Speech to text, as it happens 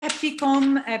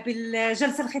فيكم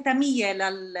بالجلسة الختامية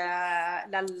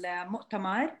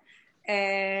للمؤتمر.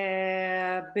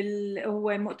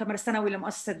 هو المؤتمر السنوي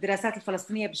لمؤسسة الدراسات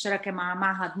الفلسطينية بالشراكة مع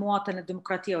معهد مواطن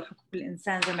الديمقراطية وحقوق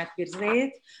الإنسان جامعة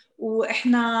بيرزيت.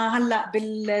 وإحنا هلأ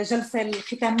بالجلسة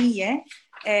الختامية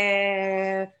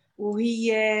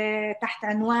وهي تحت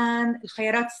عنوان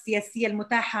الخيارات السياسية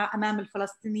المتاحة أمام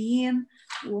الفلسطينيين،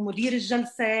 ومدير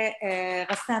الجلسة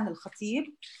غسان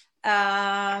الخطيب.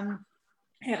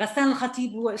 غسان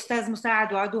الخطيب هو أستاذ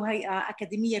مساعد وعضو هيئة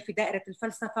أكاديمية في دائرة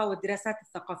الفلسفة والدراسات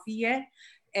الثقافية،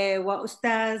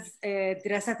 وأستاذ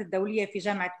الدراسات الدولية في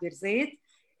جامعة بيرزيت،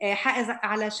 حائز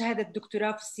على شهادة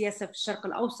دكتوراه في السياسة في الشرق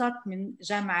الأوسط من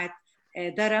جامعة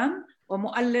درم،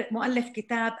 ومؤلف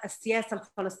كتاب السياسة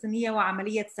الفلسطينية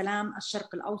وعملية سلام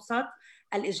الشرق الأوسط،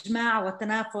 الإجماع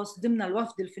والتنافس ضمن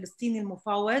الوفد الفلسطيني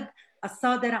المفاوض،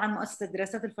 الصادر عن مؤسسة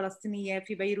الدراسات الفلسطينية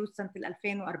في بيروت سنة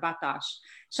 2014.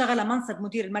 شغل منصب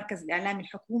مدير المركز الإعلامي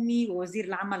الحكومي ووزير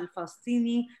العمل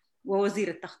الفلسطيني ووزير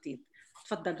التخطيط.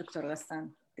 تفضل دكتور غسان،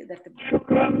 تقدر تبدأ.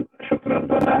 شكرا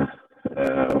لنا،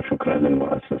 وشكرا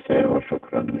للمؤسسة،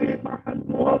 وشكرا لمعهد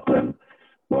مواطن،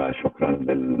 وشكرا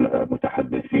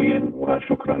للمتحدثين،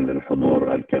 وشكرا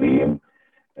للحضور الكريم.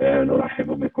 نرحب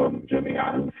بكم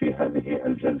جميعا في هذه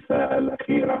الجلسة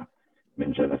الأخيرة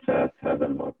من جلسات هذا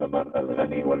المؤتمر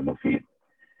الغني والمفيد.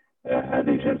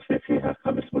 هذه جلسة فيها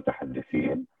 5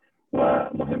 متحدثين،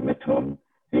 ومهمتهم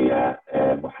هي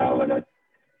محاولة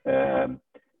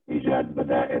إيجاد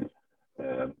بدائل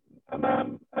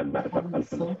أمام المأزق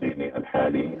الفلسطيني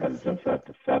الحالي. الجلسات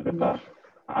السابقة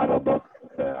عرضت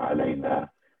علينا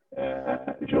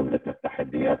جملة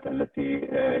التحديات التي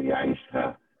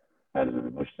يعيشها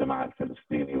المجتمع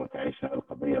الفلسطيني وتعيشها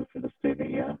القضية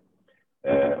الفلسطينية،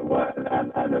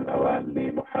 والآن آن الأوان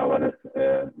لمحاولة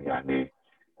يعني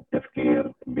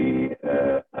التفكير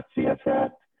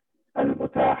بالسياسات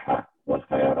المتاحة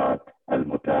والخيارات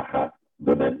المتاحة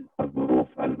ضمن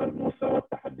الظروف الملموسة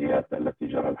والتحديات التي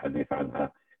جرى الحديث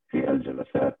عنها في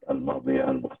الجلسات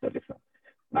الماضية المختلفة.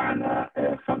 معنا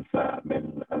 5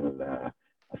 من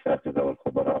الأساتذة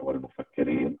والخبراء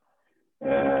والمفكرين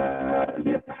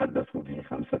ليتحدثوا في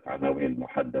 5 عناوين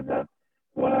محددة.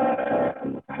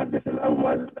 والمتحدث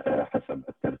الأول حسب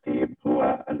الترتيب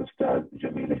هو الأستاذ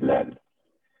جميل هلال.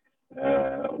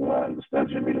 والأستاذ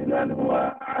جميل هلال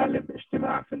هو عالم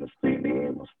اجتماع فلسطيني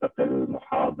مستقل،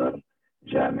 محاضر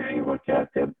جامعي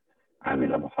وكاتب،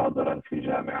 عمل محاضرا في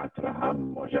جامعة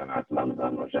رهام وجامعة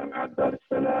لندن وجامعة دار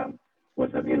السلام،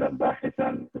 وزميلا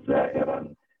باحثا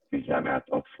زائرا في جامعة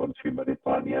أوكسفورد في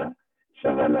بريطانيا.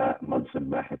 شغل منصب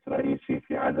باحث رئيسي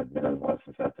في عدد من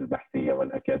المؤسسات البحثية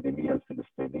والأكاديمية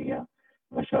الفلسطينية،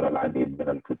 نشر العديد من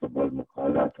الكتب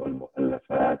والمقالات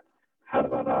والمؤلفات.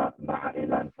 حرر مع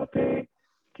إيلان فقيه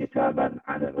كتابا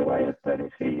عن الرواية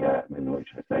التاريخية من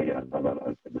وجهتي النظر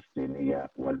الفلسطينية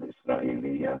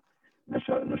والإسرائيلية،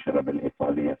 نشر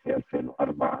بالإيطالية في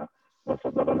 2004،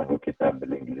 وصدر له كتاب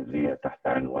بالإنجليزية تحت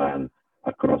عنوان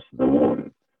Across the Wall.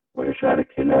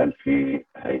 ويشارك هلال في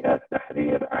هيئات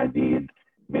تحرير عديد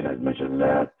من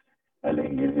المجلات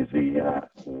الإنجليزية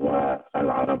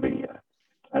والعربية.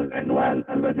 العنوان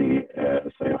الذي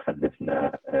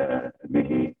سيحدثنا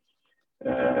به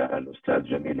الأستاذ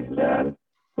جميل هلال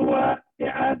هو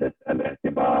إعادة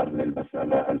الاعتبار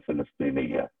للمسألة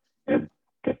الفلسطينية، إذ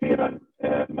كثيرا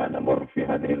ما نمر في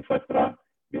هذه الفترة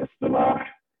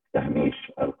باصطلاح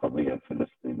تهميش القضية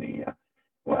الفلسطينية،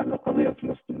 وأن القضية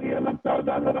الفلسطينية لم تعد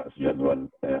على رأس جدول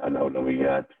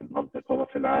الأولويات في المنطقة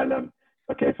وفي العالم.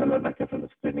 فكيف لنا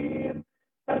كفلسطينيين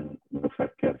أن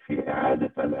نفكر في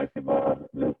إعادة الاعتبار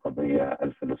للقضية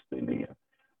الفلسطينية؟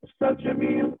 أستاذ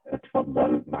جميل،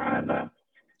 تفضل معنا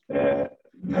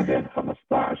ما بين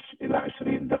 15 إلى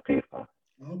 20 دقيقة.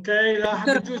 اوكي، لا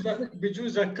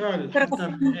بجوز اكال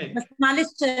بس معلش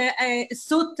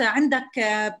الصوت عندك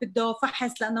بده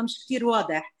فحص لانه مش كثير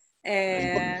واضح.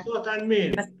 الصوت عن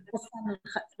مين؟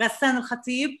 غسان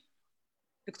الخطيب،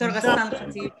 دكتور غسان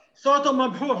الخطيب. صوته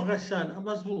مبحوح غسان،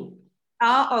 مظبوط.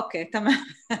 اوكي تمام.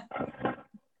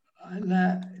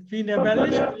 انا فينا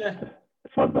بلش ولا؟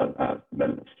 تفضل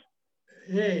بلش.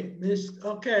 ايه بس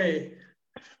اوكي،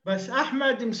 بس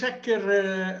احمد مسكر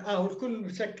او الكل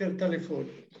مسكر تليفون.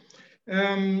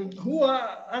 هو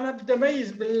أنا بدي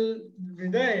أميز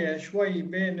بالبداية شوي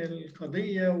بين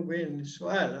القضية وبين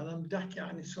السؤال. أنا بدي أحكي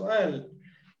عن السؤال،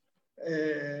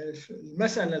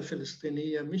 المسألة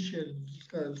الفلسطينية مش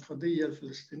القضية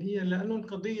الفلسطينية، لأنه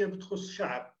القضية بتخص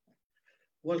شعب،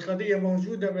 والقضية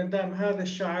موجودة ما دام هذا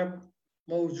الشعب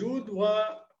موجود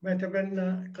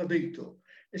ويتبنى قضيته.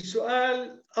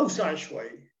 السؤال أوسع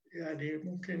شوي، يعني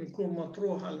ممكن يكون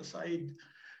مطروح على صعيد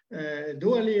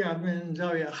دولي، من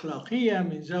زاوية أخلاقية،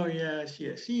 من زاوية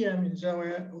سياسية، من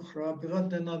زاوية أخرى،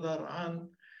 بغض النظر عن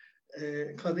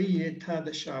قضية هذا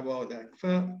الشعب وذاك.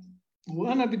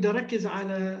 وأنا بدي أركز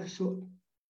على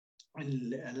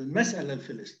المسألة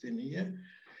الفلسطينية،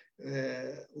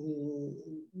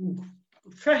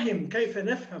 وفهم كيف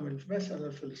نفهم المسألة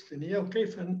الفلسطينية،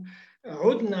 وكيف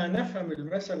عدنا نفهم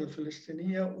المسألة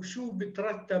الفلسطينية، وشو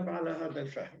بترتب على هذا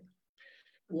الفهم.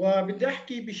 وبدي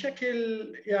أحكي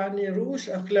بشكل يعني رؤوس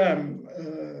أقلام،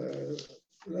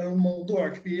 الموضوع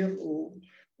كبير،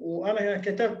 وأنا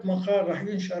كتبت مقال راح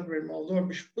ينشر بالموضوع،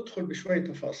 بدخل بشوية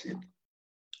تفاصيل.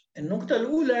 النقطة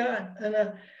الأولى،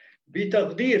 أنا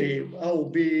بتقديري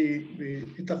أو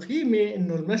بتقييمي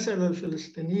إنه المسألة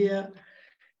الفلسطينية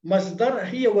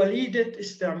هي وليدة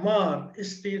استعمار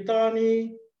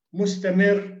استيطاني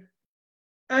مستمر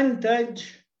أنتج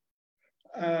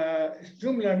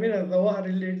جملة من الظواهر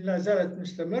اللي لا زالت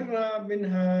مستمرة،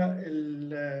 منها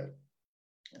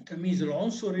التمييز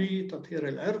العنصري، التطهير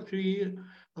العرقي،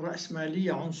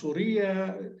 رأسمالية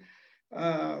عنصرية،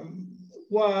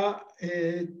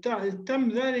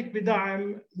 وتم ذلك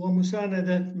بدعم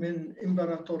ومساندة من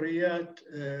إمبراطوريات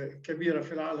كبيرة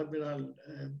في العالم، منها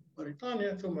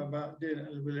بريطانيا ثم بعدين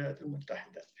الولايات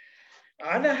المتحدة.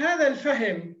 على هذا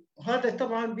الفهم، وهذا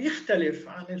طبعا بيختلف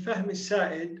عن الفهم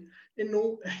السائد،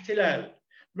 إنه احتلال،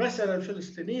 المسألة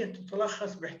الفلسطينية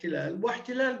تتلخص باحتلال،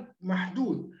 واحتلال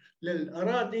محدود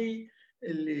للأراضي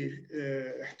اللي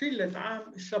احتلت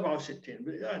عام 67،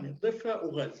 يعني الضفة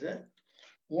وغزة.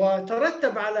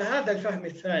 وترتب على هذا الفهم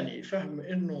الثاني، فهم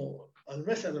إنه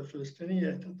المسألة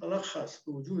الفلسطينية تتلخص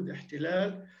بوجود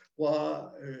احتلال،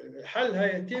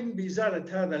 وحلها يتم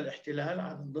بإزالة هذا الاحتلال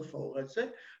عن الضفة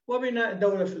وغزة وبناء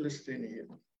دولة فلسطينية.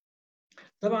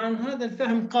 طبعا هذا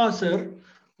الفهم قاصر،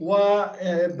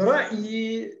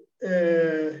 وبرأيي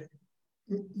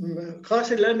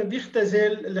قاصر لأنه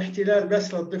بيختزل الاحتلال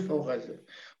بس للضفة وغزة،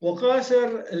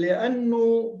 وقاصر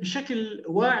لأنه بشكل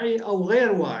واعي أو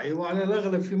غير واعي، وعلى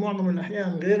الأغلب في معظم الأحيان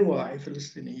غير واعي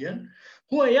فلسطينيا،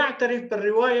 هو يعترف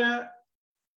بالرواية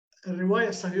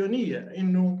الصهيونية،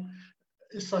 إنه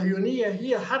الصهيونية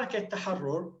هي حركة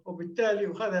تحرر، وبالتالي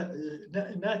وهذا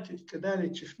ناتج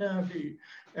كذلك شفناه في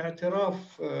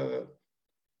اعتراف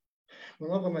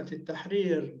منظمة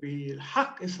التحرير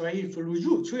بالحق إسرائيل في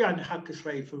الوجود. شو يعني حق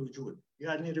إسرائيل في الوجود؟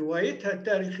 يعني روايتها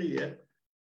التاريخية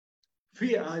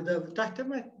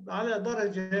تعتمد على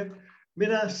درجة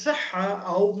من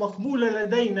الصحة أو مقبولة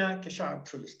لدينا كشعب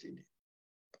فلسطيني.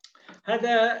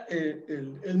 هذا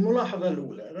الملاحظة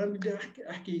الأولى. أنا بدي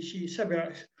أحكي شيء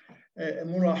 7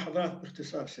 ملاحظات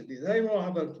باختصار شديد. هاي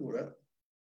الملاحظة الأولى.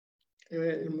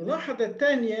 الملاحظة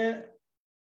الثانية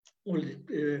واللي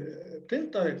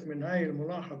بتنطلق من هاي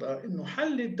الملاحظة، إنه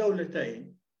حل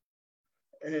الدولتين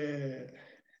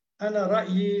أنا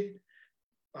رأيي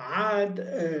عاد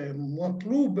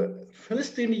مطلوب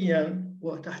فلسطينيا،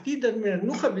 وتحديدا من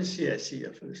النخب السياسية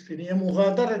الفلسطينية،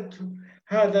 مغادرة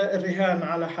هذا الرهان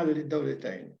على حل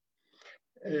الدولتين،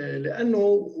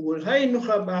 لأنه هاي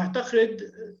النخب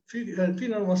أعتقد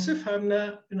فينا نوصفها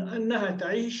من أنها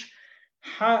تعيش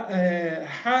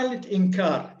حالة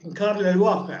إنكار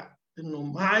للواقع، إنه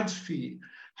ما عاد في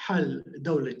حل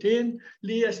دولتين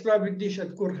لأسباب بديش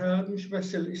أذكرها، مش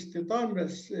بس الاستيطان،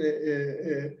 بس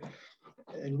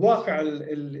الواقع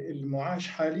المعاش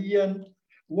حاليا،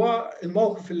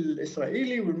 والموقف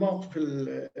الإسرائيلي والموقف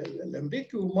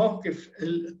الأمريكي وموقف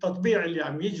التطبيع اللي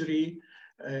عم يجري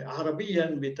عربيا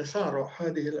بتسارع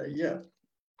هذه الأيام.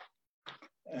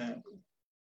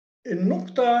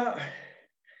 النقطة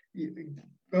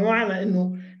بمعنى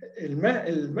أنه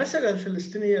المسألة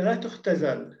الفلسطينية لا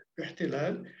تختزل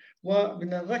باحتلال،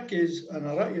 وبنركز،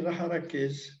 أنا رأيي راح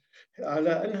أركز على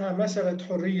أنها مسألة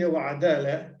حرية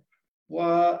وعدالة،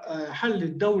 وحل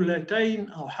الدولتين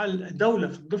أو حل الدولة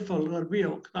في الضفة الغربية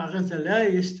وقطاع غزة لا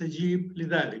يستجيب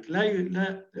لذلك،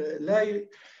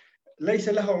 ليس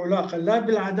له علاقة لا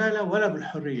بالعدالة ولا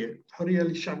بالحرية، الحرية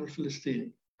للشعب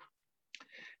الفلسطيني.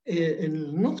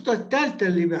 النقطة الثالثة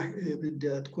اللي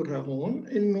بدي أذكرها هون،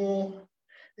 إنه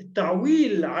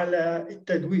التعويل على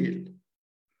التدويل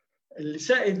اللي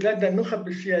سائد لدى النخب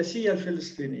السياسية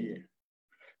الفلسطينية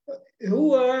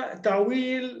هو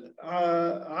تعويل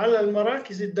على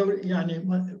المراكز الدولية. يعني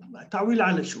تعويل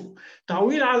على شو؟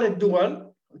 تعويل على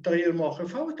الدول تغيير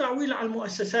موقفها، وتعويل على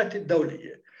المؤسسات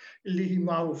الدولية اللي هي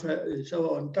معروفة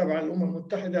سواء تبع الأمم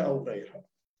المتحدة أو غيرها،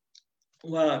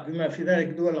 وبما في ذلك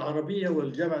الدول العربية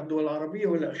والجامعة الدول العربية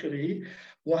والى آخره.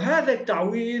 وهذا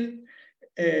التعويل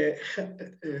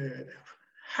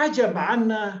حجب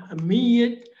عنا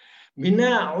أهمية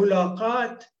بناء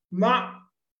علاقات مع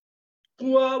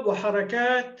قوى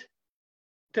وحركات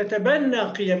تتبنى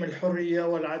قيم الحرية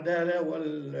والعدالة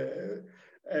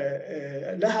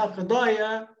لها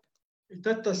قضايا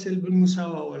تتصل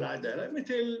بالمساواة والعدالة،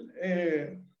 مثل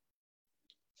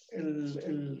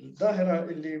الظاهرة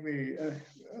اللي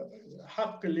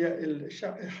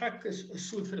حق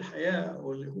السود في الحياة،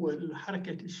 واللي هو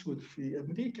حركة السود في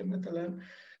أمريكا مثلا،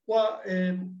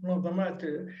 ومنظمات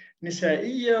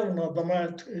نسائية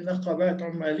ومنظمات نقابات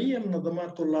عمالية،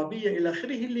 منظمات طلابية إلى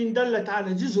آخره، اللي اندلت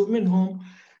على جزء منهم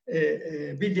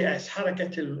BDS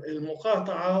حركة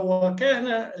المقاطعة،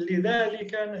 وكان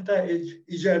لذلك نتائج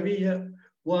إيجابية،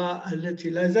 والتي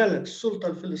لا زالت السلطة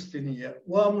الفلسطينية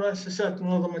ومؤسسات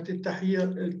منظمة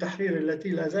التحرير التي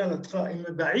لا زالت قائمة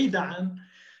بعيدة عن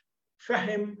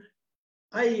فهم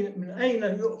من أين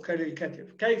يؤكل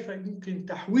الكتف، كيف يمكن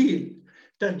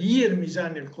تغيير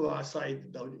ميزان القوى على الصعيد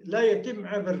الدولي. لا يتم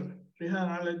عبر رهان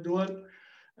على الدول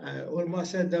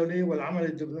والمؤسسات الدولية والعمل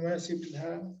الدبلوماسي،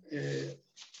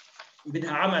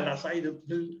 بدها عمل على صعيد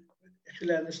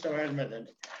خلال المجتمع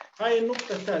المدني. هاي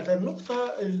النقطة الثالثة.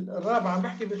 النقطة الرابعة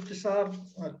بحكي باختصار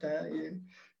حتى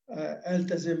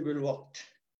ألتزم بالوقت.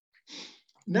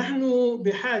 نحن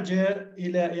بحاجة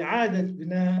إلى إعادة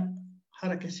بناء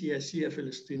حركة سياسية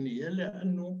فلسطينية،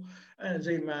 لأنه أنا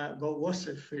زي ما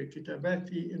بوصف في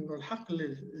كتاباتي إنه الحقل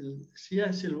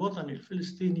السياسي الوطني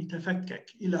الفلسطيني تفكك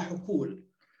إلى حقول.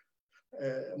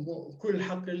 كل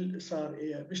حقل صار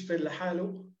بيشتغل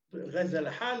لحاله، غزة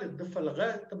لحال، الضفة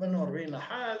لغاية 48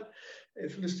 لحال،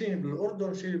 فلسطين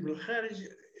بالأردن، سوريا بالخارج،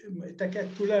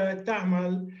 تكتلات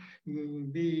تعمل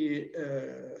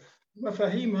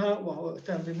بمفاهيمها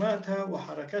وتنظيماتها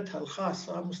وحركتها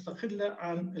الخاصة مستقلة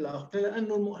عن الآخر،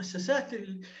 لأن المؤسسات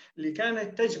اللي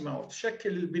كانت تجمع وتشكل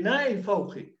البناء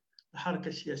الفوقي الحركة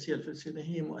السياسية الفلسطينية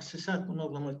هي مؤسسات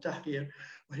منظمة التحرير،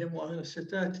 وهي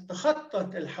مؤسسات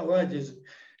تخطت الحواجز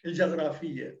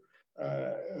الجغرافية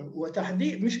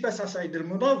وتحديد مش بس على صعيد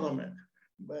المنظمة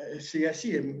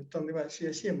السياسية، التنظيمات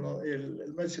السياسية،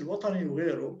 المجلس الوطني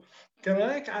وغيره،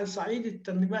 كذلك على صعيد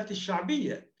التنظيمات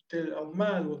الشعبية،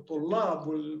 العمال والطلاب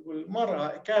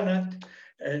والمرأة، كانت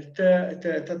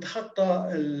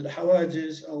تتخطى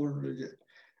الحواجز أو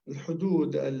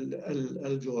الحدود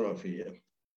الجغرافية.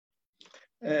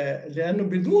 لأنه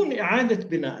بدون إعادة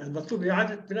بناء، المطلوب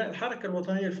إعادة بناء الحركة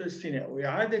الوطنية الفلسطينية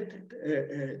وإعادة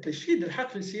تشييد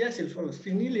الحقل السياسي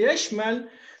الفلسطيني ليشمل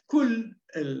كل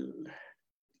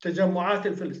التجمعات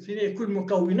الفلسطينية، كل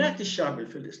مكونات الشعب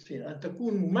الفلسطيني، أن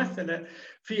تكون ممثلة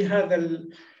في هذا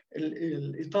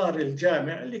الإطار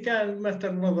الجامع اللي كان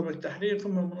مثل منظمة التحرير،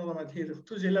 ثم منظمة هي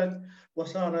اختزلت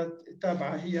وصارت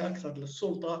تابعة هي أكثر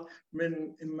للسلطة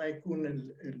من إما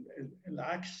يكون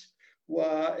العكس،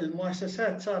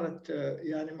 والمؤسسات صارت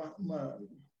يعني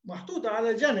محطوطة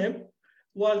على جنب،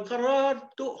 والقرار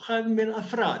تؤخذ من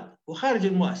أفراد وخارج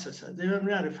المؤسسة. زي ما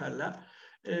بنعرف هلا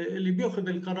اللي بيأخذ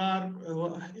القرار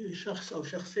شخص أو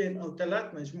شخصين أو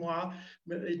ثلاث، مجموعة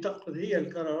تأخذ هي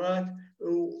القرارات،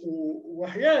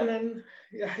 وأحيانا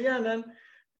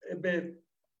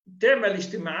بتعمل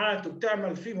اجتماعات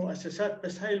وبتعمل في مؤسسات،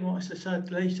 بس هاي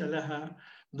المؤسسات ليس لها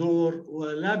دور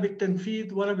ولا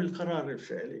بالتنفيذ ولا بالقرار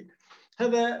الفعلي.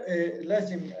 هذا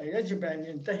يجب أن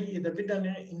ينتهي إذا بدنا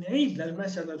نعيد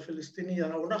للمسألة الفلسطينية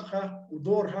رونقها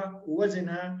ودورها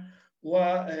ووزنها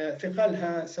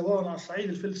وثقلها، سواء على الصعيد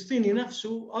الفلسطيني نفسه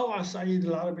أو على الصعيد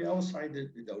العربي أو الصعيد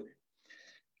الدولي.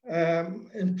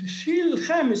 الشيء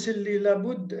الخامس اللي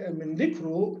لابد من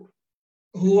ذكره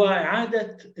هو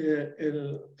إعادة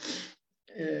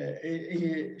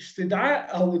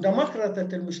استدعاء أو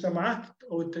ديمقراطية المجتمعات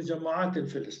أو التجمعات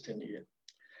الفلسطينية،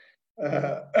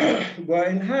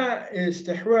 وإنهاء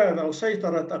استحواذ أو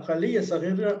سيطرة أقلية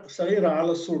صغيرة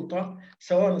على السلطة،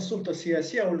 سواء السلطة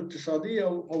السياسية أو الاقتصادية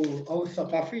أو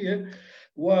الثقافية،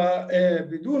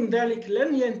 وبدون ذلك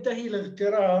لن ينتهي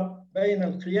الاغتراب بين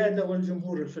القيادة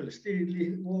والجمهور الفلسطيني،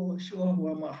 اللي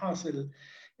هو ما حاصل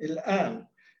الآن.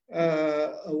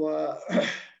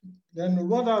 لأن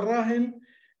الوضع الراهن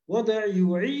وضع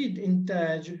يعيد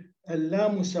إنتاج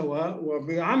اللامساواة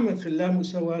وبيعمق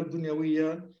اللامساواة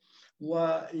البنيوية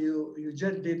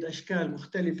ويجدد أشكال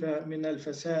مختلفة من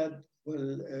الفساد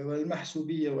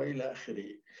والمحسوبية وإلى آخره.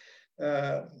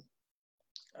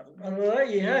 أنا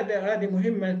رأيي هذه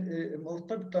مهمة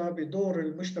مرتبطة بدور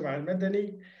المجتمع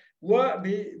المدني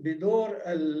وبدور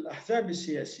الأحزاب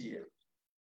السياسية.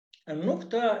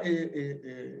 النقطة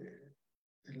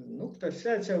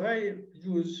السادسة، وهي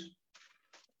يجوز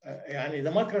يعني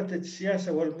ديمقراطية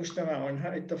السياسة والمجتمع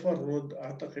وإنهاء التفرد،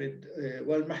 أعتقد،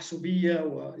 والمحسوبية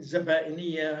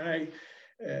والزبائنية، هاي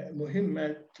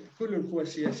مهمة كل القوى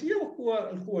السياسية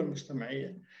والقوى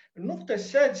المجتمعية. النقطة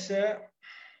السادسة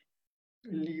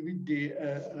اللي بدي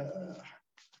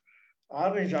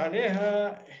أعرج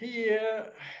عليها هي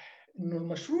إنه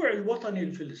المشروع الوطني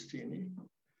الفلسطيني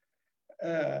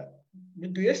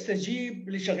بده يستجيب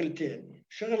لشغلتين.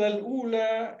 الشغلة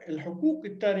الأولى الحقوق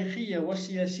التاريخية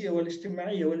والسياسية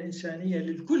والاجتماعية والإنسانية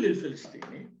للكل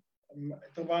الفلسطيني.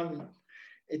 طبعا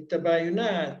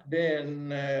التباينات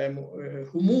بين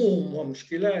هموم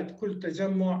ومشكلات كل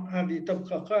تجمع هذه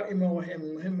تبقى قائمة، وهي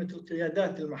من مهمة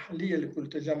القيادات المحلية لكل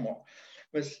تجمع.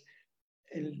 بس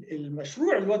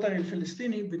المشروع الوطني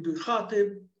الفلسطيني بده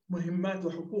يخاطب مهمات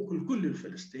وحقوق الكل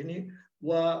الفلسطيني،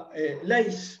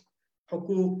 وليس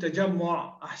حقوق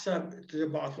تجمع أحساب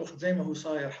تجمعات الوقت زي ما هو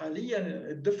صاير حاليا.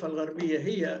 الضفة الغربية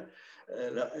هي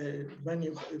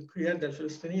القيادة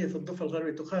الفلسطينية في الضفة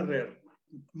الغربية تقرر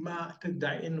ما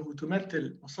تدعي أنه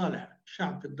تمثل مصالح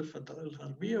شعب في الضفة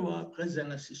الغربية، وغزة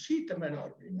نفس الشيء،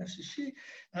 48 نفس الشيء.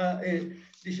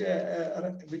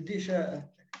 بديش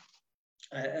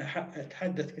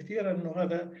أتحدث كثيرا، أنه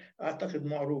هذا أعتقد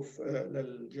معروف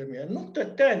للجميع. النقطة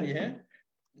الثانية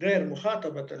غير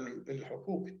مخاطبة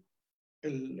الحقوق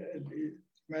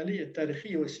المالية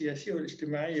التاريخية والسياسية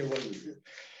والاجتماعية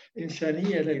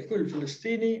والإنسانية للكل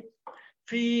فلسطيني،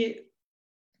 في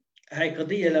هاي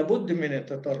قضية لابد من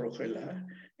التطرق لها،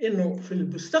 إنه في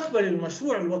المستقبل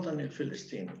المشروع الوطني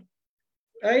الفلسطيني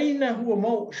أين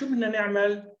هو شو بدنا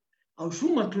نعمل، أو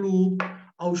شو مطلوب،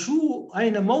 أو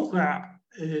أين موقع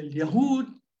اليهود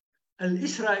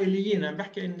الإسرائيليين. أنا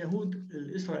بحكي إن اليهود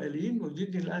الإسرائيليين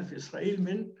موجودين الآن في إسرائيل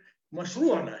من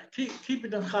مشروعنا. كيف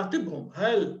بدنا نخاطبهم؟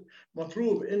 هل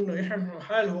مطلوب إنه يحملوا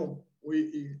حالهم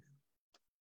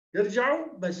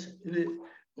ويرجعوا بس؟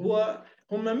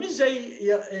 هم مش زي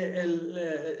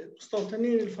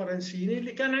المستوطنين الفرنسيين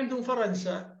اللي كان عندهم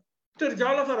فرنسا،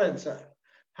 ترجعوا لفرنسا.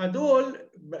 هدول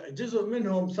جزء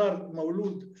منهم صار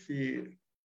مولود في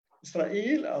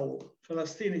إسرائيل أو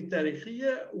فلسطين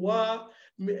التاريخية،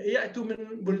 ويأتوا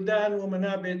من بلدان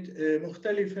ومنابت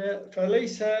مختلفة،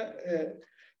 فليس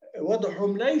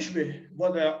وضعهم لا يشبه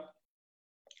وضع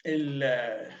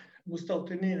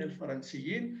المستوطنين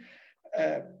الفرنسيين.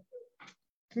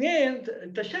 اثنين،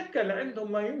 تشكل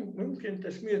عندهم ما يمكن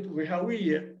تسميته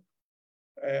بهوية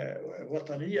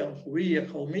وطنية أو هوية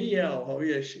قومية أو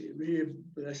هوية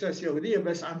بالأساس يهودية،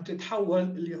 بس عم تتحول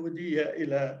اليهودية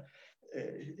إلى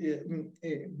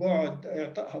بعد،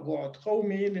 إعطائها بعد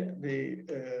قومي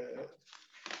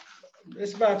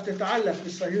بأسباب تتعلق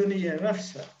بالصهيونية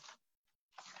نفسها.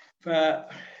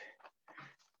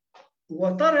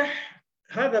 وطرح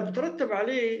هذا بترتب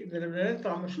عليه بدنا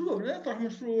نطرح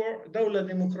مشروع دولة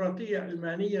ديمقراطية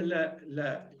علمانية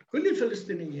لكل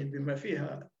الفلسطينيين، بما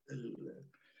فيها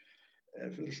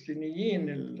الفلسطينيين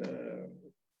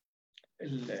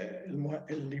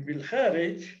اللي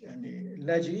بالخارج، يعني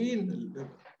اللاجئين،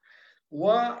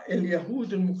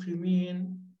 واليهود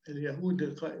المقيمين، اليهود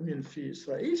القائمين في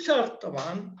إسرائيل. شرط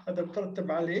طبعا هذا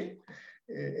بترتب عليه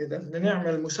إذا بدنا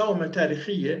نعمل مساومة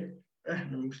تاريخية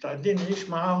احنا مستعدين نعيش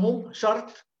معاهم،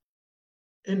 شرط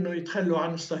انه يتخلوا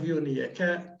عن الصهيونيه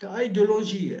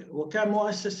كايديولوجيه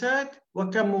وكمؤسسات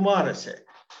وكممارسه.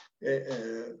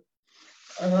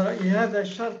 انا رايي هذا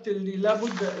الشرط اللي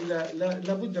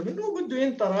لابد منه، وبده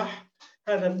ينطرح.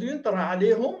 هذا بده ينطرح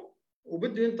عليهم،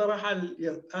 وبده ينطرح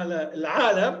على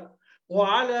العالم،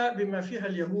 وعلى بما فيها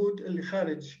اليهود اللي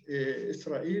خارج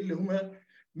اسرائيل، اللي هم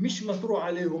مش مطروح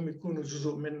عليهم يكونوا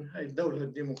جزء من هاي الدوله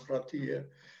الديمقراطيه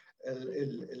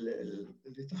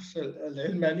اللي تفصل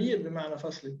العلمانية بمعنى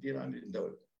فصل الدين عن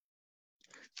الدولة.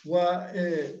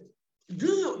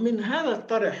 وجزء من هذا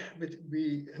الطرح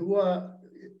هو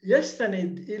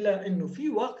يستند إلى أنه في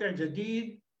واقع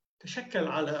جديد تشكل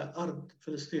على أرض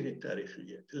فلسطين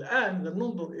التاريخية. الآن لما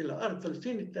ننظر إلى أرض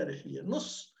فلسطين التاريخية،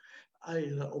 نص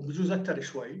أو بجوز أكثر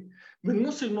شوي من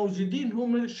نص الموجودين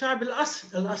هم الشعب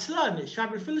الأصلاني،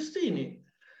 الشعب الفلسطيني.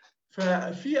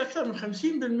 ففي أكثر من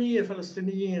 50%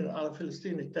 فلسطينيين على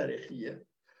فلسطين التاريخية،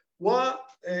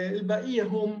 والبقية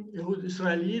هم يهود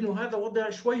إسرائيليين. وهذا وضع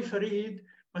شوي فريد،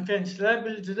 ما كانش لا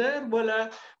بالجزائر ولا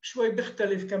شوي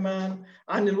بيختلف كمان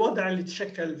عن الوضع اللي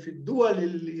تشكل في الدول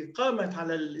اللي قامت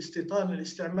على الاستيطان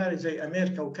الاستعماري زي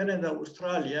أمريكا وكندا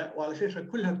وأستراليا. وعلى فكرة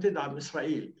كلها بتدعم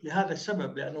إسرائيل لهذا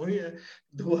السبب، لأنه هي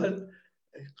دول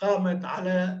قامت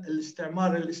على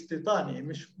الاستعمار الاستيطاني.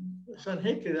 مش عشان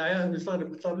هيك العيال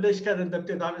بيصير طب ليش كندا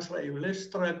بتدعم اسرائيل، وليش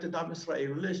استراليا بتدعم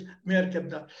اسرائيل، وليش امريكا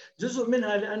بتدعم؟ جزء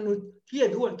منها لانه هي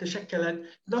دول تشكلت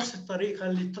بنفس الطريقه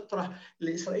اللي تطرح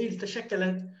اسرائيل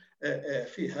تشكلت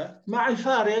فيها، مع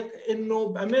الفارق انه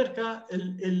بامريكا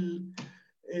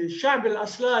الشعب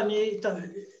الاصلاني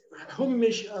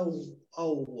همش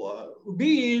او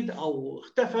بيد او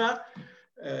اختفى.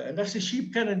 نفس الشيء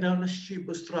بكندا ونفس الشيء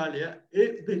باستراليا.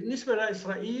 بالنسبه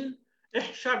لاسرائيل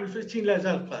الشعب الفلسطيني لا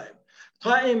زال قائم.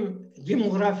 قائم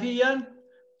ديموغرافيا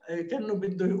كانه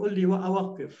بده يقول لي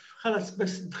اوقف خلص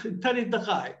بس 3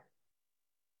 دقائق.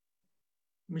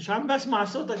 مش عم بسمع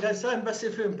صوتك غسان بس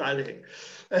فهمت عليك.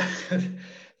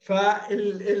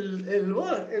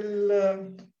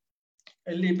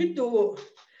 اللي بده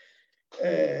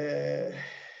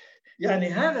يعني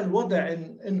هذا الوضع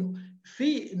انه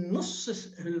في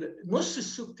نص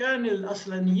السكان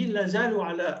الاصليين لا زالوا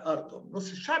على ارضهم،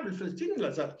 نص الشعب الفلسطيني لا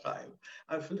زال قائم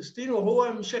على فلسطين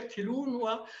وهو مشكلون،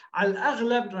 وعلى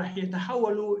الاغلب راح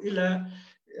يتحولوا الى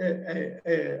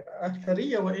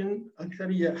اكثريه، وان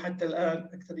اكثريه حتى الان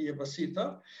اكثريه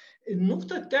بسيطه.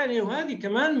 النقطه الثانيه وهذه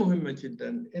كمان مهمه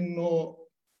جدا، انه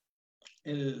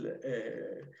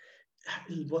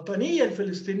الوطنيه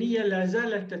الفلسطينيه لا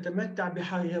زالت تتمتع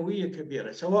بحيويه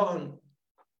كبيره، سواء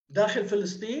داخل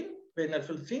فلسطين بين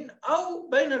الفلسطينيين أو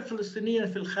بين الفلسطينيين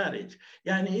في الخارج.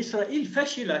 يعني إسرائيل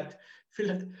فشلت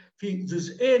في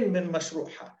جزئين من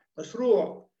مشروعها،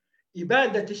 مشروع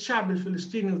إبادة الشعب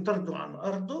الفلسطيني وطرده عن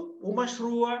أرضه،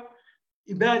 ومشروع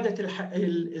إبادة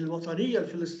الوطنية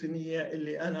الفلسطينية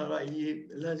اللي أنا رأيي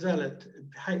لا زالت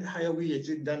حيوية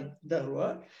جدا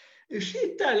دهرها.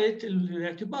 الشيء الثالث،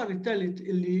 الاعتبار الثالث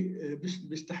اللي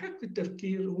بيستحق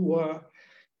التفكير هو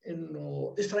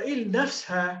إنه إسرائيل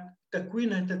نفسها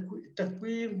تكوينها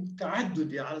تكوين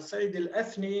تعددي على الصعيد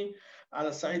الأثني، على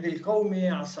الصعيد القومي،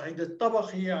 على الصعيد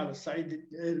الطبقي، على الصعيد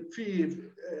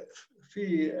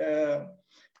في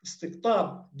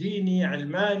استقطاب ديني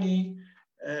علماني،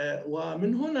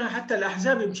 ومن هنا حتى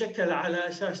الأحزاب مشكلة على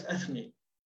أساس أثني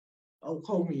أو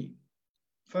قومي.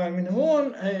 فمن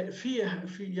هون في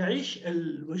يعيش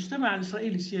المجتمع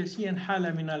الإسرائيلي سياسيا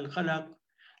حالة من القلق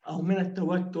أو من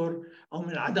التوتر أو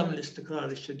من عدم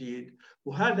الاستقرار الشديد،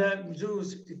 وهذا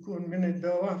بجوز يكون من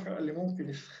الدوافع اللي ممكن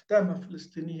استخدامها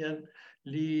فلسطينيا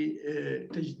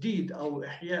لتجديد أو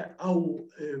إحياء أو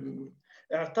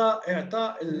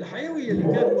إعطاء الحيوية اللي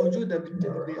كانت موجودة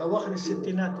بأواخر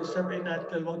الستينات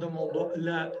والسبعينات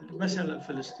للمسألة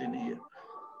الفلسطينية.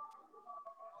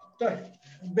 طيب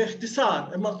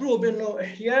باختصار المطلوب إنه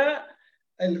إحياء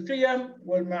القيم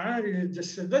والمعاني اللي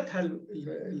جسدتها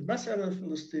المسألة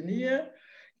الفلسطينية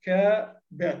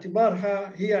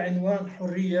باعتبارها هي عنوان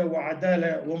حرية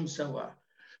وعدالة ومساواة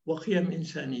وقيم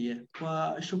إنسانية.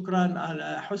 وشكرا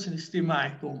على حسن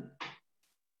استماعكم.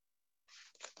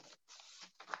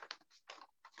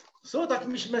 صوتك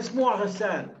مش مسموع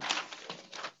غسان،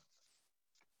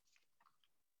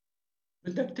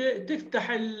 بدك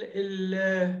تفتح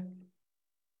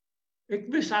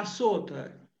اكبس على الصوت.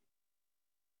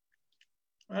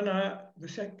 أنا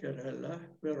بسكر هلا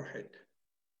برحت.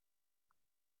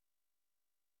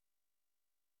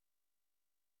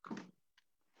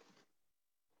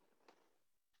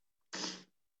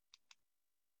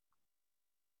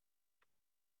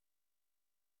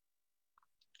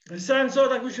 غسان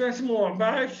صوتك مش مسموع،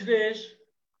 بعرفش ليش.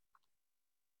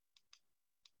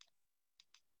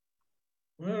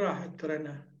 وين راحت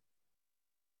رنا؟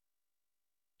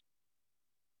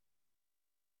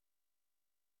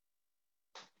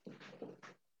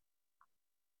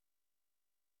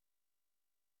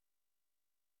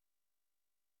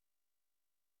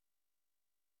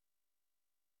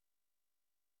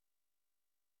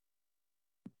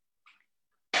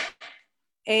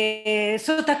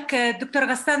 صوتك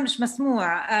دكتور غسان مش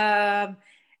مسموع.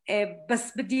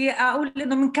 بس بدي أقول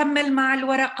إنه بنكمل مع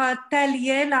الورقة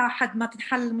التالية لحد ما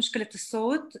تنحل مشكلة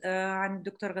الصوت عند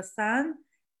الدكتور غسان.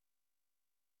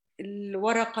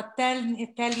 الورقة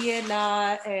التالية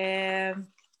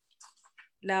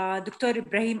لدكتور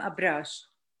إبراهيم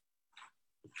أبراش.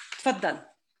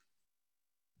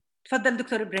 تفضل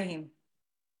دكتور إبراهيم.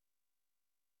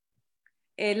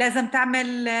 لازم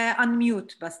تعمل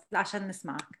unmute بس عشان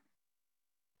نسمعك.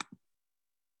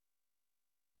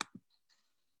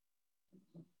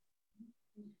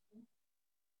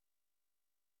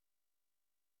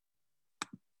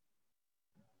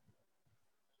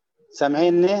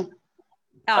 سامعيني؟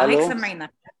 هيك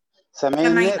سمعينك.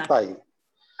 سامعيني؟ طيب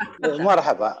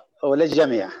مرحبا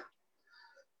وللجميع.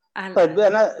 طيب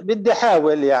أنا بدي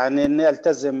أحاول يعني إني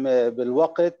ألتزم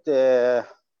بالوقت.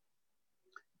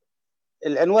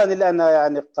 العنوان اللي أنا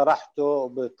يعني اقترحته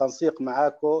بالتنسيق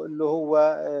معاكم اللي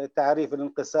هو تعريف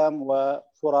الانقسام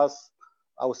وفرص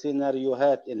أو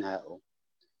سيناريوهات إنهائه.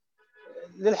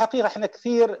 للحقيقة احنا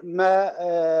كثير ما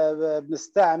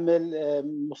بنستعمل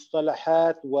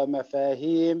مصطلحات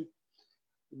ومفاهيم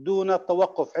دون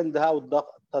التوقف عندها أو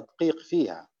التدقيق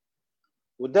فيها،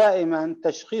 ودائما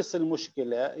تشخيص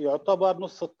المشكلة يعتبر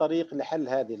نصف الطريق لحل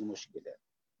هذه المشكلة.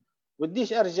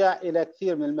 وديش أرجع إلى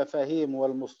كثير من المفاهيم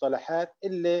والمصطلحات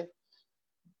اللي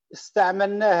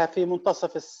استعملناها في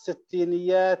منتصف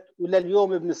الستينيات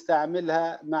ولليوم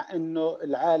بنستعملها، مع انه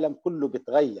العالم كله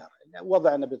بتغير،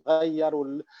 وضعنا بتغير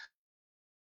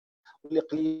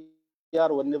والاقليم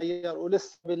والنظير،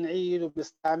 ولسه بنعيد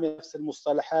وبنستعمل نفس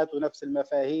المصطلحات ونفس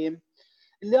المفاهيم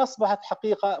اللي اصبحت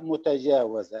حقيقه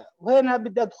متجاوزه. وهنا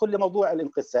بدي ادخل لموضوع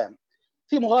الانقسام.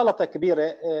 في مغالطه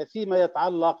كبيره فيما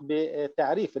يتعلق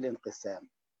بتعريف الانقسام.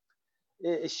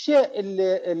 الشيء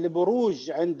اللي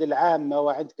بروج عند العامة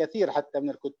وعند كثير حتى من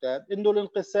الكتاب إنه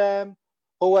الانقسام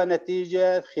هو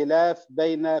نتيجة خلاف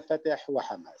بين فتح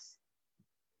وحماس،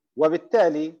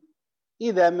 وبالتالي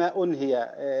إذا ما أنهي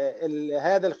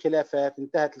هذا الخلافات،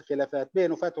 انتهت الخلافات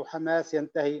بين فتح وحماس،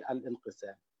 ينتهي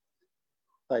الانقسام.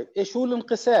 طيب إيش هو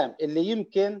الانقسام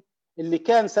اللي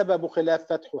كان سببه خلاف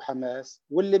فتح وحماس،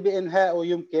 واللي بإنهائه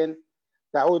يمكن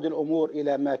تعود الأمور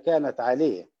إلى ما كانت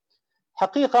عليه؟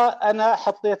 حقيقة أنا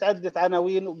حطيت عدة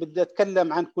عناوين وبدي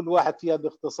أتكلم عن كل واحد فيها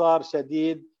باختصار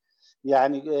شديد.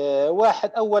 يعني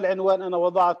أول عنوان أنا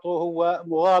وضعته هو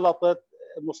مغالطة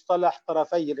مصطلح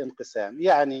طرفي الانقسام.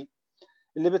 يعني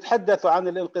اللي بتحدثوا عن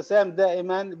الانقسام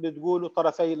دائما بتقولوا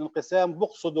طرفي الانقسام،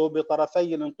 بقصدوا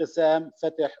بطرفي الانقسام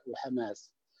فتح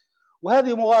وحماس،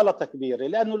 وهذه مغالطة كبيرة،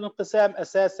 لأن الانقسام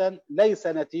أساسا ليس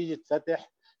نتيجة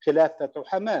خلاف فتح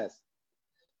وحماس.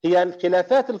 هي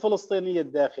الخلافات الفلسطينية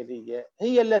الداخلية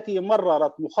هي التي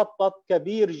مررت مخطط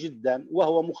كبير جدا،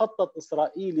 وهو مخطط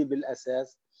إسرائيلي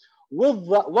بالأساس،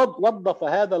 وظف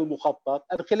هذا المخطط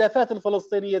الخلافات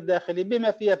الفلسطينية الداخلية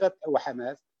بما فيها فتح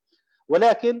وحماس.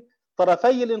 ولكن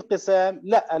طرفي الانقسام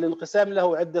لا، الانقسام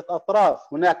له عدة أطراف.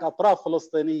 هناك أطراف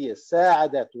فلسطينية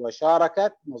ساعدت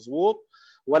وشاركت، مضبوط،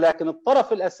 ولكن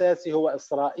الطرف الأساسي هو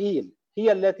إسرائيل،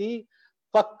 هي التي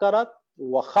فكرت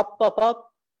وخططت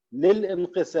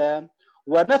للانقسام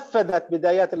ونفذت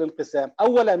بدايات الانقسام.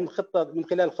 اولا من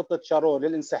خلال خطه شارون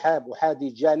للانسحاب وحادي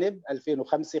جانب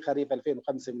 2005، خريف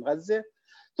 2005 من غزه،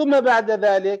 ثم بعد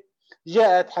ذلك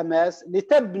جاءت حماس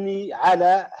لتبني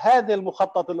على هذا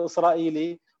المخطط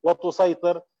الاسرائيلي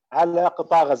وتسيطر على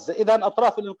قطاع غزه. اذا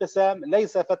اطراف الانقسام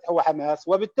ليس فتح وحماس،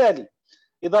 وبالتالي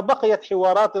اذا بقيت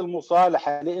حوارات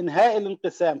المصالحه لانهاء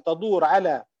الانقسام تدور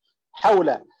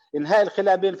حول إنهاء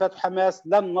الخلاف بين فتح وحماس،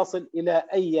 لن نصل إلى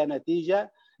أي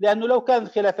نتيجة، لأنه لو كانت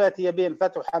الخلافات هي بين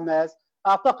فتح وحماس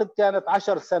أعتقد كانت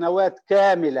 10 سنوات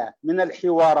كاملة من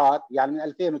الحوارات، يعني من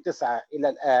 2009 إلى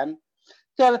الآن،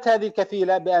 كانت هذه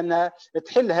كفيلة بأنها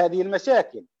تحل هذه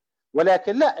المشاكل.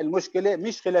 ولكن لا، المشكلة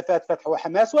مش خلافات فتح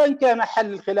وحماس، وإن كان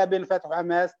حل الخلاف بين فتح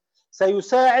وحماس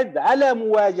سيساعد على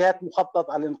مواجهة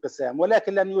مخطط الانقسام،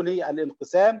 ولكن لن ينهي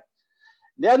الانقسام،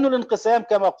 لأن الانقسام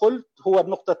كما قلت هو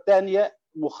النقطة الثانية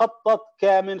مخطط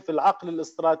كامن في العقل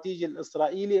الاستراتيجي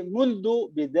الإسرائيلي منذ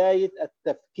بداية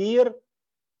التفكير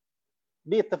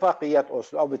باتفاقيات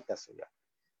أوسلو أو بالتسوية.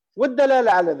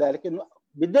 والدلالة على ذلك أنه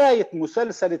بداية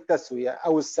مسلسل التسوية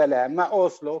أو السلام مع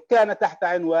أوسلو كان تحت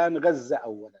عنوان غزة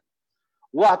أولا،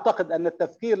 وأعتقد أن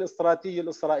التفكير الاستراتيجي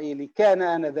الإسرائيلي كان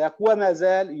آنذاك وما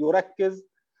زال يركز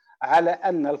على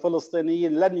أن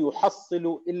الفلسطينيين لن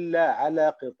يحصلوا إلا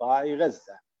على قطاع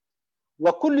غزة.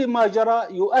 وكل ما جرى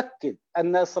يؤكد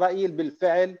أن إسرائيل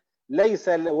بالفعل ليس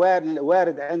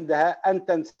وارد عندها أن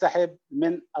تنسحب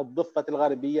من الضفة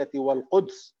الغربية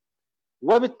والقدس،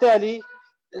 وبالتالي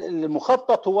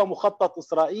المخطط هو مخطط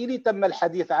إسرائيلي تم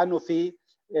الحديث عنه في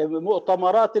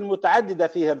مؤتمرات متعددة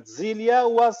في هرتزيليا،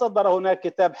 وصدر هناك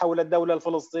كتاب حول الدولة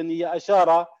الفلسطينية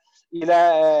أشار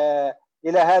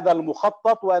إلى هذا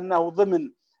المخطط، وأنه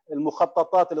ضمن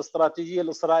المخططات الاستراتيجية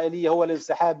الإسرائيلية هو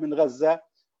الانسحاب من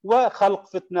غزة وخلق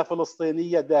فتنة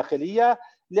فلسطينية داخلية،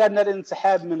 لأن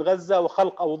الانسحاب من غزة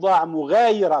وخلق أوضاع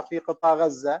مغايرة في قطاع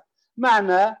غزة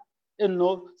معناه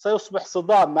أنه سيصبح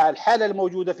صدام مع الحالة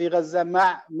الموجودة في غزة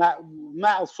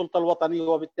مع السلطة الوطنية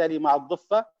وبالتالي مع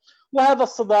الضفة، وهذا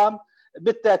الصدام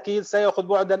بالتأكيد سيأخذ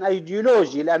بعدا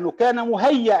أيديولوجي، لأنه كان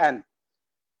مهيئا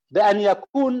بأن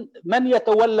يكون من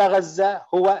يتولى غزة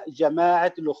هو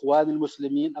جماعة الإخوان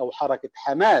المسلمين أو حركة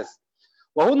حماس.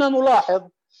 وهنا نلاحظ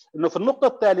أنه في النقطة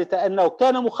الثالثة أنه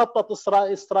كان مخطط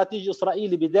استراتيجي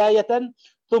إسرائيلي بداية،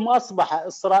 ثم أصبح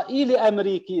إسرائيلي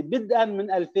أمريكي بدءا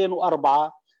من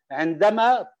 2004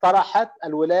 عندما طرحت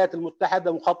الولايات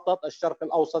المتحدة مخطط الشرق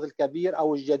الأوسط الكبير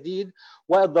أو الجديد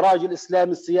وإدراج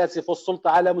الإسلام السياسي في السلطة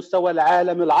على مستوى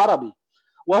العالم العربي.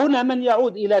 وهنا من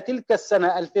يعود إلى تلك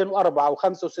السنة 2004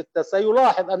 و5 و6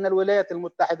 سيلاحظ أن الولايات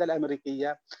المتحدة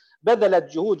الأمريكية بذلت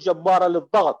جهود جبارة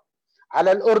للضغط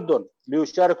على الأردن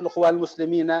ليشارك الإخوان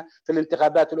المسلمين في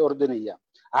الانتخابات الأردنية،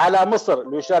 على مصر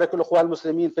ليشارك الإخوان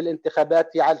المسلمين في الانتخابات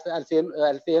في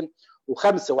 2011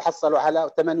 و5 وحصلوا على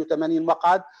 88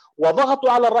 مقعد، وضغطوا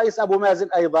على الرئيس أبو مازن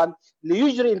أيضا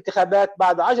ليجري انتخابات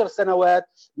بعد 10 سنوات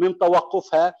من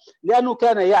توقفها، لأنه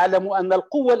كان يعلم أن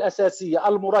القوة الأساسية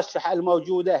المرشحة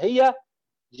الموجودة هي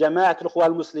جماعة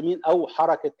الإخوان المسلمين أو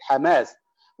حركة حماس.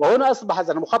 وهنا أصبح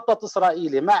هذا مخطط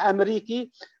إسرائيلي مع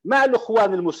أمريكي مع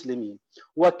الإخوان المسلمين،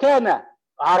 وكان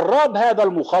عراب هذا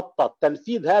المخطط،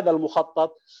 تنفيذ هذا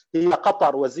المخطط، هي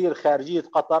قطر. وزير خارجية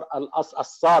قطر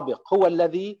السابق هو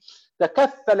الذي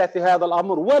تكفل في هذا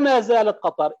الأمر، وما زالت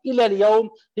قطر إلى اليوم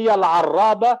هي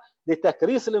العرابة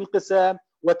لتكريس الانقسام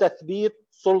وتثبيت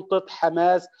سلطة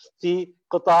حماس في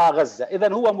قطاع غزة.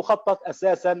 إذن هو مخطط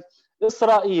أساسا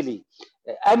إسرائيلي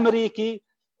أمريكي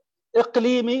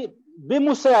إقليمي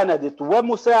بمساندة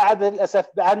ومساعدة للأسف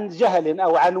عن جهل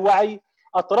أو عن وعي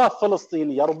أطراف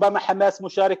فلسطينية. ربما حماس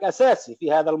مشارك أساسي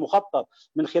في هذا المخطط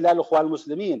من خلال الإخوان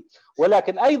المسلمين،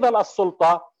 ولكن أيضا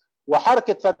السلطة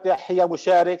وحركة فتح هي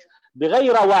مشارك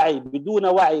بغير وعي، بدون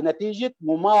وعي، نتيجة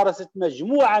ممارسة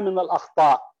مجموعة من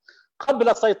الأخطاء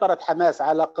قبل سيطرة حماس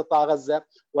على قطاع غزة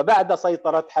وبعد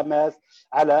سيطرة حماس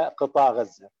على قطاع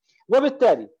غزة.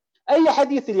 وبالتالي أي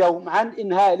حديث اليوم عن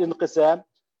إنهاء الانقسام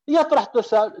يطرح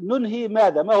تساؤل: ننهي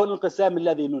ماذا؟ ما هو الانقسام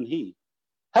الذي ننهيه؟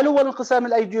 هل هو الانقسام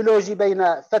الأيديولوجي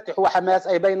بين فتح وحماس،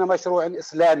 أي بين مشروع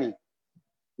إسلامي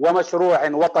ومشروع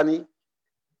وطني؟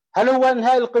 هل هو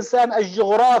إنهاء الانقسام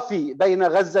الجغرافي بين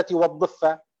غزة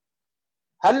والضفة؟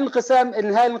 هل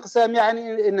إنهاء الانقسام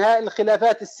يعني إنهاء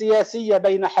الخلافات السياسية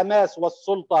بين حماس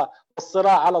والسلطة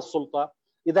والصراع على السلطة؟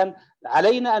 إذن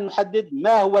علينا أن نحدد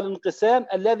ما هو الانقسام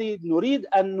الذي نريد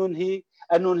أن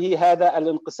ننهي هذا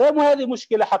الانقسام. وهذه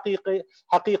مشكلة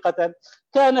حقيقة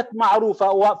كانت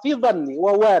معروفة وفي ظني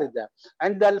وواردة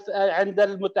عند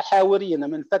المتحاورين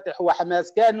من فتح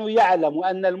وحماس. كانوا يعلموا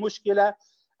أن المشكلة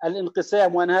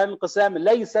الانقسام وانهاء الانقسام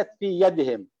ليست في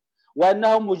يدهم،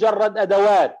 وأنهم مجرد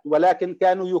أدوات، ولكن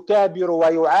كانوا يكابروا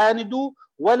ويعاندوا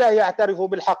ولا يعترفوا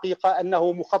بالحقيقة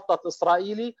أنه مخطط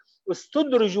إسرائيلي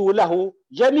استدرجوا له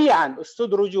جميعا،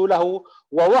 استدرجوا له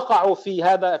ووقعوا في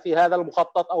هذا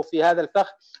المخطط أو في هذا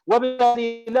الفخ،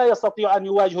 وبالتالي لا يستطيع أن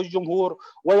يواجهوا الجمهور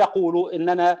ويقولوا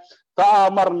إننا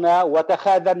تآمرنا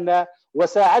وتخاذلنا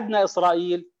وساعدنا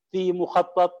إسرائيل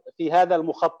في هذا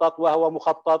المخطط، وهو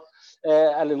مخطط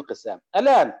الانقسام.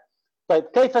 الآن طيب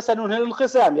كيف سننهي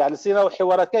الانقسام؟ يعني سينا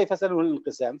حوارات كيف سننهي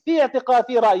الانقسام؟ في اعتقاد،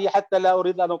 في رأيي حتى لا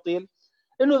أريد أن أطيل،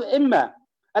 إنه إما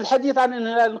الحديث عن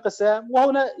انهاء الانقسام،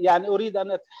 وهنا يعني أريد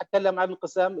أن أتكلم عن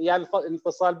الانقسام يعني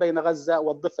الانفصال بين غزة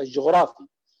والضفة الجغرافي،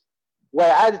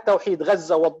 وإعادة توحيد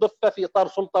غزة والضفة في إطار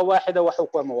سلطة واحدة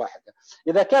وحكومة واحدة.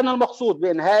 إذا كان المقصود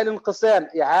بإنهاء الانقسام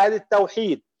إعادة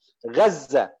توحيد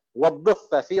غزة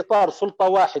والضفة في إطار سلطة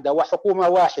واحدة وحكومة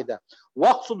واحدة،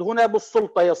 وأقصد هنا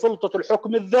بالسلطة هي سلطة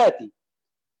الحكم الذاتي،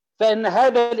 فإن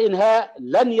هذا الإنهاء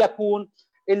لن يكون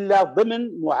إلا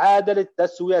ضمن معادلة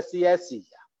تسوية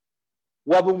سياسية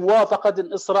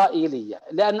وبموافقة إسرائيلية،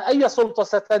 لأن أي سلطة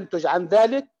ستنتج عن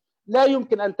ذلك لا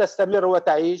يمكن أن تستمر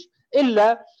وتعيش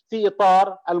إلا في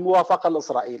إطار الموافقة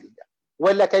الإسرائيلية،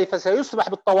 وإلا كيف سيسمح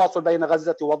بالتواصل بين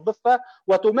غزة والضفة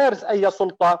وتمارس أي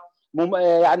سلطة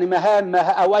يعني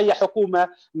مهامها أو أي حكومة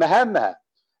مهامها؟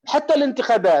 حتى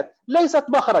الانتخابات ليست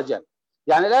مخرجا.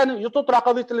 يعني الآن تطرح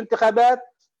قضية الانتخابات،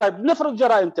 طيب نفرض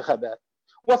جرى انتخابات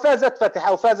وفازت فتح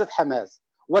أو فازت حماس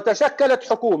وتشكلت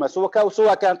حكومة،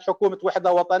 سواء كانت حكومة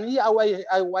وحدة وطنية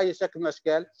أو أي شكل من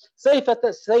الأشكال،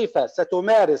 كيف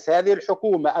ستمارس هذه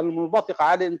الحكومة المنبثقة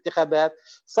على الانتخابات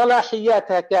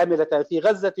صلاحياتها كاملة في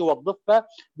غزة والضفة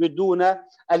بدون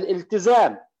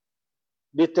الالتزام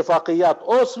باتفاقيات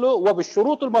أوسلو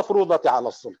وبالشروط المفروضة على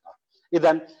السلطة؟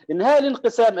 إذن إنهاء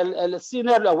الانقسام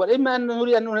السيناريو الأول، إما أن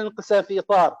نريد أن ننهي الانقسام في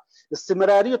إطار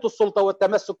استمرارية السلطة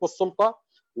والتمسك بالسلطة،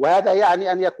 وهذا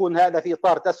يعني أن يكون هذا في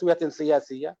إطار تسوية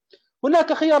سياسية.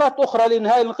 هناك خيارات أخرى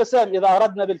لإنهاء الانقسام إذا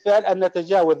أردنا بالفعل أن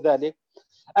نتجاوز ذلك،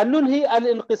 أن ننهي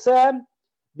الانقسام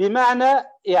بمعنى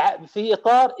في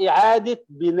إطار إعادة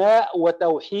بناء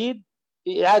وتوحيد،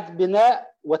 إعادة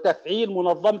بناء وتفعيل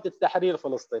منظمة التحرير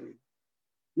الفلسطينية.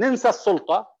 ننسى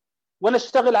السلطة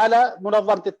ونشتغل على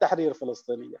منظمة التحرير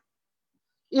الفلسطينية.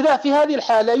 إذا في هذه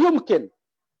الحالة يمكن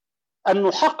أن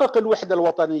نحقق الوحدة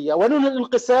الوطنية وننهي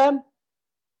الانقسام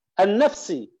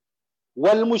النفسي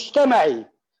والمجتمعي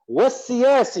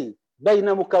والسياسي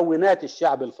بين مكونات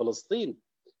الشعب الفلسطيني.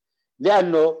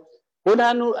 لأنه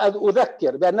هنا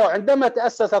أذكر بأنه عندما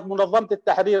تأسست منظمة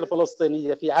التحرير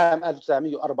الفلسطينية في عام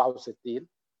 1964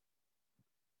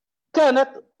 كانت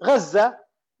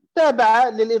غزة تابعة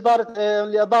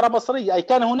للإدارة مصرية، أي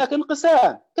كان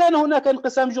هناك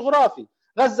انقسام جغرافي.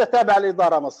 غزة تابعة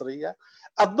للإدارة مصرية،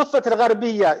 الضفة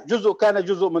الغربية كان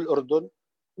جزء من الأردن،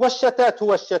 والشتات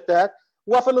هو الشتات،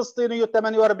 وفلسطيني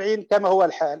 48 كما هو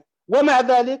الحال. ومع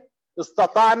ذلك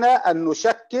استطعنا أن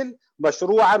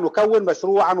نكون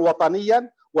مشروعا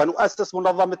وطنيا ونؤسس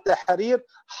منظمة التحرير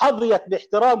حظيت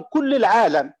باحترام كل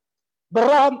العالم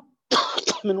بالرغم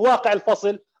من واقع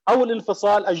الفصل أو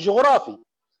الانفصال الجغرافي.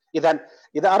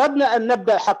 إذا أردنا أن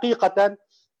نبدأ حقيقة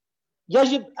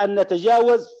يجب أن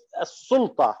نتجاوز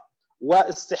السلطة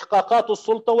واستحقاقات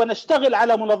السلطة ونشتغل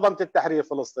على منظمة التحرير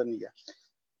الفلسطينية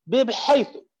بحيث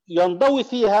ينضوي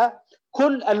فيها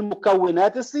كل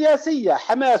المكونات السياسية،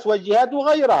 حماس والجهاد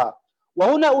وغيرها.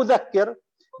 وهنا أذكر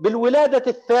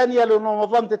بالولادة الثانية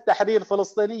لمنظمة التحرير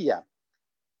الفلسطينية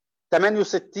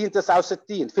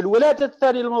 68-69. في الولادة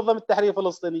الثانية لمنظمة التحرير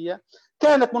الفلسطينية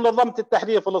كانت منظمة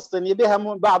التحرير الفلسطينية بها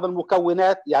بعض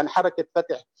المكونات، يعني حركة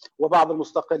فتح وبعض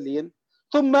المستقلين،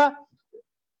 ثم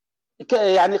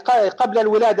يعني قبل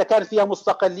الولادة كان فيها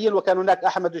مستقلين وكان هناك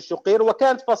أحمد الشقير،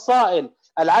 وكانت فصائل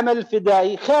العمل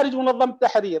الفدائي خارج منظمة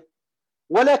التحرير،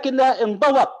 ولكنها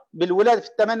انضوت بالولادة في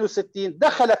 68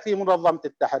 دخلت في منظمة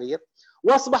التحرير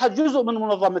واصبحت جزء من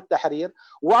منظمة التحرير،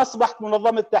 واصبحت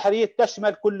منظمة التحرير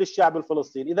تشمل كل الشعب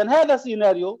الفلسطيني. اذا هذا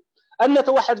سيناريو ان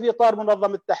نتوحد في اطار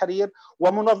منظمة التحرير،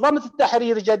 ومنظمة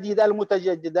التحرير الجديدة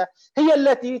المتجددة هي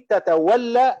التي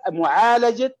تتولى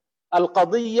معالجة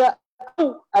القضية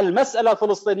او المسألة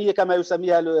الفلسطينية كما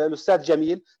يسميها الاستاذ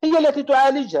جميل، هي التي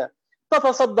تعالجها،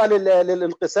 تتصدى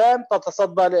للانقسام،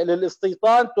 تتصدى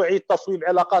للاستيطان، تعيد تصويب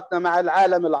علاقاتنا مع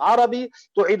العالم العربي،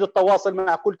 تعيد التواصل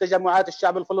مع كل تجمعات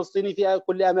الشعب الفلسطيني في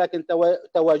كل أماكن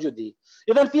تواجده.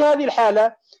 إذن في هذه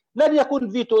الحالة لن يكون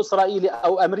فيتو إسرائيلي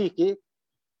أو أمريكي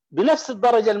بنفس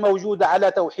الدرجة الموجودة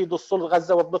على توحيد السلطة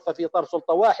غزة والضفة في إطار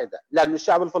سلطة واحدة، لأن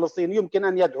الشعب الفلسطيني يمكن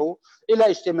أن يدعو إلى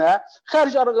اجتماع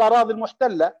خارج الأراضي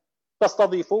المحتلة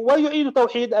تستضيفه ويعيد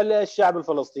توحيد الشعب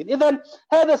الفلسطيني. إذن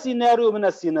هذا سيناريو من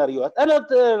السيناريوهات. أنا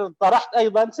طرحت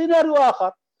أيضا سيناريو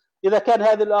آخر إذا كان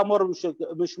هذه الأمر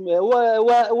مش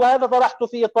وهذا طرحته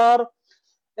في إطار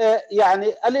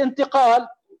يعني الانتقال،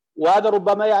 وهذا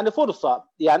ربما يعني فرصة،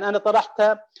 يعني أنا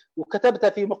طرحتها وكتبتها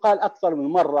في مقال أكثر من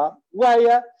مرة،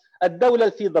 وهي الدولة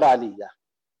الفيدرالية.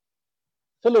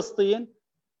 فلسطين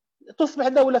تصبح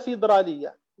دولة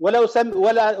فيدرالية،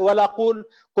 ولا أقول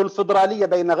كونفدرالية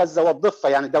بين غزة والضفة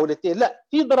يعني دولتين، لا،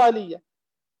 فيدرالية،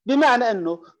 بمعنى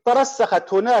أنه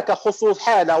ترسخت هناك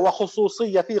حالة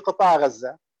وخصوصية في قطاع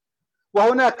غزة،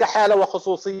 وهناك حالة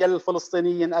وخصوصية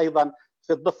للفلسطينيين أيضا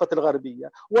في الضفة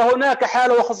الغربية، وهناك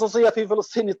حالة وخصوصية في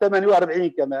فلسطين 48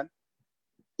 كمان.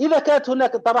 إذا كانت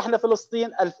هناك طرحنا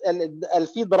فلسطين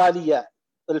الفيدرالية،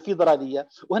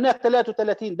 وهناك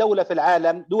 33 دولة في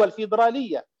العالم دول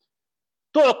فيدرالية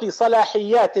تعطي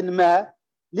صلاحيات ما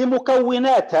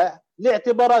لمكوناتها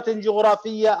لاعتبارات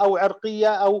جغرافية أو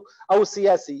عرقية أو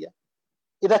سياسية.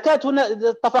 إذا كانت هنا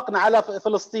اتفقنا على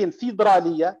فلسطين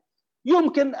فيدرالية،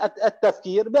 يمكن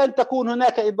التفكير بأن تكون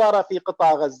هناك إدارة في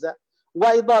قطاع غزة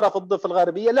وإدارة في الضفة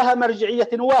الغربية لها مرجعية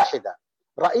واحدة،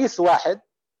 رئيس واحد،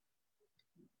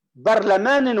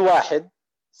 برلمان واحد،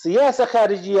 سياسة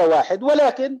خارجية واحد،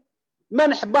 ولكن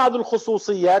منح بعض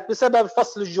الخصوصيات بسبب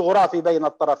الفصل الجغرافي بين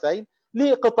الطرفين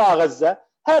لقطاع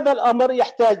غزة. هذا الأمر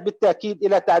يحتاج بالتأكيد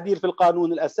إلى تعديل في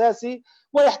القانون الأساسي،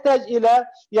 ويحتاج إلى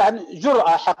يعني جرأة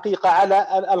حقيقة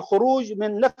على الخروج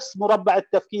من نفس مربع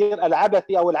التفكير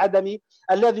العبثي أو العدمي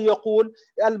الذي يقول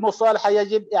المصالحة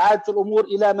يجب إعادة الأمور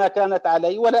إلى ما كانت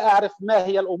عليه، ولا أعرف ما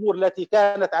هي الأمور التي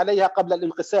كانت عليها قبل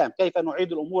الانقسام، كيف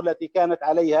نعيد الأمور التي كانت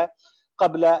عليها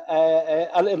قبل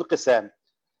الانقسام.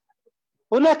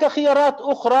 هناك خيارات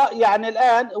أخرى يعني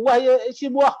الآن وهي شيء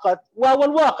مؤقت وهو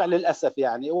الواقع للأسف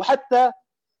يعني، وحتى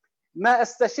ما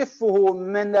استشفه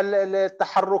من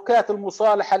التحركات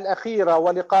المصالحة الأخيرة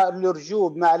ولقاء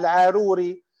الرجوب مع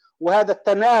العاروري وهذا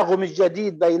التناغم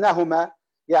الجديد بينهما،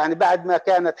 يعني بعد ما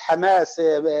كانت حماس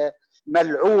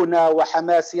ملعونة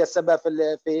وحماس هي السبب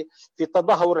في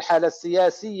تدهور الحالة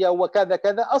السياسية وكذا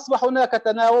كذا، أصبح هناك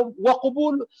تناغم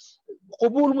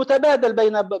وقبول متبادل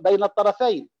بين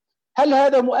الطرفين. هل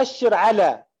هذا مؤشر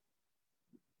على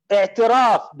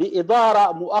اعتراف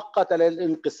بإدارة مؤقتة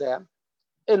للانقسام؟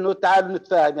 انه تعالوا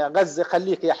نتفاهم، يا غزه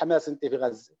خليك يا حماس انت في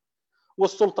غزه،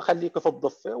 والسلطه خليك في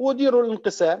الضفه، وديروا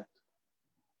الانقسام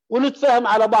ونتفاهم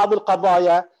على بعض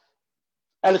القضايا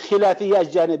الخلافيه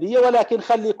الجانبيه، ولكن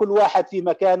خلي كل واحد في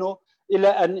مكانه الى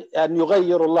ان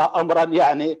يغير الله امرا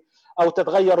يعني، او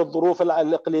تتغير الظروف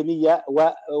الاقليميه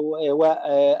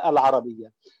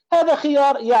والعربيه. هذا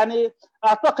خيار يعني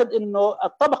اعتقد انه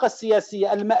الطبقه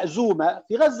السياسيه المأزومه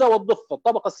في غزه والضفه،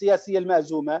 الطبقه السياسيه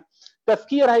المأزومه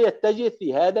تفكيرها يتجه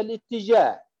في هذا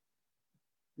الاتجاه،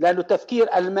 لأنه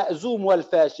تفكير المأزوم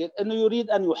والفاشل أنه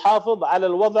يريد أن يحافظ على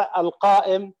الوضع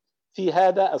القائم في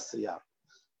هذا السياق.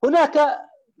 هناك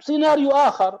سيناريو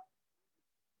آخر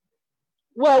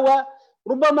وهو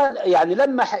ربما يعني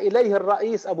لمح إليه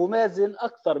الرئيس أبو مازن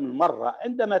أكثر من مرة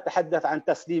عندما تحدث عن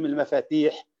تسليم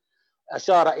المفاتيح،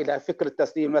 أشار إلى فكرة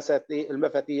تسليم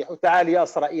المفاتيح، وتعال يا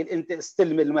إسرائيل أنت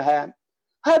استلم المهام.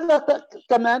 هذا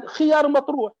كمان خيار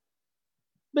مطروح.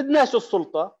 بدناش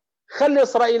السلطة، خلي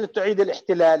إسرائيل تعيد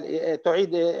الاحتلال،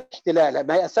 تعيد احتلالها،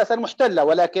 ما هي أساسا محتلة،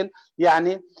 ولكن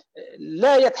يعني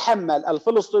لا يتحمل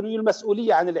الفلسطينيون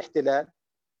المسؤولية عن الاحتلال.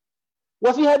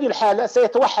 وفي هذه الحالة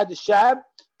سيتوحد الشعب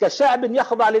كشعب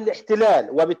يخضع للاحتلال،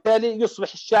 وبالتالي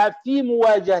يصبح الشعب في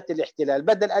مواجهة الاحتلال،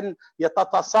 بدل أن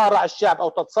يتصارع الشعب أو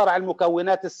تتصارع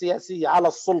المكونات السياسية على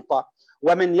السلطة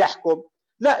ومن يحكم،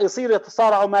 لا، يصير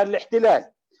يتصارعوا مع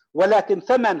الاحتلال. ولكن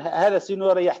ثمن هذا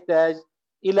السيناريو يحتاج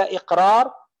إلى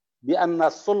إقرار بأن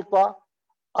السلطة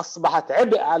أصبحت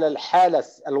عبء على الحالة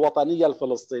الوطنية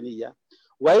الفلسطينية،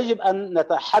 ويجب أن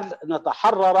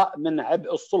نتحرر من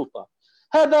عبء السلطة.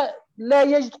 هذا لا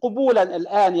يجد قبولا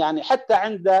الآن، يعني حتى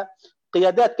عند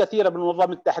قيادات كثيرة من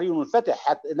منظمة التحرير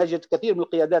والفتح نجد كثير من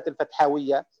القيادات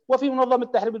الفتحوية وفي منظمة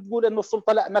التحرير بتقول أن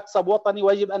السلطة لا، مكسب وطني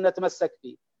ويجب أن نتمسك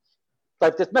فيه.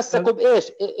 طيب تتمسكوا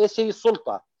بإيش؟ إيش هي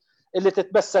السلطة اللي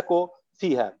تتمسكوا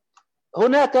فيها؟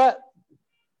 هناك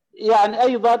يعني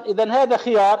أيضا إذا هذا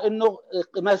خيار أنه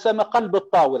ما يسمى قلب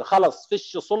الطاولة، خلص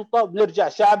فيش سلطة بنرجع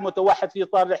شعب متوحد في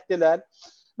إطار الاحتلال.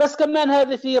 بس كمان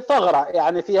هذه في ثغرة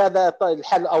يعني في هذا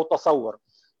الحل أو تصور.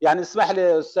 يعني اسمح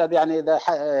لي أستاذ، يعني إذا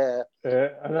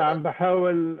أنا عم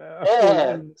بحاول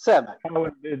سامع،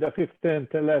 حاول بدقيقتين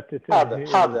ثلاثة.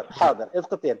 حاضر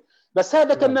دقيقتين بس.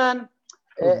 هذا كمان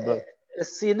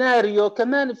السيناريو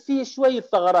كمان فيه شوية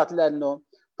ثغرات، لأنه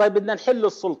طيب بدنا نحل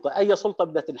السلطة، أي سلطة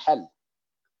بدها تنحل؟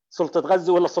 سلطة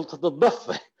غزة ولا سلطة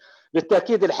الضفة؟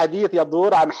 بالتأكيد الحديث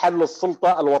يدور عن حل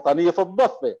السلطة الوطنية في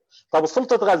الضفة. طب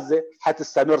سلطة غزة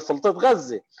حتستمر سلطة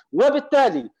غزة،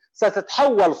 وبالتالي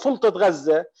ستتحول سلطة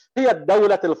غزة هي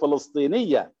الدولة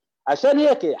الفلسطينية. عشان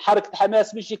هيك حركة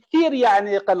حماس مش كثير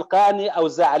يعني قلقانة أو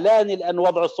زعلانة لأن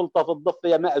وضع السلطة في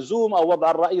الضفة مأزوم أو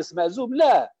وضع الرئيس مأزوم،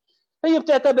 لا، هي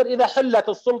بتعتبر إذا حلت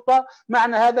السلطة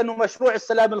معنى هذا أنه مشروع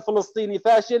السلام الفلسطيني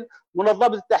فاشل،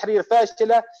 منظمة التحرير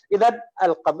فاشلة، إذا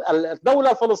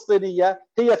الدولة الفلسطينية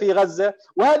هي في غزة،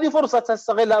 وهذه فرصة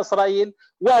تستغلها إسرائيل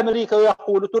وأمريكا،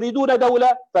 ويقولوا تريدون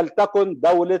دولة فلتكن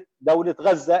دولة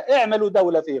غزة، اعملوا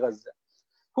دولة في غزة.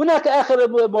 هناك آخر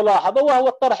ملاحظة وهو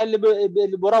الطرح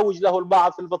اللي بروج له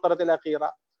البعض في الفترة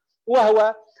الأخيرة،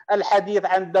 وهو الحديث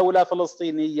عن دولة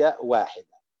فلسطينية واحدة،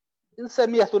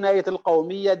 نسميها ثنائية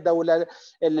القومية، الدولة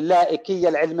اللائكية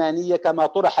العلمانية كما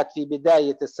طرحت في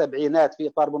بداية السبعينات في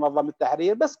إطار منظمة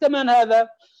التحرير. بس كمان هذا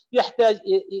يحتاج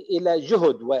إلى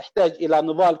جهد ويحتاج إلى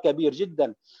نضال كبير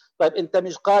جدا. طيب أنت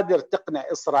مش قادر تقنع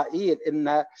إسرائيل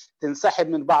أنها تنسحب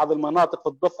من بعض المناطق في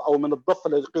الضفة أو من الضفة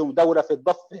اللي يقيم دولة في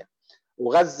الضفة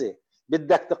وغزة،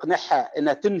 بدك تقنعها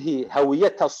أنها تنهي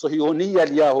هويتها الصهيونية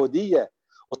اليهودية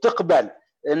وتقبل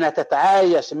أنها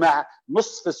تتعايش مع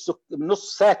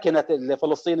نصف ساكنة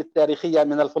فلسطين التاريخية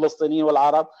من الفلسطينيين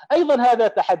والعرب. أيضا هذا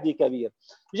تحدي كبير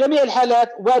بجميع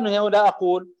الحالات، وأنا هنا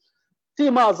أقول في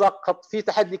مأزق، في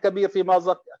تحدي كبير، في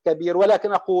مأزق كبير،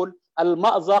 ولكن أقول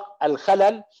المأزق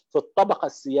الخلل في الطبقة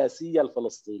السياسية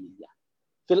الفلسطينية،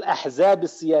 في الأحزاب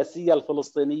السياسية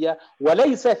الفلسطينية،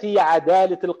 وليس في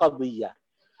عدالة القضية.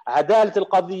 عدالة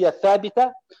القضية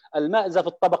ثابتة، المأزق في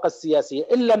الطبقة السياسية.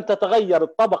 إن لم تتغير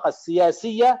الطبقة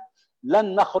السياسية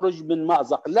لن نخرج من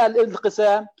مأزق، لا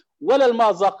الانقسام ولا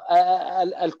المأزق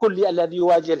الكلي الذي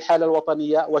يواجه الحالة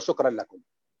الوطنية. وشكرا لكم.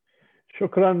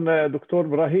 شكرا دكتور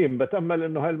إبراهيم، بتأمل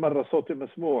أنه هاي المرة صوتي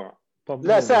مسموع.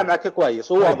 لا سامعك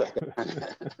كويس وواضح.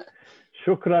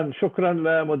 شكرا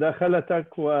لمداخلتك،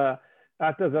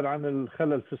 وأعتذر عن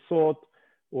الخلل في الصوت،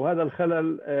 وهذا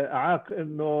الخلل أعاق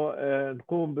أنه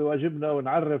نقوم بواجبنا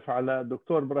ونعرف على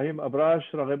الدكتور إبراهيم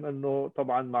أبراش، رغم أنه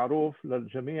طبعا معروف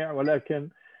للجميع، ولكن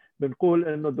بنقول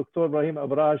أنه الدكتور إبراهيم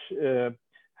أبراش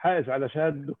حائز على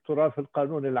شهادة دكتوراه في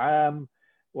القانون العام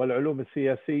والعلوم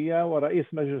السياسية، ورئيس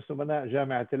مجلس أمناء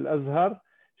جامعة الأزهر.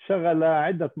 شغل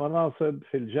عدة مناصب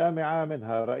في الجامعة،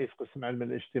 منها رئيس قسم علم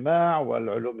الاجتماع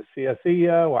والعلوم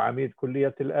السياسية وعميد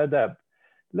كلية الآداب.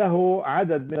 له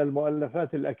عدد من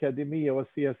المؤلفات الأكاديمية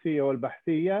والسياسية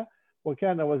والبحثية،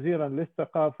 وكان وزيرا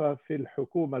للثقافة في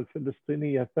الحكومة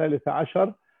الفلسطينية الثالثة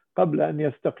عشر قبل أن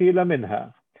يستقيل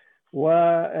منها.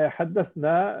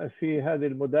 وحدثنا في هذه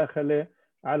المداخلة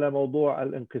على موضوع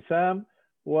الانقسام،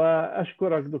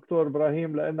 وأشكرك دكتور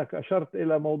إبراهيم لأنك أشرت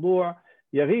إلى موضوع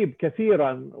يغيب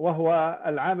كثيرا، وهو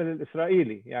العامل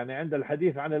الإسرائيلي. يعني عند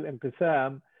الحديث عن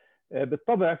الانقسام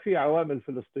بالطبع في عوامل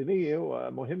فلسطينية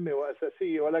ومهمة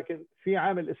وأساسية، ولكن في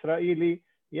عامل إسرائيلي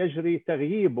يجري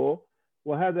تغييبه،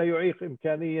 وهذا يعيق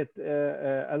إمكانية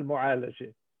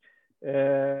المعالجة.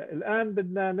 الآن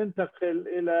بدنا ننتقل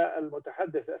إلى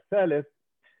المتحدث الثالث،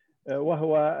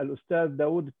 وهو الأستاذ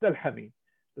داود التلحمي.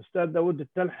 الأستاذ داود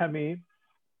التلحمي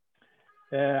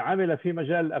عمل في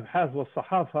مجال الأبحاث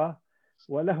والصحافة،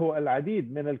 وله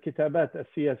العديد من الكتابات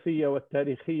السياسية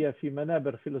والتاريخية في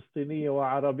منابر فلسطينية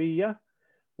وعربية،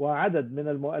 وعدد من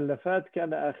المؤلفات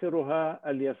كان آخرها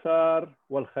اليسار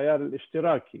والخيار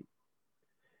الاشتراكي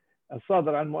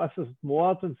الصادر عن مؤسسة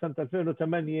مواطن سنة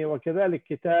 2008، وكذلك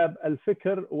كتاب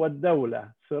الفكر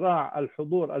والدولة، صراع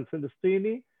الحضور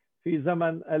الفلسطيني في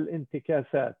زمن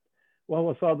الانتكاسات،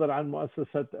 وهو صادر عن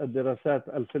مؤسسة الدراسات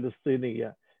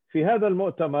الفلسطينية. في هذا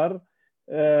المؤتمر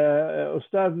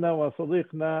أستاذنا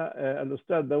وصديقنا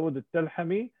الأستاذ داود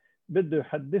التلحمي بده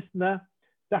يحدثنا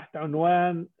تحت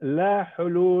عنوان لا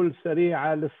حلول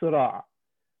سريعة للصراع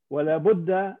ولا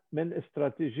بد من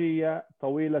استراتيجية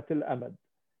طويلة الأمد.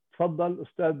 تفضل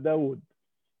أستاذ داود.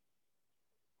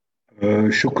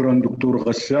 شكرا دكتور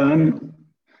غسان،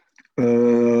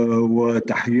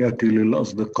 وتحياتي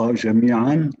للأصدقاء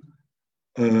جميعا.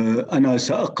 أنا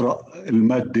سأقرأ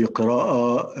المادة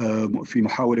قراءة في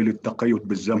محاولة للتقيد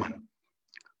بالزمن.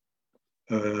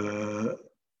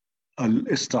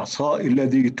 الاستعصاء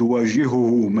الذي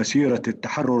تواجهه مسيرة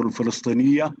التحرر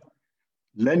الفلسطينية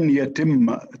لن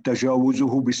يتم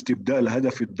تجاوزه باستبدال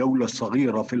هدف الدولة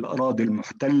الصغيرة في الأراضي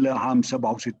المحتلة عام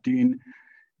 67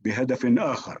 بهدف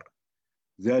آخر،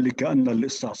 ذلك أن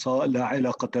الاستعصاء لا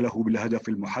علاقة له بالهدف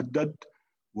المحدد،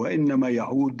 وإنما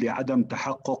يعود لعدم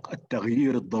تحقق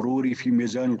التغيير الضروري في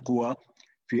ميزان القوى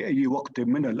في أي وقت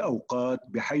من الأوقات،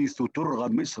 بحيث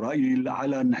ترغم إسرائيل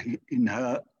على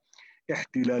إنهاء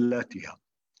احتلالاتها.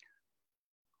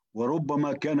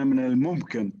 وربما كان من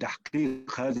الممكن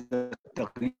تحقيق هذا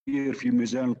التغيير في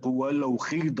ميزان القوى لو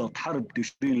خيضت حرب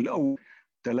تشرين الأول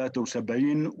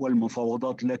 73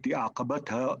 والمفاوضات التي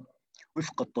أعقبتها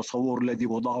وفق التصور الذي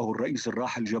وضعه الرئيس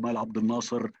الراحل جمال عبد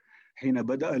الناصر حين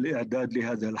بدأ الإعداد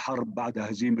لهذه الحرب بعد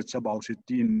هزيمة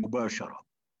 67 مباشرة.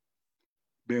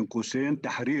 بين قوسين،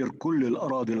 تحرير كل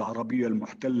الأراضي العربية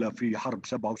المحتلة في حرب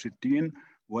 67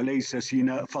 وليس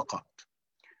سيناء فقط.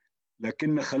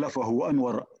 لكن خلفه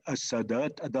أنور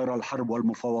السادات أدار الحرب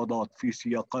والمفاوضات في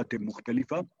سياقات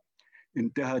مختلفة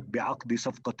انتهت بعقد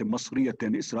صفقة مصرية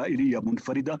إسرائيلية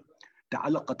منفردة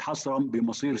تعلقت حصرا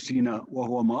بمصير سيناء،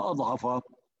 وهو ما أضعف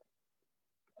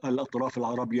الأطراف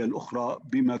العربية الأخرى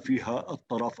بما فيها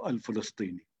الطرف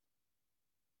الفلسطيني.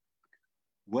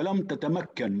 ولم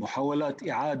تتمكن محاولات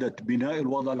إعادة بناء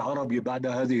الوضع العربي بعد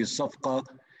هذه الصفقة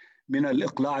من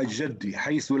الإقلاع الجدي،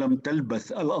 حيث لم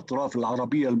تلبث الأطراف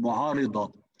العربية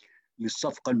المعارضة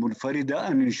للصفقة المنفردة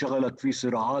أن انشغلت في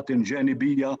صراعات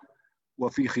جانبية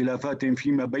وفي خلافات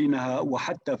فيما بينها،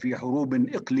 وحتى في حروب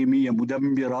إقليمية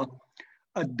مدمرة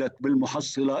أدت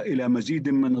بالمحصلة إلى مزيد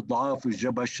من إضعاف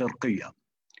الجبهة الشرقية.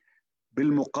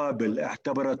 بالمقابل،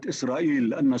 اعتبرت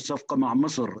إسرائيل أن الصفقة مع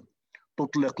مصر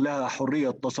تطلق لها حرية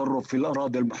تصرف في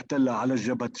الأراضي المحتلة على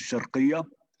الجبهة الشرقية،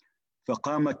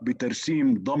 فقامت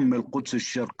بترسيم ضم القدس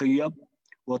الشرقية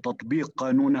وتطبيق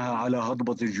قانونها على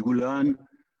هضبة الجولان،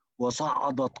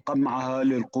 وصعدت قمعها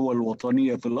للقوى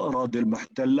الوطنية في الأراضي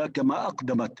المحتلة، كما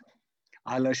أقدمت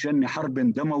على شن حرب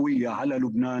دموية على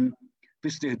لبنان في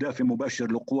استهداف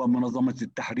مباشر لقوى منظمة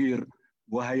التحرير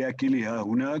وهياكلها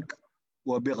هناك،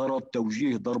 وبغرض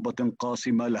توجيه ضربة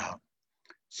قاصمة لها.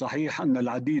 صحيح أن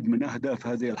العديد من أهداف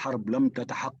هذه الحرب لم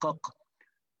تتحقق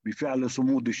بفعل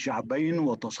صمود الشعبين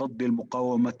وتصدي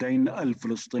المقاومتين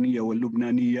الفلسطينية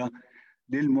واللبنانية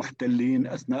للمحتلين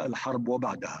أثناء الحرب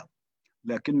وبعدها،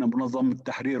 لكن منظمة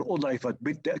التحرير أضعفت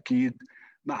بالتأكيد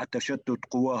مع تشتت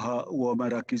قواها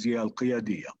ومراكزها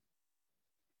القيادية.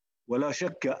 ولا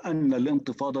شك أن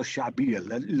الانتفاضة الشعبية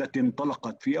التي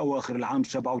انطلقت في أواخر العام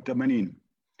 87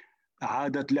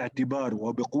 أعادت الاعتبار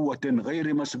وبقوة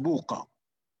غير مسبوقة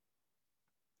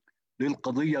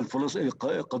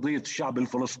قضية الشعب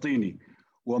الفلسطيني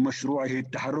ومشروعه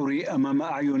التحرري أمام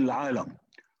أعين العالم،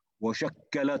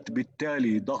 وشكلت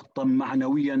بالتالي ضغطا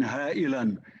معنويا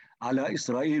هائلا على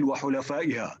إسرائيل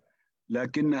وحلفائها.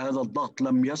 لكن هذا الضغط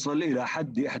لم يصل إلى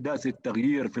حد إحداث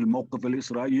التغيير في الموقف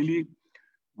الإسرائيلي،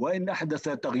 وإن أحدث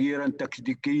تغييرا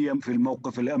تكتيكيا في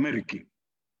الموقف الأمريكي،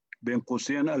 بين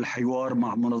قوسين الحوار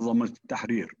مع منظمة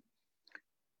التحرير.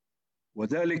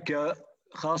 وذلك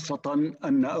خاصة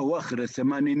أن أواخر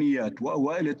الثمانينيات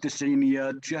وأوائل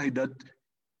التسعينيات شهدت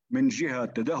من جهة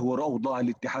تدهور أوضاع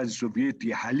الاتحاد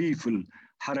السوفيتي حليف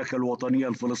الحركة الوطنية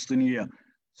الفلسطينية،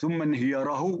 ثم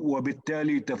انهياره،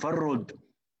 وبالتالي تفرد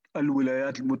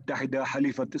الولايات المتحدة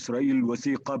حليفة إسرائيل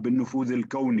الوثيقة بالنفوذ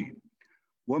الكوني،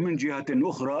 ومن جهة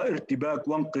أخرى ارتباك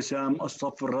وانقسام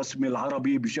الصف الرسمي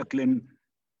العربي بشكل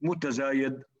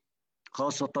متزايد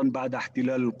خاصة بعد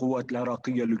احتلال القوات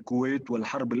العراقية للكويت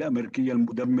والحرب الأمريكية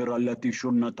المدمرة التي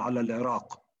شنت على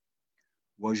العراق.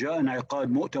 وجاء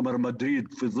انعقاد مؤتمر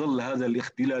مدريد في ظل هذا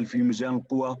الاختلال في ميزان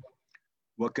القوى،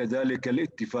 وكذلك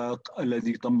الاتفاق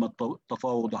الذي تم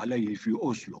التفاوض عليه في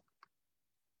أوسلو.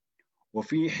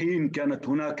 وفي حين كانت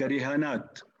هناك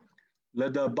رهانات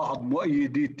لدى بعض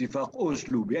مؤيدي اتفاق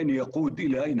أوسلو بأن يقود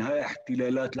إلى إنهاء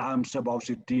احتلالات العام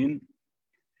 67،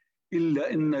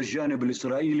 إلا أن الجانب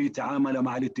الإسرائيلي تعامل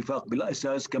مع الاتفاق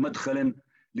بالأساس كمدخل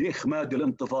لإخماد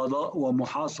الانتفاضة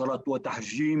ومحاصرة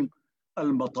وتحجيم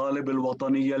المطالب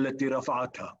الوطنية التي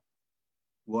رفعتها،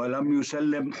 ولم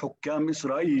يسلم حكام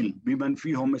إسرائيل بمن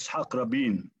فيهم إسحاق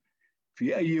رابين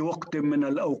في أي وقت من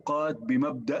الأوقات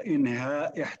بمبدأ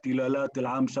إنهاء احتلالات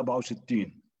العام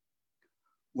 67،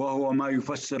 وهو ما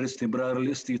يفسر استمرار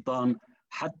الاستيطان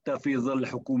حتى في ظل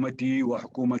حكومته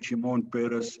وحكومة شيمون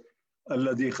بيرس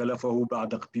الذي خلفه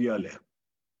بعد اغتياله.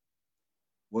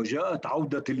 وجاءت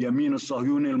عودة اليمين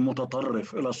الصهيوني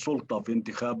المتطرف إلى السلطة في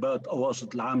انتخابات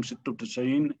أواسط العام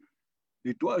 96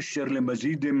 لتؤشر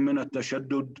لمزيد من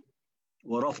التشدد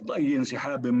ورفض أي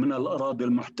انسحاب من الأراضي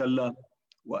المحتلة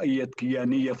وأي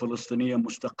كيانية فلسطينية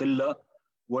مستقلة،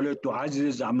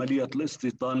 ولتعزز عملية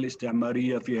الاستيطان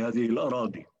الاستعمارية في هذه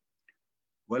الأراضي.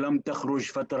 ولم تخرج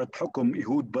فترة حكم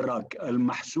إيهود باراك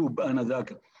المحسوب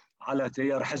آنذاك على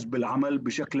تيار حزب العمل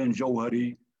بشكل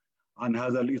جوهري عن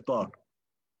هذا الإطار.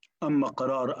 أما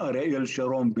قرار أرييل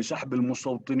شارون بسحب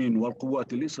المستوطنين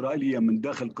والقوات الإسرائيلية من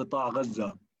داخل قطاع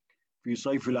غزة في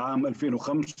صيف العام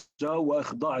 2005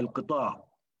 وإخضاع القطاع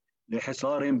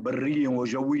لحصار بري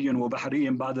وجوي وبحري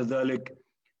بعد ذلك،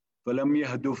 فلم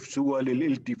يهدف سوى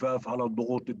للالتفاف على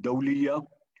الضغوط الدولية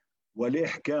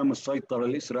ولإحكام السيطرة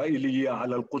الإسرائيلية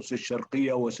على القدس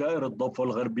الشرقية وسائر الضفة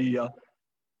الغربية،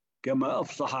 كما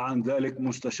أفصح عن ذلك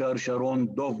مستشار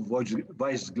شارون دوف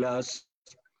فايسغلاس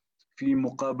في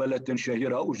مقابلة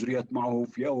شهيرة أجريت معه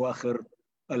في أواخر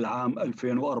العام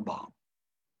 2004.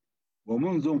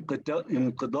 ومنذ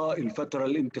انقضاء الفترة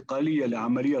الانتقالية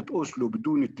لعملية أوسلو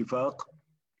بدون اتفاق،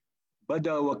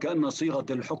 بدا وكأن صيغة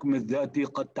الحكم الذاتي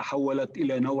قد تحولت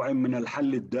إلى نوع من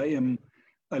الحل الدائم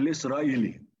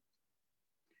الإسرائيلي،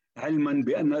 علما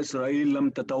بأن إسرائيل لم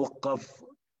تتوقف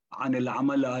عن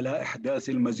العمل على إحداث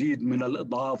المزيد من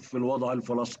الإضعاف في الوضع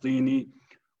الفلسطيني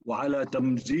وعلى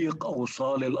تمزيق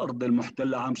أوصال الأرض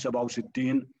المحتلة عام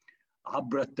 67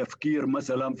 عبر التفكير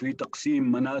مثلا في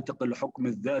تقسيم مناطق الحكم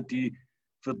الذاتي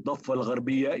في الضفة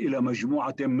الغربية إلى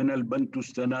مجموعة من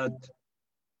البنتوستانات،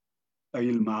 أي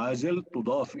المعازل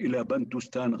تضاف إلى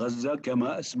بنتوستان غزة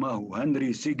كما أسماه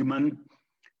هنري سيغمان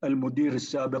المدير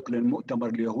السابق للمؤتمر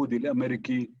اليهودي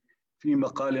الأمريكي في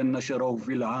مقال نشره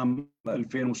في العام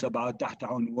 2007 تحت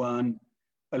عنوان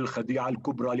الخديعة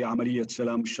الكبرى لعملية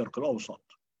سلام الشرق الأوسط.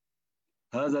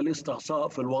 هذا الاستعصاء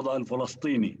في الوضع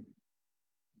الفلسطيني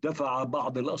دفع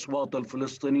بعض الأصوات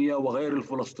الفلسطينية وغير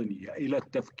الفلسطينية إلى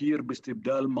التفكير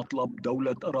باستبدال مطلب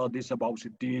دولة أراضي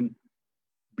 67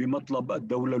 بمطلب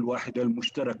الدولة الواحدة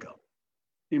المشتركة،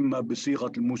 إما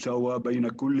بصيغة المساواة بين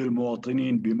كل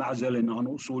المواطنين بمعزل عن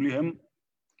أصولهم،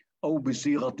 أو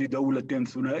بصيغة دولة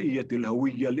ثنائية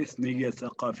الهوية الإثنية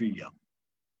الثقافية.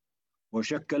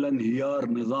 وشكل انهيار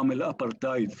نظام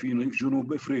الأبرتايد في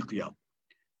جنوب إفريقيا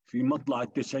في مطلع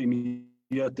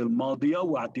التسعينيات الماضية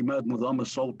واعتماد نظام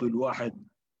الصوت الواحد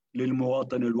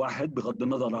للمواطن الواحد بغض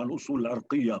النظر عن الأصول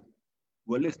العرقية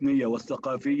والإثنية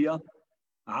والثقافية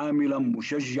عاملا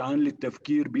مشجعا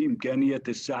للتفكير بإمكانية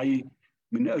السعي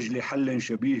من أجل حل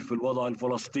شبيه في الوضع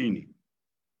الفلسطيني.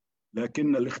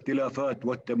 لكن الاختلافات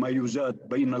والتمايزات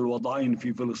بين الوضعين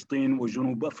في فلسطين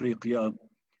وجنوب أفريقيا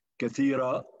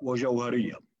كثيرة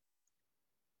وجوهرية.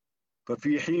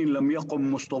 ففي حين لم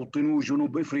يقم مستوطنو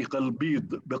جنوب أفريقيا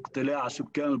البيض باقتلاع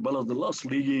سكان البلد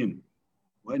الأصليين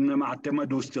وإنما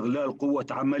اعتمدوا استغلال قوة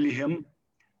عملهم،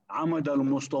 عمد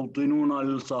المستوطنون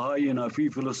الصهاينة في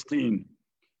فلسطين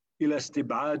إلى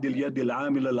استبعاد اليد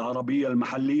العاملة العربية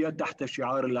المحلية تحت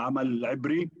شعار العمل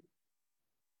العبري،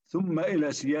 ثم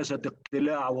إلى سياسة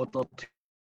اقتلاع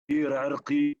وتطهير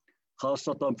عرقي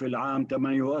خاصة في العام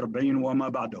 48 وما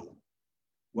بعده.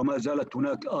 وما زالت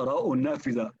هناك آراء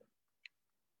نافذة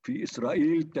في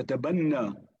إسرائيل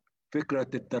تتبنى فكرة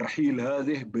الترحيل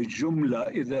هذه بالجملة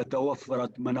إذا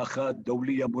توفرت مناخات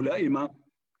دولية ملائمة،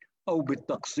 أو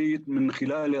بالتقسيط من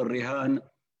خلال الرهان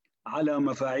على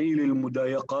مفاعيل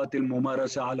المضايقات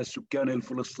الممارسة على السكان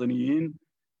الفلسطينيين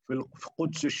في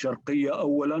القدس الشرقية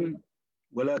أولا،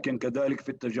 ولكن كذلك في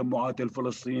التجمعات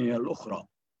الفلسطينية الأخرى.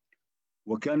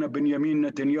 وكان بنيامين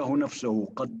نتنياهو نفسه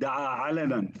قد دعا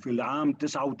علنا في العام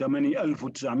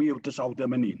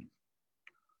 1989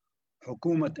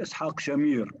 حكومة إسحاق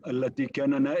شامير التي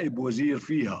كان نائب وزير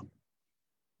فيها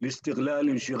لاستغلال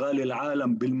انشغال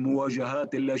العالم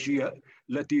بالمواجهات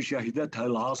التي شهدتها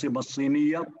العاصمة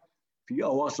الصينية في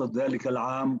أواسط ذلك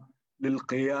العام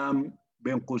للقيام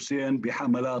بين قوسين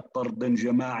بحملات طرد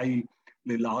جماعي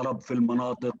للعرب في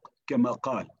المناطق كما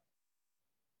قال.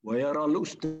 ويرى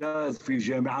الأستاذ في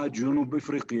جامعات جنوب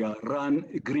إفريقيا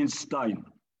ران غرينستاين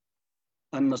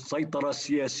أن السيطرة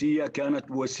السياسية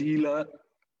كانت وسيلة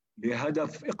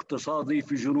لهدف اقتصادي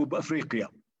في جنوب أفريقيا،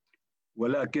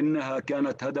 ولكنها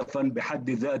كانت هدفا بحد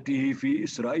ذاته في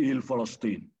إسرائيل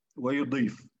فلسطين.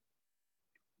 ويضيف: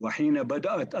 وحين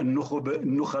بدأت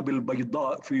النخب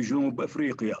البيضاء في جنوب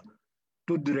أفريقيا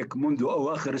تدرك منذ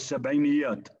أواخر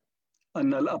السبعينيات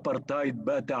أن الأبرتايد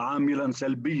بات عاملا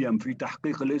سلبيا في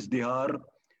تحقيق الازدهار،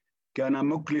 كان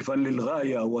مكلفا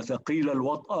للغاية وثقيل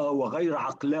الوطأة وغير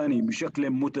عقلاني بشكل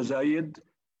متزايد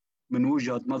من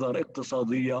وجهة نظر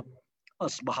اقتصادية،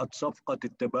 أصبحت صفقة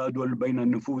التبادل بين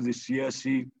النفوذ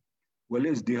السياسي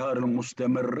والازدهار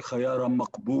المستمر خيارا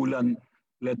مقبولا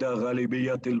لدى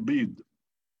غالبية البيض.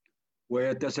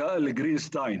 ويتساءل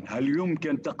غرينستاين: هل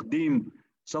يمكن تقديم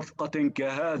صفقة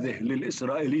كهذه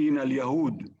للإسرائيليين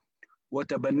اليهود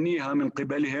وتبنيها من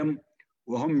قبلهم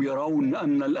وهم يرون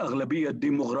أن الأغلبية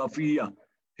الديمغرافية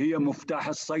هي مفتاح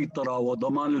السيطرة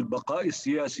وضمان البقاء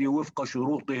السياسي وفق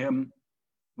شروطهم؟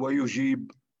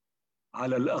 ويجيب: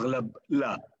 على الأغلب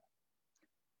لا.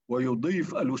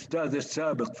 ويضيف الأستاذ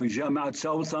السابق في جامعة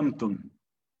ساوثهامبتون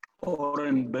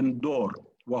أورين بندور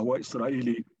وهو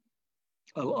إسرائيلي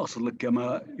الأصل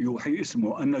كما يوحي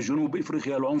اسمه أن جنوب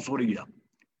إفريقيا العنصرية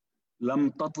لم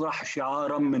تطرح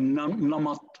شعارا من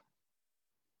نمط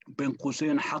بين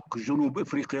قوسين حق جنوب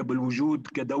إفريقيا بالوجود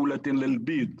كدولة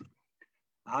للبيض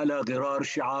على غرار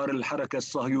شعار الحركة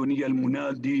الصهيونية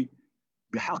المنادي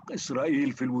بحق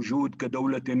إسرائيل في الوجود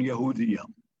كدولة يهودية.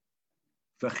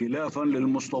 فخلافا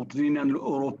للمستوطنين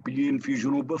الأوروبيين في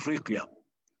جنوب أفريقيا،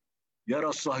 يرى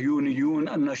الصهيونيون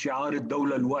أن شعار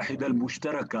الدولة الواحدة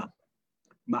المشتركة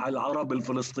مع العرب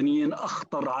الفلسطينيين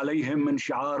أخطر عليهم من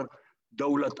شعار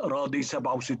دولة أراضي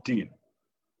 67.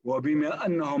 وبما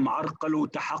أنهم عرقلوا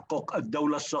تحقق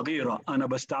الدولة الصغيرة، أنا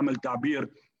بستعمل تعبير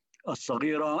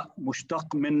الصغيرة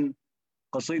مشتق من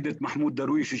قصيدة محمود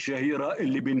درويش الشهيرة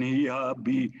اللي بنهيها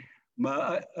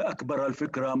بما أكبر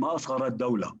الفكرة ما أصغر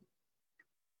الدولة.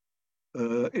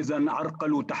 إذن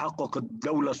عرقلوا تحقق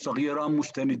الدولة الصغيرة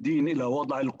مستندين إلى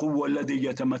وضع القوة الذي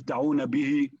يتمتعون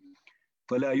به،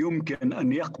 فلا يمكن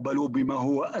أن يقبلوا بما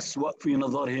هو أسوأ في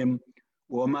نظرهم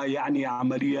وما يعني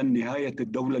عمليا نهاية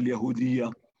الدولة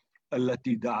اليهودية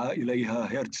التي دعا إليها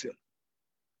هرتزل.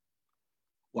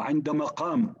 وعندما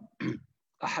قام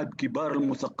أحد كبار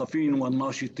المثقفين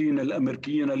والناشطين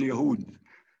الأمريكيين اليهود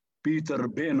بيتر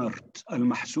بينرت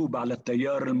المحسوب على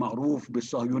التيار المعروف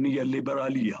بالصهيونية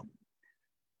الليبرالية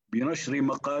بنشر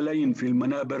مقالين في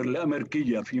المنابر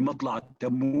الأمريكية في مطلع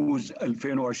تموز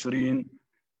 2020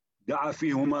 دعا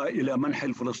فيهما إلى منح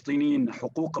الفلسطينيين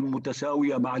حقوقا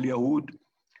متساوية مع اليهود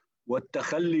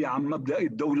والتخلي عن مبدأ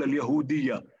الدولة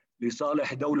اليهودية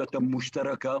لصالح دولة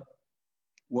مشتركة،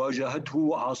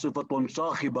 واجهته عاصفة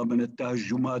صاخبة من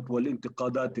التهجمات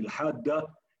والانتقادات الحادة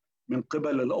من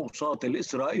قبل الأوساط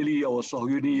الإسرائيلية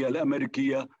والصهيونية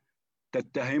الأمريكية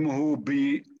تتهمه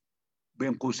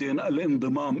بين قوسين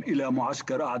الانضمام إلى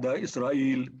معسكر أعداء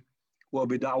إسرائيل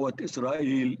وبدعوة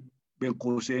إسرائيل بين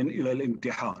قوسين إلى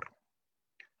الانتحار.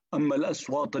 أما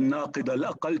الأصوات الناقدة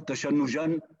الأقل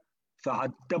تشنجاً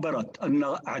فاعتبرت أن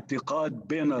اعتقاد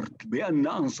بينرت بأن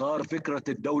أنصار فكرة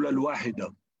الدولة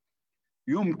الواحدة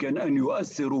يمكن أن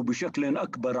يؤثروا بشكل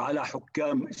أكبر على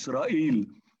حكام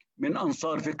إسرائيل من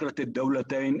أنصار فكرة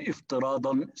الدولتين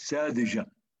افتراضاً ساذجاً.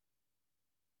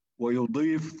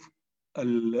 ويضيف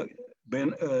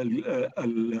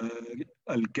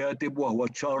الكاتب وهو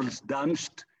تشارلز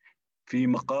دانست في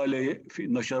مقالة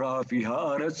نشرها في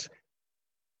هآرتس: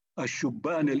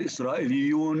 الشبان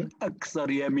الإسرائيليون أكثر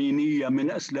يمينية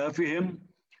من أسلافهم،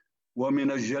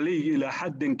 ومن الجلي إلى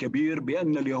حد كبير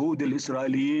بأن اليهود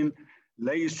الإسرائيليين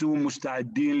ليسوا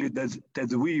مستعدين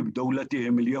لتذويب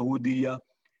دولتهم اليهودية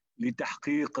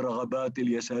لتحقيق رغبات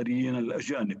اليساريين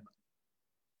الأجانب.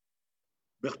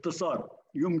 باختصار،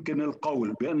 يمكن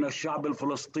القول بأن الشعب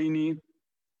الفلسطيني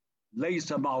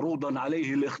ليس معروضا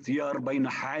عليه الاختيار بين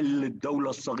حل الدولة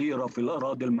الصغيرة في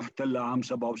الأراضي المحتلة عام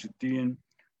 67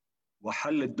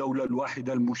 وحل الدولة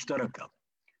الواحدة المشتركة،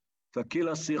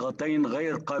 فكلا الصيغتين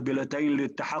غير قابلتين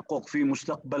للتحقق في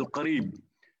مستقبل قريب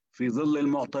في ظل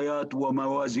المعطيات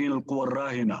وموازين القوى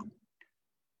الراهنة.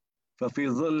 ففي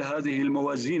ظل هذه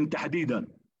الموازين تحديدا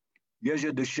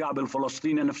يجد الشعب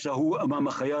الفلسطيني نفسه أمام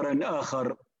خيار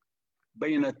آخر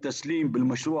بين التسليم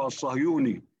بالمشروع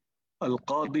الصهيوني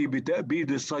القاضي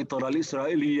بتأبيد السيطرة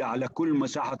الإسرائيلية على كل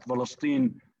مساحة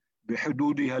فلسطين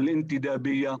بحدودها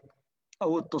الانتدابية،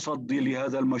 أو التصدي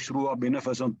لهذا المشروع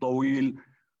بنفس طويل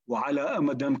وعلى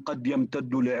أمد قد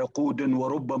يمتد لعقود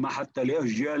وربما حتى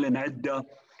لأجيال عدة،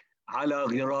 على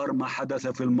غرار ما حدث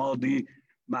في الماضي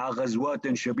مع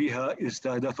غزوات شبيهة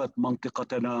استهدفت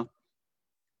منطقتنا،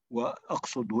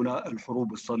 وأقصد هنا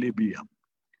الحروب الصليبية.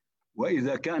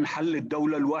 وإذا كان حل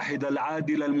الدولة الواحدة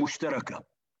العادلة المشتركة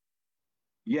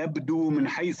يبدو من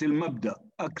حيث المبدأ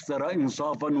أكثر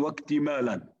إنصافاً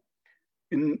واكتمالاً،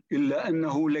 إلا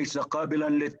أنه ليس قابلاً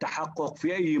للتحقق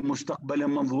في أي مستقبل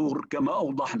منظور كما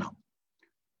أوضحنا.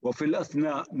 وفي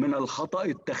الأثناء من الخطأ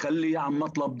التخلي عن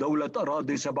مطلب دولة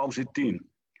أراضي 67،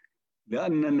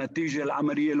 لأن النتيجة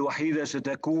العملية الوحيدة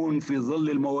ستكون في ظل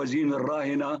الموازين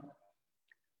الراهنة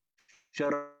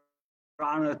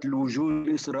شرعنة الوجود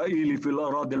الإسرائيلي في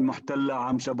الأراضي المحتلة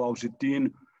عام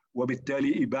 67،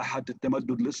 وبالتالي إباحة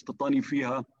التمدد الاستيطاني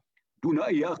فيها دون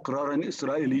أي إقرار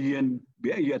إسرائيلي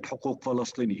بأي حقوق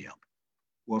فلسطينية.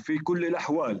 وفي كل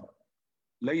الأحوال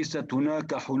ليست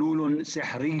هناك حلول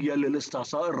سحرية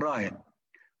للاستعصاء الراهن،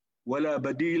 ولا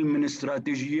بديل من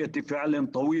استراتيجية فعل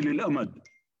طويل الأمد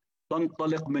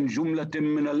تنطلق من جملة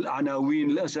من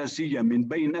العناوين الأساسية، من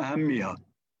بين أهمها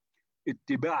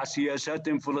اتباع سياسات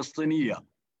فلسطينية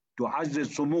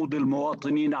تعزز صمود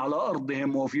المواطنين على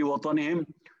أرضهم وفي وطنهم،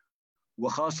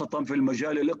 وخاصة في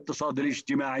المجال الاقتصادي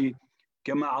الاجتماعي،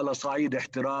 كما على صعيد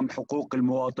احترام حقوق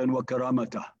المواطن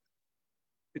وكرامته.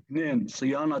 2.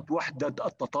 صيانة وحدة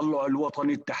التطلع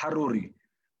الوطني التحرري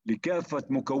لكافة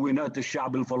مكونات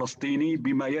الشعب الفلسطيني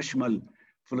بما يشمل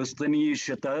فلسطيني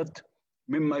الشتات،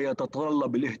 مما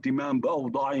يتطلب الاهتمام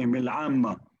بأوضاعهم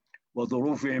العامة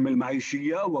وظروفهم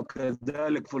المعيشية،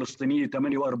 وكذلك فلسطيني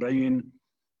 48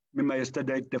 مما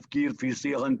يستدعي التفكير في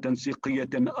صيغ تنسيقية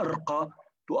أرقى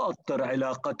تؤطر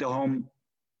علاقتهم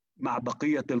مع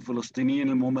بقية الفلسطينيين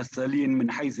الممثلين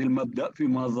من حيث المبدأ في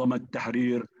منظمة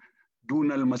التحرير،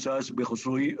 دون المساس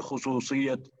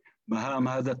بخصوصية مهام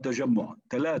هذا التجمع.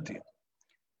 3.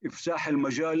 إفساح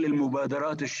المجال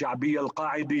للمبادرات الشعبية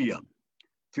القاعدية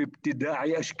في ابتداع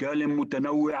أشكال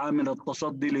متنوعة من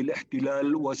التصدي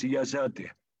للاحتلال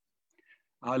وسياساته،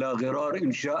 على غرار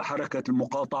إنشاء حركة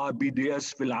المقاطعة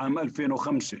BDS في العام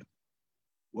 2005،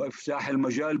 وإفساح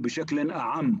المجال بشكل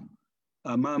أعم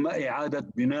أمام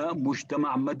إعادة بناء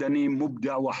مجتمع مدني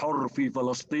مبدع وحر في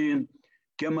فلسطين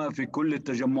كما في كل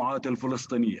التجمعات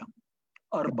الفلسطينية.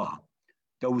 4.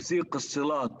 توثيق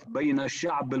الصلات بين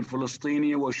الشعب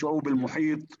الفلسطيني وشعوب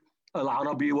المحيط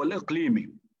العربي والإقليمي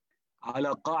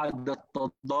على قاعدة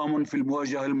التضامن في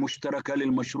المواجهة المشتركة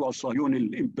للمشروع الصهيوني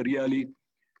الإمبريالي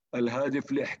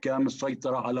الهادف لإحكام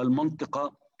السيطرة على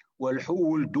المنطقة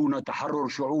والحلول دون تحرر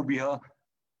شعوبها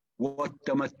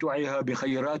وتمتعها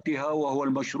بخيراتها، وهو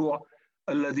المشروع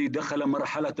الذي دخل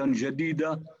مرحلة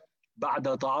جديدة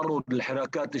بعد تعرض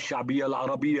الحراكات الشعبية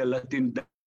العربية التي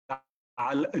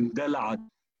اندلعت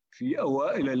في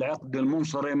أوائل العقد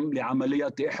المنصرم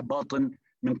لعمليات إحباط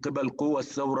من قبل قوى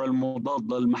الثورة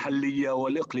المضادة المحلية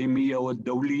والإقليمية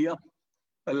والدولية،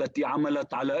 التي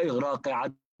عملت على إغراق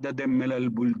عدد من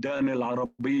البلدان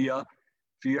العربية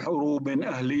في حروب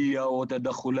أهلية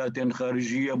وتدخلات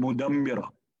خارجية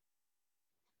مدمرة.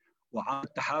 وعن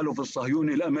التحالف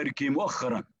الصهيوني الأمريكي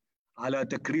مؤخرا على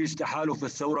تكريس تحالف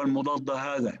الثورة المضادة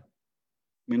هذا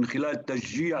من خلال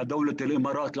تشجيع دولة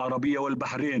الإمارات العربية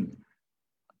والبحرين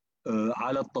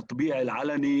على التطبيع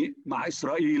العلني مع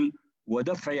إسرائيل،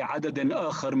 ودفع عدد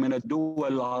آخر من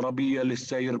الدول العربية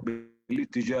للسير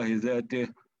بالاتجاه ذاته،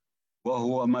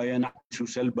 وهو ما ينعكس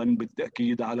سلبا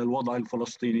بالتأكيد على الوضع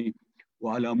الفلسطيني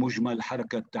وعلى مجمل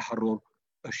حركة التحرر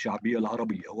الشعبية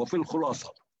العربية. وفي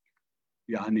الخلاصة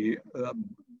يعني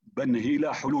بنهي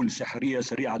لا حلول سحرية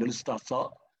سريعة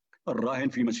للاستعصاء الراهن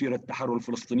في مسيرة التحرر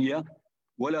الفلسطينية،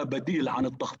 ولا بديل عن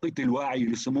التخطيط الواعي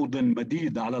لصمود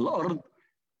مديد على الأرض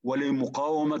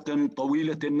ولمقاومة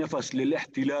طويلة النفس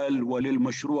للاحتلال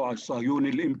وللمشروع الصهيوني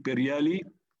الإمبريالي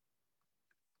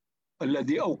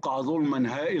الذي أوقع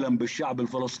ظلما هائلا بالشعب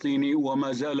الفلسطيني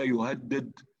وما زال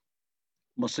يهدد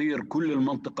مصير كل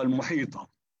المنطقة المحيطة.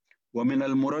 ومن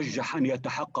المرجح أن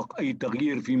يتحقق أي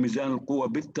تغيير في ميزان القوى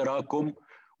بالتراكم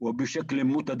وبشكل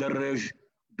متدرج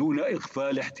دون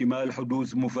إغفال احتمال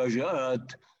حدوث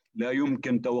مفاجآت لا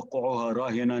يمكن توقعها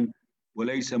راهنا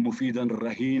وليس مفيدا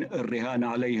الرهان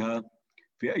عليها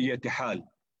في أي حال.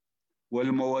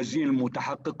 والموازين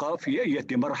المتحققة في أي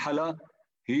مرحلة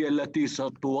هي التي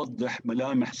ستوضح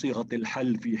ملامح صيغة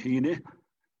الحل في حينه،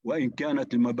 وإن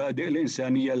كانت المبادئ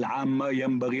الإنسانية العامة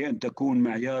ينبغي أن تكون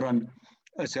معياراً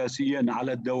أساسياً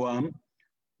على الدوام.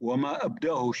 وما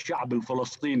أبداه الشعب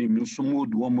الفلسطيني من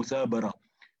صمود ومثابرة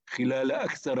خلال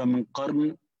أكثر من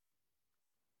قرن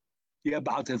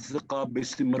يبعث الثقة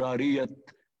باستمرارية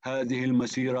هذه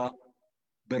المسيرة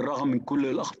بالرغم من كل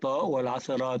الأخطاء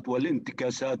والعثرات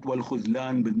والانتكاسات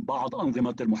والخذلان من بعض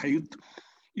أنظمة المحيط،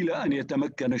 إلى أن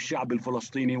يتمكن الشعب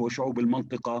الفلسطيني وشعوب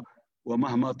المنطقة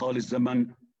ومهما طال الزمن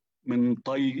من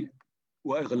طي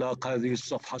وإغلاق هذه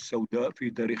الصفحة السوداء في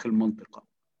تاريخ المنطقة.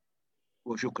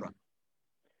 وشكرا.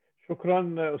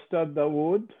 شكرا أستاذ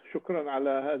داوود، شكرا على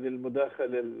هذه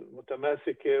المداخلة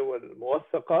المتماسكة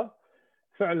والموثقة.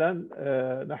 فعلا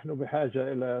نحن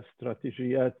بحاجة إلى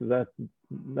استراتيجيات ذات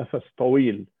نفس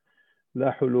طويل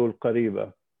لا حلول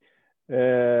قريبة.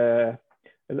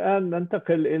 الآن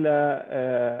ننتقل إلى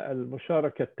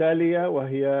المشاركة التالية،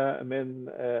 وهي من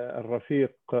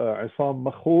الرفيق عصام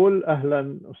مخول.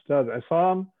 أهلا أستاذ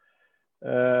عصام.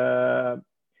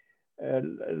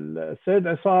 السيد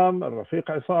عصام،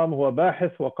 الرفيق عصام، هو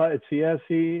باحث وقائد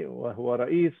سياسي، وهو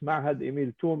رئيس معهد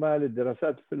إيميل توما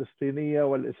للدراسات الفلسطينية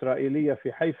والإسرائيلية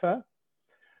في حيفا،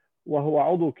 وهو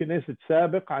عضو كنيست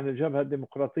سابق عن الجبهة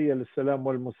الديمقراطية للسلام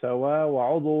والمساواة،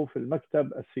 وعضو في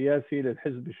المكتب السياسي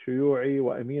للحزب الشيوعي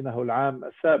وأمينه العام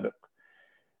السابق.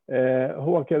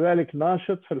 هو كذلك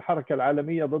ناشط في الحركة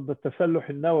العالمية ضد التسلح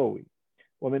النووي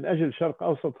ومن أجل شرق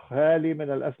أوسط خالي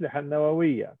من الأسلحة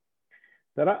النووية.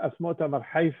 ترأس مؤتمر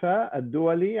حيفا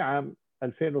الدولي عام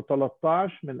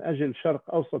 2013 من أجل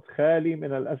شرق أوسط خالي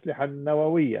من الأسلحة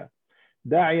النووية،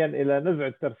 داعيا إلى نزع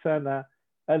الترسانة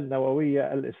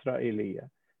النووية الإسرائيلية.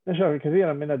 نشر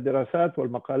كثيرا من الدراسات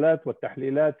والمقالات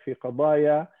والتحليلات في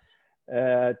قضايا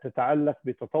تتعلق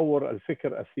بتطور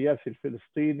الفكر السياسي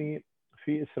الفلسطيني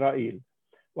في إسرائيل،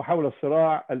 وحول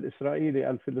الصراع الإسرائيلي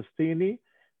الفلسطيني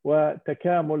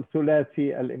وتكامل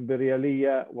ثلاثي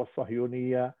الإمبريالية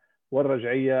والصهيونية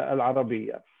والرجعية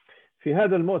العربية. في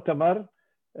هذا المؤتمر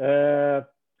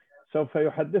سوف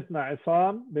يحدثنا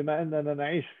عصام، بما أننا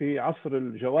نعيش في عصر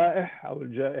الجوائح أو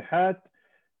الجائحات،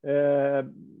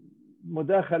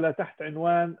 مداخلة تحت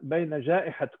عنوان بين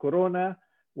جائحة كورونا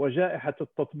وجائحة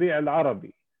التطبيع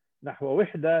العربي نحو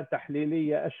وحدة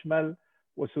تحليلية أشمل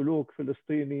وسلوك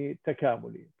فلسطيني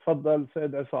تكاملي. تفضل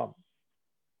سيد عصام.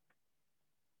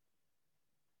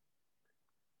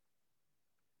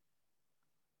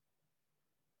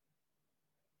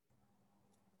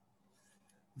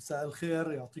 مساء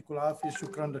الخير، يعطيكم العافية.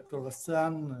 شكرا دكتور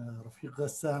غسان، رفيق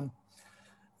غسان،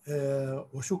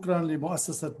 وشكرا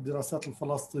لمؤسسة الدراسات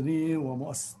الفلسطينية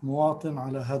ومؤسسة مواطن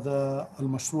على هذا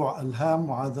المشروع الهام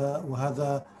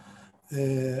وهذا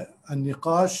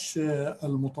النقاش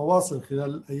المتواصل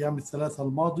خلال الأيام الثلاثة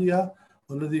الماضية،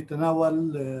 والذي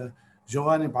تناول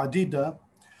جوانب عديدة.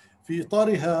 في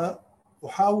إطارها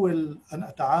أحاول أن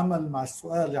أتعامل مع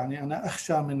السؤال، يعني أنا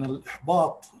أخشى من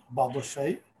الإحباط بعض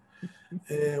الشيء،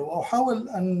 وأحاول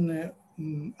أن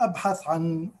أبحث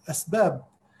عن أسباب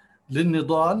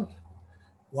للنضال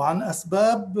وعن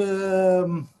أسباب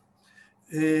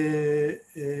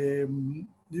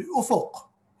أفق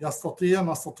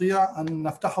نستطيع أن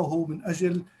نفتحه من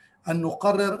أجل أن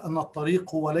نقرر أن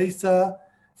الطريق هو ليس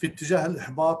في اتجاه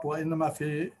الإحباط وإنما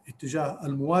في اتجاه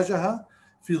المواجهة،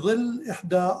 في ظل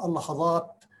إحدى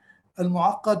اللحظات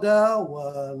المعقدة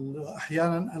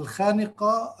وأحيانا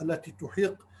الخانقة التي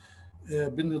تحيق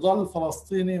بالنضال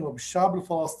الفلسطيني وبالشعب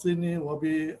الفلسطيني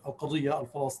وبالقضية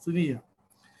الفلسطينية.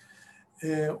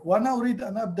 وأنا أريد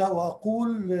أن أبدأ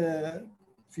وأقول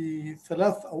في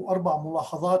 3 أو 4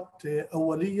 ملاحظات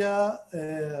أولية.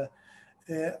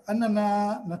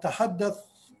 أننا نتحدث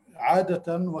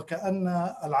عادة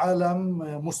وكأن العالم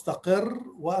مستقر،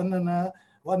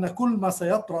 وأن كل ما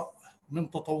سيطرأ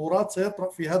من تطورات سيطرأ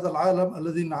في هذا العالم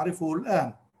الذي نعرفه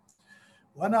الآن.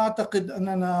 وأنا أعتقد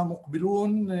أننا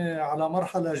مقبلون على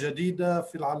مرحلة جديدة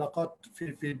في العلاقات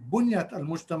في بنية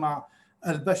المجتمع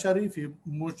البشري، في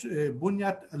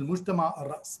بنية المجتمع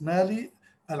الرأسمالي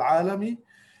العالمي،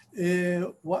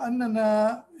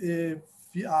 وأننا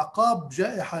في أعقاب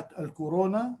جائحة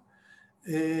الكورونا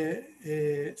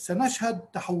سنشهد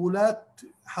تحولات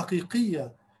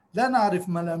حقيقية لا نعرف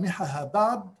ملامحها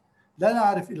بعد، لا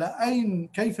نعرف إلى أين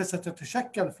كيف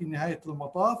ستتشكل في نهاية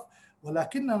المطاف،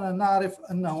 ولكننا نعرف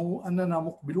أننا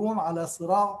مقبلون على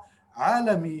صراع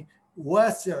عالمي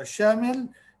واسع شامل،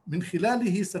 من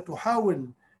خلاله ستحاول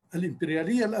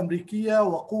الإمبريالية الأمريكية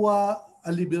وقوى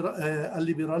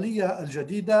الليبرالية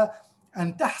الجديدة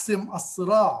أن تحسم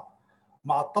الصراع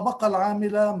مع الطبقة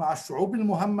العاملة، مع الشعوب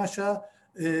المهمشة،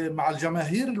 مع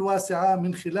الجماهير الواسعة،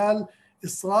 من خلال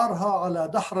إصرارها على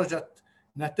دحرجة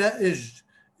نتائج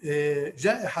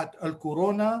جائحة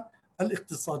الكورونا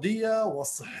الاقتصادية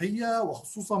والصحية،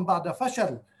 وخصوصا بعد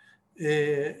فشل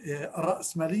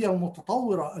الرأسمالية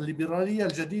المتطورة الليبرالية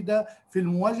الجديدة في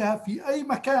المواجهة في أي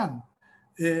مكان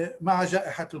مع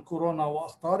جائحة الكورونا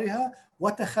وأخطارها،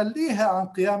 وتخليها عن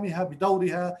قيامها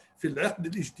بدورها في العقد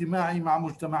الاجتماعي مع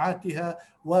مجتمعاتها،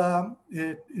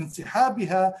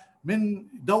 وانسحابها من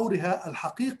دورها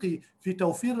الحقيقي في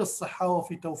توفير الصحة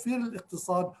وفي توفير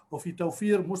الاقتصاد وفي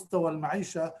توفير مستوى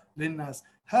المعيشة للناس.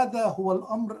 هذا هو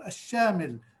الأمر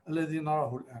الشامل الذي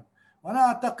نراه الآن. وأنا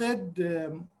أعتقد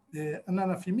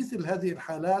أننا في مثل هذه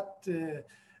الحالات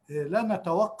لا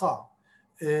نتوقع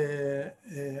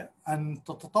أن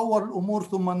تتطور الأمور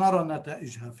ثم نرى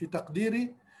نتائجها. في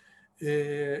تقديري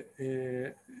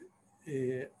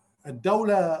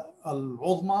الدولة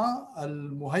العظمى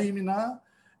المهيمنة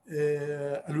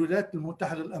الولايات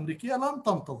المتحدة الأمريكية لن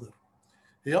تنتظر.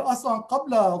 هي أصلا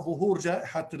قبل ظهور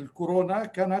جائحة الكورونا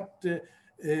كانت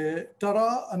ترى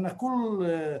أن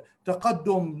كل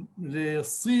تقدم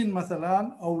للصين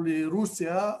مثلا أو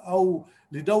لروسيا أو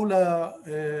لدولة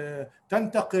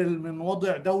تنتقل من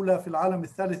وضع دولة في العالم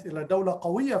الثالث إلى دولة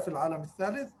قوية في العالم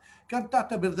الثالث كانت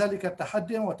تعتبر ذلك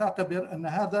تحديا، وتعتبر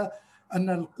أن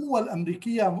القوة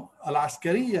الأمريكية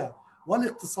العسكرية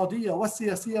والاقتصادية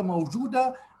والسياسية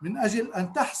موجودة من أجل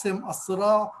أن تحسم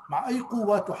الصراع مع أي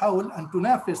قوة تحاول أن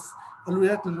تنافس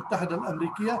الولايات المتحدة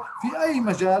الأمريكية في أي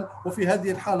مجال، وفي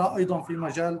هذه الحالة أيضا في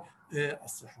مجال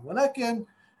الصحة. ولكن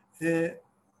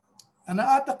أنا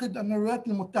أعتقد أن الولايات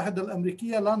المتحدة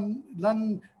الأمريكية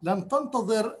لن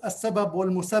تنتظر السبب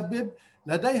والمسبب،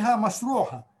 لديها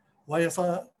مشروعها، وهي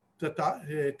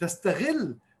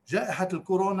تستغل جائحة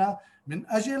الكورونا من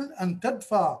أجل أن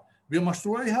تدفع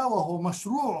بمشروعها، وهو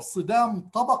مشروع صدام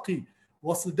طبقي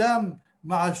وصدام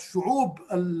مع الشعوب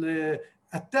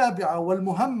التابعة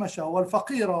والمهمشة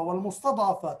والفقيرة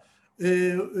والمستضعفة،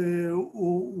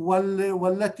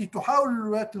 والتي تحاول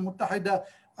الولايات المتحدة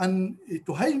أن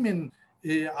تهيمن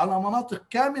على مناطق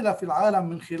كاملة في العالم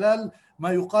من خلال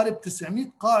ما يقارب 900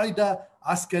 قاعدة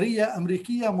عسكرية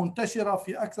أمريكية منتشرة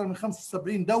في أكثر من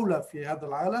 75 دولة في هذا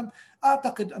العالم.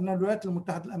 أعتقد أن الولايات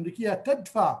المتحدة الأمريكية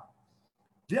تدفع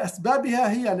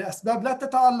لأسبابها هي، لأسباب لا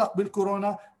تتعلق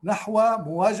بالكورونا، نحو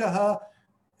مواجهة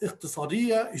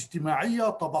اقتصادية اجتماعية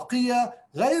طبقية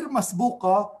غير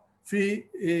مسبوقة في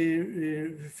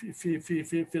في في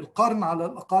في في القرن على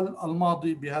الأقل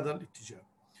الماضي بهذا الاتجاه.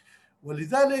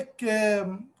 ولذلك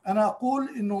أنا أقول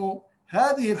إنه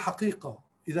هذه الحقيقة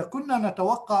إذا كنا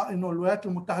نتوقع إنه الولايات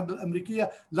المتحدة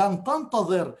الأمريكية لن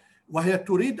تنتظر وهي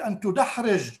تريد أن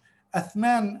تدحرج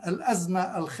أثمان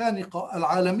الأزمة الخانقة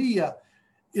العالمية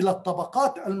إلى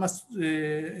الطبقات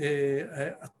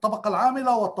الطبقة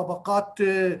العاملة والطبقات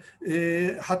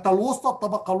حتى الوسطى،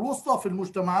 الطبقة الوسطى في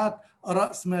المجتمعات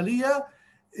الرأسمالية،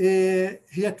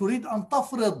 هي تريد أن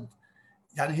تفرض،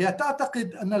 يعني هي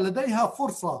تعتقد أن لديها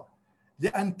فرصة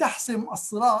لأن تحسم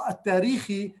الصراع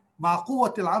التاريخي مع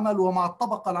قوة العمل ومع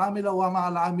الطبقة العاملة ومع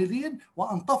العاملين،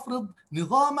 وأن تفرض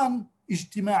نظاما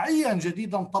اجتماعيا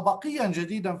جديدا طبقيا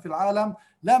جديدا في العالم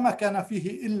لا مكان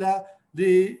فيه إلا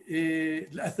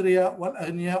للأثرياء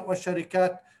والأغنياء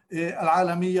والشركات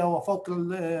العالمية وفوق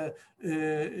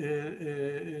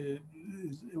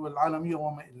والعالمية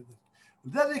وما إلى ذلك.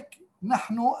 لذلك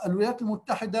نحن الولايات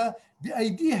المتحدة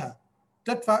بأيديها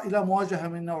تدفع إلى مواجهة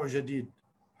من نوع جديد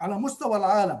على مستوى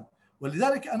العالم.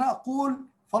 ولذلك أنا أقول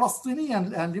فلسطينيا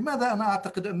الآن، لماذا أنا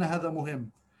أعتقد أن هذا مهم؟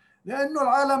 لأن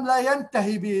العالم لا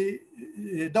ينتهي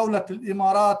بدولة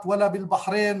الإمارات ولا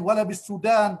بالبحرين ولا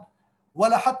بالسودان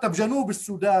ولا حتى بجنوب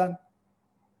السودان.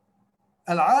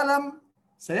 العالم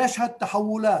سيشهد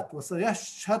تحولات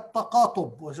وسيشهد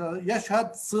تقاطب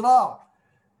وسيشهد صراع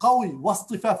قوي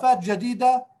واصطفافات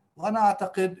جديدة. وأنا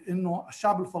أعتقد أنه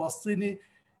الشعب الفلسطيني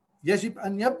يجب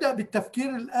أن يبدأ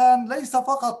بالتفكير الآن، ليس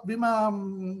فقط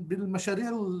بالمشاريع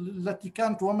التي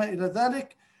كانت وما إلى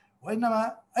ذلك،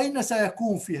 وإنما أين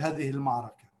سيكون في هذه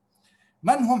المعركة؟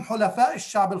 من هم حلفاء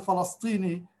الشعب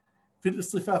الفلسطيني في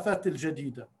الاصطفافات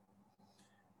الجديدة؟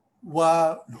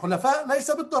 والحلفاء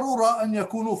ليس بالضرورة أن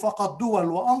يكونوا فقط دول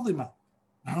وأنظمة،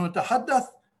 نحن نتحدث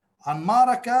عن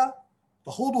معركة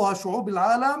تخوضها شعوب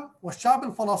العالم، والشعب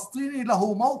الفلسطيني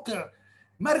له موقع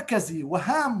مركزي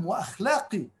وهام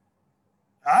وأخلاقي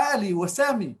عالي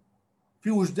وسامي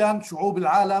في وجدان شعوب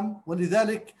العالم.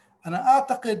 ولذلك أنا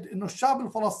أعتقد أن الشعب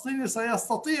الفلسطيني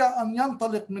سيستطيع أن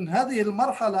ينطلق من هذه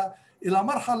المرحلة إلى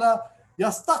مرحلة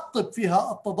يستقطب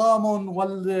فيها التضامن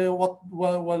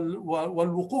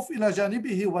والوقوف إلى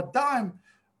جانبه والدعم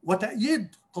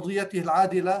وتأييد قضيته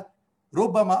العادلة،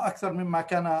 ربما أكثر مما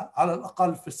كان على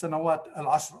الأقل في السنوات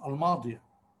العشر الماضية.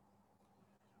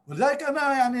 ولذلك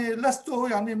أنا يعني لست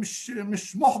يعني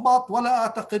مش محبط، ولا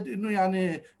أعتقد إنه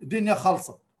يعني الدنيا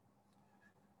خلصت.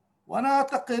 وأنا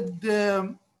أعتقد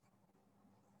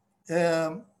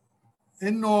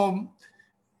إنه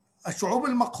الشعوب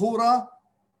المقهورة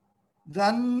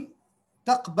لن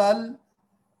تقبل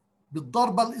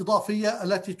بالضربة الإضافية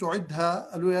التي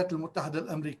تعدها الولايات المتحدة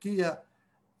الأمريكية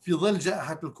في ظل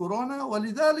جائحة الكورونا،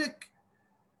 ولذلك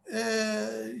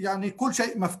يعني كل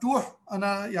شيء مفتوح.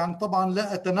 أنا يعني طبعا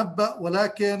لا أتنبأ،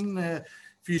 ولكن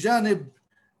في جانب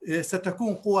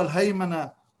ستكون قوى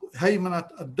الهيمنة، هيمنة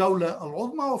الدولة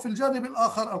العظمى، وفي الجانب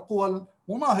الآخر القوى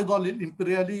المناهضة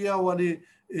للإمبريالية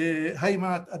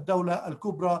ولهيمنة الدولة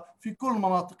الكبرى في كل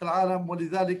مناطق العالم.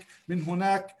 ولذلك من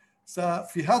هناك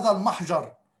في هذا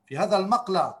المحجر، في هذا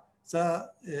المقلع،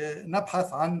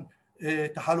 سنبحث عن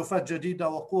تحالفات جديدة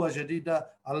وقوى جديدة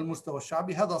على المستوى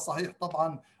الشعبي. هذا صحيح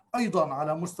طبعا أيضا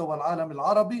على مستوى العالم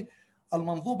العربي.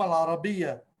 المنظومة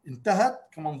العربية انتهت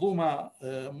كمنظومة،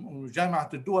 جامعة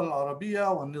الدول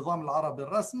العربية والنظام العربي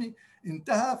الرسمي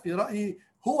انتهى في رأيي.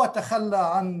 هو تخلى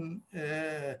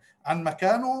عن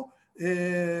مكانه،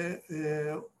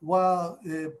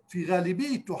 وفي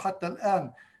غالبيته حتى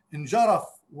الآن انجرف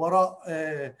وراء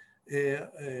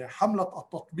حملة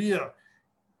التطبيع.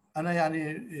 أنا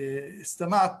يعني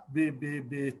استمعت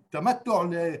بالتمتع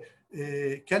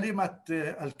لكلمة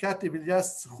الكاتب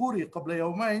الياس خوري قبل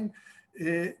يومين،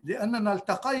 لأننا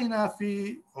التقينا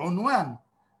في عنوان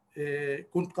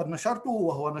كنت قد نشرته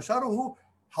وهو نشره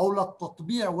حول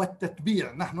التطبيع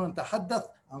والتتبيع. نحن نتحدث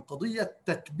عن قضية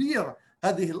تتبيع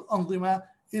هذه الأنظمة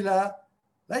إلى،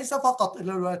 ليس فقط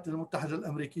إلى الولايات المتحدة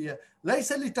الأمريكية،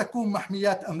 ليس لتكون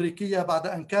محميات أمريكية بعد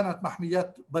أن كانت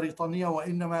محميات بريطانية،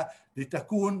 وإنما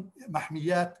لتكون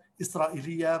محميات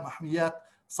إسرائيلية، محميات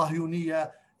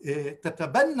صهيونية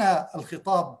تتبنى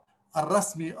الخطاب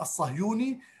الرسمي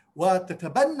الصهيوني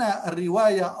وتتبنى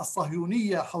الرواية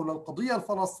الصهيونية حول القضية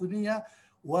الفلسطينية،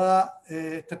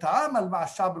 وتتعامل مع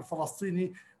الشعب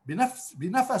الفلسطيني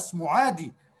بنفس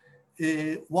معادي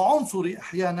وعنصري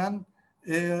أحيانا،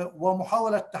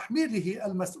 ومحاولة تحميله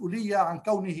المسؤولية عن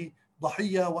كونه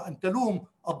ضحية، وأن تلوم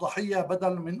الضحية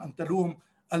بدل من أن تلوم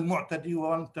المعتدي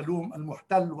وأن تلوم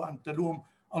المحتل وأن تلوم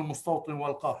المستوطن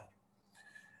والقاهر.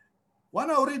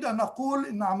 وأنا أريد أن أقول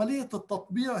إن عملية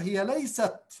التطبيع هي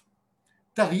ليست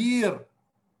تغيير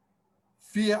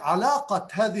في علاقة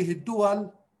هذه الدول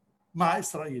مع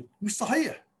إسرائيل. مش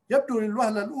صحيح. يبدو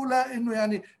للوهلة الأولى إنه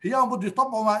يعني هي بده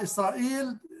يطبعوا مع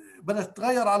إسرائيل، بدها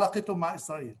تتغير علاقتهم مع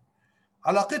إسرائيل.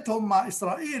 علاقتهم مع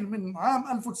إسرائيل من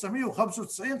عام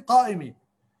 1995 قائمة،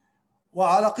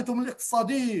 وعلاقتهم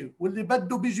الاقتصادية، واللي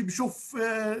بده بيجي بيشوف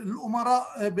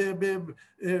الأمراء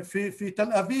في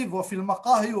تل أبيب وفي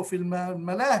المقاهي وفي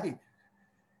الملاهي.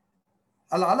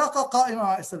 العلاقة قائمة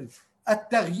مع إسرائيل.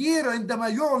 التغيير عندما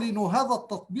يعلن هذا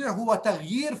التطبيع هو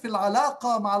تغيير في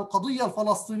العلاقة مع القضية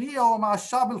الفلسطينية ومع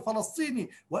الشعب الفلسطيني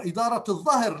وإدارة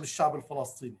الظهر للشعب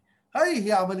الفلسطيني. هذه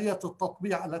هي عملية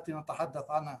التطبيع التي نتحدث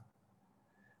عنها.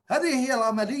 هذه هي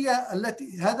العملية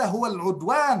التي، هذا هو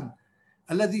العدوان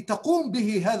الذي تقوم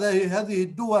به هذه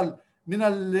الدول، من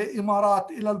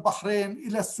الإمارات إلى البحرين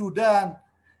إلى السودان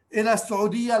إلى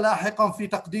السعودية لاحقا في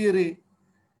تقديري.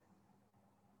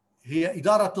 هي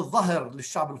إدارة الظهر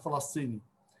للشعب الفلسطيني،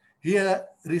 هي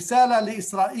رسالة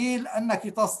لإسرائيل أنك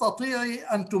تستطيعي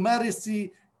أن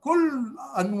تمارسي كل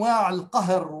أنواع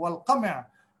القهر والقمع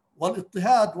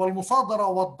والاضطهاد والمصادرة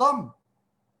والضم،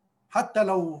 حتى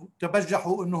لو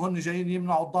تبجحوا أنه هن جايين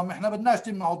يمنعوا الضم. إحنا بدناش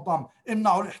تمنعوا الضم،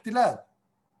 امنعوا الاحتلال.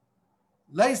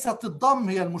 ليست الضم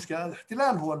هي المشكلة،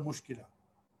 الاحتلال هو المشكلة.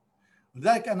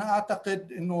 لذلك أنا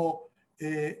أعتقد أنه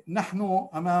نحن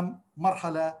أمام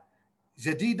مرحلة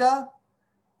جديدة،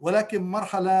 ولكن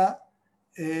مرحلة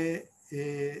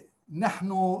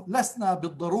نحن لسنا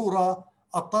بالضرورة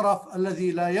الطرف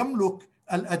الذي لا يملك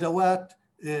الأدوات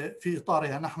في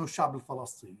إطارها. نحن الشعب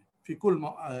الفلسطيني في كل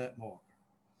مواقع.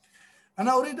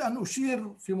 أنا أريد أن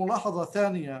أشير في ملاحظة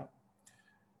ثانية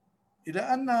إلى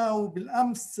أنه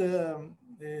بالأمس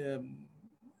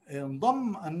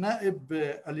انضم النائب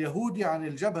اليهودي عن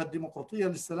الجبهة الديمقراطية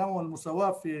للسلام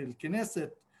والمساواة في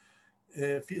الكنيست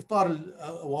في إطار،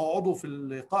 وهو عضو في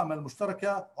القائمة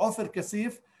المشتركة، عفر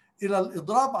كثيف، إلى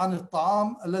الإضراب عن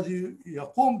الطعام الذي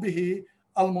يقوم به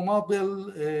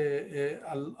المناضل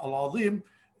العظيم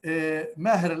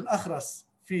ماهر الأخرس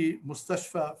في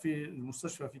المستشفى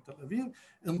في تل أبيب.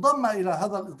 انضم إلى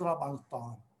هذا الإضراب عن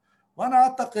الطعام. وأنا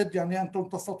أعتقد يعني أنتم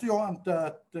تستطيعوا أن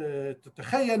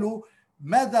تتخيلوا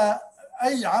ماذا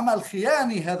أي عمل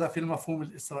خياني هذا في المفهوم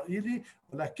الإسرائيلي،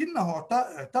 ولكنه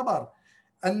اعتبر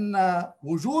أن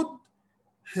وجود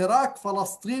حراك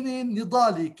فلسطيني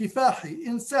نضالي كفاحي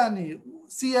إنساني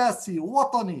سياسي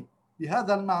وطني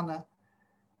بهذا المعنى،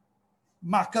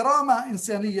 مع كرامة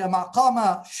إنسانية، مع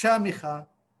قامة شامخة،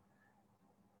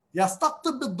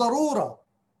 يستقطب بالضرورة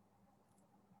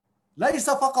ليس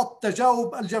فقط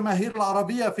تجاوب الجماهير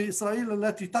العربية في إسرائيل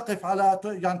التي تقف على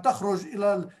يعني تخرج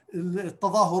إلى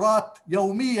التظاهرات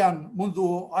يوميا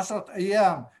منذ 10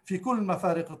 أيام في كل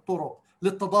مفارق الطرق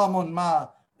للتضامن مع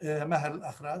ماهر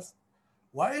الأخرس،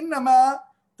 وإنما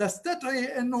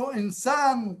تستدعي أنه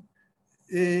إنسان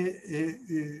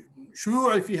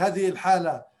شيوعي في هذه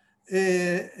الحالة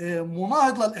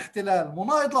مناهض للاحتلال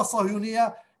مناهض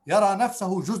للصهيونية يرى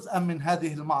نفسه جزءا من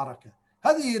هذه المعركة.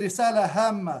 هذه رسالة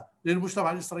هامة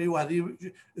للمجتمع الإسرائيلي، وهذه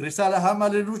رسالة هامة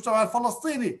للمجتمع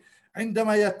الفلسطيني.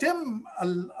 عندما يتم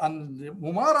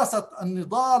ممارسة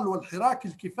النضال والحراك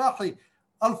الكفاحي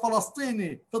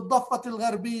الفلسطيني في الضفة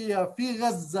الغربية، في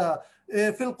غزة،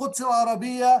 في القدس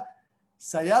العربية،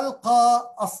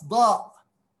 سيلقى أصداء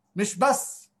مش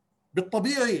بس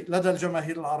بالطبيعي لدى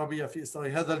الجماهير العربية في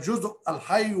إسرائيل، هذا الجزء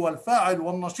الحي والفاعل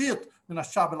والنشيط من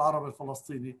الشعب العربي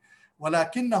الفلسطيني،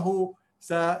 ولكنه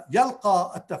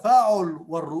سيلقى التفاعل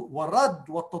والرد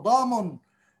والتضامن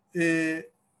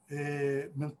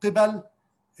من قبل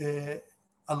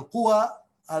القوى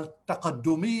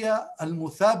التقدمية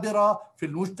المثابرة في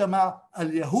المجتمع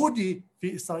اليهودي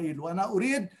في إسرائيل. وأنا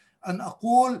أريد أن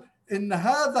أقول إن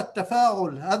هذا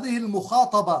التفاعل، هذه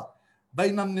المخاطبة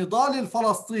بين النضال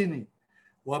الفلسطيني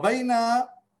وبين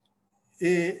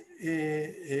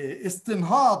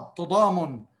استنهاض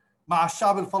تضامن مع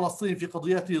الشعب الفلسطيني في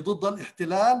قضيته ضد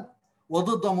الاحتلال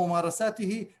وضد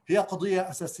ممارساته هي قضية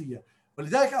أساسية.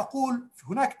 ولذلك أقول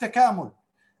هناك تكامل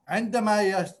عندما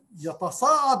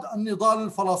يتصاعد النضال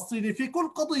الفلسطيني في كل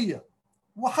قضية،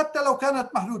 وحتى لو كانت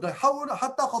محدودة،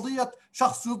 حتى قضية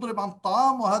شخص يضرب عن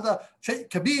الطعام، وهذا شيء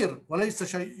كبير وليس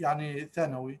شيء يعني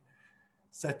ثانوي،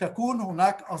 ستكون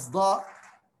هناك أصداء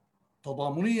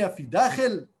تضامنية في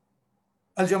داخل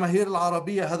الجماهير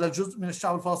العربية، هذا الجزء من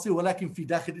الشعب الفلسطيني، ولكن في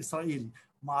داخل إسرائيل.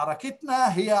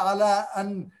 معركتنا هي على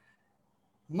أن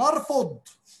نرفض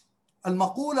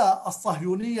المقولة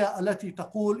الصهيونية التي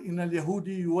تقول إن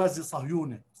اليهودي يوازي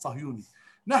صهيوني.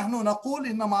 نحن نقول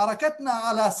إن معركتنا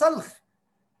على سلخ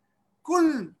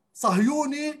كل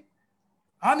صهيوني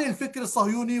عن الفكر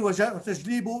الصهيوني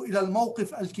وتجليبه إلى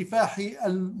الموقف الكفاحي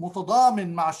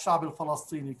المتضامن مع الشعب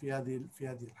الفلسطيني في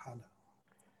هذه الحالة.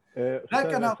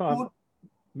 لكن أقول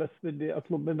بس بدي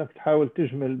أطلب منك تحاول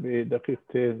تجمل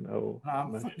بدقيقتين أو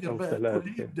نعم أو ثلاث.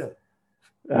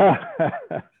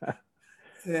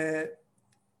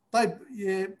 طيب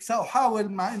سأحاول،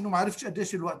 مع إنه ما عرفتش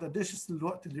قديش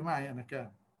الوقت اللي معي أنا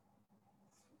كان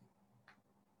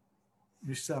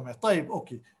مش سامع. طيب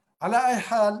أوكي، على أي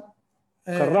حال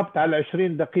قربت على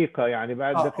 20 دقيقة، يعني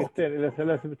بعد دقيقتين إلى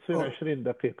 3 بتصير 20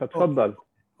 دقيقة. تفضل.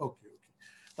 أوكي.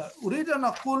 أريد أن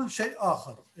أقول شيء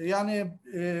آخر. يعني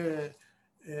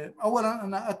أولا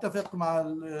أنا أتفق مع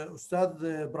الأستاذ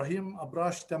إبراهيم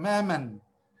أبراش تماما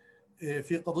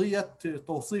في قضية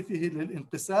توصيفه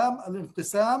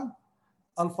الانقسام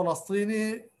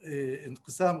الفلسطيني،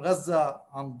 انقسام غزة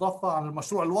عن الضفة، عن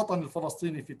المشروع الوطني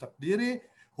الفلسطيني في تقديري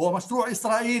هو مشروع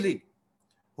إسرائيلي،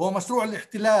 هو مشروع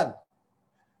الاحتلال،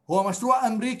 هو مشروع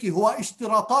أمريكي، هو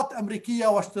اشتراطات أمريكية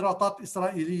واشتراطات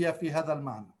إسرائيلية في هذا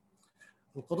المعنى.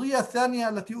 القضية الثانية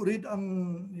التي أريد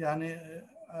أن يعني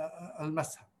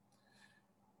ألمسها،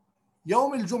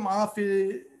 يوم الجمعة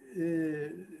في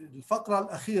الفقرة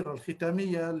الأخيرة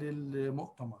الختامية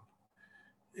للمؤتمر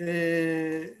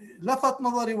لفت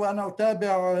نظري وأنا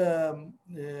أتابع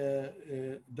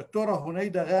الدكتورة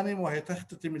هنيدة غانم وهي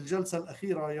تختتم الجلسة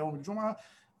الأخيرة يوم الجمعة،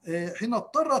 حين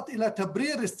اضطرت إلى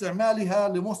تبرير استعمالها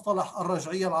لمصطلح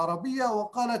الرجعية العربية،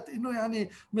 وقالت إنه يعني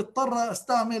مضطرة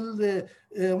استعمل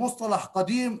مصطلح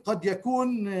قديم قد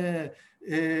يكون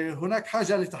هناك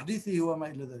حاجة لتحديثه وما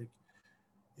إلى ذلك.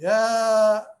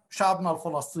 يا شعبنا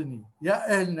الفلسطيني،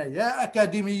 يا أهلنا، يا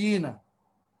أكاديميين،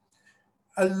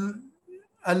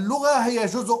 اللغة هي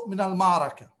جزء من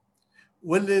المعركة،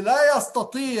 واللي لا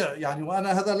يستطيع يعني،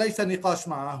 وأنا هذا ليس نقاش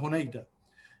مع هنيدة،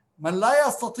 من لا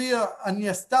يستطيع أن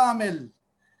يستعمل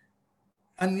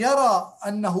أن يرى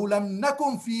أنه لم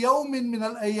نكن في يوم من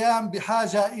الأيام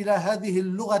بحاجة إلى هذه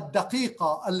اللغة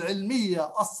الدقيقة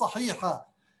العلمية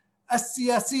الصحيحة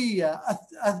السياسية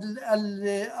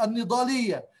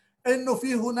النضالية، إنه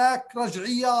في هناك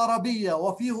رجعية عربية،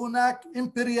 وفي هناك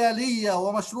إمبريالية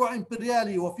ومشروع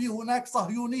إمبريالي، وفي هناك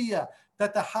صهيونية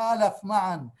تتحالف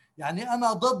معا. يعني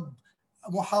أنا ضد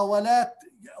محاولات،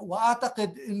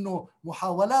 وأعتقد أنه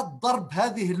محاولات ضرب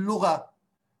هذه اللغة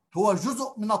هو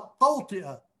جزء من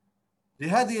التوطئة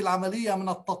لهذه العملية من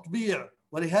التطبيع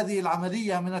ولهذه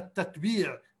العملية من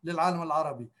التتبيع للعالم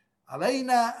العربي.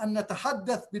 علينا أن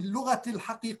نتحدث باللغة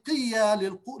الحقيقية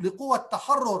لقوى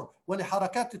التحرر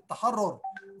ولحركات التحرر.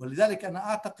 ولذلك أنا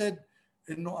أعتقد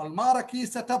أن المعركة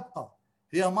ستبقى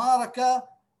هي معركة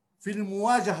في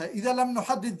المواجهة إذا لم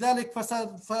نحدد ذلك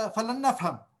فلن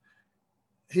نفهم.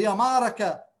 هي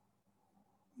معركة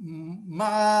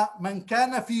مع من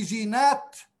كان في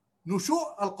جينات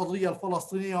نشوء القضية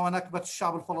الفلسطينية ونكبة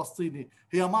الشعب الفلسطيني،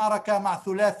 هي معركة مع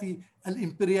ثلاثي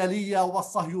الإمبريالية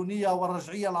والصهيونية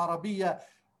والرجعية العربية،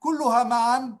 كلها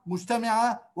معا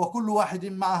مجتمعة وكل واحد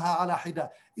معها على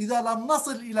حدة. إذا لم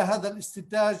نصل إلى هذا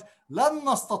الاستنتاج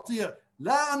لن نستطيع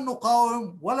لا أن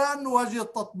نقاوم ولا أن نواجه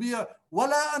التطبيع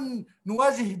ولا أن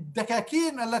نواجه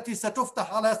الدكاكين التي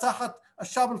ستفتح على ساحة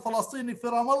الشعب الفلسطيني في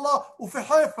رام الله وفي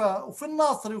حيفا وفي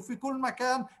الناصري وفي كل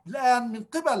مكان الآن من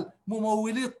قبل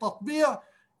ممولي التطبيع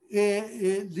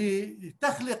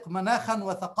لتخلق مناخا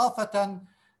وثقافة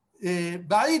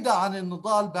بعيدة عن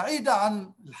النضال، بعيدة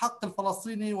عن الحق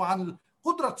الفلسطيني وعن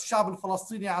قدرة الشعب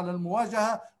الفلسطيني على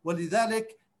المواجهة.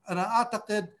 ولذلك أنا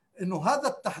أعتقد أنه هذا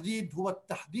التحديد هو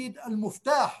التحديد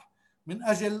المفتاح من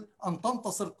أجل أن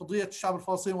تنتصر قضية الشعب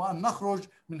الفلسطيني وأن نخرج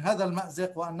من هذا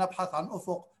المأزق وأن نبحث عن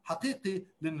أفق حقيقي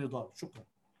للنضال. شكرا.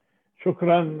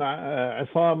 شكرا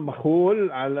عصام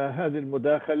مخول على هذه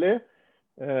المداخلة.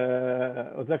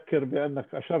 أذكر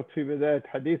بأنك أشرت في بداية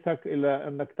حديثك إلى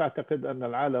أنك تعتقد أن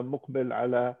العالم مقبل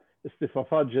على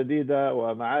اصطفافات جديدة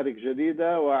ومعارك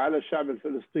جديدة، وعلى الشعب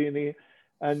الفلسطيني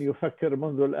أن يفكر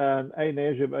منذ الآن أين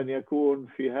يجب أن يكون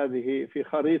في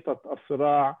خريطة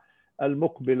الصراع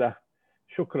المقبلة.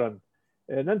 شكرا.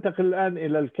 ننتقل الآن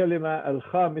إلى الكلمة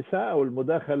الخامسة أو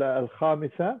المداخلة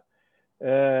الخامسة،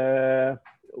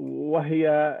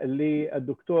 وهي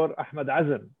للدكتور أحمد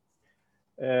عزم.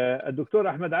 الدكتور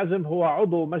أحمد عزم هو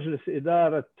عضو مجلس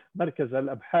إدارة مركز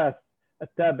الأبحاث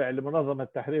التابع لمنظمة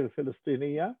التحرير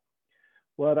الفلسطينية،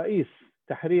 ورئيس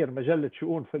تحرير مجلة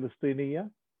شؤون فلسطينية،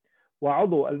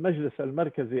 وعضو المجلس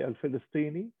المركزي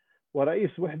الفلسطيني،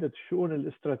 ورئيس وحدة الشؤون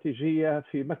الاستراتيجية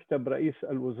في مكتب رئيس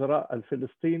الوزراء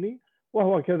الفلسطيني،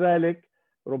 وهو كذلك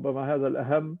ربما هذا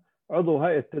الأهم عضو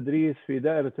هيئة تدريس في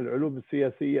دائرة العلوم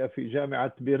السياسية في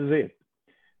جامعة بيرزيت.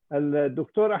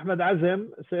 الدكتور أحمد عزم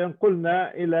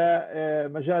سينقلنا إلى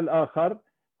مجال آخر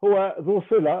هو ذو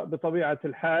صلة بطبيعة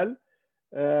الحال،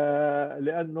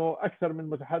 لأنه أكثر من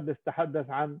متحدث تحدث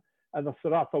عن أن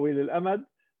الصراع طويل الأمد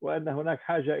وأن هناك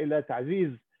حاجة إلى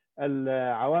تعزيز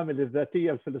العوامل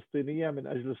الذاتية الفلسطينية من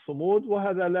أجل الصمود،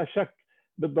 وهذا لا شك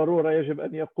بالضرورة يجب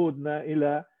أن يقودنا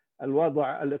إلى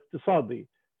الوضع الاقتصادي.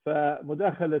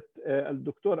 فمداخلة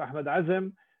الدكتور أحمد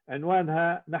عزم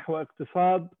عنوانها نحو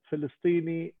اقتصاد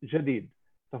فلسطيني جديد.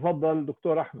 تفضل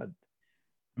دكتور أحمد.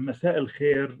 مساء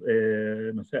الخير.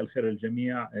 مساء الخير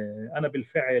الجميع. أنا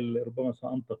بالفعل ربما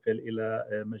سأنتقل إلى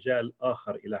مجال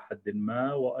آخر إلى حد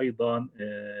ما، وأيضا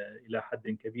إلى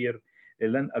حد كبير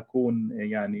لن أكون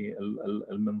يعني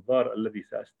المنظار الذي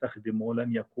سأستخدمه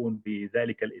لن يكون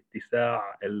بذلك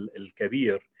الاتساع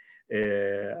الكبير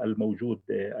الموجود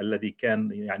الذي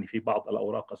كان يعني في بعض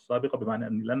الأوراق السابقة، بمعنى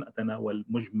أني لن أتناول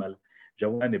مجمل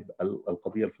جوانب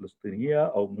القضية الفلسطينية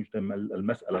أو مجمل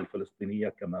المسألة الفلسطينية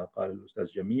كما قال الأستاذ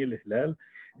جميل هلال،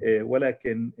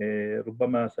 ولكن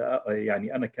ربما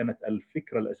يعني أنا كانت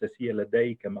الفكرة الأساسية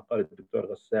لدي كما قال الدكتور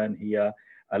غسان هي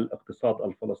الاقتصاد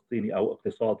الفلسطيني أو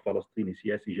اقتصاد فلسطيني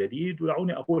سياسي جديد.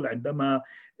 ودعوني أقول عندما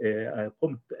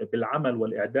قمت بالعمل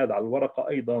والإعداد على الورقة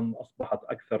أيضا أصبحت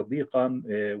أكثر ضيقا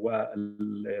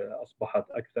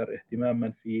وأصبحت أكثر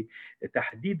اهتماما في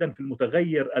تحديدا في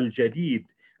المتغير الجديد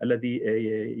الذي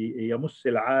يمس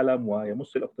العالم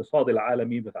ويمس الاقتصاد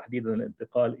العالمي، وتحديدا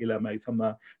الانتقال إلى ما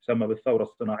يسمى بالثورة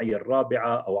الصناعية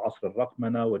الرابعة أو عصر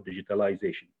الرقمنة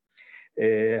والديجيتاليزيشن.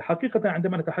 حقيقة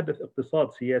عندما نتحدث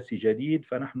اقتصاد سياسي جديد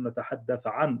فنحن نتحدث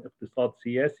عن اقتصاد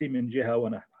سياسي من جهة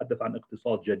ونتحدث عن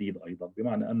اقتصاد جديد أيضا،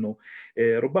 بمعنى أنه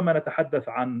ربما نتحدث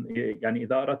عن يعني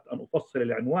إذا أردت أن أفصل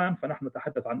العنوان فنحن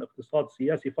نتحدث عن اقتصاد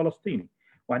سياسي فلسطيني،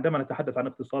 وعندما نتحدث عن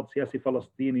اقتصاد سياسي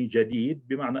فلسطيني جديد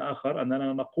بمعنى آخر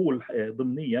أننا نقول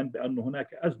ضمنيا بأن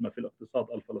هناك أزمة في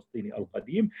الاقتصاد الفلسطيني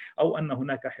القديم أو أن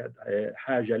هناك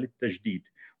حاجة للتجديد.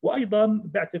 وأيضا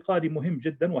باعتقادي مهم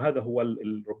جدا، وهذا هو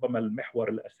ربما المحور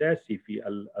الأساسي في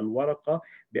الورقة،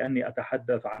 بأني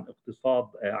أتحدث عن اقتصاد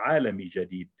عالمي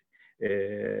جديد،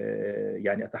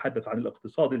 يعني أتحدث عن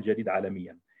الاقتصاد الجديد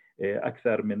عالميا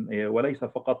أكثر من وليس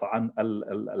فقط عن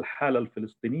الحالة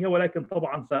الفلسطينية، ولكن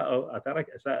طبعا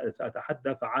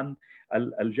سأتحدث عن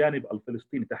الجانب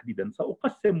الفلسطيني تحديدا.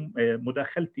 سأقسم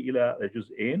مداخلتي إلى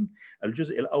جزئين.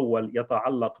 الجزء الأول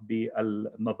يتعلق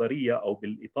بالنظرية أو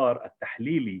بالإطار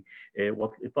التحليلي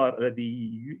والإطار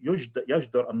الذي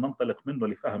يجدر أن ننطلق منه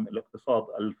لفهم الاقتصاد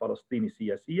الفلسطيني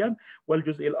سياسيا،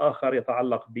 والجزء الآخر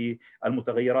يتعلق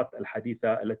بالمتغيرات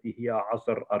الحديثة التي هي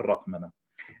عصر الرقمنة.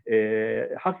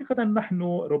 حقيقة نحن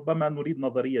ربما نريد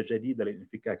نظرية جديدة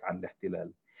للانفكاك عن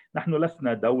الاحتلال. نحن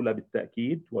لسنا دولة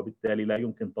بالتأكيد، وبالتالي لا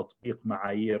يمكن تطبيق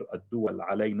معايير الدول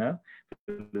علينا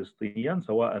فلسطينيا،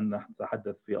 سواء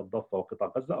نتحدث في الضفة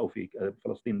وقطاع غزة أو في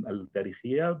فلسطين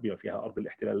التاريخية بما فيها أرض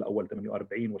الاحتلال الأول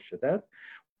 48 والشتات.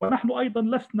 ونحن أيضا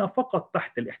لسنا فقط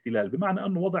تحت الاحتلال، بمعنى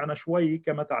أن وضعنا شوي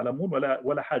كما تعلمون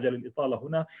ولا حاجة للإطالة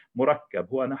هنا مركب.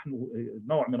 هو نحن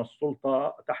نوع من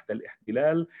السلطة تحت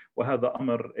الاحتلال، وهذا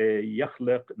أمر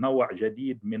يخلق نوع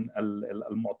جديد من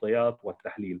المعطيات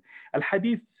والتحليل.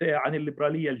 الحديث عن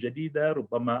الليبرالية الجديدة،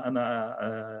 ربما أنا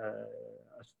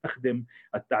استخدم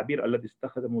التعبير الذي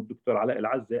استخدمه الدكتور علاء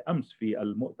العزة أمس في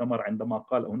المؤتمر عندما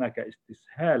قال هناك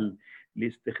استسهال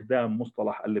لاستخدام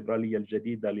مصطلح الليبرالية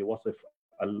الجديدة لوصف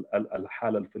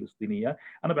الحالة الفلسطينية.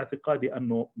 أنا باعتقادي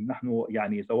أنه نحن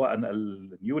يعني سواء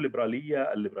النيو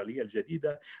ليبرالية، الليبرالية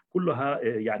الجديدة، كلها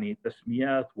يعني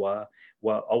تسميات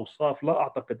وأوصاف لا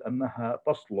أعتقد أنها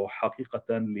تصلح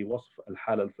حقيقة لوصف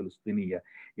الحالة الفلسطينية.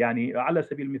 يعني على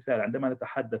سبيل المثال عندما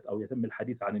نتحدث أو يتم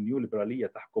الحديث عن النيو ليبرالية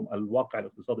تحكم الواقع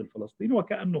الاقتصادي الفلسطيني،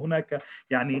 وكأنه هناك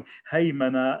يعني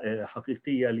هيمنة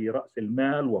حقيقية لرأس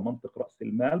المال ومنطق رأس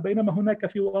المال، بينما هناك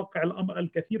في واقع الأمر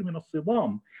الكثير من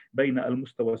الصدام بين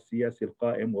المستوى السياسي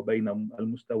القائم وبين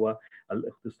المستوى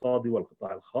الاقتصادي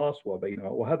والقطاع الخاص،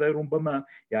 وهذا ربما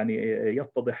يعني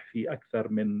يتضح في أكثر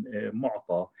من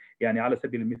معطى. يعني على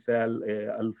سبيل المثال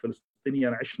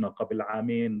الفلسطينيين عشنا قبل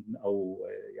عامين أو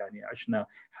يعني عشنا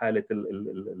حالة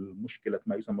المشكلة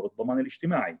ما يسمى بالضمان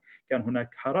الاجتماعي، كان هناك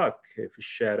حراك في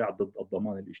الشارع ضد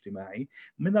الضمان الاجتماعي.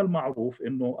 من المعروف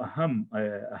أنه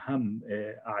أهم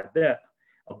أعداء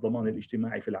الضمان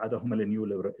الاجتماعي في العاده هم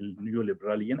النيو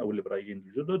ليبراليين او الليبراليين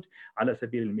الجدد. على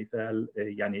سبيل المثال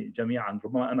يعني جميعا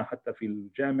ربما انا حتى في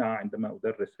الجامعه عندما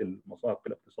ادرس المساق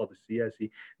الاقتصاد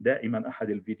السياسي دائما احد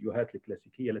الفيديوهات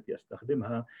الكلاسيكيه التي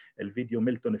استخدمها الفيديو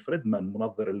ميلتون فريدمان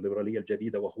منظر الليبراليه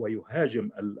الجديده، وهو يهاجم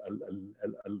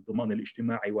الضمان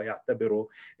الاجتماعي ويعتبره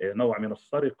نوع من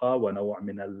السرقه ونوع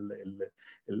من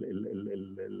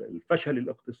الفشل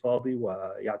الاقتصادي،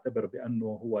 ويعتبر بانه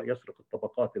هو يسرق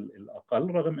الطبقات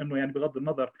الاقل، رغم انه يعني بغض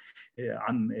النظر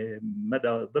عن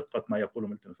مدى دقه ما يقوله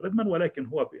ميلتون فريدمان، ولكن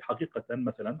هو حقيقه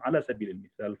مثلا على سبيل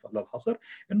المثال للحصر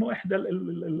انه احدى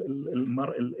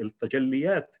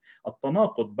التجليات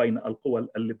التناقض بين القوى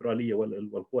الليبراليه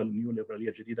والقوى النيو ليبراليه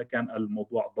الجديده كان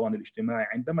الموضوع الضمان الاجتماعي،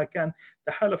 عندما كان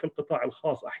تحالف القطاع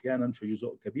الخاص احيانا في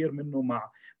جزء كبير منه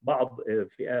مع بعض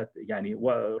فئات. يعني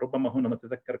وربما هنا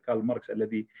نتذكر كارل ماركس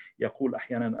الذي يقول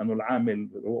احيانا ان العامل،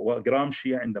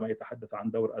 وغرامشي عندما يتحدث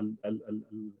عن دور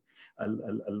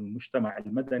المجتمع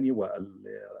المدني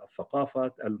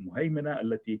والثقافة المهيمنة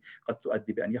التي قد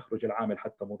تؤدي بأن يخرج العامل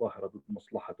حتى مظاهرة ضد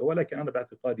مصلحته. ولكن أنا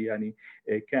باعتقادي يعني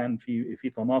كان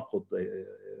في تناقض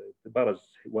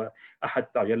برز، وأحد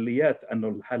تجليات أن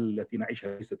الحالة التي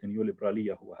نعيشها ليست نيو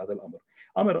ليبرالية هو هذا الأمر.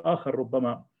 أمر آخر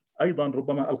ربما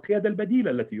القيادة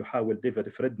البديلة التي يحاول ديفيد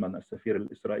فريدمان السفير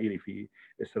الإسرائيلي في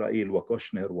إسرائيل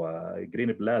وكوشنر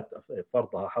وجرين بلات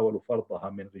حاولوا فرضها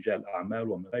من رجال أعمال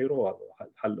ومن غيره،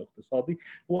 حل اقتصادي.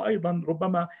 وأيضا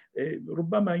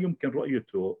ربما يمكن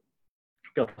رؤيته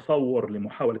كتصور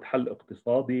لمحاولة حل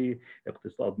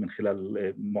اقتصاد من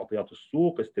خلال معطيات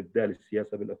السوق، استبدال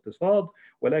السياسة بالاقتصاد،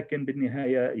 ولكن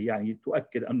بالنهاية يعني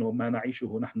تؤكد أنه ما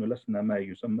نعيشه نحن لسنا ما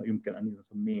يمكن أن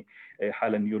نسميه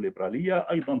حالة نيوليبرالية.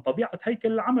 أيضا طبيعة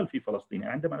هيكل العمل في فلسطين،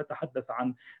 عندما نتحدث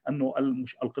عن أنه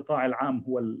القطاع العام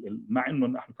هو مع أنه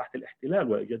نحن تحت الاحتلال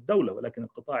وإيجاد دولة، ولكن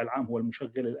القطاع العام هو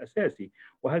المشغل الأساسي،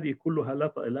 وهذه كلها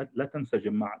لا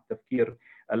تنسجم مع التفكير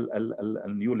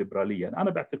النيوليبرالية. أنا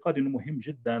باعتقادي أنه مهم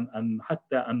جدا أن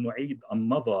نعيد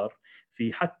النظر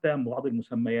في حتى بعض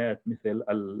المسميات، مثل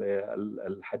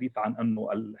الحديث عن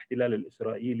أنه الاحتلال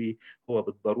الإسرائيلي هو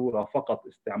بالضرورة فقط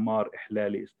استعمار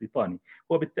إحلالي استيطاني.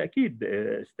 هو بالتأكيد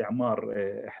استعمار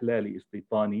إحلالي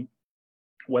استيطاني،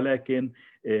 ولكن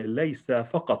ليس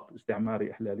فقط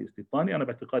استعماري إحلالي استيطاني. أنا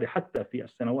باعتقادي حتى في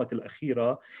السنوات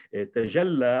الأخيرة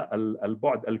تجلى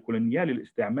البعد الكولونيالي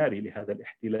الاستعماري لهذا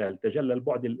الاحتلال، تجلى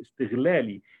البعد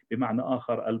الاستغلالي، بمعنى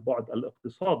آخر البعد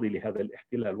الاقتصادي لهذا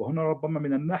الاحتلال. وهنا ربما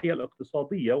من الناحية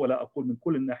الاقتصادية، ولا أقول من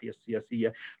كل الناحية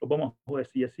السياسية، ربما هو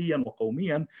سياسيا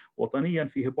وقوميا وطنيا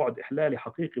فيه بعد إحلالي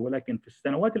حقيقي، ولكن في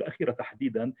السنوات الأخيرة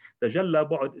تحديدا تجلى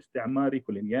بعد استعماري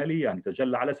كولونيالي. يعني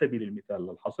تجلى على سبيل المثال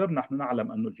للحصر، نحن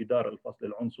نعلم أن الجدار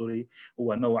الفصل العنصري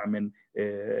هو نوع من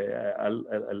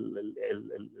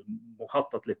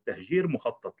مخطط للتهجير،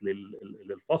 مخطط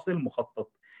للفصل،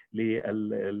 مخطط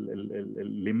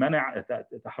لمنع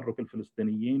تحرك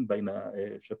الفلسطينيين بين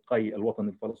شقي الوطن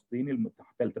الفلسطيني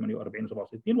المتحفل 48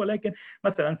 و67. ولكن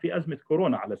مثلا في أزمة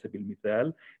كورونا على سبيل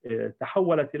المثال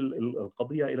تحولت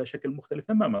القضية إلى شكل مختلف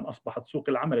تماما. أصبحت سوق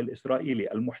العمل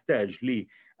الإسرائيلي المحتاج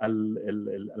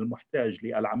المحتاج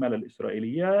للعمالة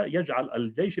الإسرائيلية يجعل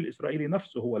الجيش الإسرائيلي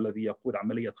نفسه هو الذي يقود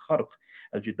عملية خرق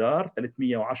الجدار.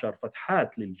 310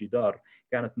 فتحات للجدار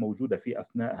كانت موجودة في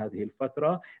أثناء هذه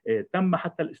الفترة. تم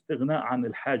حتى الاستغناء عن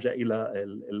الحاجة إلى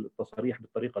التصاريح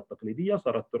بالطريقة التقليدية،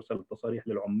 صارت ترسل التصاريح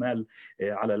للعمال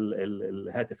على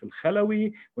الهاتف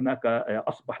الخلوي. هناك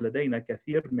أصبح لدينا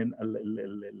كثير من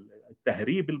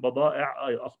التهريب البضائع،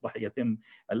 أصبح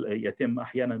يتم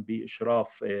أحيانا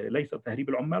بإشراف، ليس تهريب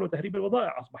العمال وتهريب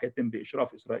البضائع، أصبح يتم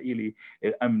بإشراف إسرائيلي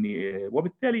أمني.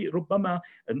 وبالتالي ربما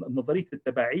نظرية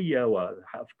التبعية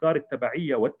وأفكار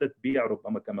التبعية والتتبيع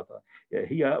ربما كما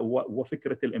هي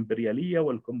وفكرة الإمبريالية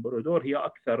والكمبرادور هي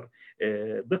أكثر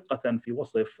دقة في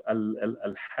وصف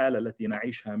الحالة التي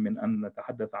نعيشها من أن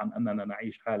نتحدث عن أننا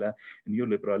نعيش حالة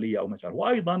نيوليبرالية أو مجال.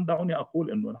 وأيضا دعوني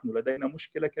أقول أنه نحن لدينا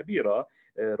مشكلة كبيرة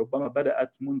ربما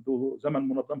بدأت منذ زمن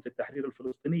منظمة التحرير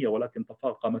الفلسطينية، ولكن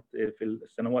تفاقمت في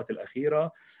السنوات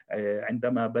الأخيرة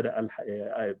عندما بدأ،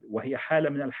 وهي حالة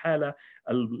من الحالة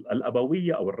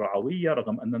الأبوية أو الرعوية.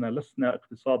 رغم أننا لسنا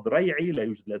اقتصاد ريعي، لا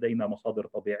يوجد لدينا مصادر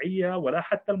طبيعية ولا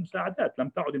حتى المساعدات، لم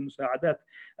تعد المساعدات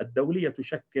الدولية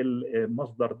تشكل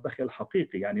مصدر دخل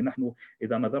حقيقي. يعني نحن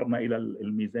إذا نظرنا إلى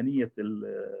الميزانية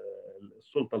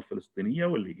السلطة الفلسطينية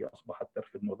واللي هي أصبحت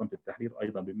ترفض منظمة التحرير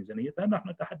أيضا بميزانيتها، نحن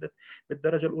نتحدث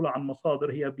بالدرجة الأولى عن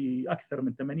مصادر هي بأكثر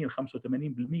من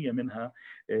 80-85% منها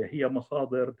هي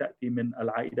مصادر تأتي من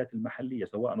العائدات المحلية،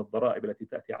 سواء الضرائب التي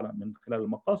تأتي من خلال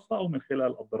المقاصة أو من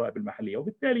خلال الضرائب المحلية.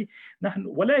 وبالتالي نحن،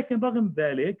 ولكن رغم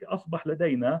ذلك أصبح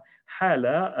لدينا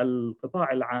حالة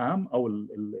القطاع العام أو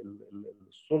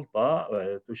السلطة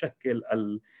تشكل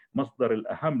المصدر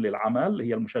الأهم للعمل،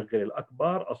 هي المشغل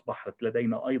الأكبر. أصبحت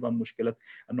لدينا أيضا مشكلة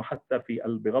أنه حتى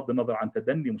بغض النظر عن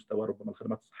تدني مستوى ربما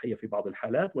الخدمات الصحية في بعض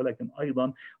الحالات، ولكن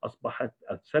أيضا أصبحت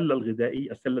السلة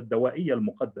الغذائية، السلة الدوائية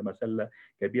المقدمة سلة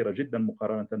كبيرة جدا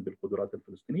مقارنة بالقدرات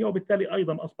الفلسطينية. وبالتالي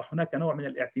أيضا أصبح هناك نوع من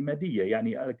الاعتمادية.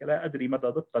 يعني لا أدري مدى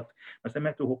دقة ما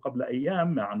سمعته قبل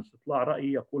أيام عن استطلاع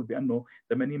رأي يقول بأنه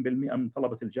 80% من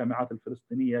طلبة الجامعات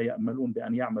الفلسطينية يأملون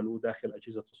بأن يعملوا داخل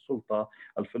أجهزة السلطة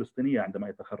الفلسطينية عندما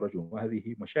يتخرجون،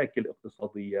 وهذه مشاكل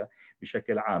اقتصادية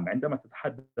بشكل عام. عندما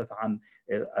تتحدث عن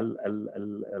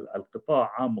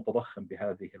القطاع عام متضخم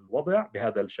بهذه الوضع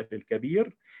بهذا الشكل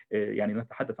الكبير، يعني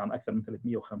نتحدث عن أكثر من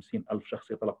 350 ألف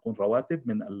شخص يتلقون رواتب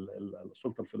من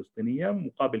السلطة الفلسطينية،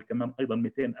 مقابل كمان أيضا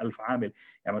 200 ألف عامل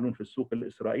يعملون في السوق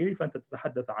الإسرائيلي. فأنت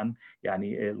تتحدث عن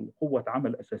يعني قوة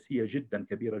عمل أساسية جدا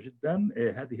كبيرة جدا.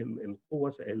 هذه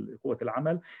قوة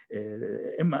العمل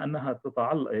إما أنها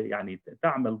يعني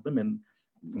تعمل ضمن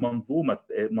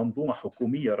منظومة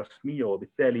حكومية رسمية،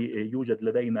 وبالتالي يوجد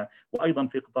لدينا، وأيضا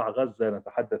في قطاع غزة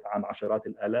نتحدث عن عشرات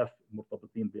الآلاف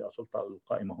مرتبطين بالسلطة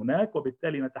القائمة هناك.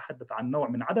 وبالتالي نتحدث عن نوع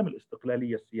من عدم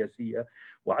الاستقلالية السياسية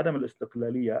وعدم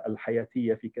الاستقلالية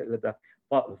الحياتية لدى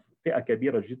فئة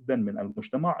كبيرة جدا من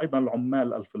المجتمع. أيضا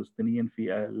العمال الفلسطينيين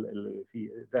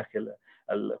في داخل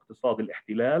الاقتصاد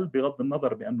الاحتلال، بغض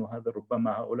النظر بأنه هذا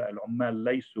ربما هؤلاء العمال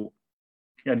ليسوا،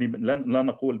 يعني لا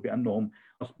نقول بأنهم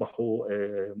أصبحوا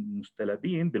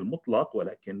مستلبين بالمطلق،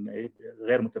 ولكن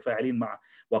غير متفاعلين مع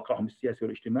واقعهم السياسي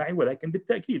والاجتماعي، ولكن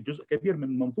بالتأكيد جزء كبير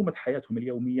من منظومة حياتهم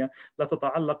اليومية لا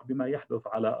تتعلق بما يحدث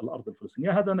على الأرض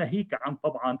الفلسطينية. هذا ناهيك عن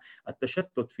طبعا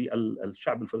التشتت في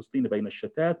الشعب الفلسطيني بين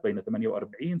الشتات، بين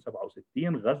 48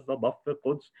 67 غزة ضفة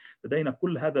قدس. لدينا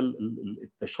كل هذا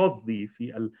التشظي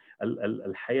في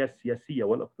الحياة السياسية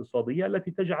والاقتصادية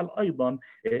التي تجعل أيضا،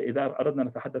 إذا أردنا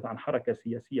نتحدث عن حركة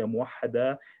سياسية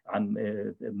موحدة عن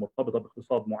مرتبطة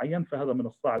باقتصاد معين، فهذا من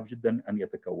الصعب جدا أن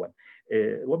يتكون.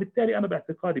 وبالتالي أنا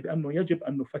باعتقادي بأنه يجب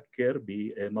أن نفكر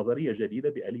بنظرية جديدة،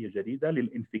 بآلية جديدة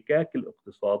للانفكاك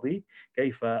الاقتصادي.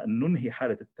 كيف ننهي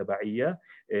حالة التبعية،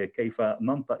 كيف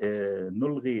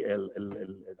نلغي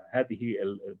هذه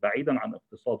بعيدا عن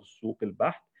اقتصاد السوق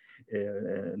البحت.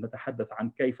 نتحدث عن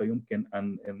كيف يمكن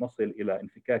أن نصل إلى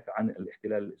انفكاك عن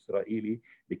الاحتلال الإسرائيلي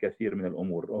بكثير من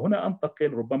الأمور. وهنا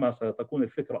أنتقل، ربما ستكون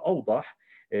الفكرة أوضح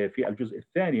في الجزء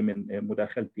الثاني من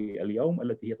مداخلتي اليوم،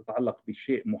 التي هي تتعلق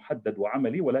بشيء محدد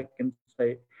وعملي، ولكن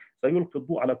سيلقي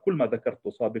الضوء على كل ما ذكرته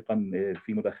سابقا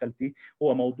في مداخلتي،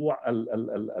 هو موضوع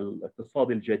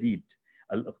الاقتصاد الجديد،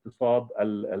 الاقتصاد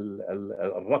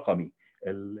الرقمي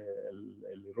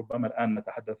اللي ربما الآن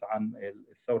نتحدث عن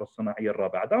الثورة الصناعية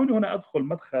الرابعة. دعوني هنا أدخل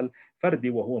مدخل فردي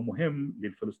وهو مهم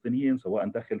للفلسطينيين سواء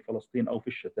داخل فلسطين أو في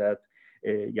الشتات.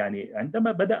 يعني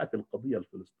عندما بدأت القضية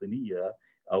الفلسطينية،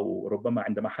 أو ربما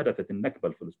عندما حدثت النكبة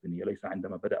الفلسطينية، ليس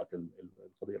عندما بدأت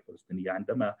القضية الفلسطينية،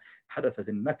 عندما حدثت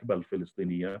النكبة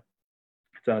الفلسطينية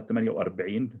سنة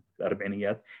 48 في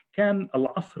الأربعينيات، كان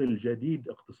العصر الجديد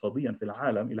اقتصاديا في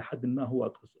العالم إلى حد ما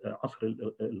هو عصر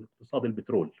الاقتصاد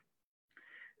البترول.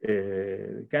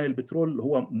 كان البترول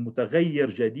هو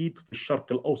متغير جديد في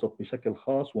الشرق الأوسط بشكل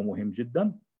خاص ومهم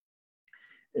جدا.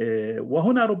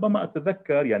 وهنا ربما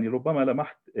أتذكر، يعني ربما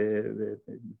لمحت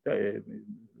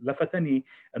لفتني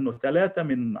أنه 3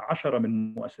 من 10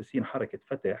 من مؤسسين حركة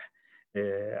فتح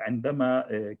عندما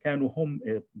كانوا هم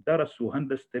درسوا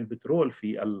هندسة البترول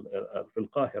في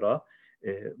القاهرة،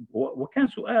 وكان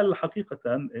سؤال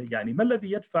حقيقة يعني ما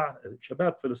الذي يدفع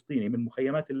شباب فلسطيني من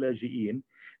مخيمات اللاجئين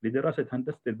لدراسة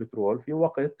هندسة البترول في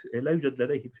وقت لا يوجد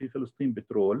لديه في فلسطين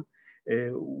بترول،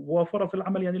 وفرص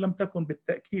العمل يعني لم تكن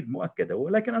بالتأكيد مؤكدة.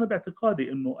 ولكن أنا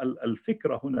باعتقادي أنه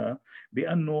الفكرة هنا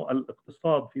بأنه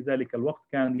الاقتصاد في ذلك الوقت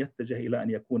كان يتجه إلى أن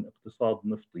يكون اقتصاد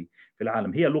نفطي في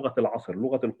العالم، هي لغة العصر،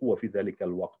 لغة القوة في ذلك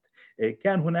الوقت.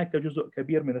 كان هناك جزء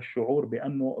كبير من الشعور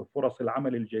بأنه فرص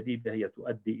العمل الجديدة هي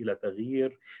تؤدي إلى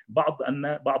تغيير،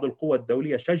 بعض القوى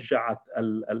الدولية شجعت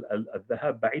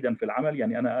الذهاب بعيدا في العمل.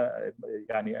 يعني أنا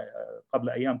يعني قبل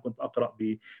أيام كنت أقرأ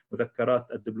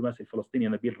بمذكرات الدبلوماسي الفلسطيني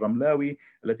نبيل رملاوي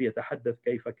الذي يتحدث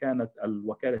كيف كانت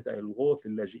الوكالة الغوث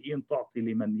للاجئين تعطي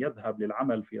لمن يذهب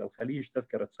للعمل في الخليج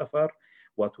تذكرة سفر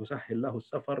وتسهل له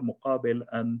السفر مقابل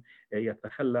أن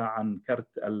يتخلى عن كرت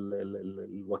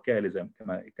الوكالة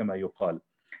كما يقال.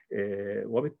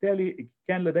 وبالتالي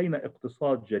كان لدينا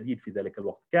اقتصاد جديد في ذلك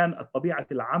الوقت، كان طبيعة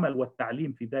العمل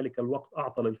والتعليم في ذلك الوقت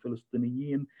أعطى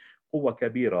للفلسطينيين قوة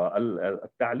كبيرة.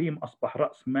 التعليم أصبح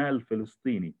رأس مال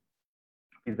فلسطيني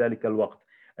في ذلك الوقت.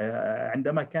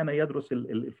 عندما كان يدرس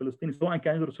الفلسطيني سواء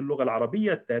كان يدرس اللغة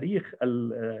العربية، التاريخ،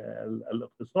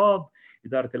 الاقتصاد،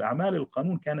 إدارة الأعمال،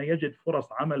 القانون، كان يجد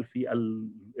فرص عمل في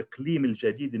الإقليم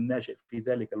الجديد الناشئ في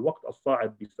ذلك الوقت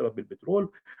الصاعد بسبب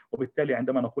البترول. وبالتالي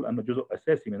عندما نقول أن جزء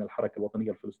أساسي من الحركة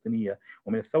الوطنية الفلسطينية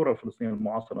ومن الثورة الفلسطينية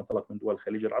المعاصرة انطلق من دول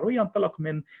الخليج العربية، انطلق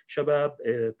من شباب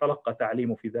تلقى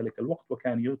تعليمه في ذلك الوقت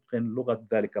وكان يتقن لغة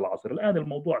ذلك العصر. الآن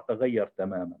الموضوع تغير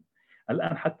تماما.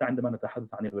 الآن حتى عندما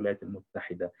نتحدث عن الولايات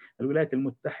المتحدة، الولايات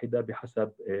المتحدة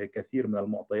بحسب كثير من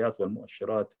المعطيات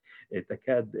والمؤشرات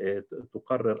تكاد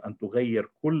تقرر أن تغير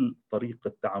كل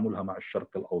طريقة تعاملها مع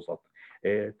الشرق الأوسط.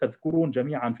 تذكرون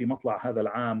جميعا في مطلع هذا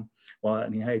العام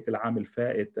ونهاية العام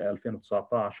الفائت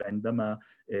 2019 عندما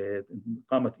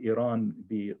قامت إيران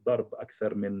بضرب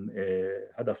أكثر من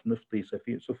هدف نفطي،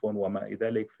 سفن وما إلى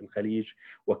ذلك في الخليج،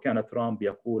 وكان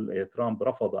ترامب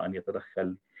رفض أن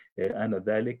يتدخل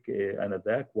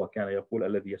آنذاك، وكان يقول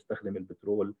الذي يستخدم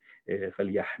البترول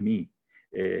فليحميه،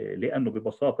 لأنه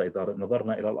ببساطة إذا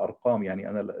نظرنا إلى الأرقام، يعني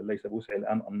أنا ليس بوسعي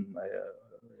الآن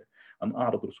أن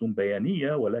أعرض رسوم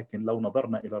بيانية، ولكن لو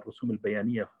نظرنا إلى الرسوم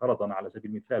البيانية فرضا على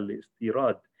سبيل المثال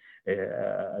لاستيراد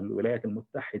الولايات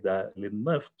المتحدة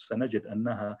للنفط، سنجد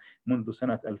أنها منذ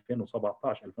سنة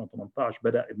 2017-2018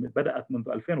 بدأت منذ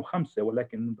 2005،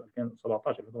 ولكن منذ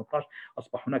 2017-2018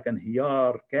 أصبح هناك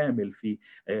انهيار كامل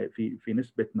في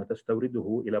نسبة ما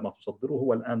تستورده إلى ما تصدره.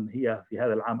 والآن هي في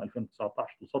هذا العام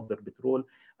 2019 تصدر بترول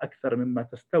أكثر مما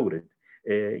تستورد.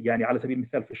 يعني على سبيل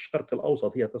المثال في الشرق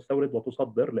الأوسط هي تستورد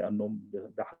وتصدر لأنه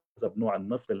بحسب نوع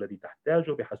النفط الذي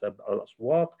تحتاجه بحسب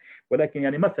الأسواق. ولكن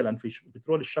يعني مثلا في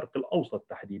بترول الشرق الأوسط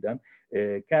تحديدا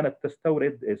كانت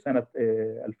تستورد سنة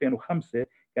 2005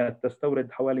 كانت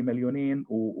تستورد حوالي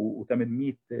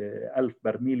 2,800,000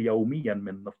 برميل يوميا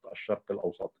من نفط الشرق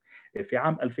الأوسط. في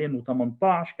عام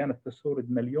 2018 كانت تستورد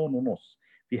 1.5 مليون.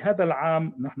 في هذا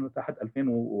العام نحن نتحدث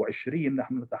 2020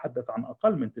 نحن نتحدث عن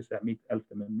أقل من 900,000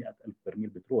 800,000 برميل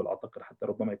بترول. أعتقد حتى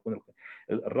ربما يكون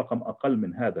الرقم أقل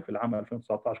من هذا. في العام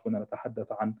 2019 كنا نتحدث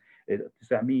عن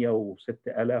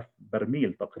 906,000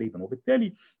 برميل تقريبا.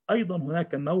 وبالتالي أيضا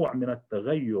هناك نوع من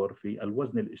التغير في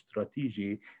الوزن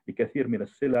الاستراتيجي لكثير من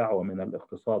السلع ومن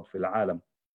الاقتصاد في العالم.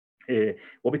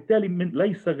 وبالتالي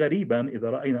ليس غريبا إذا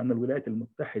رأينا أن الولايات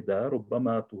المتحدة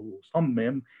ربما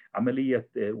تصمم عملية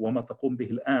وما تقوم به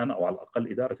الآن، أو على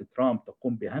الأقل إدارة ترامب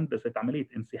تقوم بهندسة عملية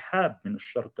انسحاب من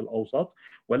الشرق الأوسط،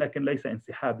 ولكن ليس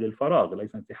انسحاب للفراغ،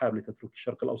 ليس انسحاب لتترك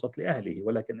الشرق الأوسط لأهله،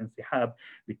 ولكن انسحاب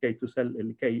لكي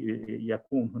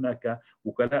يكون هناك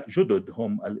وكلاء جدد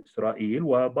هم إسرائيل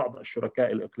وبعض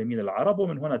الشركاء الإقليميين العرب.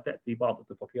 ومن هنا تأتي بعض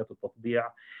اتفاقيات التطبيع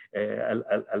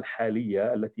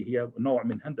الحالية التي هي نوع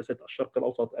من هندسة الشرق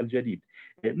الأوسط الجديد.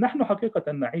 نحن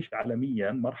حقيقة نعيش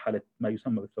عالميا مرحلة ما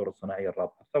يسمى بالثورة الصناعية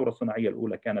الرابعة. الثورة الصناعية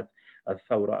الأولى كانت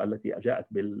الثورة التي جاءت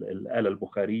بالآلة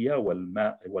البخارية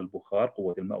والماء والبخار،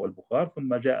 قوة الماء والبخار،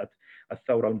 ثم جاءت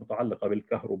الثورة المتعلقة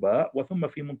بالكهرباء، وثم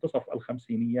في منتصف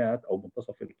الخمسينيات أو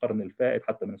منتصف القرن الفائت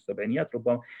حتى من السبعينيات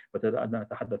ربما، بدأنا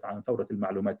نتحدث عن ثورة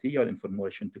المعلوماتية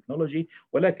والإنفورميشن تكنولوجي،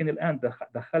 ولكن الآن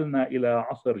دخلنا إلى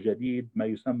عصر جديد ما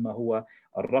يسمى هو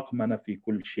الرقمنة في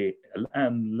كل شيء.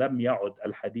 الآن لم يعد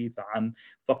الحديث عن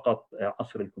فقط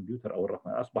عصر الكمبيوتر أو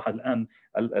الرقمنة، أصبح الآن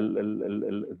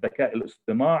الذكاء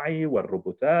الاصطناعي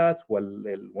والروبوتات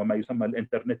وما يسمى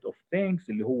الانترنت اوف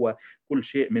ثينجز، اللي هو كل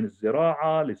شيء من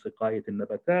الزراعة لسقاية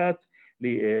النباتات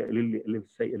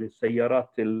للسيارات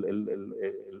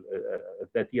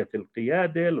ذاتية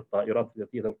القيادة، للطائرات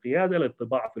ذاتية القيادة،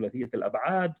 للطباعة ثلاثية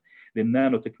الأبعاد،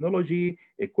 للنانو تكنولوجي،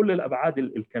 كل الأبعاد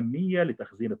الكمية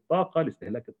لتخزين الطاقة،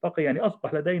 لاستهلاك الطاقة. يعني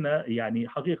أصبح لدينا يعني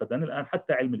حقيقة الآن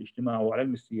حتى علم الاجتماع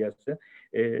وعلم السياسة،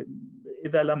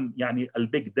 إذا لم يعني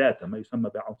البيج داتا، ما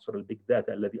يسمى بعصر البيج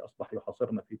داتا الذي أصبح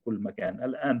يحاصرنا في كل مكان.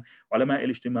 الآن علماء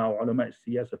الاجتماع وعلماء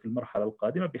السياسة في المرحلة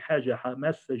القادمة بحاجة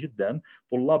ماسة جدا،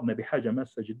 طلابنا بحاجة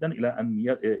ماسة جدا إلى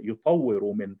أن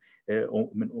يطوروا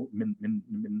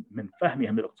من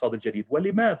فهمهم للاقتصاد الجديد.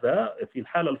 ولماذا في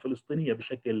الحالة الفلسطينية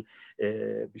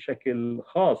بشكل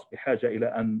خاص بحاجة إلى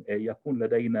أن يكون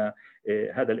لدينا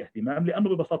هذا الاهتمام؟ لأنه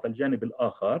ببساطة الجانب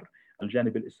الآخر،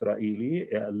 الجانب الإسرائيلي،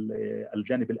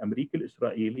 الجانب الأمريكي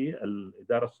الإسرائيلي،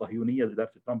 الإدارة الصهيونية،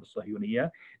 إدارة ترامب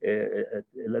الصهيونية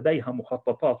لديها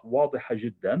مخططات واضحة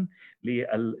جدا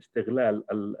لاستغلال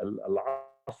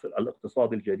العصر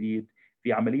الاقتصادي الجديد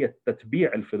في عملية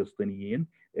تتبيع الفلسطينيين.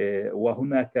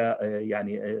 وهناك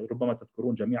يعني ربما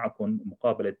تذكرون جميعكم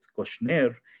مقابلة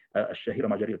كوشنير الشهيرة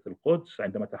مع جريدة القدس،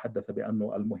 عندما تحدث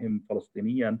بأنه المهم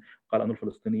فلسطينيا قال أن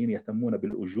الفلسطينيين يهتمون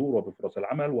بالأجور وبفرص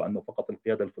العمل، وأنه فقط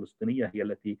القيادة الفلسطينية هي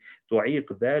التي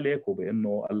تعيق ذلك،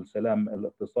 وبأنه السلام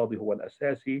الاقتصادي هو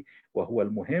الأساسي وهو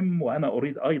المهم. وأنا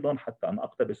أريد أيضا حتى أن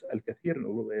أقتبس الكثير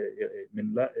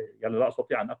من لا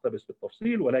أستطيع أن أقتبس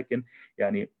بالتفصيل، ولكن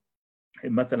يعني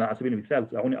مثلا على سبيل المثال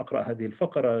دعوني أقرأ هذه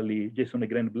الفقرة لجيسون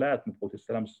جرينبلات مبعوث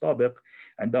السلام السابق،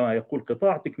 عندما يقول: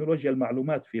 قطاع تكنولوجيا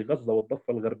المعلومات في غزة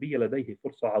والضفة الغربية لديه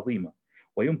فرصة عظيمة،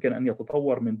 ويمكن أن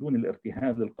يتطور من دون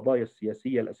الارتهان للقضايا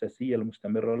السياسية الأساسية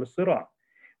المستمرة للصراع.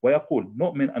 ويقول: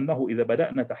 نؤمن أنه إذا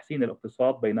بدأنا تحسين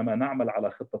الاقتصاد بينما نعمل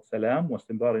على خطة سلام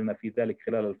واستمرارنا في ذلك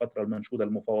خلال الفترة المنشودة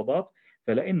المفاوضات،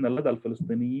 فلأن لدى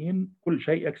الفلسطينيين كل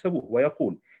شيء يكسبوه.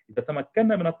 ويقول: إذا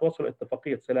تمكنا من التوصل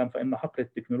اتفاقية سلام فإن حقل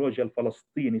التكنولوجيا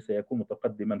الفلسطيني سيكون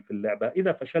متقدما في اللعبة.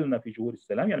 إذا فشلنا في جهود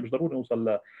السلام، يعني مش ضروري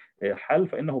نوصل لحل،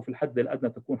 فإنه في الحد الأدنى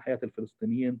تكون حياة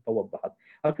الفلسطينيين توضحت.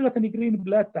 حقيقة جرين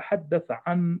بلاد تحدث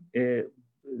عن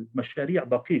مشاريع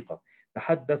دقيقة،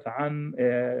 تحدث عن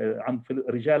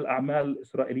رجال أعمال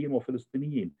إسرائيليين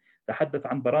وفلسطينيين، تحدث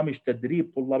عن برامج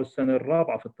تدريب طلاب السنة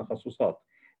الرابعة في التخصصات،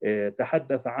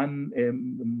 تحدث عن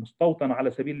مستوطن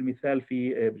على سبيل المثال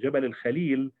في جبل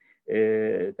الخليل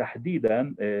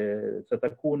تحديدا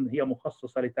ستكون هي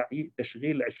مخصصة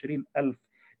لتشغيل 20,000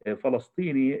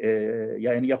 فلسطيني.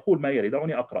 يعني يقول ما يلي،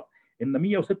 دعوني أقرأ: إن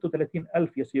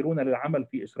 136,000 يسيرون للعمل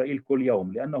في إسرائيل كل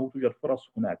يوم لأنه توجد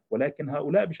فرص هناك، ولكن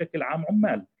هؤلاء بشكل عام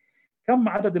عمال. كم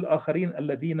عدد الآخرين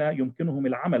الذين يمكنهم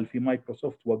العمل في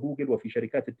مايكروسوفت وجوجل وفي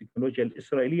شركات التكنولوجيا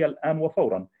الإسرائيلية الآن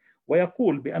وفورا؟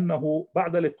 ويقول بأنه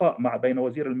بعد لقاء بين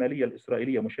وزير المالية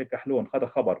الإسرائيلية موشي كحلون، هذا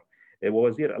خبر،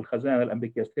 ووزير الخزانة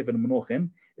الأمريكية ستيفن منوخن،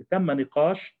 تم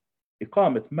نقاش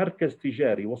إقامة مركز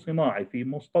تجاري وصناعي في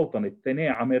مستوطنة تني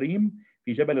عمريم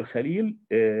في جبل الخليل،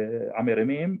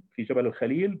 عمريميم في جبل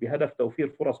الخليل، بهدف توفير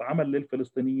فرص عمل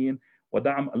للفلسطينيين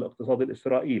ودعم الاقتصاد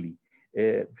الإسرائيلي.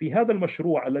 في هذا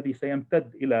المشروع الذي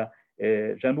سيمتد إلى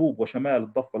جنوب وشمال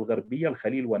الضفة الغربية،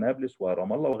 الخليل ونابلس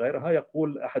ورام الله وغيرها،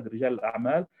 يقول أحد رجال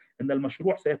الأعمال أن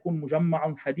المشروع سيكون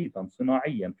مجمعا حديثا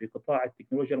صناعيا في قطاع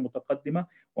التكنولوجيا المتقدمة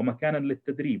ومكانا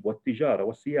للتدريب والتجارة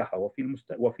والسياحة.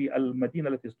 وفي المدينة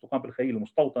التي ستقام بالخليل،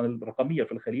 المستوطنة الرقمية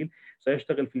في الخليل،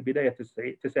 سيشتغل في البداية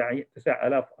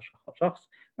 9,000 شخص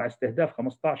مع استهداف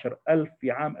 15,000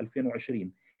 في عام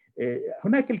 2020.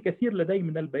 هناك الكثير لدي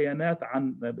من البيانات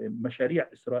عن مشاريع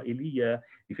إسرائيلية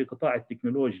في قطاع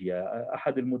التكنولوجيا.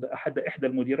 إحدى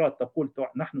المديرات تقول: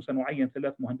 نحن سنعين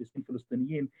 3 مهندسين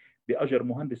فلسطينيين بأجر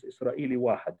مهندس إسرائيلي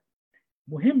واحد.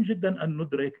 مهم جدا أن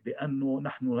ندرك بأنه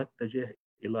نحن نتجه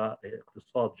إلى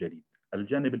اقتصاد جديد.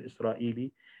 الجانب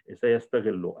الإسرائيلي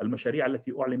سيستغل المشاريع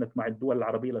التي أعلنت مع الدول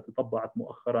العربية التي طبعت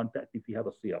مؤخرا تأتي في هذا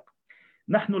السياق.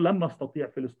 نحن لن نستطيع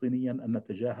فلسطينيا أن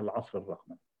نتجاهل عصر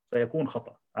الرقمنة، سيكون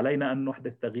خطأ. علينا أن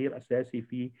نحدث تغيير أساسي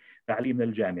في تعليمنا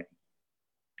الجامعي،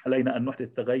 علينا أن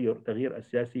نحدث تغيير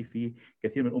أساسي في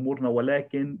كثير من أمورنا،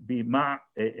 ولكن مع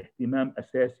اهتمام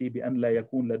أساسي بأن لا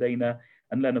يكون لدينا،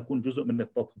 أن لا نكون جزء من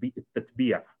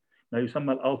التتبيع. ما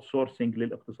يسمى الاوت سورسنج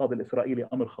للاقتصاد الاسرائيلي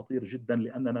امر خطير جدا،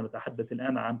 لاننا نتحدث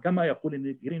الان عن كما يقول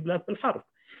النيجيريين بلاد في الحرب.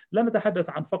 لا نتحدث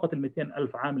عن فقط ال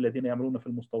 200,000 عامل الذين يعملون في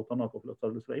المستوطنات وفي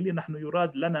الاقتصاد الاسرائيلي، نحن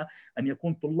يراد لنا ان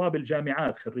يكون طلاب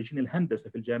الجامعات خريجين الهندسه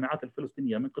في الجامعات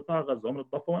الفلسطينيه من قطاع غزه ومن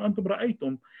الضفه، وانتم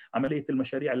رايتم عمليه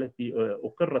المشاريع التي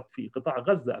اقرت في قطاع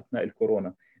غزه اثناء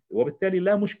الكورونا، وبالتالي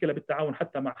لا مشكله بالتعاون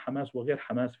حتى مع حماس وغير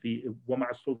حماس ومع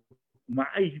السلطه،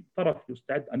 مع اي طرف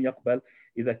يستعد ان يقبل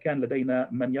اذا كان لدينا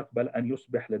من يقبل ان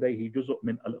يصبح لديه جزء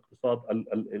من الاقتصاد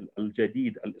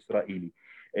الجديد الاسرائيلي.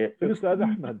 استاذ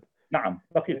احمد، نعم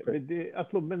دقيقه بدي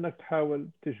اطلب منك تحاول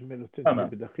تجمل وتنهي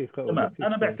بدقيقه او دقيقتين.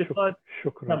 انا باعتقاد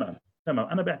شكرا. تمام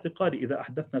انا باعتقادي اذا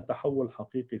احدثنا تحول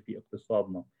حقيقي في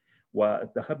اقتصادنا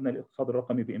واتخذنا الاقتصاد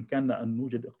الرقمي، بامكاننا ان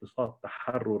نوجد اقتصاد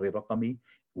تحرري رقمي،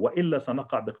 والا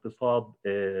سنقع باقتصاد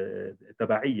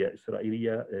تبعيه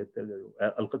اسرائيليه.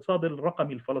 الاقتصاد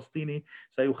الرقمي الفلسطيني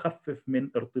سيخفف من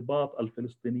ارتباط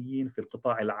الفلسطينيين في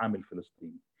القطاع العام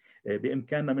الفلسطيني.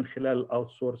 بامكاننا من خلال الاوت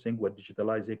سورسنج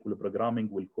والديجيتاليزنج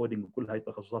والبروجرامينج والكودينج وكل هذه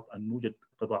التخصصات ان نوجد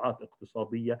قطاعات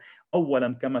اقتصاديه،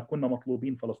 اولا كما كنا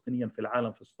مطلوبين فلسطينيا في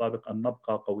العالم في السابق ان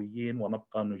نبقى قويين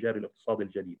ونبقى نجاري الاقتصاد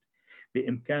الجديد.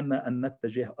 بإمكاننا أن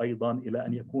نتجه أيضا إلى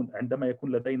أن يكون عندما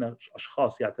يكون لدينا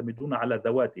أشخاص يعتمدون على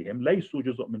ذواتهم، ليسوا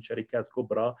جزء من شركات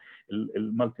كبرى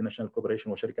المالتي ناشونال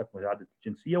كوربوريشن وشركات متعددة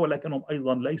الجنسية، ولكنهم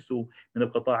أيضا ليسوا من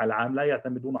القطاع العام، لا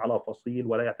يعتمدون على فصيل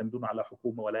ولا يعتمدون على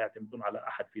حكومة ولا يعتمدون على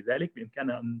أحد في ذلك.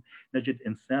 بإمكاننا أن نجد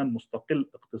إنسان مستقل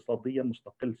اقتصاديا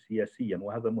مستقل سياسيا،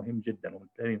 وهذا مهم جدا.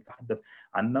 وبالتالي نتحدث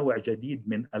عن نوع جديد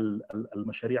من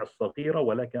المشاريع الصغيرة،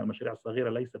 ولكن المشاريع الصغيرة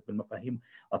ليست بالمفاهيم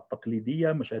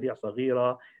التقليدية، مشاريع صغيرة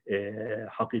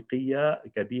حقيقية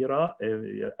كبيرة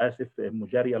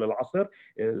مجارية للعصر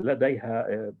لديها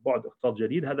بعد اقتصاد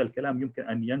جديد. هذا الكلام يمكن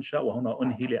أن ينشأ، وهنا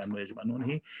أنهي لأنه يجب أن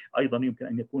أنهي، أيضا يمكن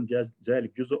أن يكون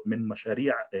ذلك جزء من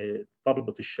مشاريع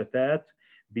تربط الشتات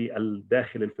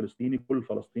بالداخل الفلسطيني، كل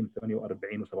فلسطين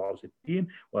 48 و67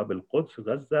 وبالقدس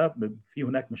غزة. في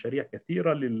هناك مشاريع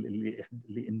كثيرة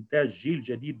لإنتاج جيل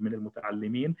جديد من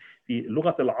المتعلمين في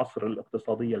لغة العصر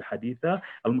الاقتصادية الحديثة،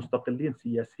 المستقلين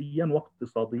سياسيا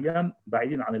واقتصاديا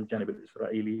بعيدين عن الجانب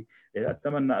الإسرائيلي.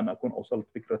 أتمنى أن أكون أوصلت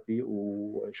فكرتي،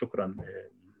 وشكرا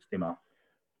للاستماع.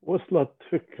 وصلت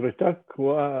فكرتك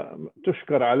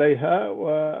وتشكر عليها،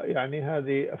 ويعني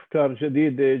هذه أفكار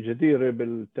جديدة جديرة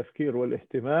بالتفكير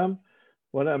والاهتمام،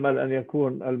 ونأمل أن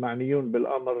يكون المعنيون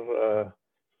بالأمر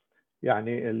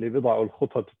يعني اللي بيضعوا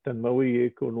الخطط التنموية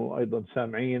يكونوا أيضا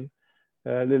سامعين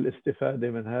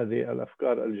للاستفادة من هذه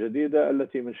الأفكار الجديدة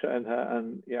التي من شأنها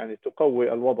أن يعني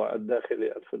تقوي الوضع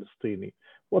الداخلي الفلسطيني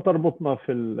وتربطنا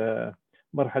في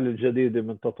المرحلة الجديدة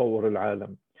من تطور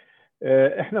العالم.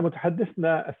 احنا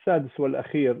متحدثنا السادس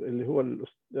والأخير اللي هو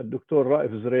الدكتور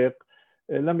رائف زريق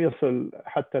لم يصل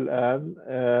حتى الآن.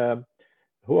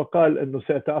 هو قال أنه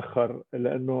سيتأخر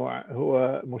لأنه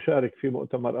هو مشارك في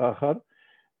مؤتمر آخر.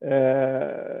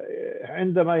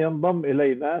 عندما ينضم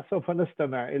إلينا سوف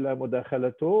نستمع إلى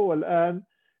مداخلته، والآن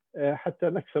حتى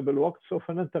نكسب الوقت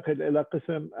سوف ننتقل إلى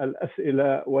قسم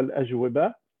الأسئلة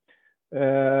والأجوبة،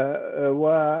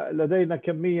 ولدينا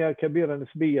كمية كبيرة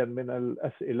نسبيا من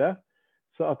الأسئلة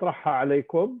سأطرحها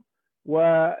عليكم،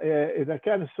 وإذا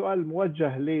كان السؤال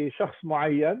موجه لشخص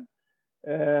معين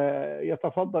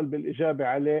يتفضل بالإجابة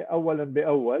عليه أولا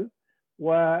بأول،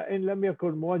 وإن لم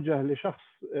يكن موجه لشخص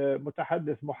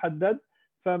متحدث محدد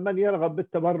فمن يرغب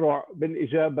بالتبرع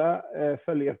بالإجابة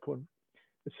فليكن.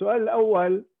 السؤال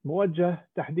الأول موجه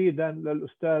تحديدا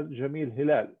للأستاذ جميل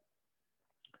هلال،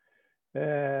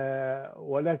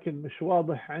 ولكن مش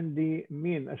واضح عندي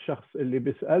مين الشخص اللي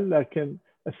بيسأل، لكن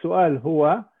السؤال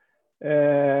هو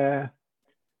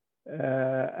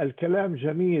الكلام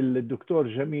جميل للدكتور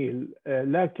جميل،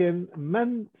 لكن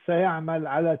من سيعمل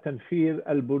على تنفيذ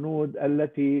البنود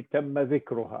التي تم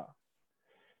ذكرها؟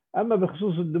 أما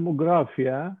بخصوص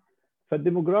الديموغرافيا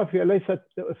فالديموغرافيا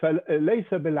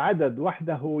ليس بالعدد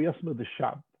وحده يصمد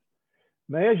الشعب.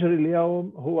 ما يجري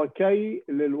اليوم هو كي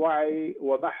للوعي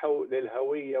ومحو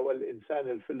للهوية، والإنسان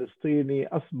الفلسطيني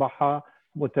أصبح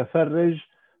متفرج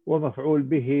ومفعول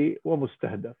به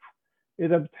ومستهدف.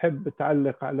 إذا بتحب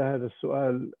تعلق على هذا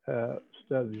السؤال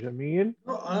أستاذ جميل.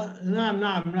 نعم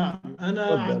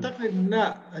أنا أعتقد أن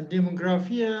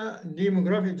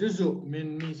الديموغرافيا جزء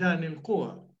من ميزان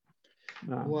القوى.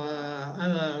 نعم.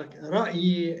 وأنا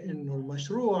رأيي أنه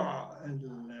المشروع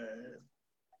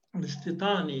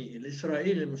الاستيطاني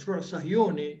الإسرائيلي، المشروع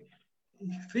الصهيوني،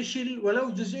 فشل ولو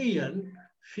جزئيا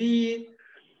في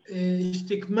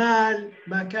استكمال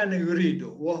ما كان يريده،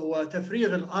 وهو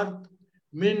تفريغ الأرض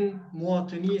من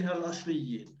مواطنيها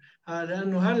الأصليين.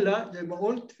 لأنه هلا زي ما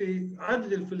قلت في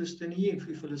عدد الفلسطينيين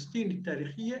في فلسطين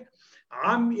التاريخية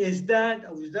عم يزداد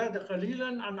أو يزداد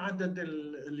قليلا عن عدد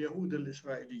اليهود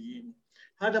الإسرائيليين.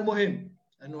 هذا مهم،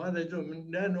 لأنه هذا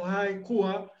لأنه هاي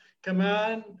قوى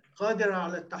كمان قادرة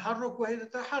على التحرك وهي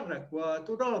تتحرك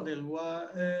وتناضل،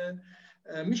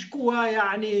 ومش قوى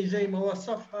يعني زي ما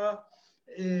وصفها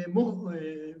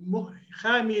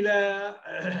خاملة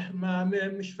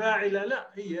مش فاعلة، لا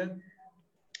هي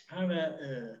هذا.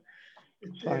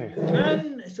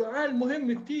 كمان سؤال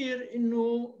مهم كثير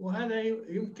انه، وهذا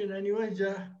يمكن ان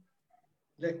يوجه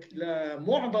لك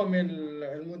لمعظم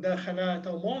المداخلات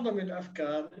او معظم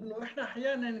الافكار، انه احنا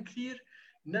احيانا كثير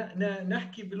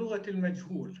نحكي بلغه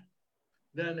المجهول،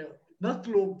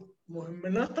 نطلب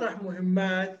نطرح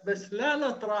مهمات بس لا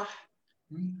نطرح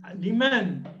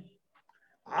لمن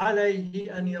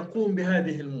عليه أن يقوم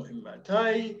بهذه المهمات.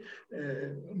 هاي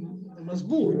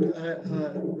مضبوط.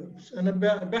 أنا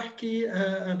بحكي،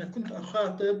 أنا كنت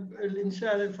أخاطب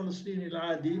الإنسان الفلسطيني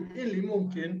العادي اللي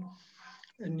ممكن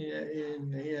أن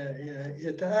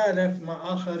يتآلف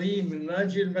مع آخرين من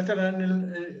أجل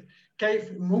مثلا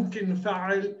كيف ممكن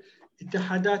نفعل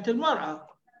اتحادات المرأة.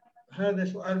 هذا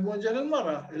سؤال موجه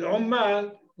للمرأة.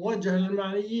 العمال موجه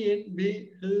للمعنيين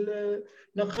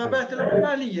بالنقابات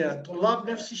العمالية. طلاب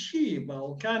نفس الشيء،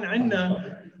 وكان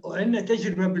عندنا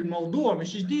تجربة بالموضوع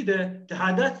مش جديدة.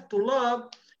 اتحادات الطلاب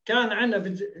كان عندنا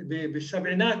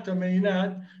بالسبعينات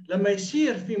والثمانينات لما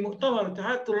يصير في مؤتمر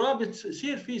اتحاد الطلاب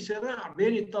يصير في صراع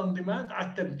بين التنظيمات على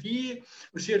التمثيل،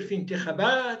 ويصير في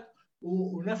انتخابات،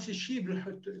 ونفس الشيء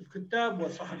بالكتاب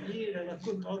والصحفيين. انا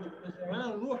كنت عضو زمان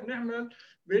نروح نعمل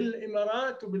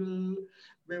بالامارات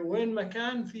وين ما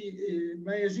كان في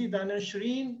ما يزيد عن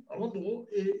 20 عضو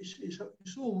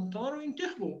يسووا مؤتمر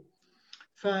وينتخبوا.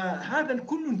 فهذا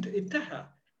كله انتهى،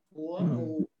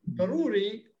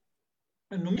 وضروري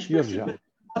انه مش بس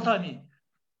وطني،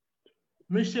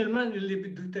 مش اللي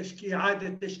بده اعاده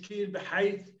تشكيل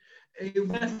بحيث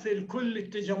يمثل كل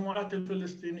التجمعات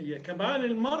الفلسطينية، كمان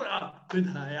المرأة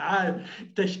بدها إعادة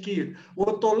تشكيل،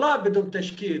 والطلاب بدهم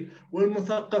تشكيل،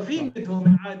 والمثقفين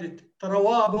بدهم إعادة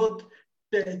روابط.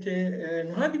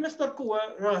 هذه مصدر قوة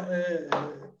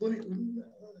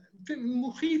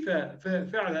مخيفة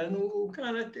فعلا،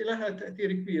 وكانت لها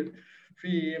تأثير كبير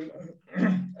في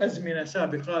أزمنة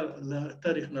سابقة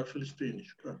لتاريخنا الفلسطيني.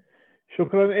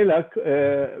 شكرا لك.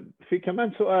 في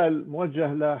كمان سؤال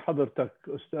موجه لحضرتك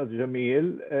أستاذ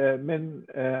جميل من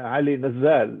علي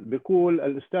نزال، بيقول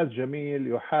الأستاذ جميل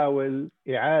يحاول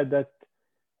إعادة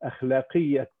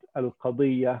أخلاقية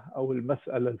القضية أو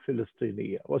المسألة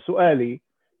الفلسطينية، وسؤالي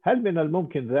هل من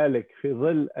الممكن ذلك في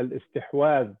ظل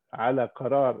الاستحواذ على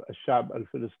قرار الشعب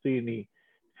الفلسطيني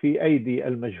في أيدي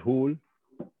المجهول؟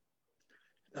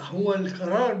 هو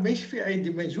القرار مش في أيدي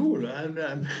مجهول،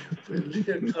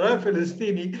 القرار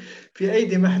الفلسطيني في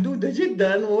أيدي محدودة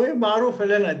جدا، ومعروفة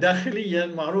لنا داخليا،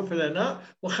 معروفة لنا،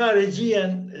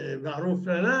 وخارجيا معروف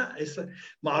لنا.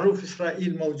 معروف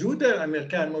إسرائيل موجودة،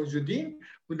 الأمريكان موجودين،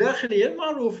 وداخليا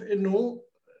معروف إنه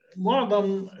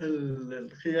معظم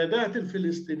القيادات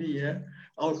الفلسطينية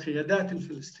أو القيادات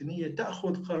الفلسطينية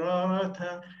تأخذ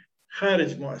قراراتها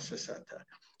خارج مؤسساتها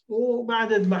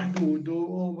وبعدد محدود،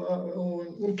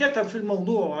 وانكتب في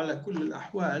الموضوع على كل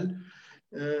الأحوال.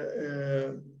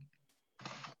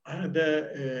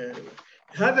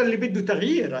 هذا اللي بده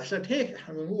تغيير. عشان هيك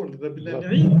احنا بنقول إذا بدنا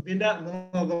نعيد بناء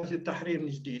منظمة التحرير من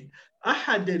جديد،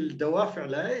 أحد الدوافع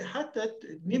لها حتى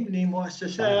نبني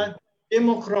مؤسسات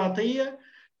ديمقراطية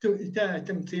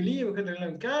تمثيلية بقدر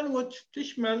الإمكان،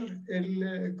 وتشمل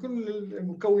كل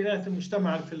مكونات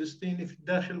المجتمع الفلسطيني في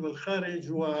الداخل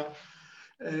والخارج،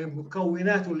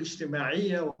 ومكوناته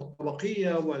الاجتماعية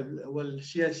والطبقية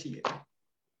والسياسية.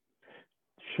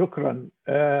 شكرا.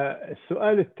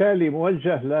 السؤال التالي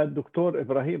موجه للدكتور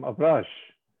إبراهيم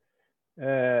أبراش.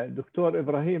 دكتور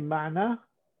إبراهيم معنا؟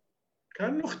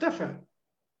 كان اختفى.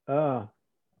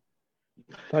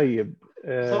 طيب.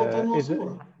 صوتا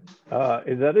وصورة.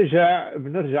 إذا رجع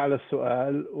بنرجع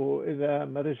للسؤال، وإذا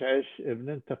ما رجعش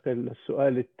بننتقل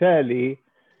للسؤال التالي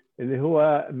اللي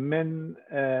هو من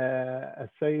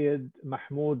السيد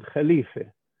محمود خليفة،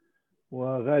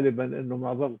 وغالبا أنه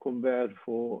معظمكم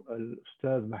بيعرفوا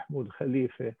الأستاذ محمود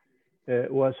خليفة،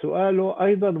 وسؤاله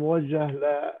أيضا موجه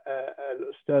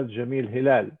للأستاذ جميل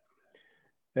هلال.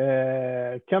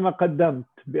 كما قدمت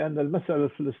بأن المسألة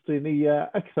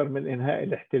الفلسطينية أكثر من إنهاء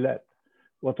الاحتلال،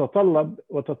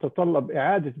 وتتطلب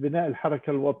إعادة بناء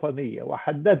الحركة الوطنية،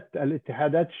 وحددت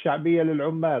الاتحادات الشعبية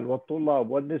للعمال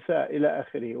والطلاب والنساء إلى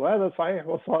آخره، وهذا صحيح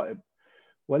وصائب.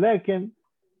 ولكن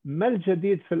ما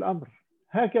الجديد في الأمر؟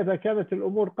 هكذا كانت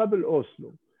الأمور قبل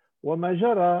أوسلو، وما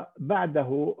جرى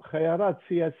بعده خيارات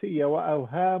سياسية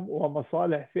وأوهام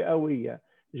ومصالح فئوية،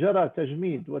 جرى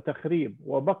تجميد وتخريب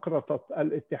وبقرطة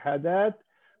الاتحادات،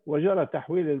 وجرى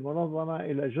تحويل المنظمة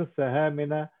إلى جثة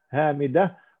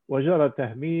هامدة، وجرى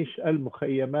تهميش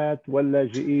المخيمات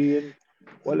واللاجئين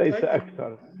وليس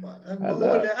أكثر.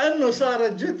 هو لأنه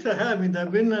صارت جثة هامدة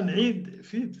بدنا نعيد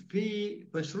في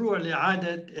مشروع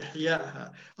لإعادة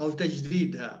إحيائها أو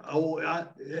تجديدها أو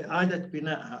إعادة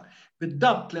بنائها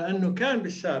بالضبط، لأنه كان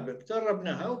بالسابق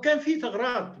جربناها وكان في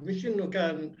ثغرات، مش إنه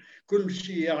كان كل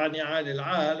شيء يعني عالي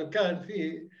العال، وكان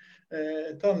في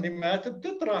تنظيمات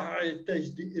بتطرح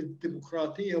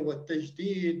الديمقراطية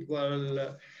والتجديد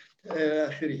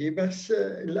آخره. بس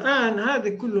الآن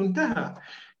هذا كله انتهى.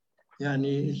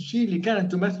 يعني الشيء اللي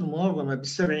كانت تمثل المنظمة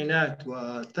بالسبعينات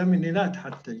والثمانينات،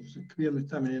 حتى كبير من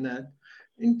الثمانينات،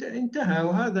 انتهى.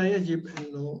 وهذا يجب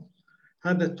أنه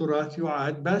هذا التراث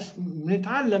يعاد، بس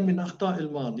نتعلم من أخطاء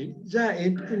الماضي،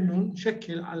 زائد أنه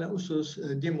نشكل على أسس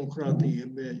ديمقراطية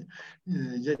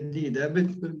جديدة.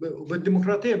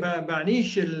 وبالديمقراطية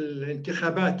بعنيش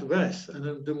الانتخابات بس،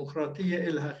 أنا الديمقراطية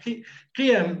لها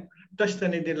قيم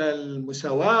تستند إلى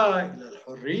المساواة، إلى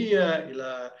الحرية،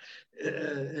 إلى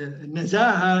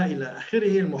النزاهة، إلى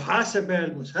آخره، المحاسبة،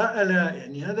 المساءلة.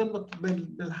 يعني هذا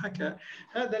بالحكى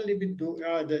هذا اللي بده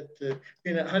إعادة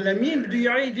بناء. هلا مين بده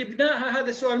يعيد بنائها؟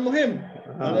 هذا سؤال مهم.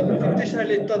 هلا ممكن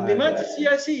تسأل التنظيمات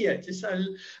السياسية،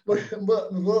 تسأل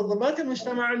منظمات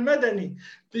المجتمع المدني،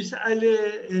 تسأل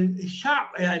الشعب.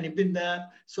 يعني بدنا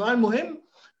سؤال مهم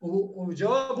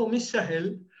وجوابه مش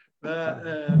سهل،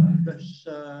 بس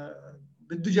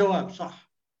بده جواب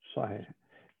صح. صحيح.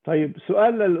 طيب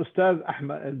سؤال للأستاذ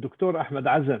الدكتور أحمد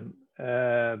عزم.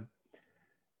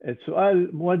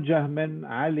 السؤال موجه من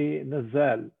علي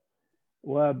نزال،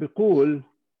 وبيقول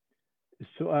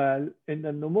السؤال إن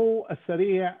النمو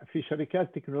السريع في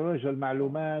شركات تكنولوجيا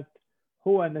المعلومات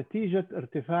هو نتيجة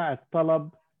ارتفاع الطلب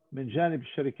من جانب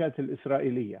الشركات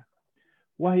الإسرائيلية،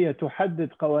 وهي تحدد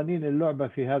قوانين اللعبة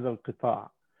في هذا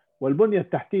القطاع، والبنية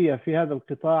التحتية في هذا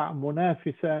القطاع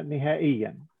منافسة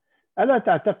نهائيا. ألا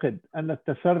تعتقد أن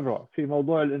التسرع في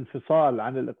موضوع الانفصال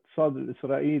عن الاقتصاد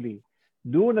الإسرائيلي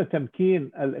دون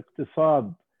تمكين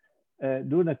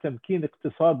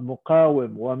اقتصاد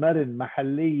مقاوم ومرن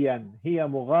محليا هي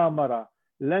مغامرة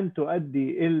لن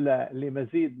تؤدي إلا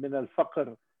لمزيد من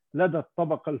الفقر لدى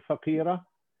الطبقة الفقيرة؟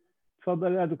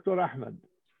 تفضل يا دكتور أحمد.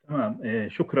 تمام،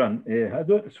 شكرا.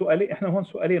 هذول سؤالين، احنا هون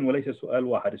سؤالين وليس سؤال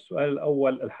واحد. السؤال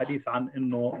الاول الحديث عن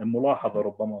انه ملاحظه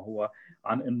ربما هو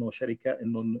عن انه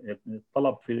انه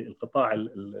الطلب في القطاع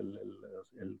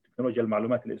التكنولوجيا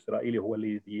المعلومات الاسرائيلي هو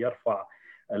الذي يرفع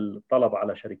الطلب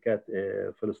على شركات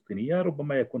فلسطينية.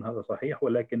 ربما يكون هذا صحيح،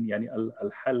 ولكن يعني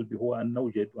الحل هو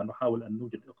أن نحاول أن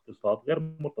نوجد اقتصاد غير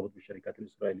مرتبط بالشركات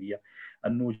الإسرائيلية،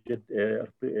 أن نوجد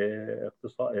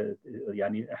اقتصاد.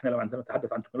 يعني إحنا لو عندما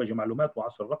نتحدث عن تكنولوجيا معلومات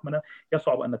وعصر الرقمنة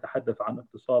يصعب أن نتحدث عن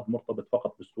اقتصاد مرتبط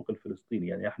فقط بالسوق الفلسطيني.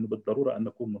 يعني نحن بالضرورة أن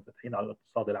نكون منفتحين على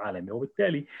الاقتصاد العالمي،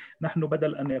 وبالتالي نحن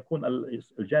بدل أن يكون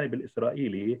الجانب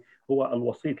الإسرائيلي هو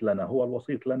الوسيط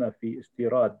لنا في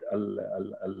استيراد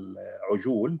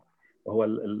العجول، وهو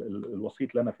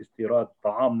الوسيط لنا في استيراد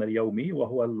طعامنا اليومي،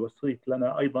 وهو الوسيط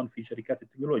لنا أيضا في شركات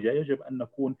التكنولوجيا. يجب أن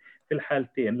نكون في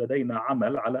الحالتين لدينا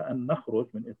عمل على أن نخرج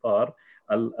من إطار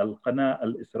القناة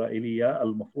الإسرائيلية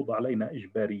المفروض علينا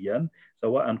إجباريا،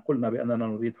 سواء قلنا بأننا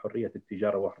نريد حرية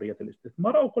التجارة وحرية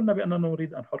الاستثمار، أو قلنا بأننا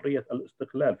نريد أن حرية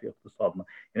الاستقلال في اقتصادنا.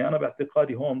 يعني أنا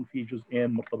باعتقادي هون في جزئين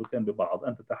مرتبطين ببعض.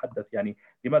 أنت تتحدث يعني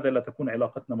لماذا لا تكون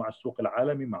علاقتنا مع السوق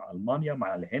العالمي، مع ألمانيا،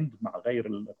 مع الهند، مع غير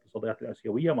الاقتصاديات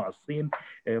الآسيوية، مع الصين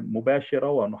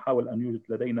مباشرة، ونحاول أن يوجد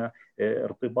لدينا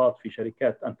ارتباط في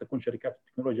شركات، أن تكون شركات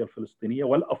التكنولوجيا الفلسطينية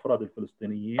والأفراد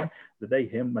الفلسطينيين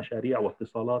لديهم مشاريع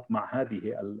واتصالات مع هذه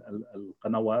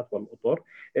القنوات والأطر.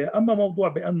 أما موضوع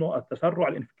بأنه التسرع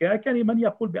الانفكاك، يعني من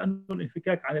يقول بأنه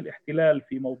الانفكاك عن الاحتلال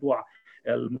في موضوع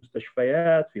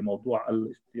المستشفيات، في موضوع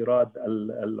الاستيراد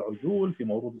العجول، في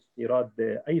موضوع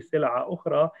استيراد أي سلعة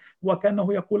أخرى،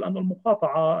 وكأنه يقول أن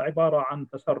المقاطعة عبارة عن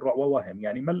تسرع ووهم.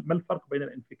 يعني ما الفرق بين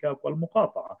الانفكاك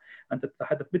والمقاطعة؟ أنت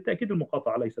تتحدث بالتأكيد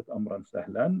المقاطعة ليست أمرا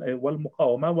سهلا،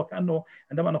 والمقاومة، وكأنه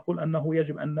عندما نقول أنه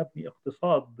يجب أن نبني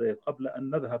اقتصاد قبل أن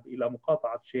نذهب إلى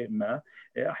مقاطعة شيء ما،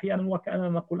 أحيانا وكأننا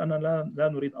نقول أننا لا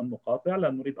نريد أن نقاطع، لا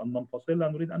نريد أن ننفصل،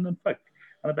 لا نريد أن ننفك.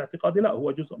 أنا باعتقادي لا،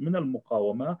 هو جزء من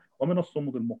المقاومة ومن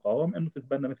الصمود المقاوم أنه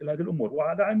تتبنى مثل هذه الأمور.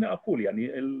 وعلى علمي أقول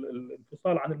يعني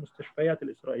الانفصال عن المستشفيات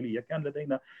الإسرائيلية، كان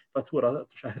لدينا فاتورة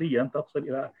شهريا تصل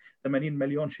إلى 80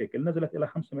 مليون شيكل، نزلت إلى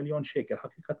 5 مليون شيكل.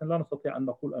 حقيقة لا نستطيع أن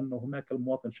نقول أن هناك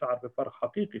المواطن شعر بفرق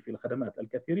حقيقي في الخدمات.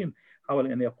 الكثيرين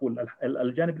حاول أن يقول،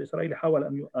 الجانب الإسرائيلي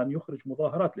حاول أن يخرج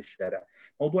مظاهرات للشارع.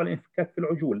 موضوع الانفكاك في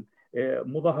العجول،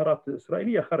 مظاهرات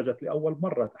إسرائيلية خرجت لأول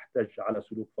مرة تحتج على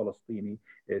سلوك فلسطيني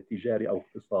تجاري أو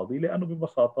اقتصادي، لأنه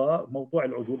ببساطة موضوع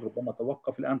العجول ربما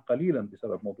توقف الآن قليلا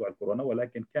بسبب موضوع الكورونا،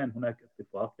 ولكن كان هناك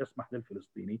اتفاق يسمح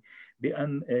للفلسطيني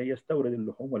بأن يستورد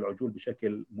اللحوم والعجول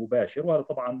بشكل مباشر، وهذا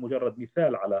طبعا مجرد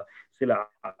مثال على سلع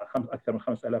أكثر من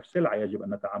 5000 سلعة يجب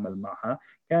أن نتعامل معها.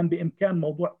 كان بإمكان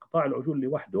موضوع قطاع العجول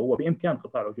لوحده، وبإمكان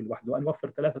قطاع العجول لوحده أن يوفر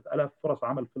 3000 فرص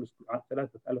عمل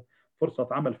 3000 فرصة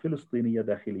عمل فلسطينية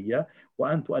داخلية،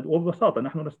 وببساطة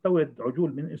نحن نستورد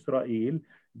عجول من إسرائيل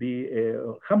ب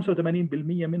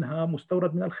 85% منها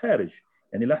مستورد من الخارج.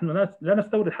 يعني نحن لا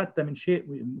نستورد حتى من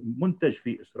شيء منتج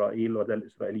في إسرائيل لدى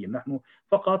الإسرائيليين، نحن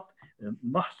فقط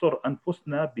نحصر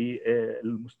أنفسنا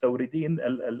بالمستوردين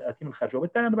الآتين من الخارج.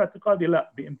 وبالتالي أنا باعتقادي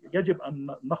لا، يجب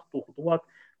أن نخطو خطوات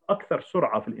أكثر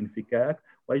سرعة في الانفكاك،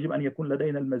 ويجب أن يكون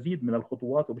لدينا المزيد من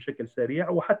الخطوات وبشكل سريع،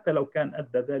 وحتى لو كان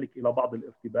أدى ذلك إلى بعض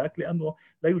الارتباك، لأنه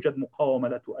لا يوجد مقاومة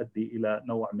لا تؤدي إلى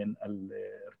نوع من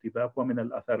الارتباك ومن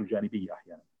الآثار الجانبية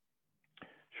أحيانا.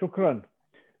 شكرا.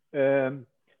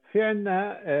 في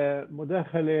عندنا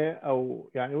مداخلة أو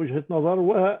يعني وجهة نظر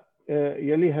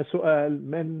ويليها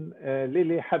سؤال من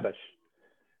ليلي حبش.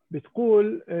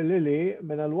 بتقول ليلي: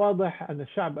 من الواضح أن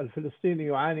الشعب الفلسطيني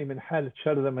يعاني من حالة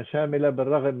شرذمة شاملة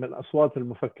بالرغم من أصوات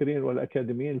المفكرين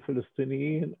والأكاديميين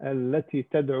الفلسطينيين التي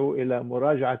تدعو إلى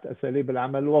مراجعة أساليب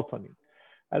العمل الوطني.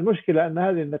 المشكلة أن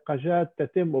هذه النقاشات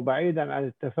تتم بعيدا عن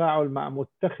التفاعل مع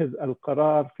متخذ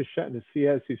القرار في الشأن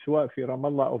السياسي سواء في رام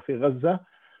الله أو في غزة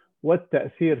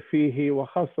والتأثير فيه،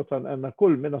 وخاصة أن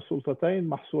كل من السلطتين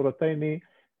محصورتين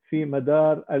في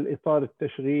مدار الإطار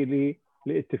التشغيلي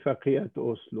لاتفاقيات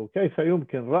أوسلو. كيف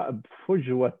يمكن رأب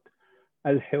فجوة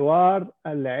الحوار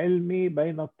العلمي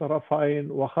بين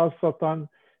الطرفين، وخاصة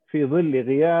في ظل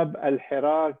غياب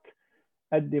الحراك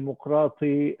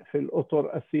الديمقراطي في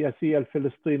الأطر السياسية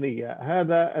الفلسطينية؟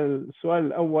 هذا السؤال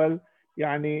الأول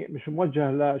يعني مش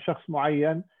موجه لشخص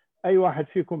معين، أي واحد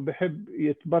فيكم بحب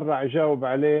يتبرع يجاوب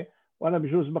عليه، وأنا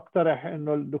بجوز بقترح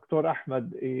إنه الدكتور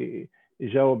أحمد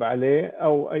يجاوب عليه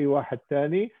أو أي واحد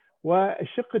تاني.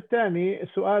 والشق الثاني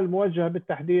سؤال موجه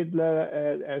بالتحديد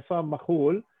لعصام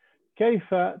مخول: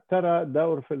 كيف ترى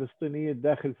دور فلسطيني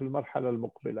الداخل في المرحلة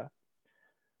المقبلة؟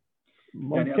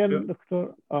 ممكن يعني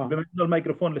دكتور؟ بما انه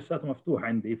الميكروفون لساته مفتوح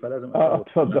عندي فلازم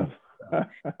تفضل.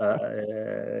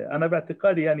 أنا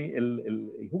باعتقادي يعني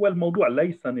هو الموضوع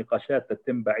ليس نقاشات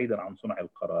تتم بعيدا عن صنع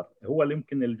القرار، هو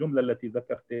يمكن الجملة التي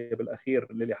ذكرت بالأخير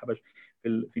ليلي حبش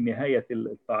في نهاية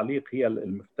التعليق هي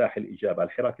المفتاح الإجابة،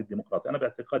 الحراك الديمقراطي. أنا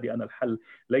باعتقادي أن الحل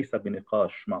ليس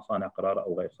بنقاش مع صانع قرار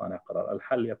أو غير صانع قرار،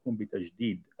 الحل يكون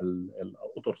بتجديد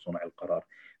أطر صنع القرار،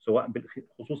 سواء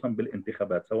خصوصا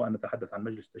بالانتخابات، سواء نتحدث عن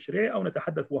مجلس تشريعي أو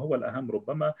نتحدث وهو الأهم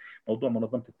ربما موضوع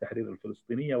منظمة التحرير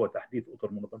الفلسطينية وتحديث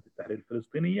أطر منظمة التحرير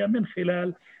الفلسطينية من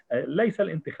خلال ليس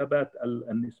الانتخابات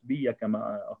النسبية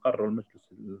كما أقر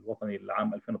المجلس الوطني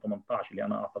العام 2018 اللي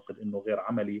أنا أعتقد أنه غير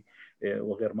عملي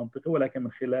وغير منطقي، ولكن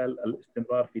من خلال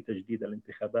الاستمرار في تجديد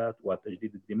الانتخابات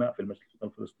وتجديد الدماء في المجلس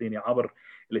الفلسطيني عبر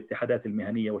الاتحادات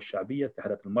المهنية والشعبية،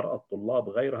 اتحادات المرأة، الطلاب،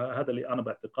 غيرها. هذا اللي أنا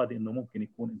باعتقادي أنه ممكن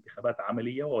يكون انتخابات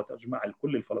عملية وتجمع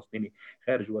الكل الفلسطيني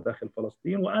خارج وداخل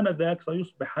فلسطين، وآنذاك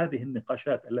سيصبح هذه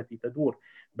النقاشات التي تدور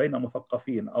بين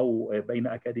مثقفين أو بين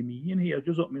أكاديميين هي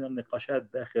جزء من النقاشات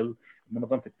داخل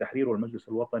منظمة التحرير والمجلس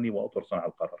الوطني وأطر صنع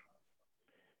القرار.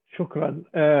 شكرا.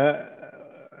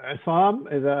 عصام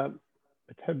إذا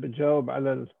بتحب تجاوب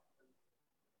على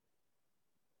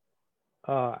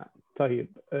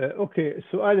طيب. أوكي،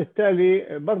 السؤال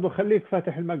التالي برضو خليك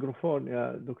فاتح الميكروفون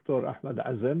يا دكتور أحمد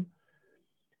عزم.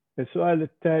 السؤال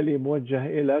التالي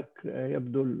موجه لك،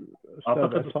 يبدو الأستاذ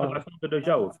أعتقد الأستاذ عصام بده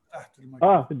يجاوب.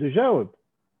 بده يجاوب،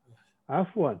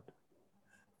 عفوا.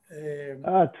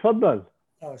 تفضل.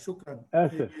 شكرا.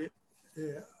 آسف.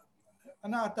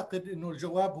 أنا أعتقد أنه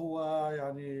الجواب هو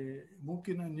يعني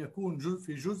ممكن أن يكون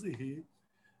في جزئه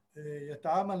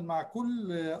يتعامل مع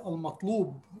كل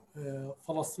المطلوب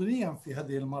فلسطينيا في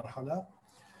هذه المرحلة،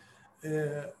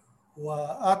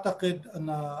 وأعتقد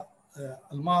أن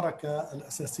المعركة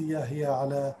الأساسية هي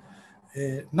على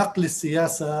نقل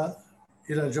السياسة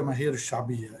إلى الجماهير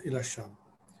الشعبية، إلى الشعب،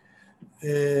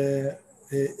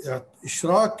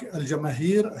 إشراك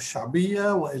الجماهير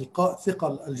الشعبية وإلقاء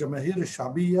ثقل الجماهير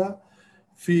الشعبية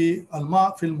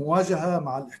في المواجهة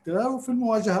مع الاحتلال وفي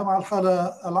المواجهة مع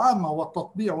الحالة العامة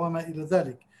والتطبيع وما إلى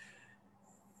ذلك.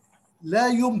 لا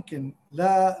يمكن،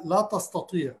 لا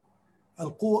تستطيع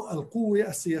القوة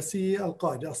السياسية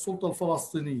القائدة السلطة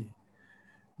الفلسطينية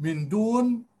من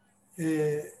دون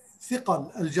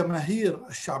ثقل الجماهير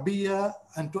الشعبية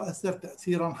أن تؤثر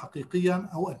تأثيرا حقيقيا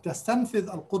أو أن تستنفذ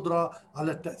القدرة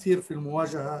على التأثير في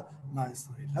المواجهة مع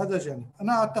إسرائيل. هذا جانب.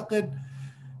 أنا أعتقد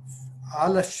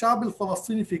على الشعب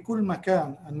الفلسطيني في كل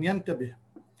مكان أن ينتبه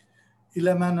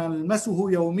إلى ما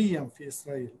نلمسه يوميا في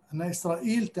إسرائيل، أن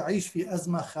إسرائيل تعيش في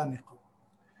أزمة خانقة.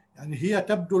 يعني هي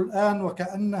تبدو الآن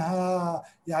وكأنها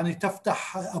يعني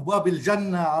تفتح أبواب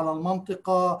الجنة على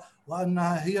المنطقة،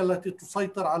 وأنها هي التي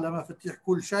تسيطر على مفاتيح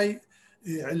كل شيء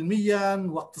علميا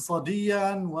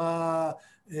واقتصاديا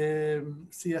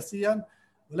وسياسيا.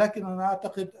 ولكن أنا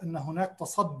أعتقد أن هناك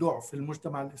تصدع في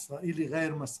المجتمع الإسرائيلي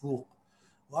غير مسبوق،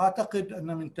 وأعتقد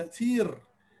أن من تأثير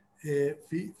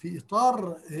في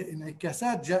إطار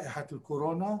انعكاسات جائحة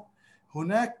الكورونا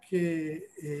هناك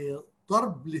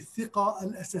ضرب للثقة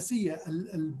الأساسية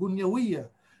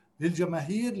البنيوية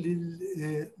للجماهير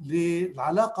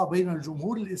للعلاقة بين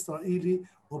الجمهور الإسرائيلي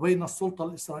وبين السلطة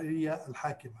الإسرائيلية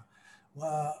الحاكمة.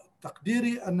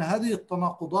 وتقديري أن هذه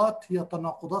التناقضات هي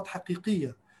تناقضات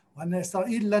حقيقية، وأن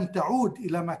إسرائيل لن تعود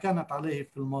إلى ما كانت عليه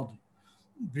في الماضي،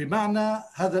 بمعنى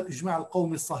هذا الإجماع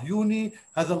القومي الصهيوني،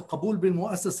 هذا القبول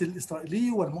بالمؤسسة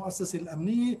الإسرائيلية والمؤسسة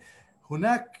الأمنية.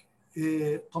 هناك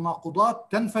تناقضات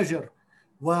تنفجر،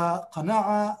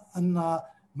 وقناعة أن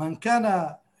من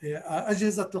كان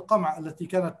أجهزة القمع التي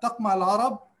كانت تقمع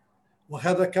العرب،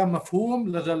 وهذا كان مفهوم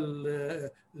لدى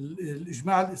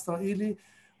الإجماع الإسرائيلي،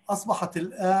 أصبحت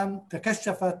الآن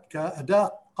تكشفت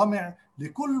كأداة قمع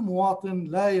لكل مواطن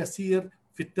لا يسير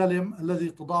في التلم الذي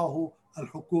تضعه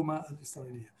الحكومة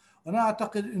الإسرائيلية. وأنا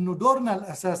أعتقد أن دورنا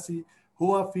الأساسي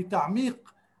هو في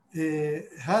تعميق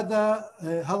هذا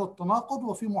التناقض،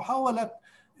 وفي محاولة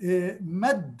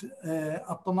مد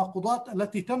التناقضات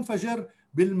التي تنفجر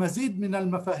بالمزيد من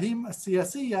المفاهيم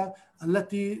السياسية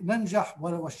التي ننجح،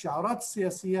 والشعارات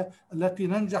السياسية التي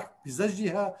ننجح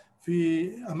بزجها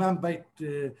في أمام بيت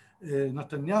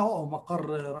نتنياهو أو مقر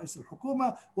رئيس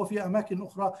الحكومة وفي أماكن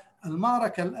أخرى.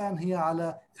 المعركة الآن هي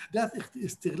على إحداث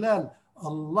استغلال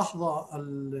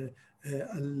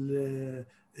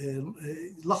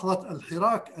لحظة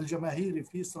الحراك الجماهيري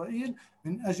في إسرائيل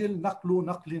من أجل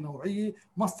نقل نوعي،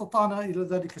 ما استطعنا إلى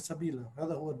ذلك سبيلا.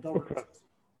 هذا هو الدور.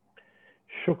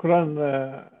 شكرا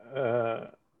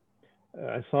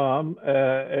عصام.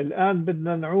 الآن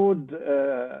بدنا نعود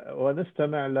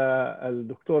ونستمع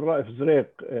للدكتور رائف زريق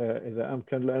إذا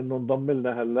أمكن، لأنه انضم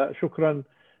لنا هلأ. شكرا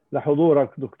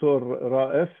لحضورك دكتور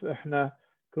رائف، احنا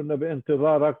كنا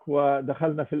بانتظارك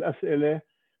ودخلنا في الأسئلة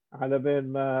على بين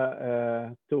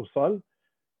ما توصل.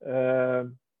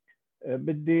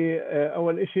 بدي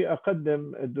أول إشي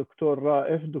أقدم الدكتور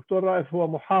رائف. الدكتور رائف هو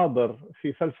محاضر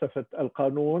في فلسفة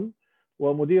القانون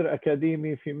ومدير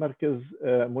أكاديمي في مركز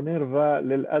مونيرفا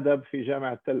للأدب في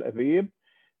جامعة تل أبيب.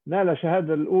 نال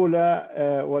الشهادة الأولى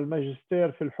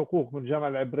والماجستير في الحقوق من الجامعة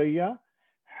العبرية.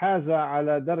 حاز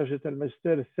على درجة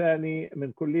الماجستير الثاني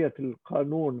من كلية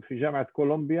القانون في جامعة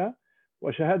كولومبيا،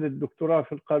 وشهادة الدكتوراه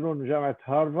في القانون من جامعة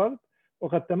هارفارد.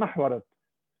 وقد تمحورت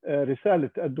رسالة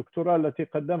الدكتوراه التي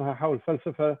قدمها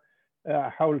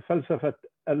حول فلسفة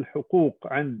الحقوق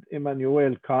عند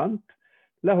إيمانويل كانت.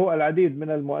 له العديد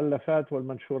من المؤلفات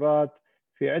والمنشورات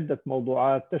في عدة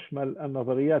موضوعات تشمل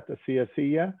النظريات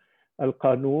السياسية،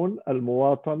 القانون،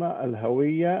 المواطنة،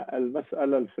 الهوية،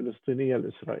 المسألة الفلسطينية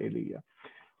الإسرائيلية.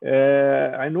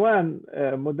 عنوان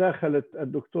مداخلة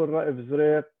الدكتور رائف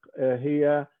زريق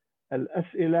هي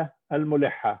الأسئلة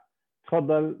الملحة.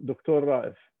 تفضل دكتور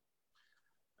رائف.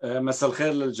 مساء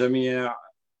الخير للجميع،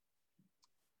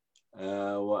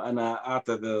 وأنا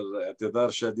أعتذر اعتذار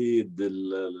شديد.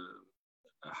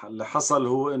 اللي حصل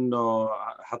هو إنه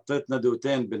حطيت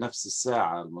ندوتين بنفس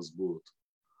الساعة المضبوط،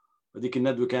 وديك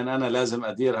الندوة كان أنا لازم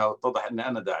أديرها، واتضح إني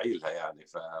أنا داعي لها يعني.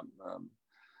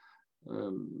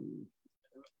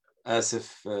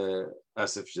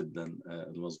 آسف جدا.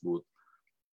 المضبوط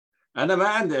أنا ما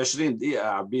عندي 20 دقيقة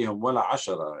أعبيهم ولا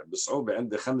 10، بصعوبة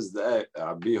عندي 5 دقائق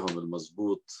أعبيهم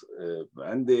المضبوط.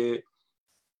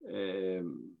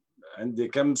 عندي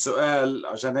كم سؤال،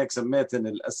 عشان هيك سميتن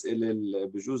الأسئلة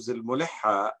بجوز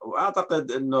الملحة.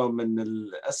 وأعتقد إنه من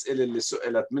الأسئلة اللي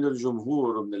سئلت من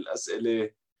الجمهور ومن الأسئلة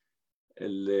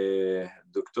اللي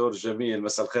الدكتور جميل،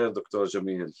 مساء الخير دكتور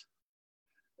جميل،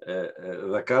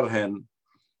 ذكرهن،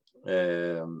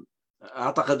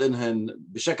 أعتقد إنهن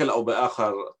بشكل أو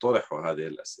بآخر طرحوا هذه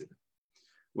الأسئلة.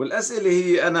 والأسئلة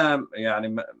هي أنا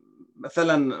يعني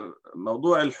مثلا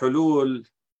موضوع الحلول،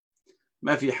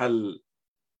 ما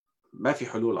في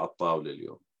حلول على الطاولة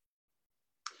اليوم.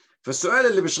 فالسؤال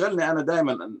اللي بيشغلني أنا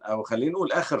دائما، أو خلينا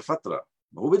نقول آخر فترة،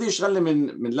 هو بدي يشغلني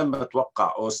من لما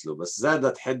توقع أوسلو، بس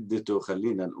زادت حدته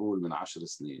خلينا نقول من 10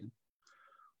 سنين.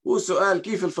 هو سؤال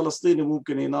كيف الفلسطيني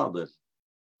ممكن يناضل؟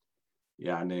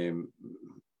 يعني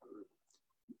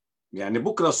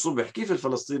بكرة الصبح كيف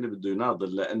الفلسطيني بده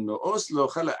يناضل؟ لأنه أوسلو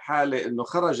خلق حالة إنه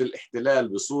خرج الاحتلال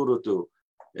بصورته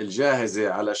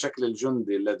الجاهزة على شكل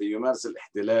الجندي الذي يمارس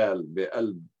الاحتلال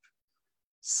بقلب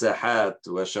الساحات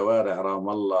وشوارع رام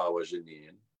الله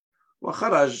وجنين،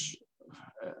 وخرج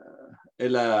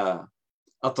إلى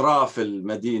أطراف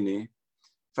المدينة،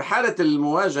 فحالة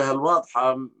المواجهة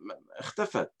الواضحة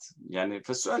اختفت. يعني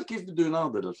فالسؤال كيف بده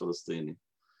يناضل الفلسطيني؟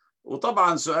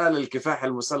 وطبعا سؤال الكفاح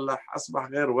المسلح أصبح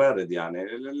غير وارد،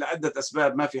 يعني لعدة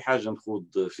أسباب ما في حاجة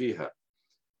نخوض فيها.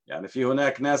 يعني في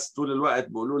هناك ناس طول الوقت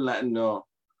بيقولوا لنا إنه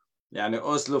يعني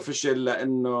أوسلو فشل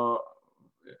لأنه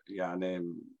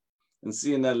يعني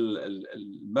نسينا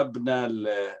المبنى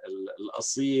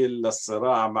الأصيل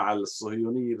للصراع مع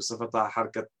الصهيونية بصفتها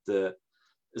حركة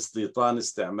استيطان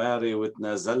استعماري،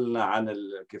 وتنازلنا عن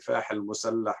الكفاح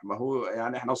المسلح. ما هو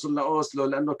يعني احنا وصلنا أوسلو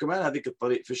لأنه كمان هذيك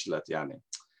الطريق فشلت، يعني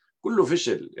كله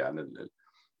فشل. يعني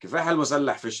الكفاح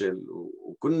المسلح فشل،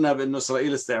 وكنا بأنه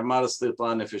إسرائيل استعمار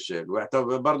استيطاني فشل،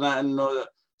 واعتبرنا أنه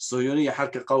الصهيونية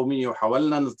حركة قومية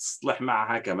وحاولنا نتصلح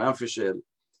معها كمان فشل.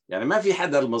 يعني ما في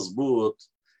حدا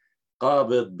المضبوط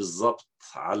قابض بالضبط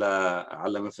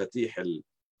على مفاتيح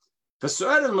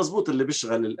فالسؤال المضبوط اللي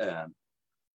بيشغل الآن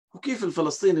هو كيف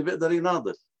الفلسطيني بيقدر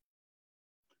يناضل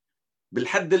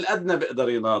بالحد الأدنى، بيقدر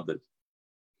يناضل،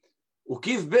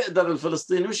 وكيف بيقدر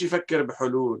الفلسطيني مش يفكر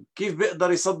بحلول، كيف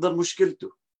بيقدر يصدر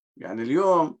مشكلته. يعني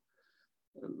اليوم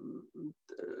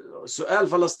سؤال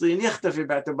فلسطين يختفي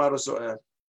باعتباره سؤال.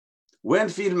 وين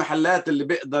في المحلات اللي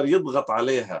بيقدر يضغط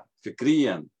عليها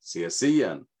فكريا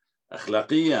سياسيا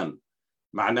أخلاقيا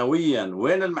معنويا؟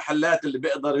 وين المحلات اللي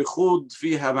بيقدر يخوض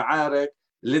فيها معارك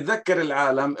اللي تذكر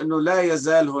العالم أنه لا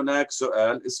يزال هناك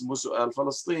سؤال اسمه سؤال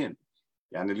فلسطين؟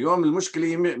 يعني اليوم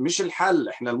المشكلة مش الحل،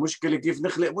 احنا المشكلة كيف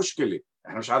نخلق مشكلة.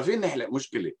 احنا مش عارفين نخلق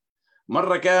مشكلة.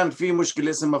 مرة كان في مشكلة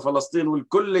اسمها فلسطين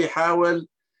والكل يحاول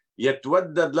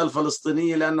يتودد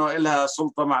للفلسطينية لأنه إلها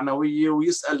سلطة معنوية،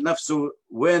 ويسأل نفسه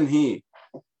وين هي،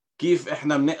 كيف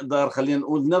احنا بنقدر خلينا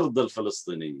نقول نرضي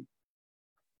الفلسطينيين.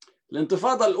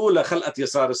 الانتفاضة الأولى خلقت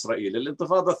يسار إسرائيل،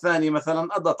 الانتفاضة الثانية مثلا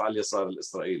قضت على اليسار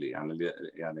الإسرائيلي.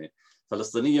 يعني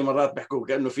فلسطينية مرات بيحكوا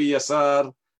كأنه في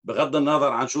يسار بغض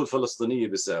النظر عن شو الفلسطينية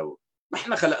بيساوي. ما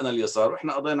احنا خلقنا اليسار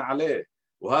واحنا قضينا عليه،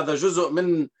 وهذا جزء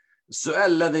من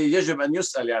السؤال الذي يجب أن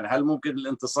يسأل. يعني هل ممكن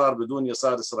الانتصار بدون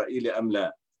يسار إسرائيلي أم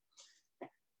لا؟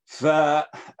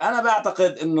 فأنا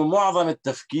بعتقد أنه معظم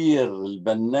التفكير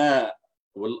البناء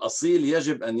والأصيل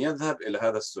يجب أن يذهب إلى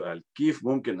هذا السؤال: كيف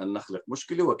ممكن أن نخلق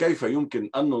مشكلة، وكيف يمكن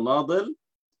أن نناضل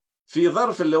في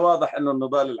ظرف اللي واضح أنه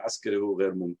النضال العسكري هو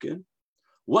غير ممكن،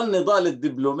 والنضال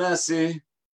الدبلوماسي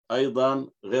أيضا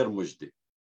غير مجدي.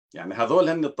 يعني هذول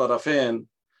هن الطرفين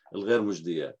الغير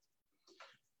مجديات.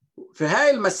 في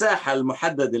هاي المساحة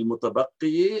المحددة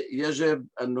المتبقية يجب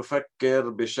أن نفكر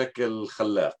بشكل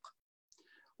خلاق،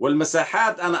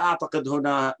 والمساحات أنا أعتقد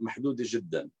هنا محدودة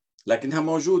جدا، لكنها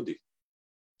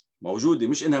موجودة،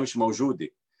 مش إنها مش موجودة.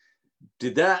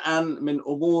 ابتداء من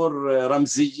أمور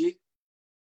رمزية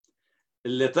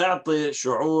اللي تعطي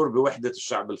شعور بوحدة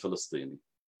الشعب الفلسطيني،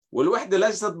 والوحدة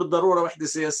ليست بالضرورة وحدة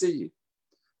سياسية.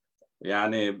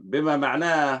 يعني بما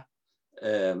معناه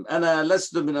أنا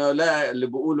لست من هؤلاء اللي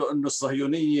بيقولوا إنه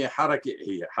الصهيونية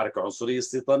هي حركة عنصرية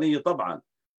استيطانية طبعا،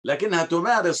 لكنها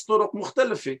تمارس طرق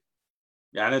مختلفة.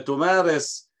 يعني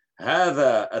تمارس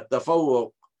هذا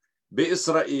التفوق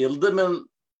بإسرائيل ضمن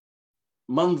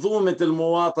منظومة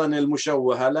المواطنة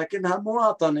المشوهة، لكنها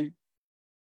مواطنة.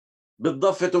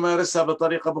 بالضفة تمارسها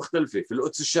بطريقة مختلفة، في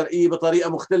القدس الشرقية بطريقة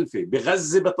مختلفة،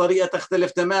 بغزة بطريقة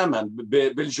تختلف تماما،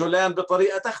 بالجولان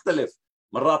بطريقة تختلف،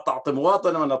 مرات تعطي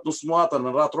مواطنة، مرات نص مواطنة،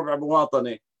 مرات ربع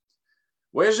مواطنة.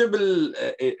 ويجب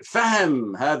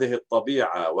فهم هذه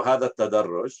الطبيعة وهذا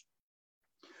التدرج،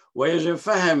 ويجب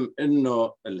فهم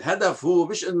انه الهدف هو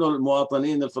مش انه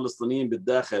المواطنين الفلسطينيين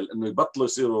بالداخل انه يبطلوا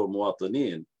يصيروا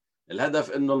مواطنين.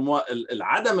 الهدف انه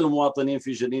العدم المواطنين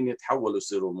في جنين يتحولوا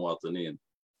يصيروا مواطنين.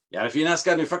 يعني في ناس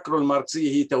كانوا يفكروا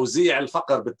الماركسية هي توزيع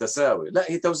الفقر بالتساوي،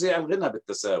 لا، هي توزيع الغنى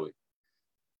بالتساوي.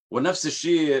 ونفس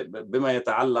الشيء بما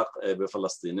يتعلق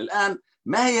بفلسطين. الآن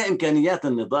ما هي إمكانيات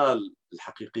النضال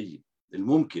الحقيقية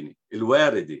الممكنة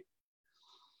الواردة؟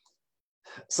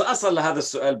 سأصل لهذا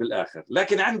السؤال بالآخر،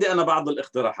 لكن عندي أنا بعض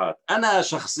الاقتراحات. أنا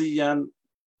شخصيا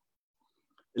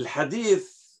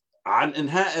الحديث عن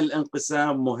إنهاء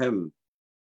الانقسام مهم،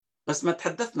 بس ما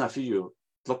تحدثنا فيه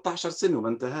 13 سنة وما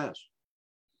انتهاش.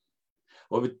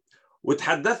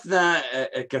 وتحدثنا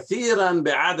كثيرا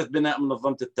بإعادة بناء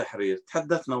منظمة التحرير،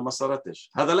 تحدثنا وما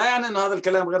صارتش. هذا لا يعني أن هذا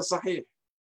الكلام غير صحيح،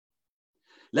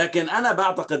 لكن أنا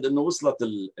بعتقد أنه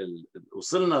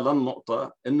وصلنا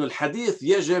للنقطة أنه الحديث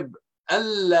يجب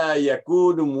ألا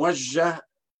يكون موجه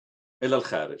إلى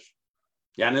الخارج.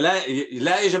 يعني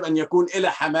لا يجب أن يكون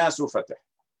إلى حماس وفتح.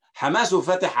 حماس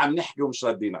وفتح عم نحكي ومش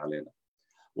ردين علينا.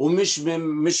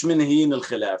 مش منهيين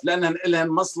الخلاف، لأنهم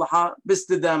لهم مصلحة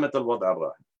باستدامة الوضع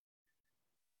الراهن.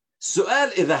 السؤال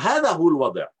إذا هذا هو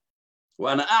الوضع،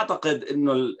 وأنا أعتقد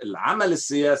أنه العمل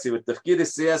السياسي والتفكير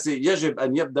السياسي يجب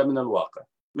أن يبدأ من الواقع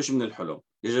مش من الحلم،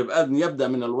 يجب أن يبدأ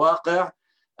من الواقع،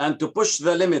 أن تبوش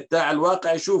ذا ليميت تاع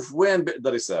الواقع، يشوف وين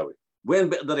بيقدر يساوي، وين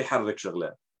بيقدر يحرك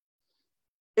شغلات.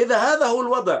 إذا هذا هو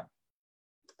الوضع،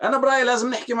 أنا برأيي لازم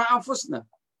نحكي مع أنفسنا.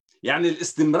 يعني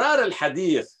الاستمرار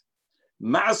الحديث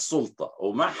مع السلطة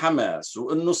ومع حماس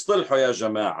وإنه اصطلحوا يا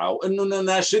جماعة، وإنه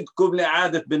نناشدكم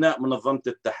لإعادة بناء منظمة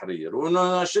التحرير، وإنه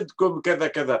نناشدكم كذا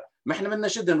كذا، ما إحنا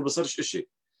بنناشدها إنه بصيرش إشي.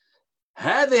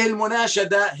 هذه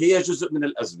المناشدة هي جزء من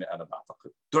الأزمة، أنا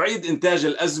بعتقد تعيد إنتاج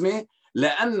الأزمة،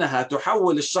 لأنها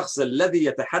تحول الشخص الذي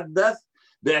يتحدث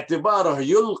باعتباره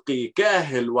يلقي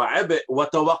كاهل وعبء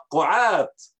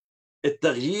وتوقعات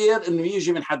التغيير إنه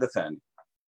يجي من حدا ثاني.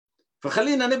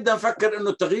 فخلينا نبدأ نفكر إنه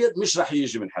التغيير مش رح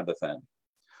يجي من حدا ثاني.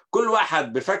 كل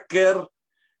واحد بفكر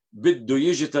بده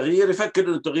يجي تغيير، يفكر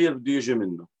إنه التغيير بده يجي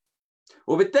منه.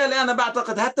 وبالتالي أنا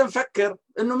بعتقد حتى نفكر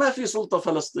إنه ما في سلطة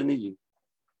فلسطينية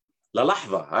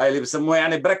للحظة، هاي اللي بسموها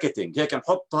يعني براكتينج، هيك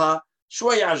نحطها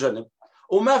شوي على جنب،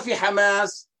 وما في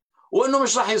حماس، وإنه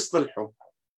مش رح يصطلحوا.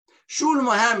 شو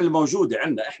المهام الموجودة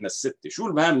عندنا إحنا الستة؟ شو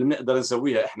المهام اللي بنقدر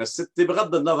نسويها إحنا الستة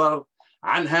بغض النظر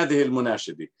عن هذه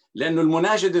المناشدة؟ لأنه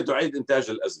المناشدة تعيد إنتاج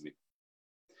الأزمة،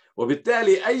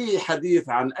 وبالتالي أي حديث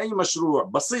عن أي مشروع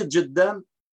بسيط جدا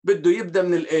بده يبدأ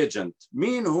من الإيجنت،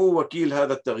 مين هو وكيل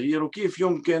هذا التغيير وكيف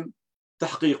يمكن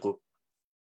تحقيقه.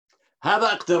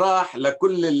 هذا اقتراح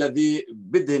لكل الذي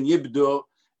بدهن يبدوا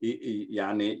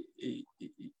يعني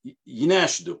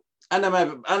يناشدوا.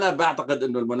 أنا بعتقد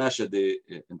أنه المناشدة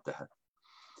انتهت.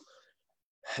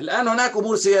 الآن هناك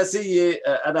أمور سياسية.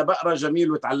 أنا بقرأ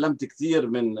جميل وتعلمت كثير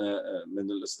من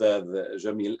الأستاذ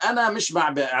جميل. أنا مش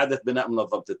مع إعادة بناء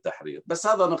منظمة التحرير، بس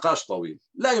هذا نقاش طويل.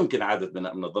 لا يمكن إعادة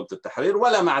بناء منظمة التحرير،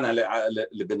 ولا معنى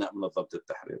لبناء منظمة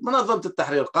التحرير. منظمة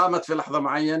التحرير قامت في لحظة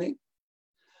معينة،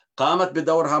 قامت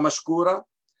بدورها مشكورة،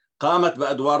 قامت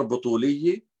بأدوار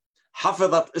بطولية،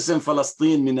 حفظت اسم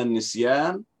فلسطين من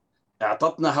النسيان،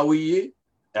 اعطتنا هوية،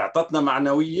 اعطتنا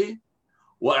معنوية،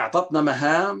 واعطتنا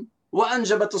مهام،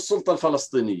 وأنجبت السلطة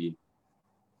الفلسطينية.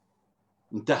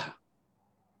 انتهى.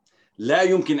 لا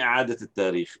يمكن إعادة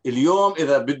التاريخ. اليوم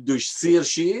إذا بده يصير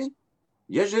شيء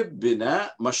يجب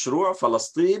بناء مشروع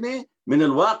فلسطيني من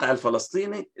الواقع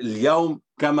الفلسطيني اليوم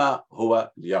كما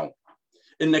هو اليوم.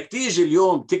 إنك تيجي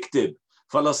اليوم تكتب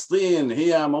فلسطين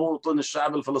هي موطن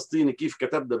الشعب الفلسطيني كيف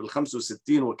كتبنا بال65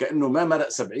 وكأنه ما مرق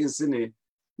 70 سنة،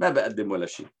 ما بقدم ولا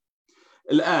شيء.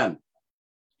 الآن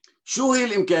شو هي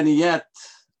الإمكانيات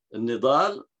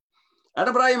النضال؟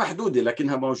 أنا برأيي محدودة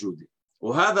لكنها موجودة،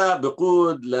 وهذا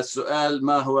بقود للسؤال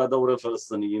ما هو دور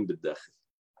الفلسطينيين بالداخل.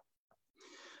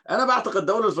 أنا بعتقد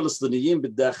دور الفلسطينيين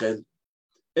بالداخل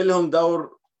لهم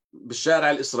دور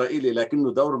بالشارع الإسرائيلي،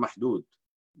 لكنه دور محدود،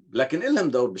 لكن لهم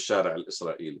دور بالشارع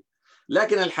الإسرائيلي.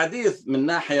 لكن الحديث من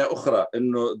ناحية أخرى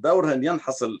أنه دورهم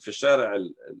ينحصل في الشارع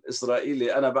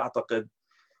الإسرائيلي أنا بعتقد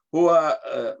هو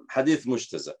حديث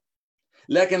مجتزأ.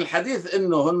 لكن الحديث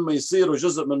أنه هم يصيروا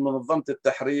جزء من منظمة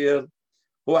التحرير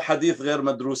هو حديث غير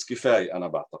مدروس كفاية. أنا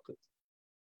بعتقد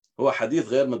هو حديث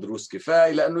غير مدروس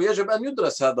كفاية، لأنه يجب أن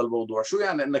يدرس هذا الموضوع. شو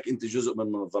يعني أنك أنت جزء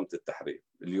من منظمة التحرير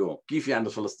اليوم؟ كيف يعني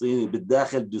الفلسطيني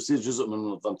بالداخل بده يصير جزء من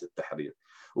منظمة التحرير؟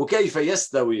 وكيف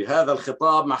يستوي هذا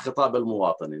الخطاب مع خطاب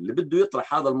المواطن اللي بده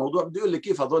يطرح هذا الموضوع؟ بده يقول لي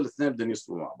كيف هذول الاثنين بدهم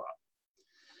يستووا مع بعض.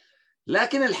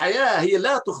 لكن الحياة هي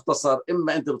لا تختصر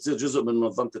إما أنت بتصير جزء من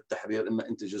منظمة التحرير، إما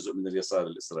أنت جزء من اليسار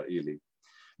الإسرائيلي،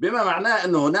 بما معناه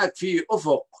أنه هناك في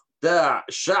أفق تاع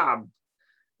الشعب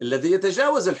الذي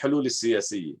يتجاوز الحلول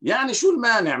السياسية. يعني شو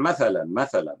المانع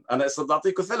مثلا أنا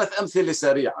أعطيكم 3 أمثلة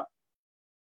سريعة.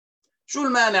 شو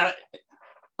المانع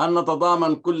أن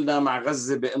نتضامن كلنا مع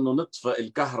غزة بأنه نطفئ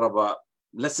الكهرباء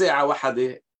لساعة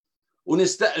واحدة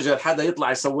ونستأجر حدا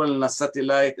يطلع يسوي لنا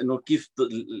الساتلايت انه كيف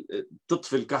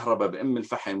تطفي الكهرباء بأم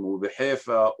الفحم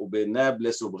وبحيفا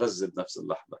وبنابلس وبغزة بنفس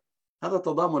اللحظة؟ هذا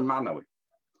تضامن معنوي.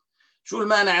 شو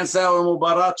المانع نساوي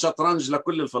مباراة شطرنج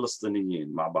لكل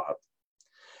الفلسطينيين مع بعض؟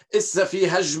 إسا في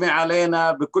هجمة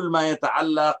علينا بكل ما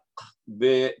يتعلق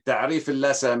بتعريف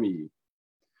اللاسامية،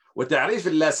 وتعريف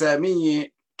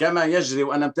اللاسامية كما يجري،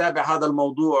 وأنا متابع هذا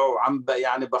الموضوع وعم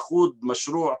يعني بخوض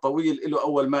مشروع طويل له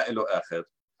أول ما له آخر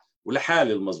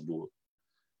ولحالي المضبوط.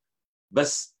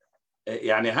 بس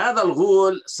يعني هذا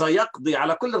الغول سيقضي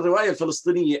على كل الرواية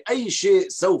الفلسطينية. أي شيء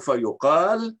سوف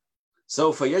يقال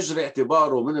سوف يجري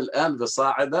اعتباره من الآن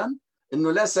فصاعدا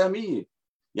أنه لا سامية.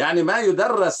 يعني ما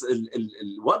يدرس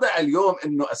الوضع اليوم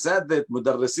انه اساتذه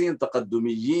مدرسين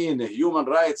تقدميين هيومن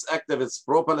رايتس اكتيفيست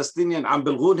برو بالستينيان عم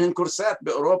بلغونهن كورسات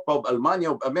باوروبا وبالمانيا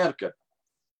وبامريكا.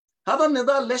 هذا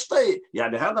النضال ليش طيب؟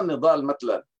 يعني هذا النضال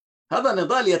مثلا هذا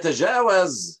نضال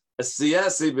يتجاوز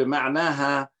السياسي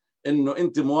بمعناها انه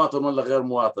انت مواطن ولا غير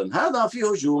مواطن، هذا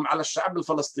فيه هجوم على الشعب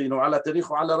الفلسطيني وعلى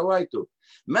تاريخه وعلى روايته.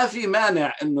 ما في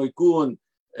مانع انه يكون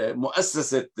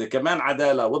مؤسسة كمان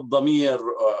عدالة والضمير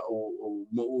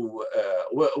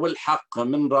والحق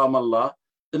من رام الله،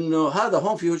 انه هذا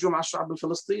هون في هجوم على الشعب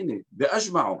الفلسطيني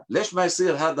بأجمعه. ليش ما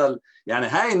يصير هذا يعني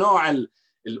هاي نوع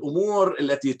الامور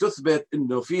التي تثبت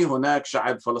انه في هناك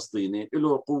شعب فلسطيني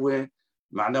له قوة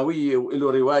معنوية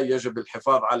وله رواية يجب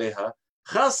الحفاظ عليها،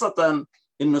 خاصة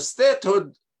انه ستيت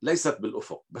هود ليست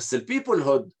بالافق، بس البيبل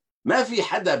هود ما في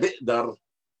حدا بيقدر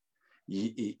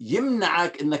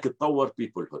يمنعك انك تطور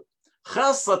بيبل هود،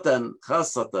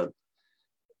 خاصة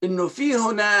انه في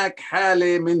هناك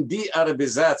حالة من دي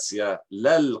اربيزاتسيا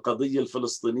للقضية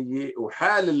الفلسطينية،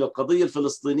 وحالة للقضية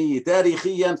الفلسطينية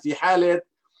تاريخيا في حالة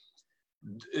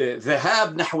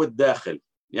ذهاب نحو الداخل.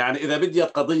 يعني إذا بديت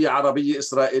قضية عربية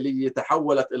إسرائيلية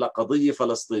تحولت إلى قضية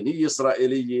فلسطينية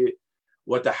إسرائيلية،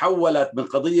 وتحولت من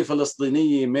قضية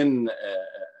فلسطينية من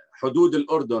حدود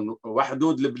الأردن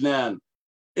وحدود لبنان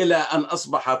إلى أن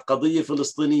أصبحت قضية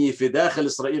فلسطينية في داخل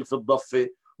إسرائيل في الضفة.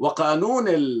 وقانون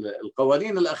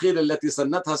القوانين الأخيرة التي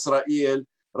سنتها إسرائيل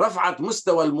رفعت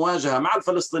مستوى المواجهة مع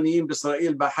الفلسطينيين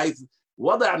بإسرائيل، بحيث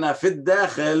وضعنا في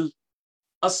الداخل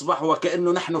أصبح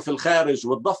وكأنه نحن في الخارج،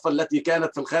 والضفة التي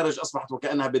كانت في الخارج أصبحت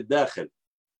وكأنها بالداخل،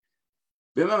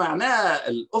 بما معناه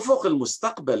الأفق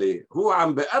المستقبلي هو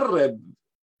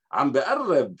عم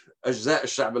بقرب أجزاء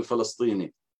الشعب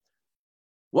الفلسطيني.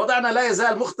 وضعنا لا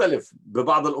يزال مختلف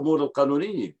ببعض الأمور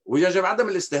القانونية ويجب عدم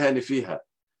الاستهانة فيها،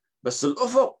 بس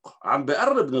الأفق عم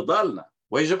بقرب نضالنا،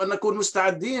 ويجب أن نكون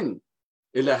مستعدين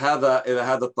إلى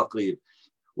هذا التقريب،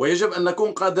 ويجب أن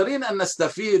نكون قادرين أن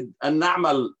نستفيد، أن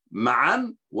نعمل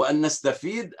معا، وأن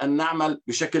نستفيد أن نعمل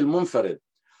بشكل منفرد.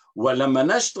 ولما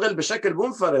نشتغل بشكل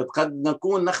منفرد قد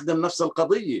نكون نخدم نفس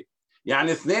القضية.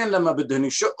 يعني اثنين لما بدهم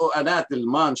يشقوا قناة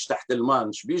المانش تحت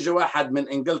المانش، بيجي واحد من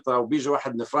انجلترا وبيجي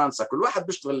واحد من فرنسا، كل واحد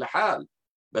بيشتغل لحال،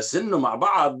 بس انه مع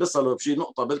بعض بيصلوا بشي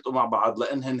نقطة بيلتقوا مع بعض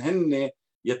لانهن هن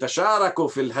يتشاركوا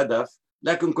في الهدف،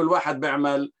 لكن كل واحد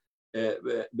بيعمل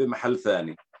بمحل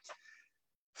ثاني.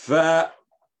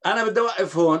 فأنا بدي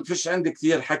أوقف هون، فيش عندي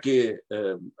كثير حكي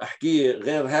أحكيه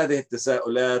غير هذه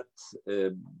التساؤلات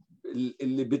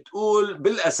اللي بتقول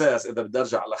بالأساس إذا بدي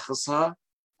أرجع ألخصها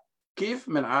كيف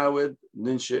منعاود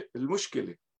ننشئ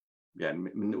المشكلة،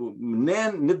 يعني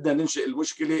منين نبدأ ننشئ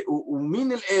المشكلة،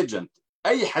 ومين الإيجنت،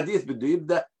 أي حديث بده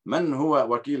يبدأ من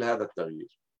هو وكيل هذا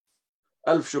التغيير.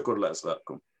 ألف شكر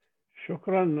لإصغائكم.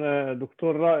 شكرا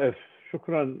دكتور رائف،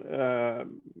 شكرا.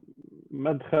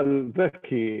 مدخل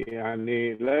ذكي،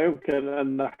 يعني لا يمكن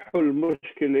أن نحل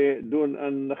مشكلة دون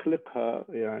أن نخلقها.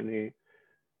 يعني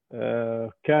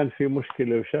كان في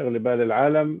مشكلة وشغل بال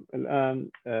العالم، الآن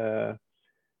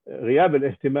غياب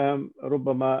الاهتمام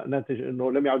ربما ناتج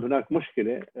أنه لم يعد هناك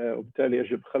مشكلة، وبالتالي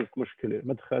يجب خلق مشكلة.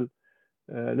 مدخل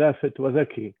لافت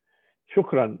وذكي،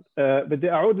 شكرا.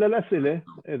 بدي أعود للأسئلة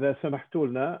إذا سمحتوا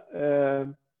لنا.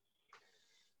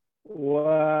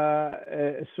 والسؤال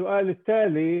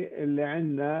التالي اللي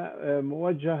عندنا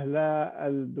موجه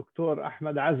للدكتور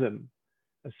أحمد عزم.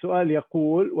 السؤال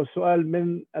يقول، والسؤال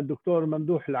من الدكتور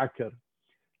ممدوح العكر.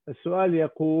 السؤال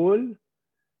يقول: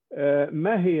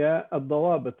 ما هي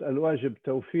الضوابط الواجب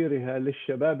توفيرها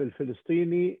للشباب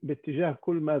الفلسطيني باتجاه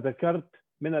كل ما ذكرت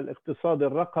من الاقتصاد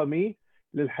الرقمي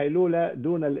للحيلولة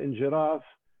دون الانجراف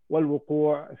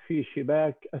والوقوع في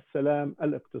شباك السلام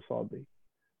الاقتصادي؟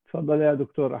 تفضل يا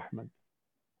دكتور أحمد.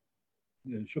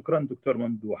 شكرا دكتور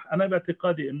ممدوح. أنا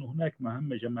باعتقادي أن هناك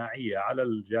مهمة جماعية على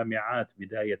الجامعات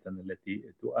بداية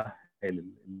التي تؤهل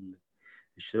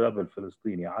الشباب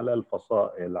الفلسطيني، على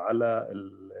الفصائل، على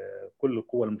كل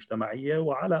القوى المجتمعية،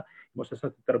 وعلى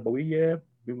المؤسسات التربوية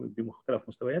بمختلف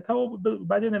مستوياتها،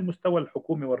 وبعدين المستوى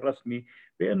الحكومي والرسمي،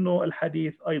 بأنه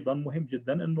الحديث أيضا مهم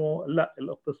جدا أنه لا،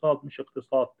 الاقتصاد مش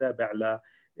اقتصاد تابع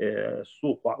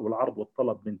السوق والعرض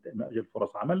والطلب من أجل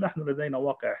فرص عمل. نحن لدينا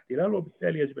واقع احتلال،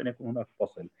 وبالتالي يجب أن يكون هناك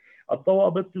فصل.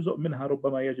 الضوابط جزء منها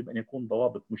ربما يجب أن يكون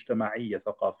ضوابط مجتمعية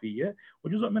ثقافية،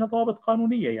 وجزء منها ضوابط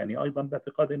قانونية. يعني أيضا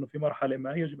باعتقاد أنه في مرحلة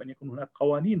ما يجب أن يكون هناك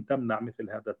قوانين تمنع مثل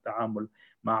هذا التعامل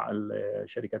مع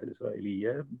الشركات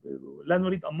الإسرائيلية. لا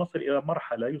نريد أن نصل إلى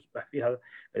مرحلة يصبح فيها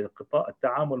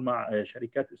التعامل مع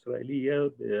شركات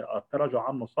إسرائيلية التراجع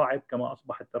عنه صعب، كما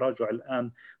أصبح التراجع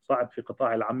الآن صعب في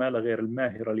قطاع العمالة غير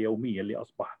الماهرة اليومية اللي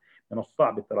أصبح من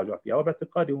الصعب التراجع فيها.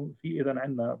 وباعتقادي في إذا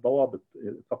عندنا ضوابط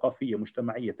ثقافية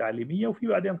مجتمعية تعليمية وفي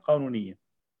بعدين قانونية.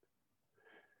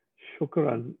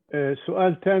 شكرا.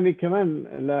 سؤال ثاني كمان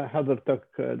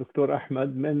لحضرتك دكتور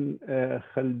أحمد من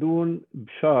خلدون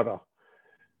بشارة.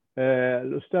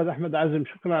 الأستاذ أحمد عزم،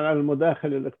 شكرا على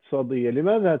المداخلة الاقتصادية.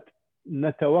 لماذا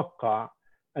نتوقع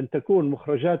أن تكون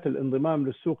مخرجات الانضمام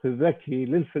للسوق الذكي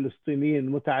للفلسطينيين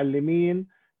المتعلمين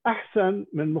أحسن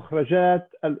من مخرجات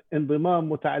الانضمام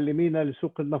متعلمين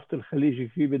لسوق النفط الخليجي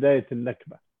في بداية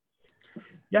النكبة؟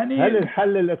 يعني هل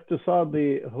الحل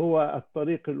الاقتصادي هو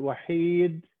الطريق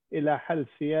الوحيد إلى حل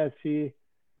سياسي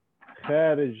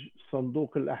خارج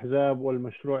صندوق الأحزاب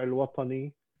والمشروع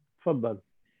الوطني؟ تفضل.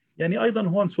 يعني ايضا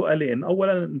هون سؤالين.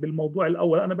 اولا بالموضوع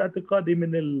الاول، انا باعتقادي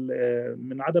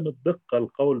من عدم الدقه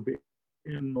القول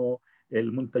بانه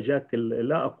المنتجات،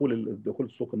 لا اقول الدخول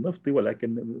السوق النفطي،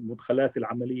 ولكن المدخلات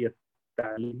العمليه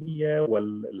التعليميه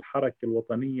والحركه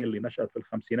الوطنيه اللي نشات في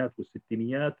الخمسينات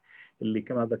والستينيات، اللي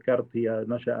كما ذكرت هي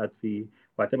نشأت في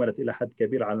واعتمدت إلى حد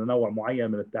كبير على نوع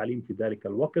معين من التعليم في ذلك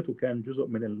الوقت، وكان جزء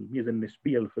من الميزة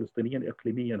النسبية للفلسطينيين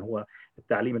إقليميا هو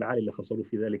التعليم العالي اللي حصلوا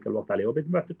في ذلك الوقت عليه.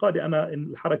 وباعتقادي أنا إن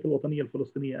الحركة الوطنية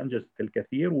الفلسطينية أنجزت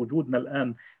الكثير. وجودنا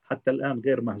الآن حتى الآن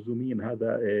غير مهزومين،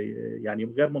 هذا يعني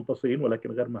غير منتصرين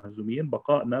ولكن غير مهزومين.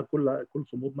 بقائنا كل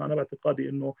صمودنا، أنا باعتقادي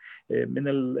إنه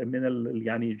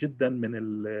يعني جدا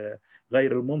من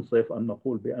غير المنصف أن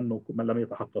نقول بأنه من لم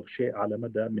يتحقق شيء على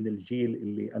مدى من الجيل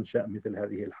اللي أنشأ مثل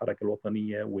هذه الحركة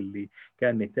الوطنية واللي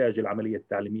كان نتاج العملية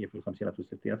التعليمية في الخمسينات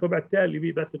والستينات.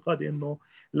 فبالتالي باعتقادي أنه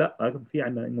لا، في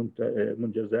عندنا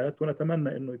منجزات،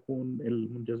 ونتمنى أنه يكون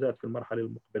المنجزات في المرحلة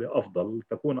المقبلة أفضل،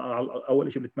 تكون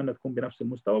أول شيء بنتمنى تكون بنفس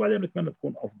المستوى، وبعدين بنتمنى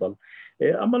تكون أفضل.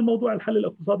 أما الموضوع الحل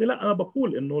الاقتصادي، لا، أنا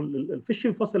بقول أنه فيش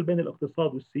فصل بين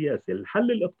الاقتصاد والسياسة.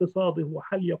 الحل الاقتصادي هو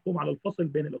حل يقوم على الفصل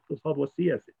بين الاقتصاد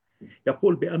والسياسة،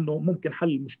 يقول بأنه ممكن حل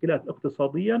المشكلات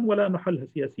اقتصاديا ولا نحلها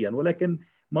سياسيا. ولكن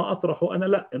ما أطرحه أنا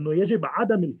لا، أنه يجب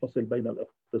عدم الفصل بين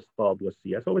الاقتصاد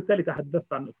والسياسة. وبالتالي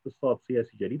تحدثت عن اقتصاد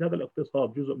سياسي جديد. هذا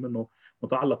الاقتصاد جزء منه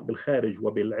متعلق بالخارج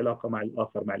وبالعلاقة مع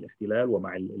الآخر، مع الاحتلال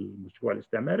ومع المشروع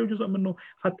الاستعماري، وجزء منه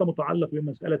حتى متعلق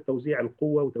بمسألة توزيع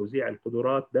القوة وتوزيع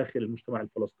القدرات داخل المجتمع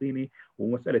الفلسطيني،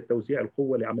 ومسألة توزيع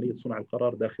القوة لعملية صنع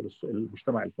القرار داخل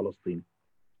المجتمع الفلسطيني.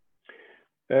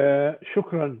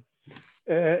 شكرا.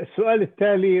 السؤال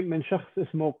التالي من شخص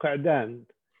اسمه قعدان،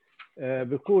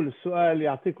 بيقول السؤال: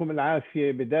 يعطيكم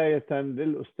العافية. بداية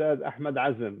للأستاذ أحمد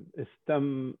عزم،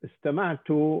 استمعت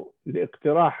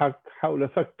لاقتراحك حول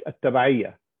فك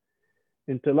التبعية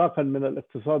انطلاقا من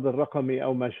الاقتصاد الرقمي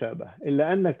أو ما شابه،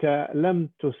 إلا أنك لم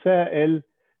تسائل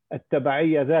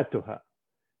التبعية ذاتها.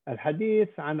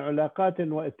 الحديث عن علاقات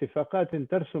واتفاقات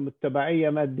ترسم التبعية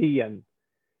ماديا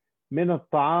من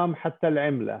الطعام حتى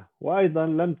العملة، وأيضا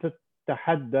لم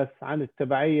تتحدث عن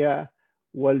التبعية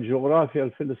والجغرافيا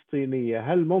الفلسطينية.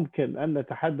 هل ممكن أن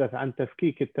نتحدث عن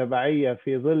تفكيك التبعية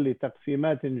في ظل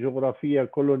تقسيمات جغرافية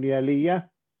كولونيالية؟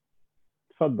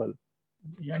 تفضل.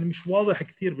 يعني مش واضح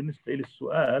كثير بالنسبة لي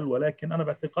السؤال، ولكن أنا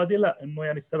باعتقادي لا، إنه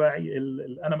يعني التبعية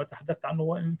أنا ما تحدثت عنه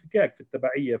هو انفكاك في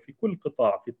التبعية في كل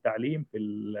قطاع، في التعليم،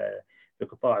 في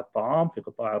قطاع الطعام، في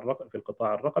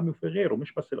القطاع الرقمي وفي غيره،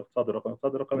 مش بس الاقتصاد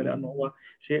الرقمي لانه هو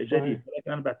شيء جديد.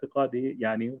 ولكن انا باعتقادي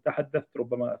يعني تحدثت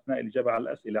ربما اثناء الاجابه على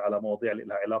الاسئله على مواضيع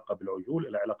لها علاقه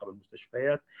بالعجول، لها علاقه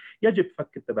بالمستشفيات. يجب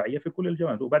فك التبعيه في كل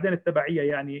الجوانب. وبعدين التبعيه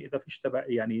يعني اذا فيش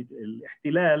يعني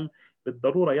الاحتلال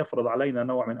بالضروره يفرض علينا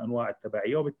نوع من انواع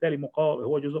التبعيه، وبالتالي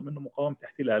هو جزء منه مقاومه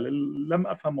احتلال. لم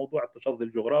افهم موضوع التشظي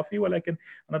الجغرافي، ولكن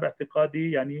انا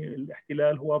باعتقادي يعني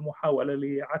الاحتلال هو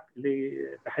محاوله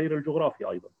لتحرير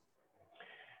الجغرافيا ايضا.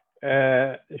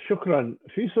 شكرا.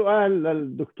 في سؤال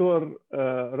للدكتور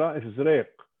رائف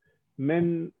زريق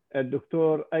من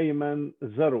الدكتور ايمن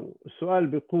زرو. السؤال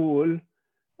بيقول: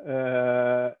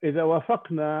 إذا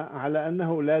وافقنا على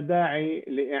أنه لا داعي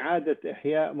لإعادة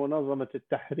إحياء منظمة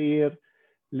التحرير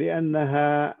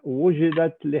لأنها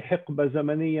وجدت لحقبة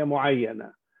زمنية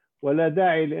معينة، ولا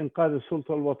داعي لإنقاذ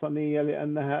السلطة الوطنية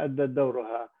لأنها أدت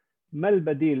دورها، ما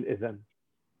البديل إذن؟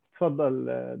 تفضل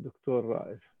دكتور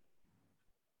رائف.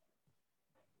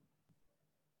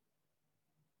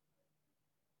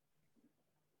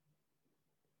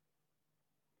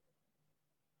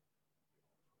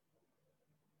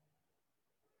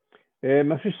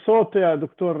 ما فيش صوت يا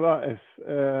دكتور رائف،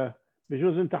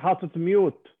 بجوز انت حاطط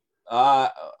ميوت.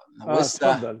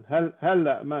 تفضل.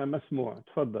 هلا مسموع،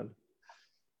 تفضل.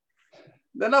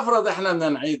 لنفرض احنا بدنا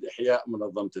نعيد احياء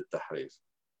منظمه التحرير.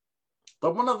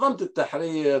 طب منظمه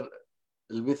التحرير،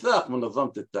 الميثاق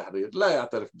منظمه التحرير لا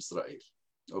يعترف باسرائيل.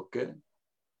 اوكي،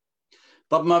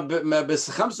 طب ما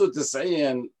بس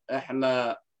 95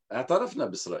 احنا اعترفنا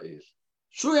باسرائيل.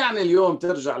 شو يعني اليوم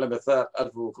ترجع لميثاق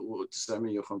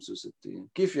 1965؟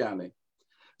 كيف يعني؟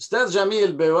 أستاذ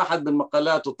جميل بواحد من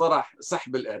مقالاته طرح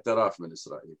سحب الاعتراف من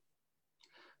إسرائيل.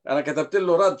 أنا كتبت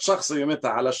له رد شخصي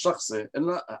يومتها على الشخصي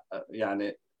إنه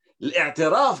يعني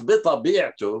الاعتراف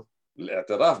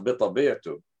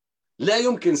بطبيعته لا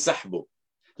يمكن سحبه،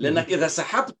 لأنك إذا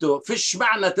سحبته فيش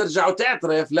معنى ترجع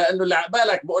وتعترف، لأنه اللي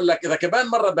عقبالك بقول لك إذا كمان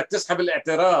مرة بدك تسحب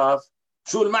الاعتراف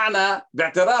شو المعنى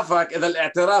باعترافك إذا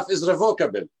الاعتراف is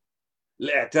revocable.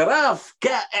 الاعتراف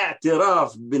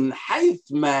كاعتراف من حيث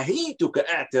ماهيته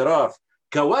كاعتراف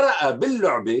كورقة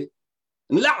باللعبة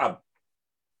انلعب،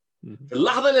 في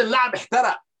اللحظة اللي انلعب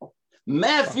احترق.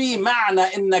 ما في معنى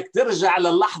انك ترجع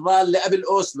للحظة اللي قبل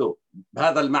أوسلو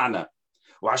بهذا المعنى.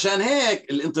 وعشان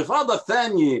هيك الانتفاضة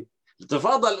الثانية،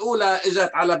 الانتفاضة الأولى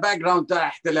اجت على باك جراوند تاع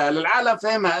احتلال، العالم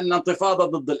فهمها انها انتفاضة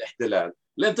ضد الاحتلال.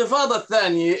 الانتفاضة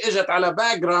الثانية اجت على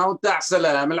باك جراوند تاع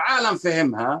سلام، العالم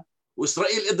فهمها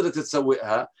وإسرائيل قدرت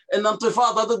تسوقها إن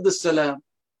انتفاضة ضد السلام.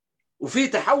 وفي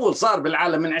تحول صار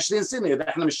بالعالم من 20 سنة، إذا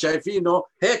إحنا مش شايفينه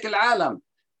هيك العالم،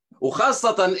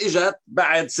 وخاصة إجت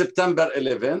بعد سبتمبر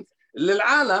 11 اللي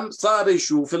العالم صار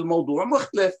يشوف الموضوع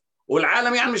مختلف.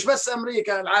 والعالم يعني مش بس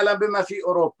أمريكا، العالم بما في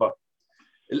أوروبا.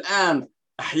 الآن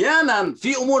أحيانا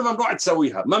في أمور ممنوع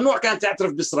تسويها، ممنوع كان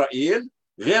تعترف بإسرائيل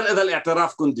غير إذا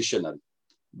الاعتراف كونديشنال.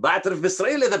 بعترف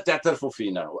بإسرائيل إذا بتعترفوا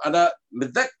فينا. وأنا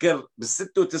متذكر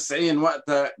بال96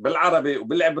 وقتها بالعربي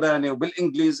وبالعبراني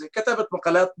وبالإنجليزي كتبت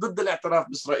مقالات ضد الاعتراف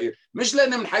بإسرائيل، مش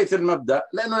لأنه من حيث المبدأ،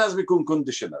 لأنه لازم يكون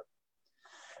كونديشنال.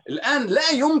 الآن لا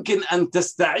يمكن أن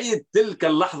تستعيد تلك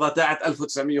اللحظة تاعت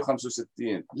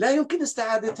 1965، لا يمكن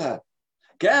استعادتها،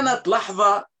 كانت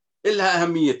لحظة إلها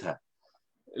أهميتها.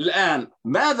 الآن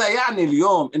ماذا يعني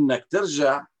اليوم إنك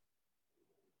ترجع؟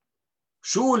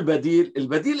 شو البديل؟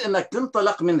 البديل انك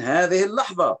تنطلق من هذه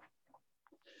اللحظة،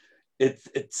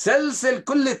 تسلسل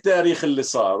كل التاريخ اللي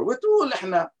صار وتقول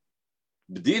احنا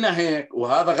بدينا هيك،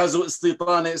 وهذا غزو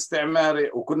استيطاني استعماري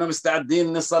وكنا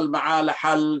مستعدين نصل معاه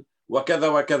لحل وكذا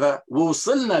وكذا،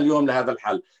 ووصلنا اليوم لهذا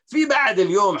الحل. في بعد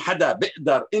اليوم حدا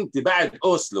بيقدر، انت بعد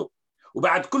أوسلو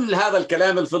وبعد كل هذا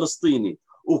الكلام الفلسطيني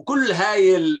وكل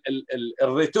هاي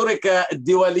الريتوريكا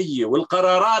الدولية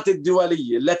والقرارات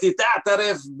الدولية التي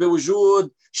تعترف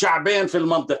بوجود شعبين في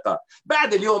المنطقة،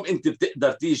 بعد اليوم أنت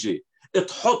بتقدر تيجي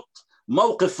تحط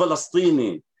موقف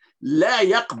فلسطيني لا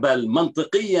يقبل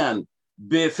منطقيا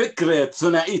بفكرة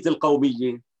ثنائية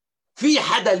القومية؟ في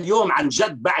حدا اليوم عن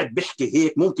جد بعد بيحكي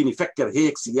هيك ممكن يفكر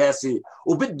هيك سياسي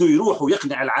وبده يروح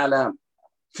ويقنع العالم؟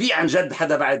 في عن جد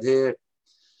حدا بعد هيك؟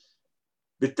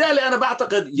 بالتالي أنا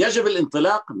بعتقد يجب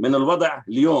الانطلاق من الوضع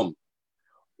اليوم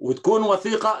وتكون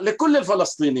وثيقة لكل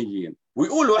الفلسطينيين،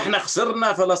 ويقولوا إحنا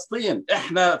خسرنا فلسطين،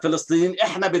 إحنا فلسطين،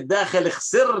 إحنا بالداخل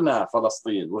خسرنا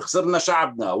فلسطين وخسرنا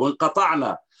شعبنا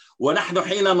وانقطعنا، ونحن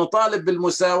حين نطالب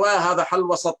بالمساواة هذا حل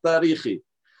وسط تاريخي،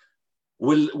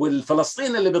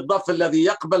 والفلسطين اللي بالضف الذي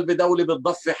يقبل بدولة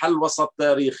بالضف حل وسط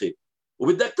تاريخي،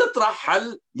 وبدك تطرح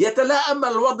حل يتلائم مع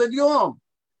الوضع اليوم.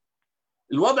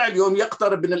 الوضع اليوم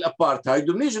يقترب من الابارتهايد،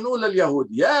 ونيجي نقول لليهود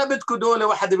يا بدكم دولة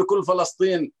واحدة بكل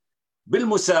فلسطين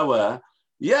بالمساواة،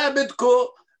 يا بدكم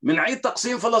منعيد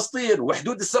تقسيم فلسطين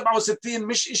وحدود ال67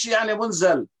 مش إشي يعني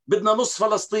منزل، بدنا نص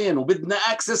فلسطين وبدنا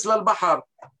أكسس للبحر.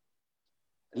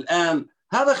 الآن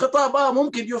هذا خطاب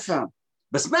ممكن يفهم،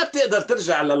 بس ما بتقدر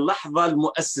ترجع للحظة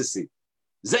المؤسسة.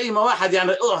 زي ما واحد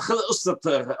يعني قصة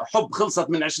حب خلصت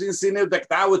من 20 سنة بدك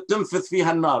تعاود تنفذ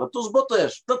فيها النار،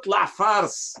 بتزبطش، تطلع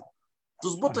فارس،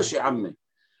 تزبطش يا عمي.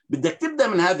 بدك تبدأ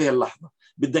من هذه اللحظة،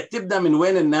 بدك تبدأ من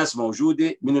وين الناس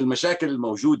موجودة، من المشاكل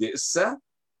الموجودة إسا،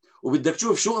 وبدك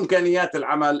تشوف شو إمكانيات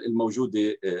العمل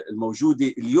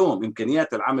الموجودة اليوم،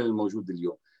 إمكانيات العمل الموجودة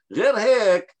اليوم. غير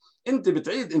هيك أنت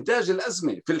بتعيد إنتاج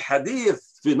الأزمة. في الحديث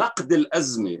في نقد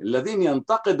الأزمة، الذين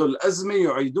ينتقدوا الأزمة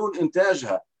يعيدون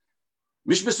إنتاجها،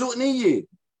 مش بسوء نية،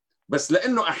 بس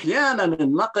لأنه أحيانا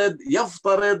النقد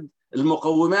يفترض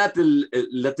المقومات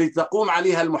التي تقوم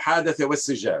عليها المحادثة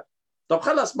والسجال. طب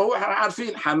خلص، ما هو احنا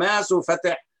عارفين حماس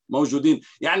وفتح موجودين.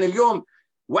 يعني اليوم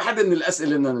واحدة من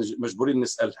الأسئلة اللي مجبورين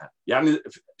نسألها، يعني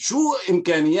شو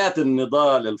إمكانيات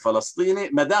النضال الفلسطيني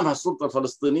ما دامها السلطة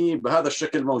الفلسطينية بهذا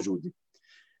الشكل موجودة؟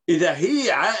 إذا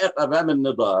هي عائق أمام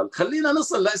النضال، خلينا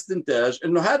نصل لاستنتاج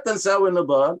إنه هذا تنساوي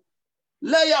النضال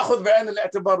لا يأخذ بعين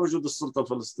الاعتبار وجود السلطة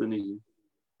الفلسطينية،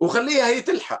 وخليها هي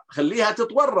تلحق، خليها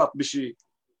تتورط بشيء.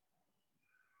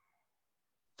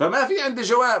 فما في عندي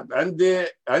جواب،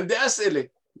 عندي أسئلة،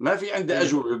 ما في عندي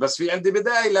أجوبة، بس في عندي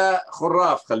بداية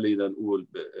لخراف خلينا نقول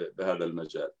بهذا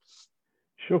المجال.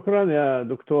 شكرا يا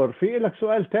دكتور. في لك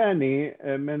سؤال تاني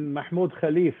من محمود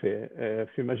خليفة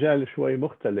في مجال شوي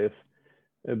مختلف،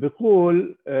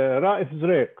 بيقول رائف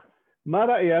زريق، ما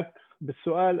رأيك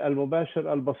بالسؤال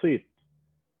المباشر البسيط: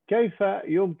 كيف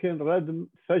يمكن ردم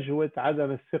فجوة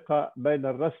عدم الثقة بين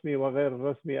الرسمي وغير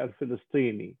الرسمي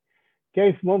الفلسطيني؟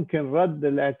 كيف ممكن رد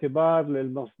الاعتبار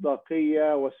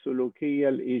للمصداقية والسلوكية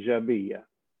الإيجابية؟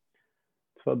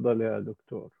 تفضل يا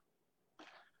دكتور.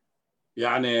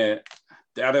 يعني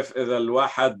تعرف إذا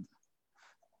الواحد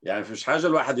يعني فيش حاجة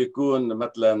الواحد يكون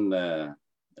مثلا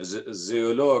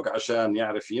زيولوج عشان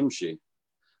يعرف يمشي،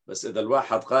 بس إذا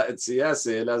الواحد قائد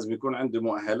سياسي لازم يكون عنده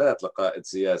مؤهلات لقائد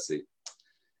سياسي.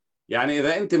 يعني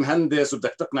إذا أنت مهندس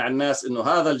وبدك تقنع الناس إنه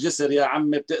هذا الجسر يا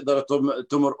عمي بتقدر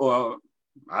تمرقوا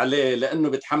عليه لأنه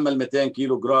بتحمل 200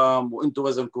 كيلو جرام وأنتوا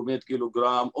وزنكم 100 كيلو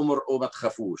جرام، امرقوا ما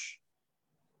تخافوش.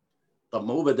 طب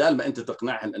ما هو بدال ما أنت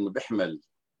تقنعهم إنه بيحمل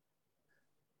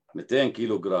 200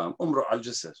 كيلو جرام، امرق على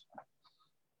الجسر.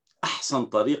 أحسن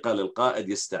طريقة للقائد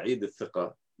يستعيد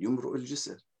الثقة يمرق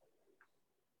الجسر،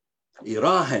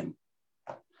 يراهن،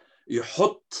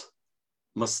 يحط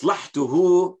مصلحته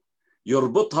هو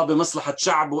يربطها بمصلحة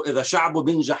شعبه. إذا شعبه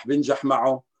بنجح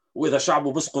معه، وإذا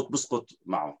شعبه بسقط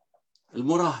معه.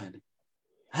 المراهنة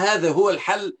هذا هو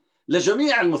الحل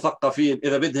لجميع المثقفين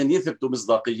إذا بدهم يثبتوا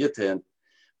مصداقيتهم.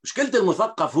 مشكلة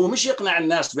المثقف هو مش يقنع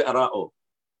الناس بآرائه،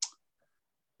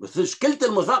 بس مشكلة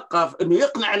المثقف إنه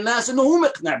يقنع الناس إنه هو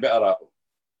مقنع بآرائه،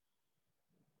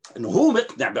 إنه هو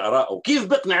مقنع بآرائه. كيف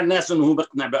بقنع الناس إنه هو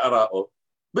مقنع بآرائه؟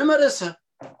 بمارسها،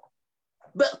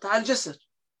 بقطع الجسر.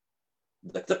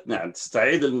 بدك تقنع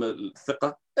تستعيد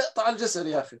الثقة، اقطع الجسر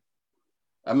يا أخي.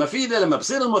 أما في ده لما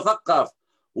بصير المثقف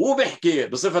وبيحكي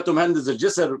بصفته مهندس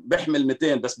الجسر بيحمل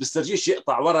 200 بس بيسترجيش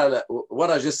يقطع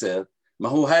ورا جسر، ما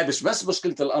هو هاي مش بس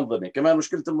مشكلة الأنظمة، كمان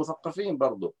مشكلة المثقفين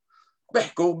برضه.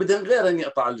 بيحكوا بدهم غير أن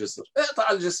يقطع الجسر،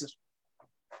 اقطع الجسر.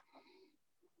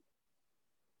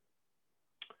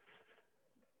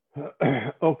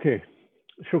 أوكي،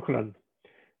 شكرا.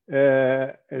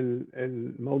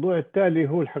 الموضوع التالي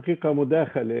هو الحقيقة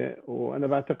مداخلة، وأنا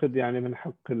بعتقد يعني من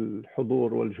حق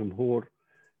الحضور والجمهور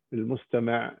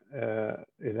المستمع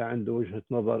إذا عنده وجهة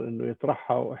نظر إنه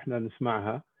يطرحها وإحنا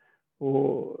نسمعها.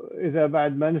 وإذا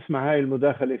بعد ما نسمع هاي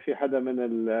المداخلة في حدا من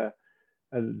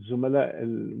الزملاء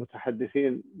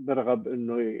المتحدثين برغب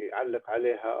إنه يعلق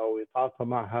عليها أو يتعاطى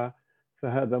معها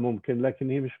فهذا ممكن، لكن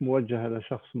هي مش موجهة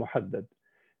لشخص محدد.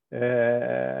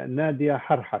 نادية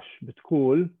حرحش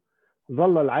بتقول: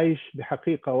 ظل العيش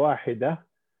بحقيقة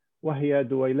واحدة وهي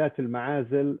دويلات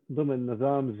المعازل ضمن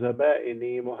نظام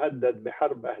زبائني مهدد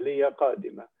بحرب أهلية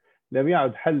قادمة. لم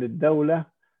يعد حل الدولة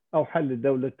أو حل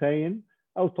الدولتين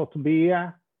أو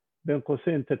تطبيع بين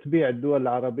قوسين تتبيع الدول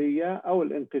العربية أو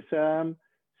الانقسام،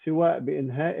 سواء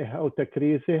بإنهائه أو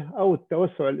تكريسه أو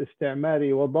التوسع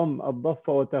الاستعماري وضم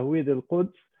الضفة وتهويد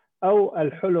القدس أو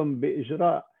الحلم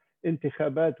بإجراء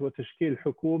انتخابات وتشكيل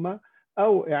حكومة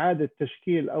أو إعادة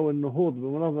تشكيل أو النهوض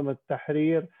بمنظمة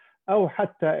التحرير أو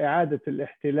حتى إعادة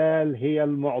الاحتلال. هي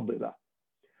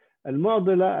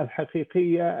المعضلة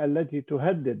الحقيقية التي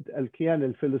تهدد الكيان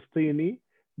الفلسطيني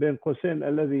بين قوسين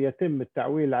الذي يتم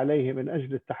التعويل عليه من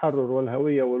أجل التحرر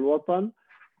والهوية والوطن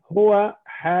هو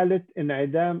حالة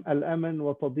انعدام الأمن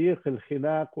وتضييق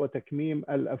الخناق وتكميم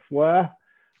الأفواه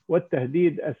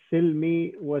والتهديد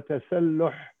السلمي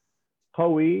وتسلح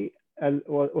قوي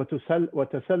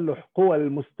وتسلح قوى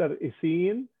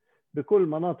المسترئسين بكل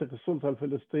مناطق السلطة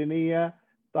الفلسطينية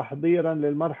تحضيرا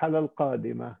للمرحلة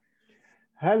القادمة.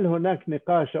 هل هناك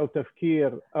نقاش أو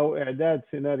تفكير أو إعداد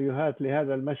سيناريوهات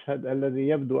لهذا المشهد الذي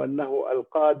يبدو أنه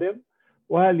القادم؟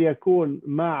 وهل يكون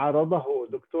ما عرضه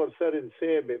دكتور سارين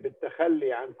سيبي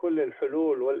بالتخلي عن كل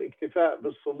الحلول والاكتفاء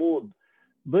بالصمود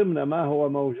ضمن ما هو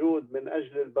موجود من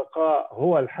أجل البقاء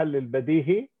هو الحل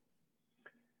البديهي؟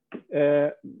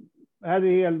 هذه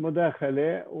هي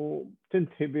المداخلة،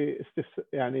 وتنتهي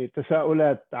يعني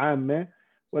تساؤلات عامة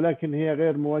ولكن هي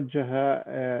غير موجهة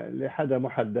لحدا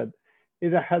محدد.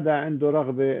 إذا حدا عنده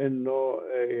رغبة إنه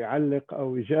يعلق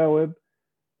أو يجاوب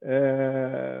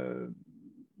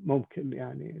ممكن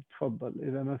يعني تفضل.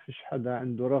 إذا ما فيش حدا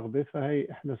عنده رغبة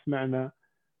فهي إحنا سمعنا.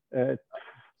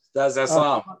 أستاذ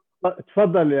عصام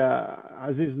تفضل يا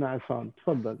عزيزنا عصام،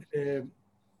 تفضل.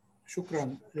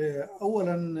 شكرا.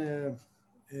 أولا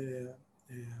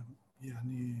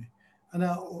يعني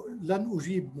أنا لن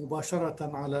أجيب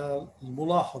مباشرة على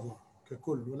الملاحظة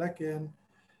ككل، ولكن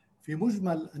في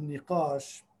مجمل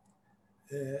النقاش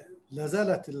لا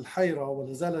زالت الحيرة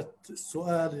ولا زالت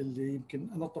السؤال اللي يمكن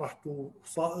أنا طرحته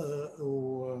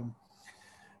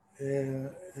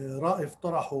رائف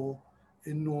طرحه،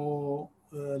 إنه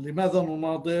لماذا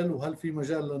نناضل وهل في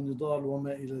مجال للنضال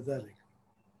وما إلى ذلك.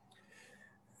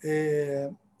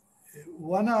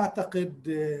 وأنا أعتقد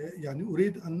يعني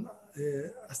أريد أن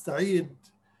أستعيد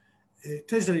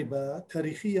تجربة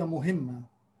تاريخية مهمة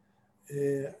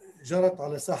جرت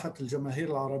على ساحة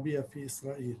الجماهير العربية في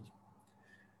إسرائيل.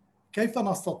 كيف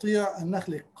نستطيع أن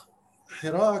نخلق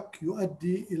حراك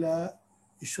يؤدي إلى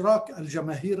إشراك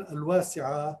الجماهير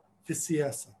الواسعة في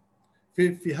السياسة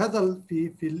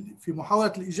في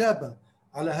محاولة الإجابة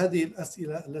على هذه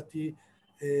الأسئلة التي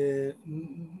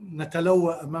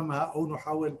نتلوى أمامها أو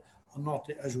نحاول أن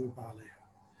نعطي أجوبة عليها،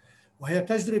 وهي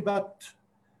تجربة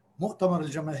مؤتمر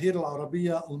الجماهير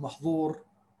العربية المحظور،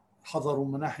 حضروا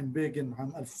مناحم بيغن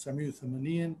عام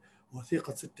 1980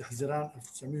 ووثيقة 6 حزيران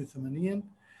 1980،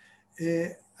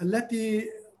 التي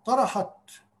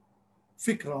طرحت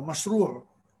فكرة مشروع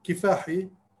كفاحي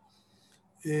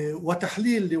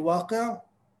وتحليل لواقع،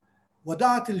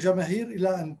 ودعت الجماهير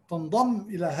إلى أن تنضم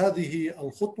إلى هذه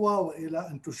الخطوة وإلى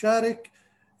أن تشارك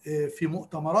في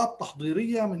مؤتمرات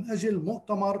تحضيرية من أجل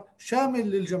مؤتمر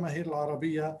شامل للجماهير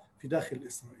العربية في داخل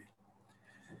إسرائيل.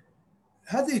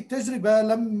 هذه التجربة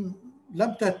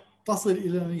لم تصل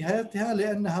إلى نهايتها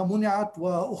لأنها منعت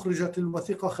وأخرجت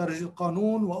الوثيقة خارج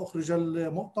القانون وأخرج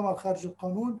المؤتمر خارج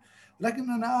القانون،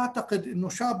 لكن أنا أعتقد أن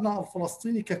شعبنا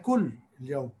الفلسطيني ككل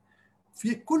اليوم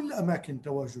في كل أماكن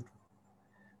تواجده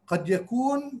قد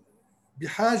يكون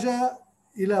بحاجة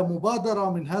إلى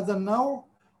مبادرة من هذا النوع،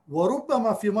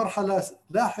 وربما في مرحلة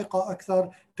لاحقة أكثر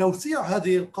توسيع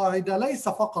هذه القاعدة ليس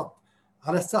فقط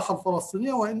على الساحة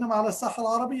الفلسطينية وإنما على الساحة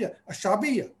العربية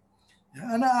الشعبية.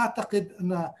 يعني أنا أعتقد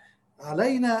أن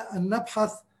علينا أن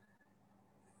نبحث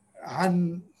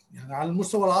عن على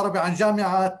المستوى العربي عن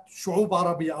جامعة شعوب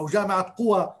عربية أو جامعة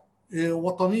قوى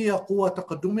وطنية، قوة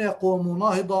تقدمية، قوة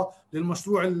مناهضة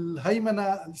للمشروع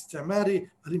الهيمنة الاستعماري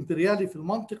الإمبريالي في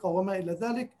المنطقة وما إلى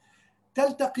ذلك،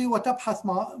 تلتقي وتبحث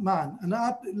معا.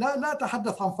 أنا لا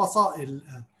أتحدث عن فصائل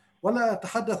الآن ولا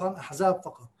أتحدث عن أحزاب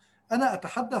فقط، أنا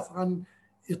أتحدث عن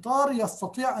إطار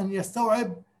يستطيع أن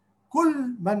يستوعب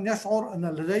كل من يشعر أن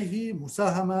لديه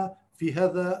مساهمة في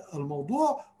هذا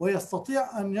الموضوع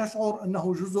ويستطيع أن يشعر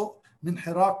أنه جزء من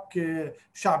حراك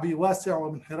شعبي واسع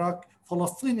ومن حراك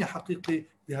فلسطيني حقيقي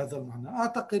بهذا المعنى.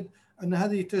 أعتقد أن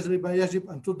هذه التجربة يجب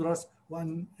أن تدرس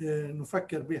وأن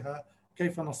نفكر بها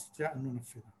كيف نستطيع أن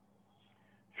ننفذها.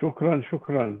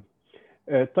 شكرا.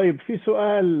 طيب، في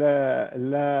سؤال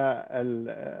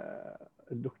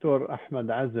للدكتور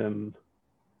أحمد عزم.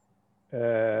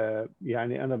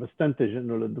 يعني أنا بستنتج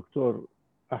أنه للدكتور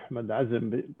أحمد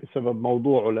عزم بسبب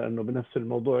موضوعه، لأنه بنفس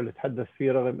الموضوع اللي تحدث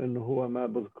فيه رغم أنه هو ما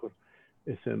بذكر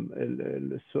اسم.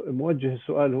 موجه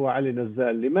السؤال هو علي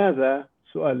نزال.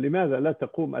 لماذا لا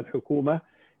تقوم الحكومة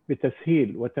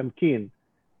بتسهيل وتمكين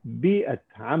بيئة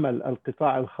عمل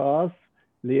القطاع الخاص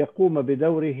ليقوم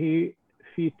بدوره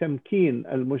في تمكين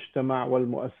المجتمع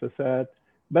والمؤسسات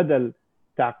بدل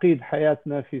تعقيد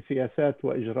حياتنا في سياسات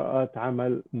وإجراءات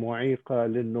عمل معيقة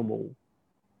للنمو؟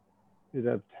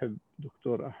 إذا بتحب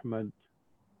دكتور أحمد.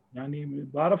 يعني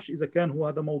بعرفش إذا كان هو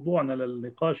هذا موضوعنا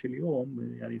للنقاش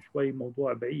اليوم، يعني شوي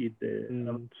موضوع بعيد.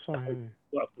 صحيح.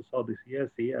 موضوع اقتصادي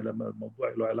سياسي، لما موضوع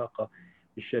له علاقة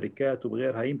بالشركات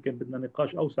وبغيرها يمكن بدنا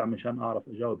نقاش أوسع مشان أعرف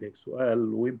أجاوب هيك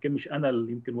سؤال، ويمكن مش أنا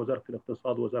يمكن وزارة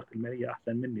الاقتصاد ووزارة المالية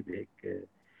أحسن مني بهيك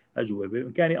أجوبة.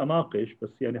 بإمكاني أناقش، بس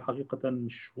يعني حقيقة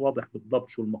مش واضح بالضبط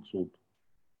شو المقصود.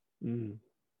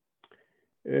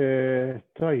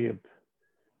 طيب،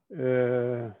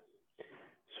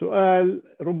 سؤال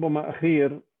ربما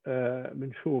أخير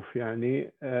بنشوف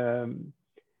يعني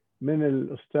من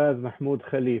الأستاذ محمود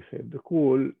خليفة،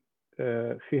 بيقول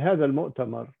في هذا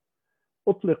المؤتمر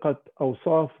أطلقت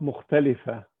أوصاف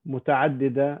مختلفة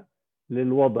متعددة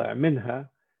للوضع، منها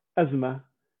أزمة،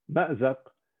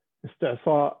 مأزق،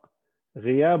 استعصاء،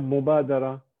 غياب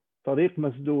مبادرة، طريق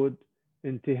مسدود،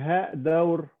 انتهاء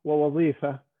دور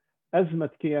ووظيفة، أزمة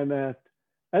كيانات،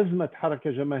 أزمة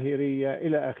حركة جماهيرية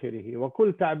إلى آخره.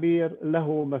 وكل تعبير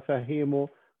له مفاهيمه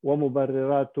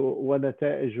ومبرراته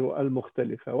ونتائجه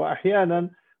المختلفة، وأحيانا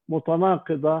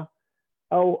متناقضة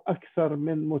أو أكثر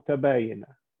من متباينة.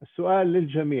 السؤال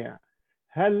للجميع: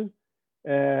 هل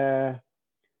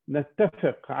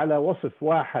نتفق على وصف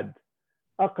واحد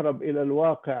أقرب إلى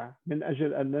الواقع من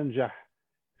أجل أن ننجح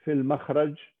في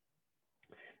المخرج؟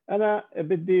 أنا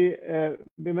بدي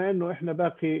بما أنه إحنا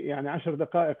باقي يعني 10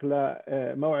 دقائق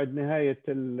لموعد نهاية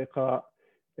اللقاء،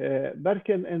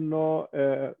 بركن أنه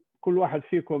كل واحد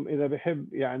فيكم إذا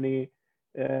بحب يعني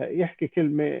يحكي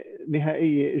كلمة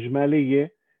نهائية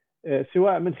إجمالية،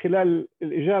 سواء من خلال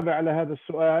الإجابة على هذا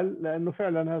السؤال، لأنه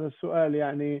فعلا هذا السؤال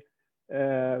يعني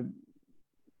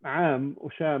عام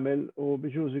وشامل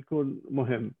وبجوز يكون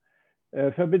مهم.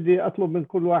 فبدي أطلب من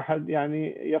كل واحد يعني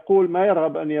يقول ما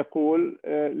يرغب أن يقول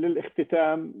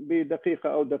للاختتام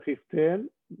بدقيقة أو دقيقتين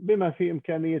بما في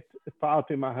إمكانية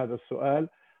التعاطي مع هذا السؤال،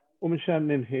 ومنشان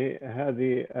ننهي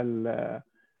هذه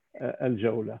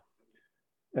الجولة.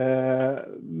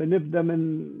 بنبدأ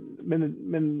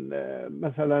من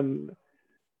مثلا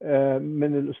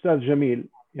من الأستاذ جميل،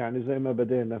 يعني زي ما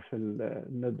بدينا في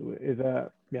الندوة، إذا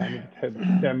يعني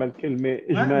بتحب تعمل كلمة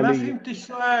إجمالية. ما فهمت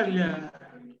السؤال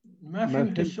ما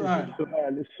فهمت السؤال.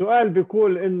 السؤال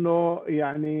بيقول إنه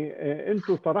يعني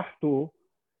أنتوا طرحتوا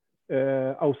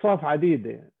أوصاف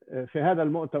عديدة في هذا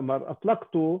المؤتمر،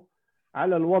 أطلقتوا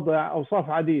على الوضع أوصاف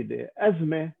عديدة: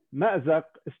 أزمة، مأزق،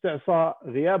 استعصاء،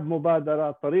 غياب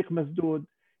مبادرة، طريق مسدود،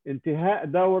 انتهاء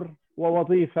دور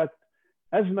ووظيفة،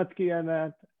 أزمة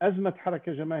كيانات، أزمة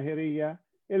حركة جماهيرية،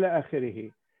 إلى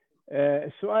آخره.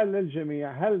 السؤال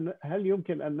للجميع: هل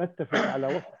يمكن أن نتفق على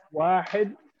وصف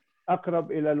واحد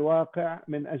أقرب إلى الواقع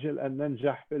من أجل أن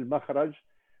ننجح في المخرج؟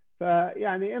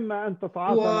 فيعني إما أن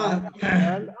تتعاطى مع هذا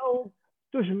السؤال أو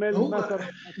تجمل ما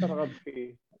ترغب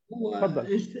فيه.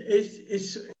 تفضل.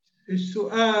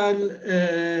 السؤال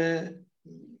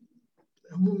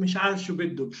هو مش عارف شو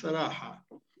بده بصراحة.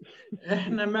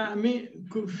 احنا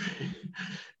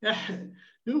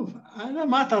شوف، انا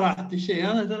ما طرحت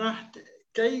شيء، انا طرحت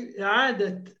كيف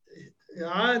إعادة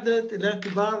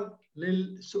الاعتبار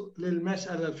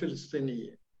للمسألة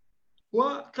الفلسطينية،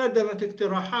 وقدمت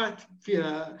اقتراحات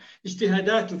فيها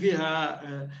اجتهادات وفيها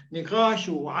نقاش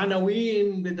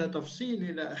وعناوين بدها تفصيل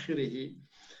إلى آخره.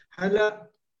 هلا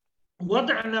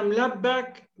وضعنا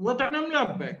ملبك،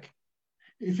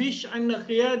 فيش عنا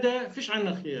قيادة،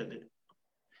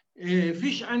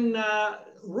 فيش عنا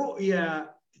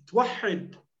رؤية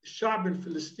توحد الشعب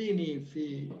الفلسطيني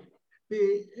في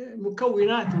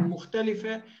مكوناته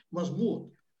المختلفة.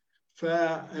 مضبوط.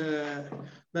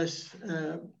 بس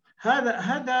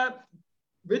هذا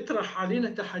بيطرح علينا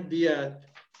تحديات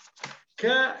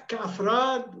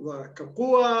كأفراد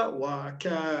وكقوى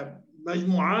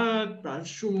وكمجموعات، بعد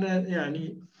شو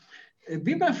يعني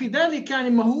بما في ذلك. يعني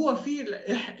ما هو في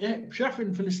الشعب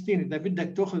الفلسطيني إذا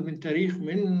بدك تأخذ من تاريخ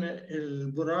من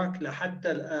البراك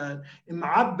لحتى الآن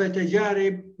معبى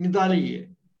تجارب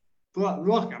نضالية.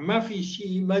 الواقع ما في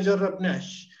شيء ما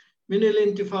جربناش، من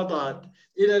الانتفاضات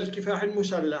إلى الكفاح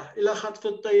المسلح إلى خطف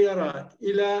الطيارات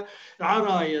إلى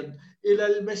العرايض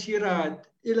إلى المسيرات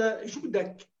إلى شو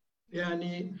بدك.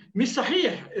 يعني مش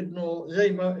صحيح إنه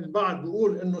زي ما البعض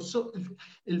بيقول إنه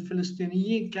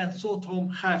الفلسطينيين كان صوتهم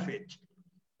خافت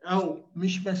أو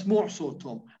مش مسموع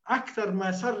صوتهم. أكثر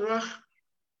ما صرخ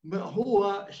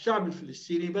هو الشعب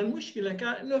الفلسطيني. بالمشكلة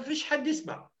كان إنه فيش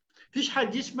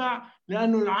حد يسمع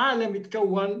لأنه العالم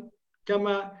يتكون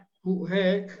كما هو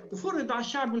هيك، وفرض على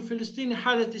الشعب الفلسطيني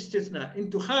حالة استثناء: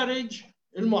 أنتوا خارج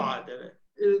المعادلة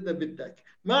إذا بدك.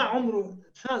 ما عمره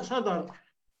صدر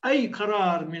أي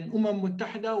قرار من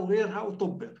متحدة وغيرها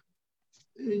وطبق.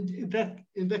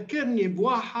 يذكرني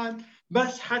بواحد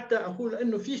بس حتى أقول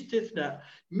أنه في استثناء: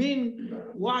 من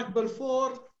وعد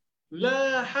بلفور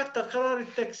لا حتى قرار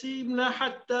التقسيم، لا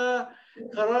حتى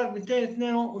قرار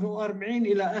 242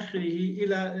 إلى آخره،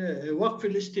 إلى وقف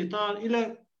الاستيطان،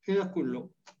 إلى كله.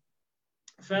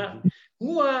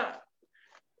 فهو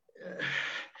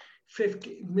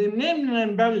منين بدنا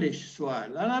نبلش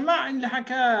السؤال؟ أنا ما عندي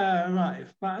حكاية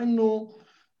رائف، مع إنه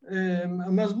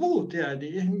مزبوط.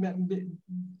 يعني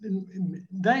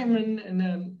دائما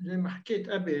زي ما حكيت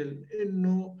قبل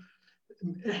إنه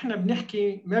إحنا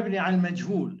بنحكي مبني على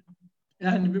المجهول،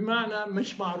 يعني بمعنى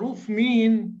مش معروف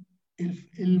مين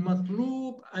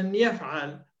المطلوب أن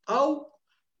يفعل، أو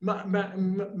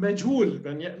مجهول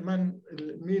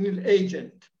مين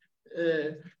الأيجنت.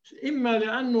 إما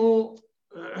لأنه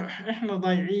إحنا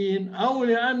ضايعين، أو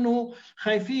لأنه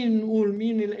خايفين نقول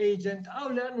مين الأيجنت، أو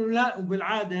لأنه لا،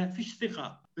 وبالعادة فيش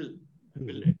ثقة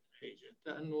بالأيجنت.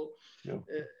 لأنه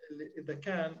إذا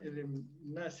كان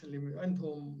الناس اللي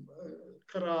عندهم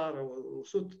قرار أو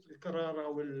صوت القرار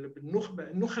أو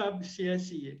النخب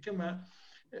السياسية كما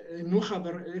النخب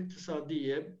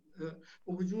الاقتصادية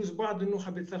وبجوز بعض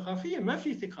النخب الثقافية ما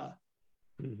في ثقة.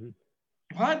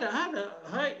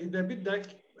 هاي إذا بدك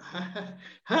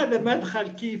هذا مدخل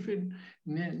كيف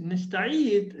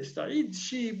نستعيد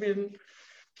شيء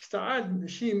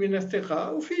من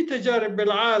الثقة. وفي تجارب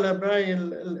بالعالم، هاي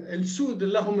السود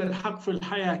اللي لهم الحق في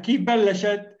الحياة كيف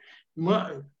بلشت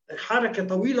حركة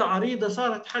طويلة عريضة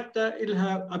صارت حتى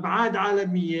لها أبعاد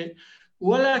عالمية،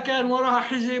 ولا كان وراها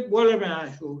حزب ولا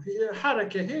معاشو، هي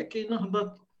حركة هيك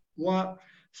نهضت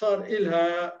وصار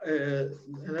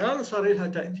لها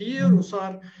تأثير.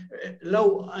 وصار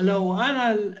لو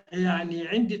أنا يعني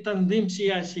عندي تنظيم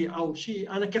سياسي أو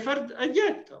شيء، أنا كفرد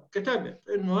كتبت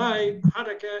إنه هاي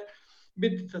حركة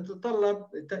بدها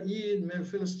تتطلب تأييد من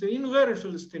الفلسطينيين وغير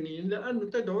الفلسطينيين، لأنه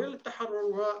تدعو إلى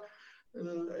التحرر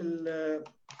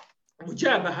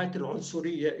ومجابهة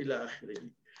العنصرية إلى آخره.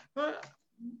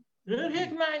 غير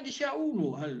هيك ما عندي شيء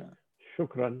أقوله هلا.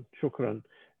 شكرا.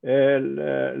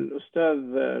 الأستاذ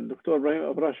الدكتور إبراهيم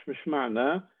أبراش مش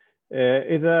معنا.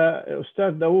 إذا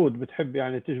أستاذ داوود بتحب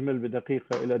يعني تجمل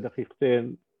بدقيقة إلى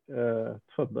دقيقتين،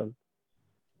 تفضل.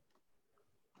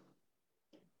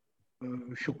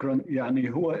 شكرا.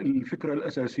 يعني هو الفكرة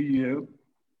الأساسية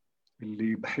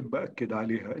اللي بحب أكد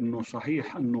عليها إنه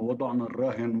صحيح إنه وضعنا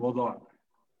الراهن وضع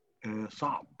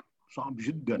صعب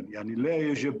جدا، يعني لا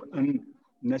يجب أن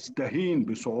نستهين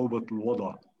بصعوبة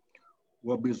الوضع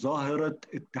وبظاهرة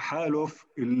التحالف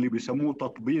اللي بيسموه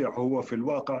تطبيع، هو في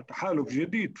الواقع تحالف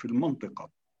جديد في المنطقة،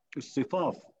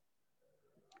 اصطفاف،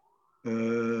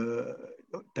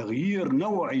 تغيير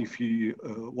نوعي في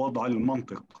وضع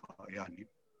المنطقة يعني.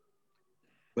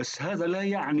 بس هذا لا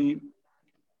يعني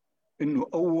إنه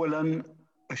أولا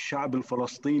الشعب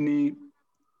الفلسطيني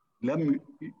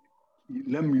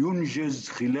لم ينجز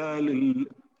خلال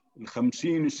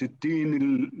 50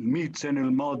 60 100 سنة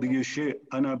الماضية شيء.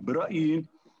 أنا برأيي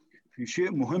في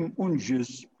شيء مهم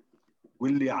أنجز،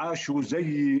 واللي عاشوا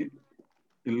زي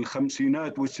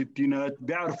الخمسينات والستينات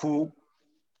بيعرفوا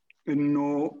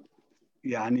إنه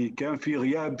يعني كان في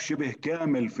غياب شبه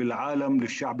كامل في العالم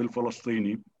للشعب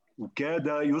الفلسطيني، وكاد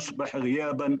يصبح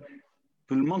غيابا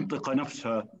في المنطقة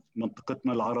نفسها،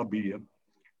 منطقتنا العربية،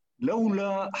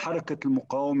 لولا حركة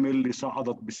المقاومة اللي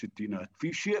صعدت بالستينات.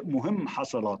 في شيء مهم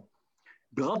حصل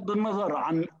بغض النظر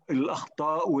عن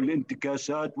الأخطاء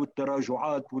والانتكاسات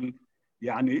والتراجعات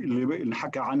يعني اللي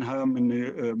انحكى عنها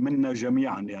منا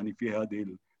جميعا يعني في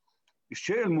هذه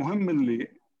الشيء المهم اللي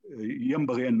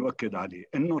ينبغي أن نؤكد عليه،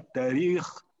 أنه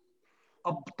التاريخ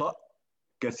أبطأ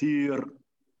كثير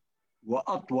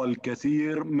وأطول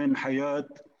كثير من حياة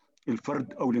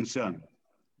الفرد أو الإنسان.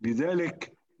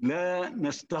 لذلك لا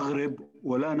نستغرب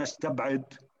ولا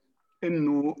نستبعد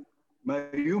أنه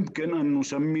ما يمكن أن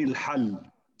نسميه الحل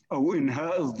أو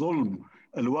إنهاء الظلم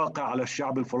الواقع على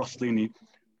الشعب الفلسطيني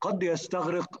قد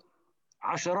يستغرق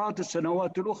عشرات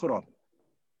السنوات الأخرى.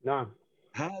 نعم،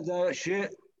 هذا شيء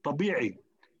طبيعي.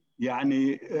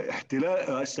 يعني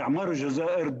استعمار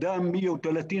الجزائر دام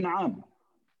 130 عام،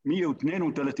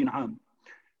 132 عام.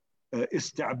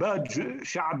 استعباد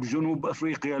شعب جنوب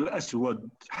أفريقيا الأسود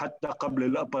حتى قبل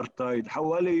الأبارتايد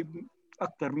حوالي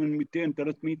أكثر من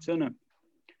 200-300 سنة.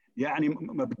 يعني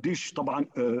ما بديش طبعا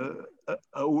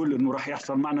أقول إنه راح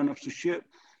يحصل معنا نفس الشيء،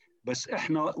 بس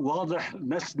إحنا واضح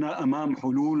لسنا أمام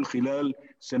حلول خلال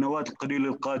السنوات القليلة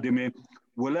القادمة،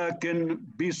 ولكن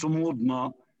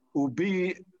بصمودنا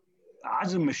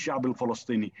وبعزم الشعب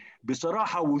الفلسطيني.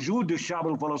 بصراحة وجود الشعب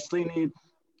الفلسطيني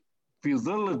في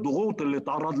ظل الضغوط اللي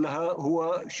تعرض لها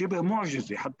هو شبه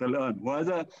معجزة حتى الآن،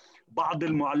 وهذا بعض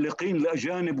المعلقين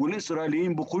الأجانب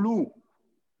والإسرائيليين بيقولوه.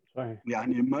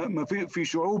 يعني ما في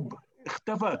شعوب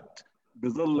اختفت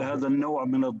بظل هذا النوع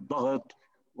من الضغط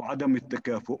وعدم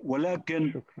التكافؤ،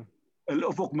 ولكن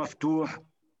الأفق مفتوح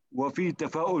وفي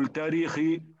تفاؤل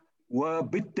تاريخي،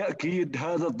 وبالتأكيد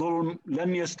هذا الظلم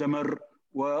لن يستمر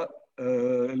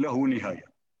وله نهاية.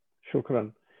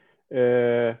 شكرا.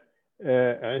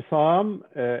 عصام،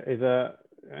 إذا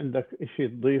عندك شيء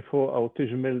تضيفه أو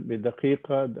تجمل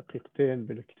بدقيقة دقيقتين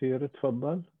بالكثير،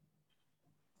 تفضل.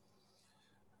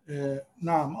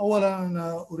 نعم، أولا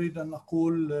أنا أريد أن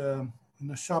أقول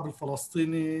أن الشعب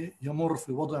الفلسطيني يمر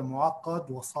في وضع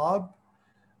معقد وصعب،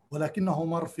 ولكنه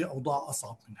مر في أوضاع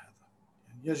أصعب من هذا.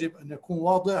 يعني يجب أن يكون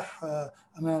واضح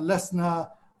أننا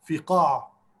لسنا في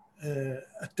قاع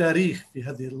التاريخ في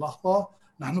هذه اللحظة،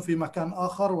 نحن في مكان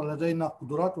آخر ولدينا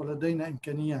قدرات ولدينا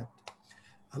إمكانيات.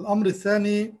 الأمر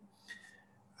الثاني،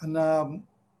 أنا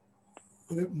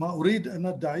ما أريد أن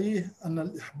أدعيه أن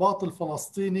الإحباط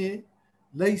الفلسطيني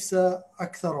ليس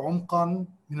أكثر عمقاً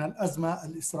من الأزمة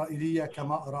الإسرائيلية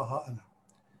كما أراها أنا.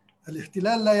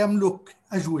 الاحتلال لا يملك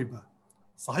أجوبة،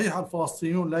 صحيح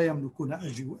الفلسطينيون لا يملكون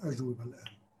أجوبة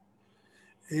الآن،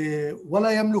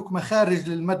 ولا يملك مخارج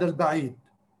للمدى البعيد.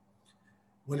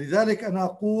 ولذلك أنا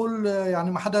أقول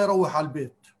يعني ما حدا يروح على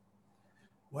البيت،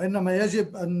 وإنما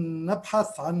يجب أن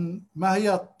نبحث عن ما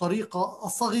هي الطريقة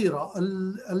الصغيرة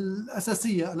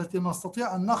الأساسية التي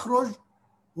نستطيع أن نخرج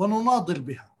ونناضل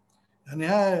بها.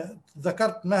 يعني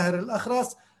ذكرت ماهر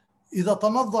الأخرس، إذا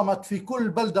تنظمت في كل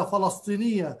بلدة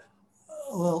فلسطينية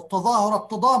تظاهرة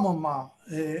تضامن مع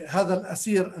هذا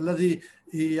الأسير الذي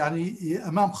يعني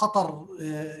أمام خطر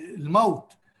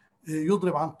الموت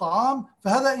يضرب عن طعام،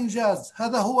 فهذا إنجاز،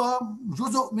 هذا هو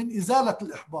جزء من إزالة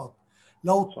الإحباط.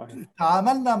 لو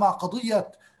تعاملنا مع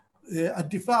قضية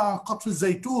الدفاع عن قطف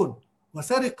الزيتون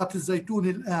وسرقة الزيتون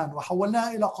الآن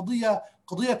وحولناها إلى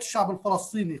قضية الشعب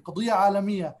الفلسطيني، قضية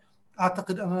عالمية،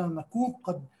 أعتقد أننا نكون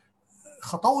قد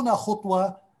خطونا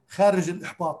خطوة خارج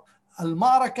الإحباط.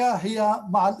 المعركة هي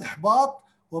مع الإحباط،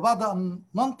 وبعد أن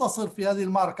ننتصر في هذه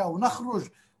المعركة أو نخرج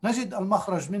نجد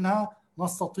المخرج منها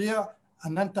نستطيع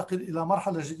أن ننتقل إلى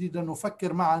مرحلة جديدة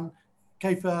نفكر معا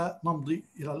كيف نمضي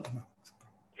إلى الأمام.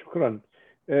 شكرا.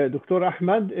 دكتور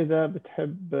أحمد، إذا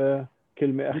بتحب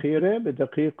كلمة أخيرة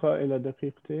بدقيقة إلى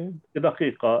دقيقتين.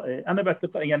 بدقيقة. أنا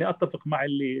بعتقد يعني أتفق مع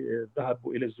اللي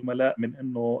ذهبوا إلى الزملاء من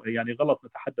أنه يعني غلط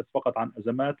نتحدث فقط عن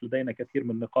أزمات. لدينا كثير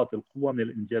من نقاط القوة من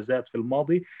الإنجازات في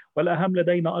الماضي، والأهم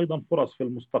لدينا أيضا فرص في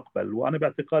المستقبل. وأنا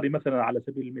باعتقادي مثلا على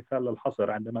سبيل المثال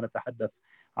للحصر، عندما نتحدث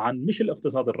عن مش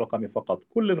الاقتصاد الرقمي فقط،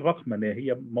 كل الرقمنة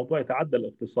هي موضوع يتعدى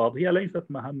الاقتصاد، هي ليست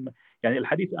مهم. يعني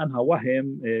الحديث عنها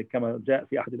وهم كما جاء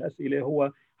في أحد الأسئلة،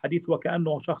 هو حديث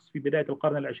وكأنه شخص في بداية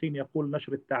القرن العشرين يقول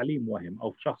نشر التعليم وهم،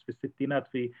 أو شخص في الستينات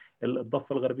في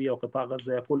الضفة الغربية وقطاع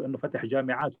غزة يقول أنه فتح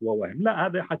جامعات هو وهم. لا،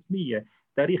 هذا حتمية،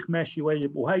 تاريخ ماشي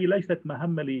واجب، وهي ليست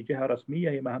مهمة لجهة رسمية،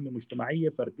 هي مهمة مجتمعية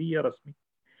فردية رسمية.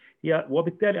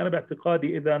 وبالتالي أنا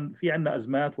باعتقادي إذا في عندنا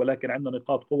أزمات، ولكن عندنا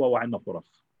نقاط قوة وعندنا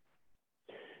فرص.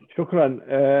 شكرا.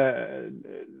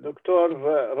 دكتور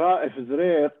رائف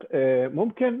زريق،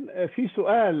 ممكن في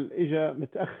سؤال اجى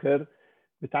متأخر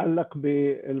بتعلق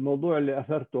بالموضوع اللي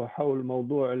أثرته حول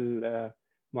موضوع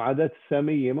المعاداة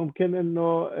السامية، ممكن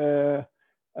انه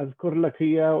اذكر لك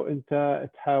اياه وانت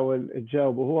تحاول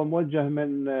تجاوبه. هو موجه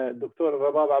من الدكتور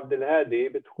رباب عبد الهادي،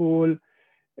 بتقول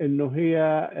انه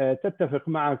هي تتفق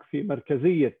معك في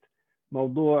مركزية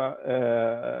موضوع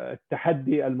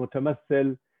التحدي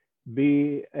المتمثل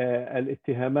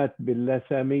بالاتهامات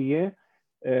باللاسامية،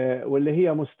 واللي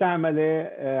هي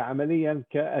مستعملة عمليا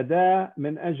كأداة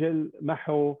من أجل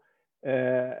محو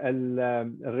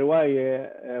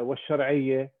الرواية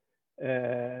والشرعية،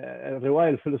 الرواية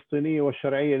الفلسطينية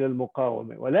والشرعية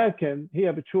للمقاومة. ولكن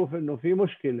هي بتشوف أنه في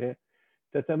مشكلة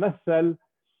تتمثل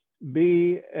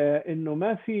بأنه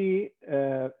ما في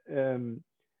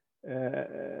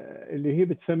اللي هي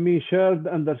بتسميه shared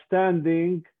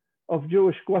understanding of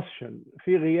Jewish question،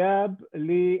 في غياب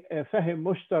لفهم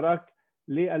مشترك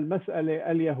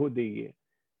للمسألة اليهودية.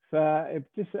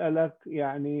 فبتسألك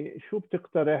يعني شو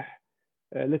بتقترح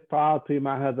للتعاطي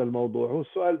مع هذا الموضوع؟ هو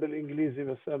السؤال بالإنجليزي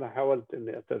بس أنا حاولت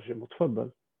إني أترجمه. تفضل.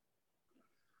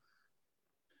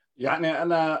 يعني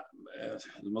أنا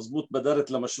المضبوط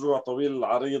بدرت لمشروع طويل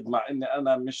العريض، مع إني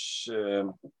أنا مش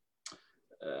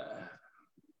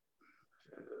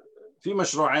في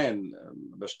مشروعين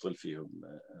بشتغل فيهم.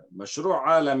 مشروع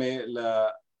عالمي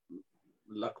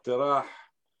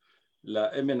لاقتراح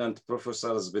لإميننت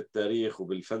بروفيسورز بالتاريخ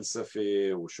وبالفلسفة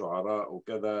وشعراء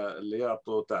وكذا اللي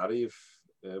يعطوا تعريف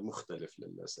مختلف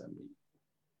للأسامي،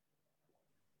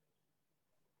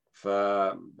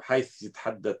 فحيث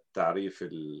يتحدد تعريف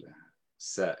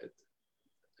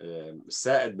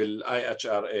السائد بالاي اتش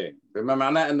ار اي، بما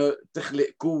معناه انه تخلق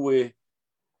قوه،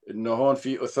 انه هون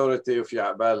في authority وفي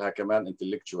عقبالها كمان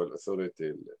intellectual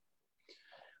authority.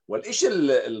 والشيء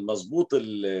المضبوط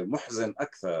المحزن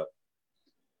اكثر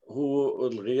هو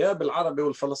الغياب العربي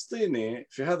والفلسطيني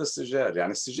في هذا السجال.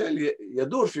 يعني السجال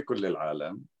يدور في كل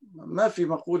العالم، ما في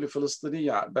مقولة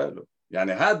فلسطينية عقباله.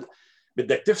 يعني هذا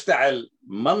بدك تفتعل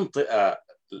منطقة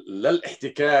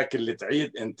للاحتكاك اللي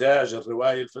تعيد إنتاج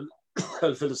الرواية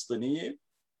الفلسطينية،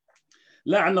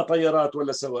 لا عندنا طيارات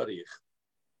ولا صواريخ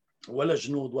ولا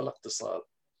جنود ولا اقتصاد.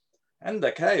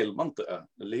 عندك هاي المنطقة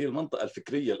اللي هي المنطقة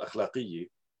الفكرية الأخلاقية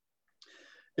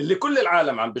اللي كل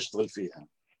العالم عم بيشتغل فيها.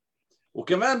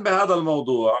 وكمان بهذا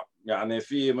الموضوع يعني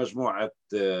في مجموعة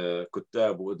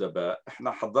كتاب وأدباء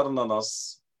احنا حضرنا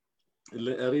نص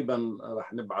اللي قريبا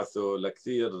راح نبعثه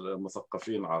لكثير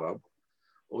مثقفين عرب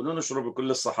وننشره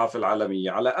بكل الصحافة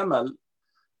العالمية، على أمل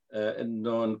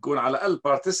إنه نكون على الأقل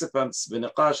participants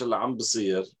بنقاش اللي عم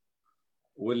بصير.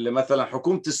 واللي مثلا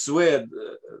حكومة السويد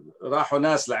راحوا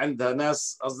ناس لعندها،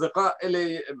 ناس أصدقاء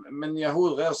إلي من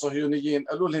يهود غير صهيونيين،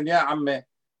 قالوا لهم يا عمي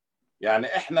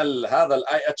يعني إحنا هذا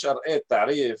الاي اتش ار اي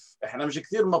التعريف إحنا مش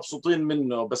كثير مبسوطين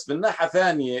منه، بس من ناحية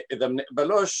ثانية إذا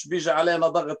بنقبلوش بيجي علينا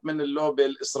ضغط من اللوبي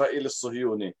الإسرائيلي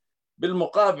الصهيوني.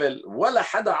 بالمقابل ولا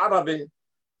حدا عربي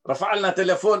رفع لنا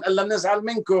تليفون قال لنا بنزعل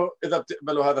منكم إذا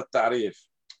بتقبلوا هذا التعريف.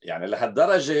 يعني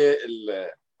لهالدرجة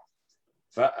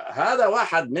فهذا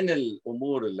واحد من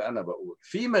الأمور اللي أنا بقول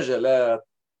في مجالات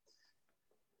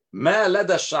ما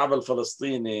لدى الشعب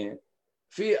الفلسطيني.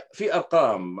 في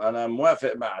أرقام أنا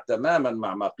موافق تماما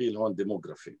مع ما قيل هون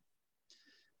ديموغرافي.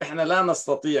 إحنا لا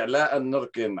نستطيع لا أن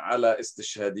نركن على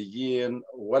استشهاديين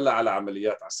ولا على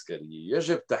عمليات عسكرية.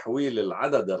 يجب تحويل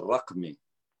العدد الرقمي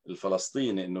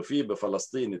الفلسطيني، إنه في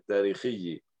بفلسطين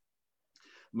التاريخية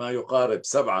ما يقارب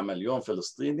 7 مليون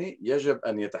فلسطيني، يجب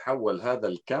أن يتحول هذا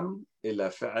الكم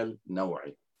إلى فعل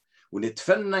نوعي،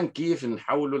 ونتفنن كيف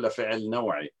نحوله لفعل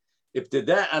نوعي.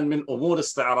 ابتداء من أمور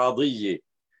استعراضية،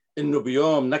 إنه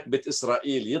بيوم نكبة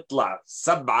إسرائيل يطلع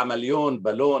 7 مليون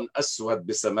بالون أسود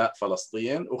بسماء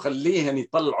فلسطين وخليهن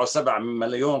يطلعوا 7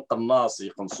 مليون قناص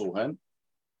يقنصوهن،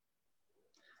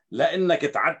 لأنك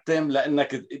تعتم،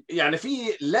 لأنك يعني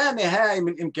في لا نهاية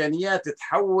من إمكانيات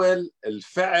تحول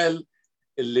الفعل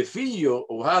اللي فيه.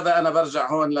 وهذا أنا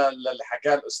برجع هون للي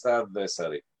حكاه الأستاذ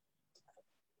ساري.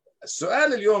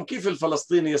 السؤال اليوم كيف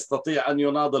الفلسطيني يستطيع أن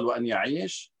يناضل وأن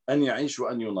يعيش، أن يعيش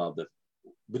وأن يناضل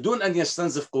بدون أن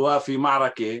يستنزف قواه في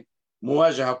معركة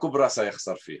مواجهة كبرى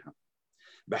سيخسر فيها،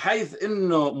 بحيث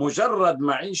أنه مجرد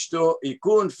معيشته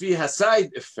يكون فيها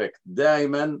سايد إفكت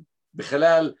دائما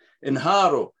بخلال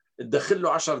انهاره تدخل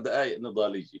له 10 دقائق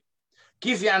نضالية.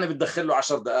 كيف يعني بتدخل له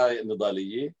 10 دقائق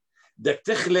نضالية؟ بدك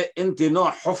تخلق أنت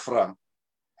نوع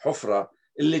حفرة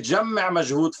اللي تجمع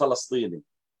مجهود فلسطيني،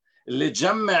 اللي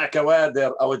تجمع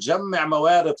كوادر أو تجمع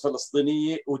موارد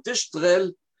فلسطينية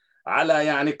وتشتغل على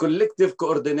يعني collective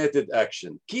coordinated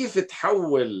action. كيف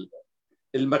تحول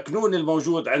المكنون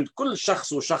الموجود عند كل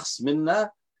شخص وشخص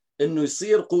منا إنه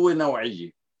يصير قوة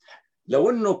نوعية. لو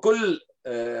إنه كل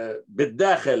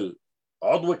بالداخل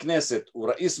عضو كنيست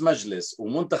ورئيس مجلس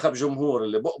ومنتخب جمهور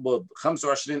اللي بقبض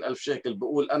 25,000 شيكل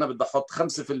بقول أنا بدي أحط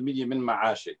 5% من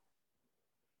معاشي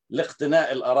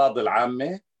لاقتناء الأراضي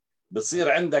العامة،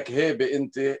 بتصير عندك هيبة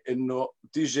أنت إنه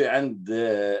تيجي عند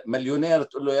مليونير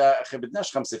تقول له يا أخي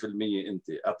بدناش 5%، أنت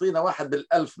أعطينا 1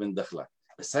 بالألف من دخلك.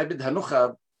 بس هاي بدها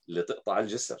نخب اللي تقطع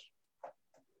الجسر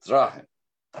تراهن،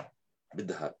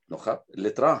 بدها نخب اللي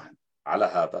تراهن على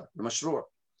هذا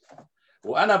المشروع.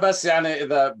 وأنا بس يعني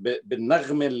إذا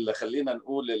بالنغمة اللي خلينا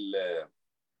نقول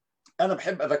أنا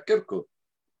بحب أذكركم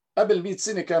قبل 100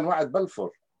 سنة كان وعد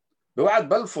بلفور. بوعد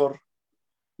بلفور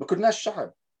ما كناش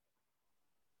شعب،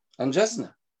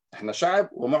 أنجزنا، إحنا شعب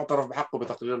ومعترف بحقه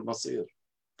بتقرير المصير.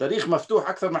 تاريخ مفتوح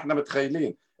أكثر ما إحنا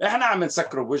متخيلين. إحنا عم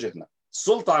نسكره بوجهنا،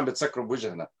 السلطة عم بتسكره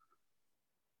بوجهنا.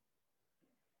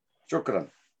 شكرا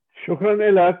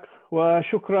لك،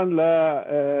 وشكرا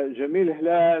لجميل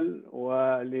هلال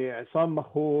ولعصام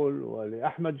مخول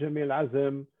ولأحمد جميل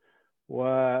عزم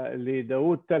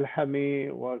ولداود تلحمي،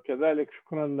 وكذلك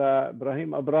شكرا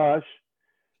لإبراهيم أبراش،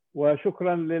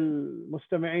 وشكرا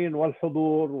للمستمعين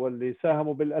والحضور واللي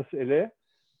ساهموا بالأسئلة.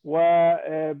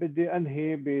 وبدي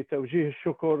أنهي بتوجيه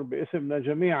الشكر باسمنا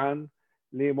جميعا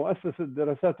لمؤسسة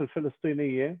الدراسات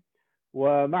الفلسطينية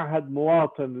ومعهد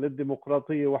مواطن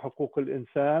للديمقراطية وحقوق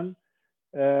الإنسان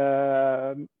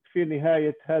في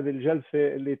نهاية هذه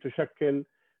الجلسة اللي تشكل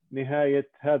نهاية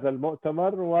هذا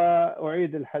المؤتمر.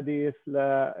 وأعيد الحديث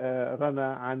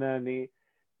لرنا عناني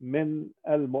من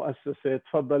المؤسسة.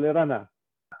 تفضلي رنا.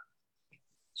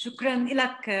 شكرا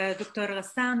لك دكتور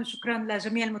غسان، وشكرا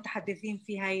لجميع المتحدثين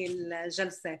في هاي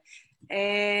الجلسة.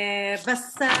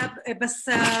 بس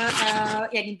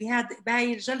يعني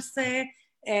بهاي الجلسة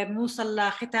بنوصل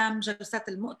لختام جلسات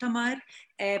المؤتمر.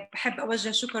 بحب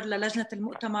أوجه شكر للجنة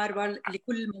المؤتمر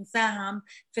ولكل من ساهم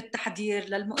في التحضير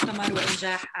للمؤتمر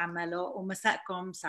وإنجاح أعماله، ومساءكم سعيد.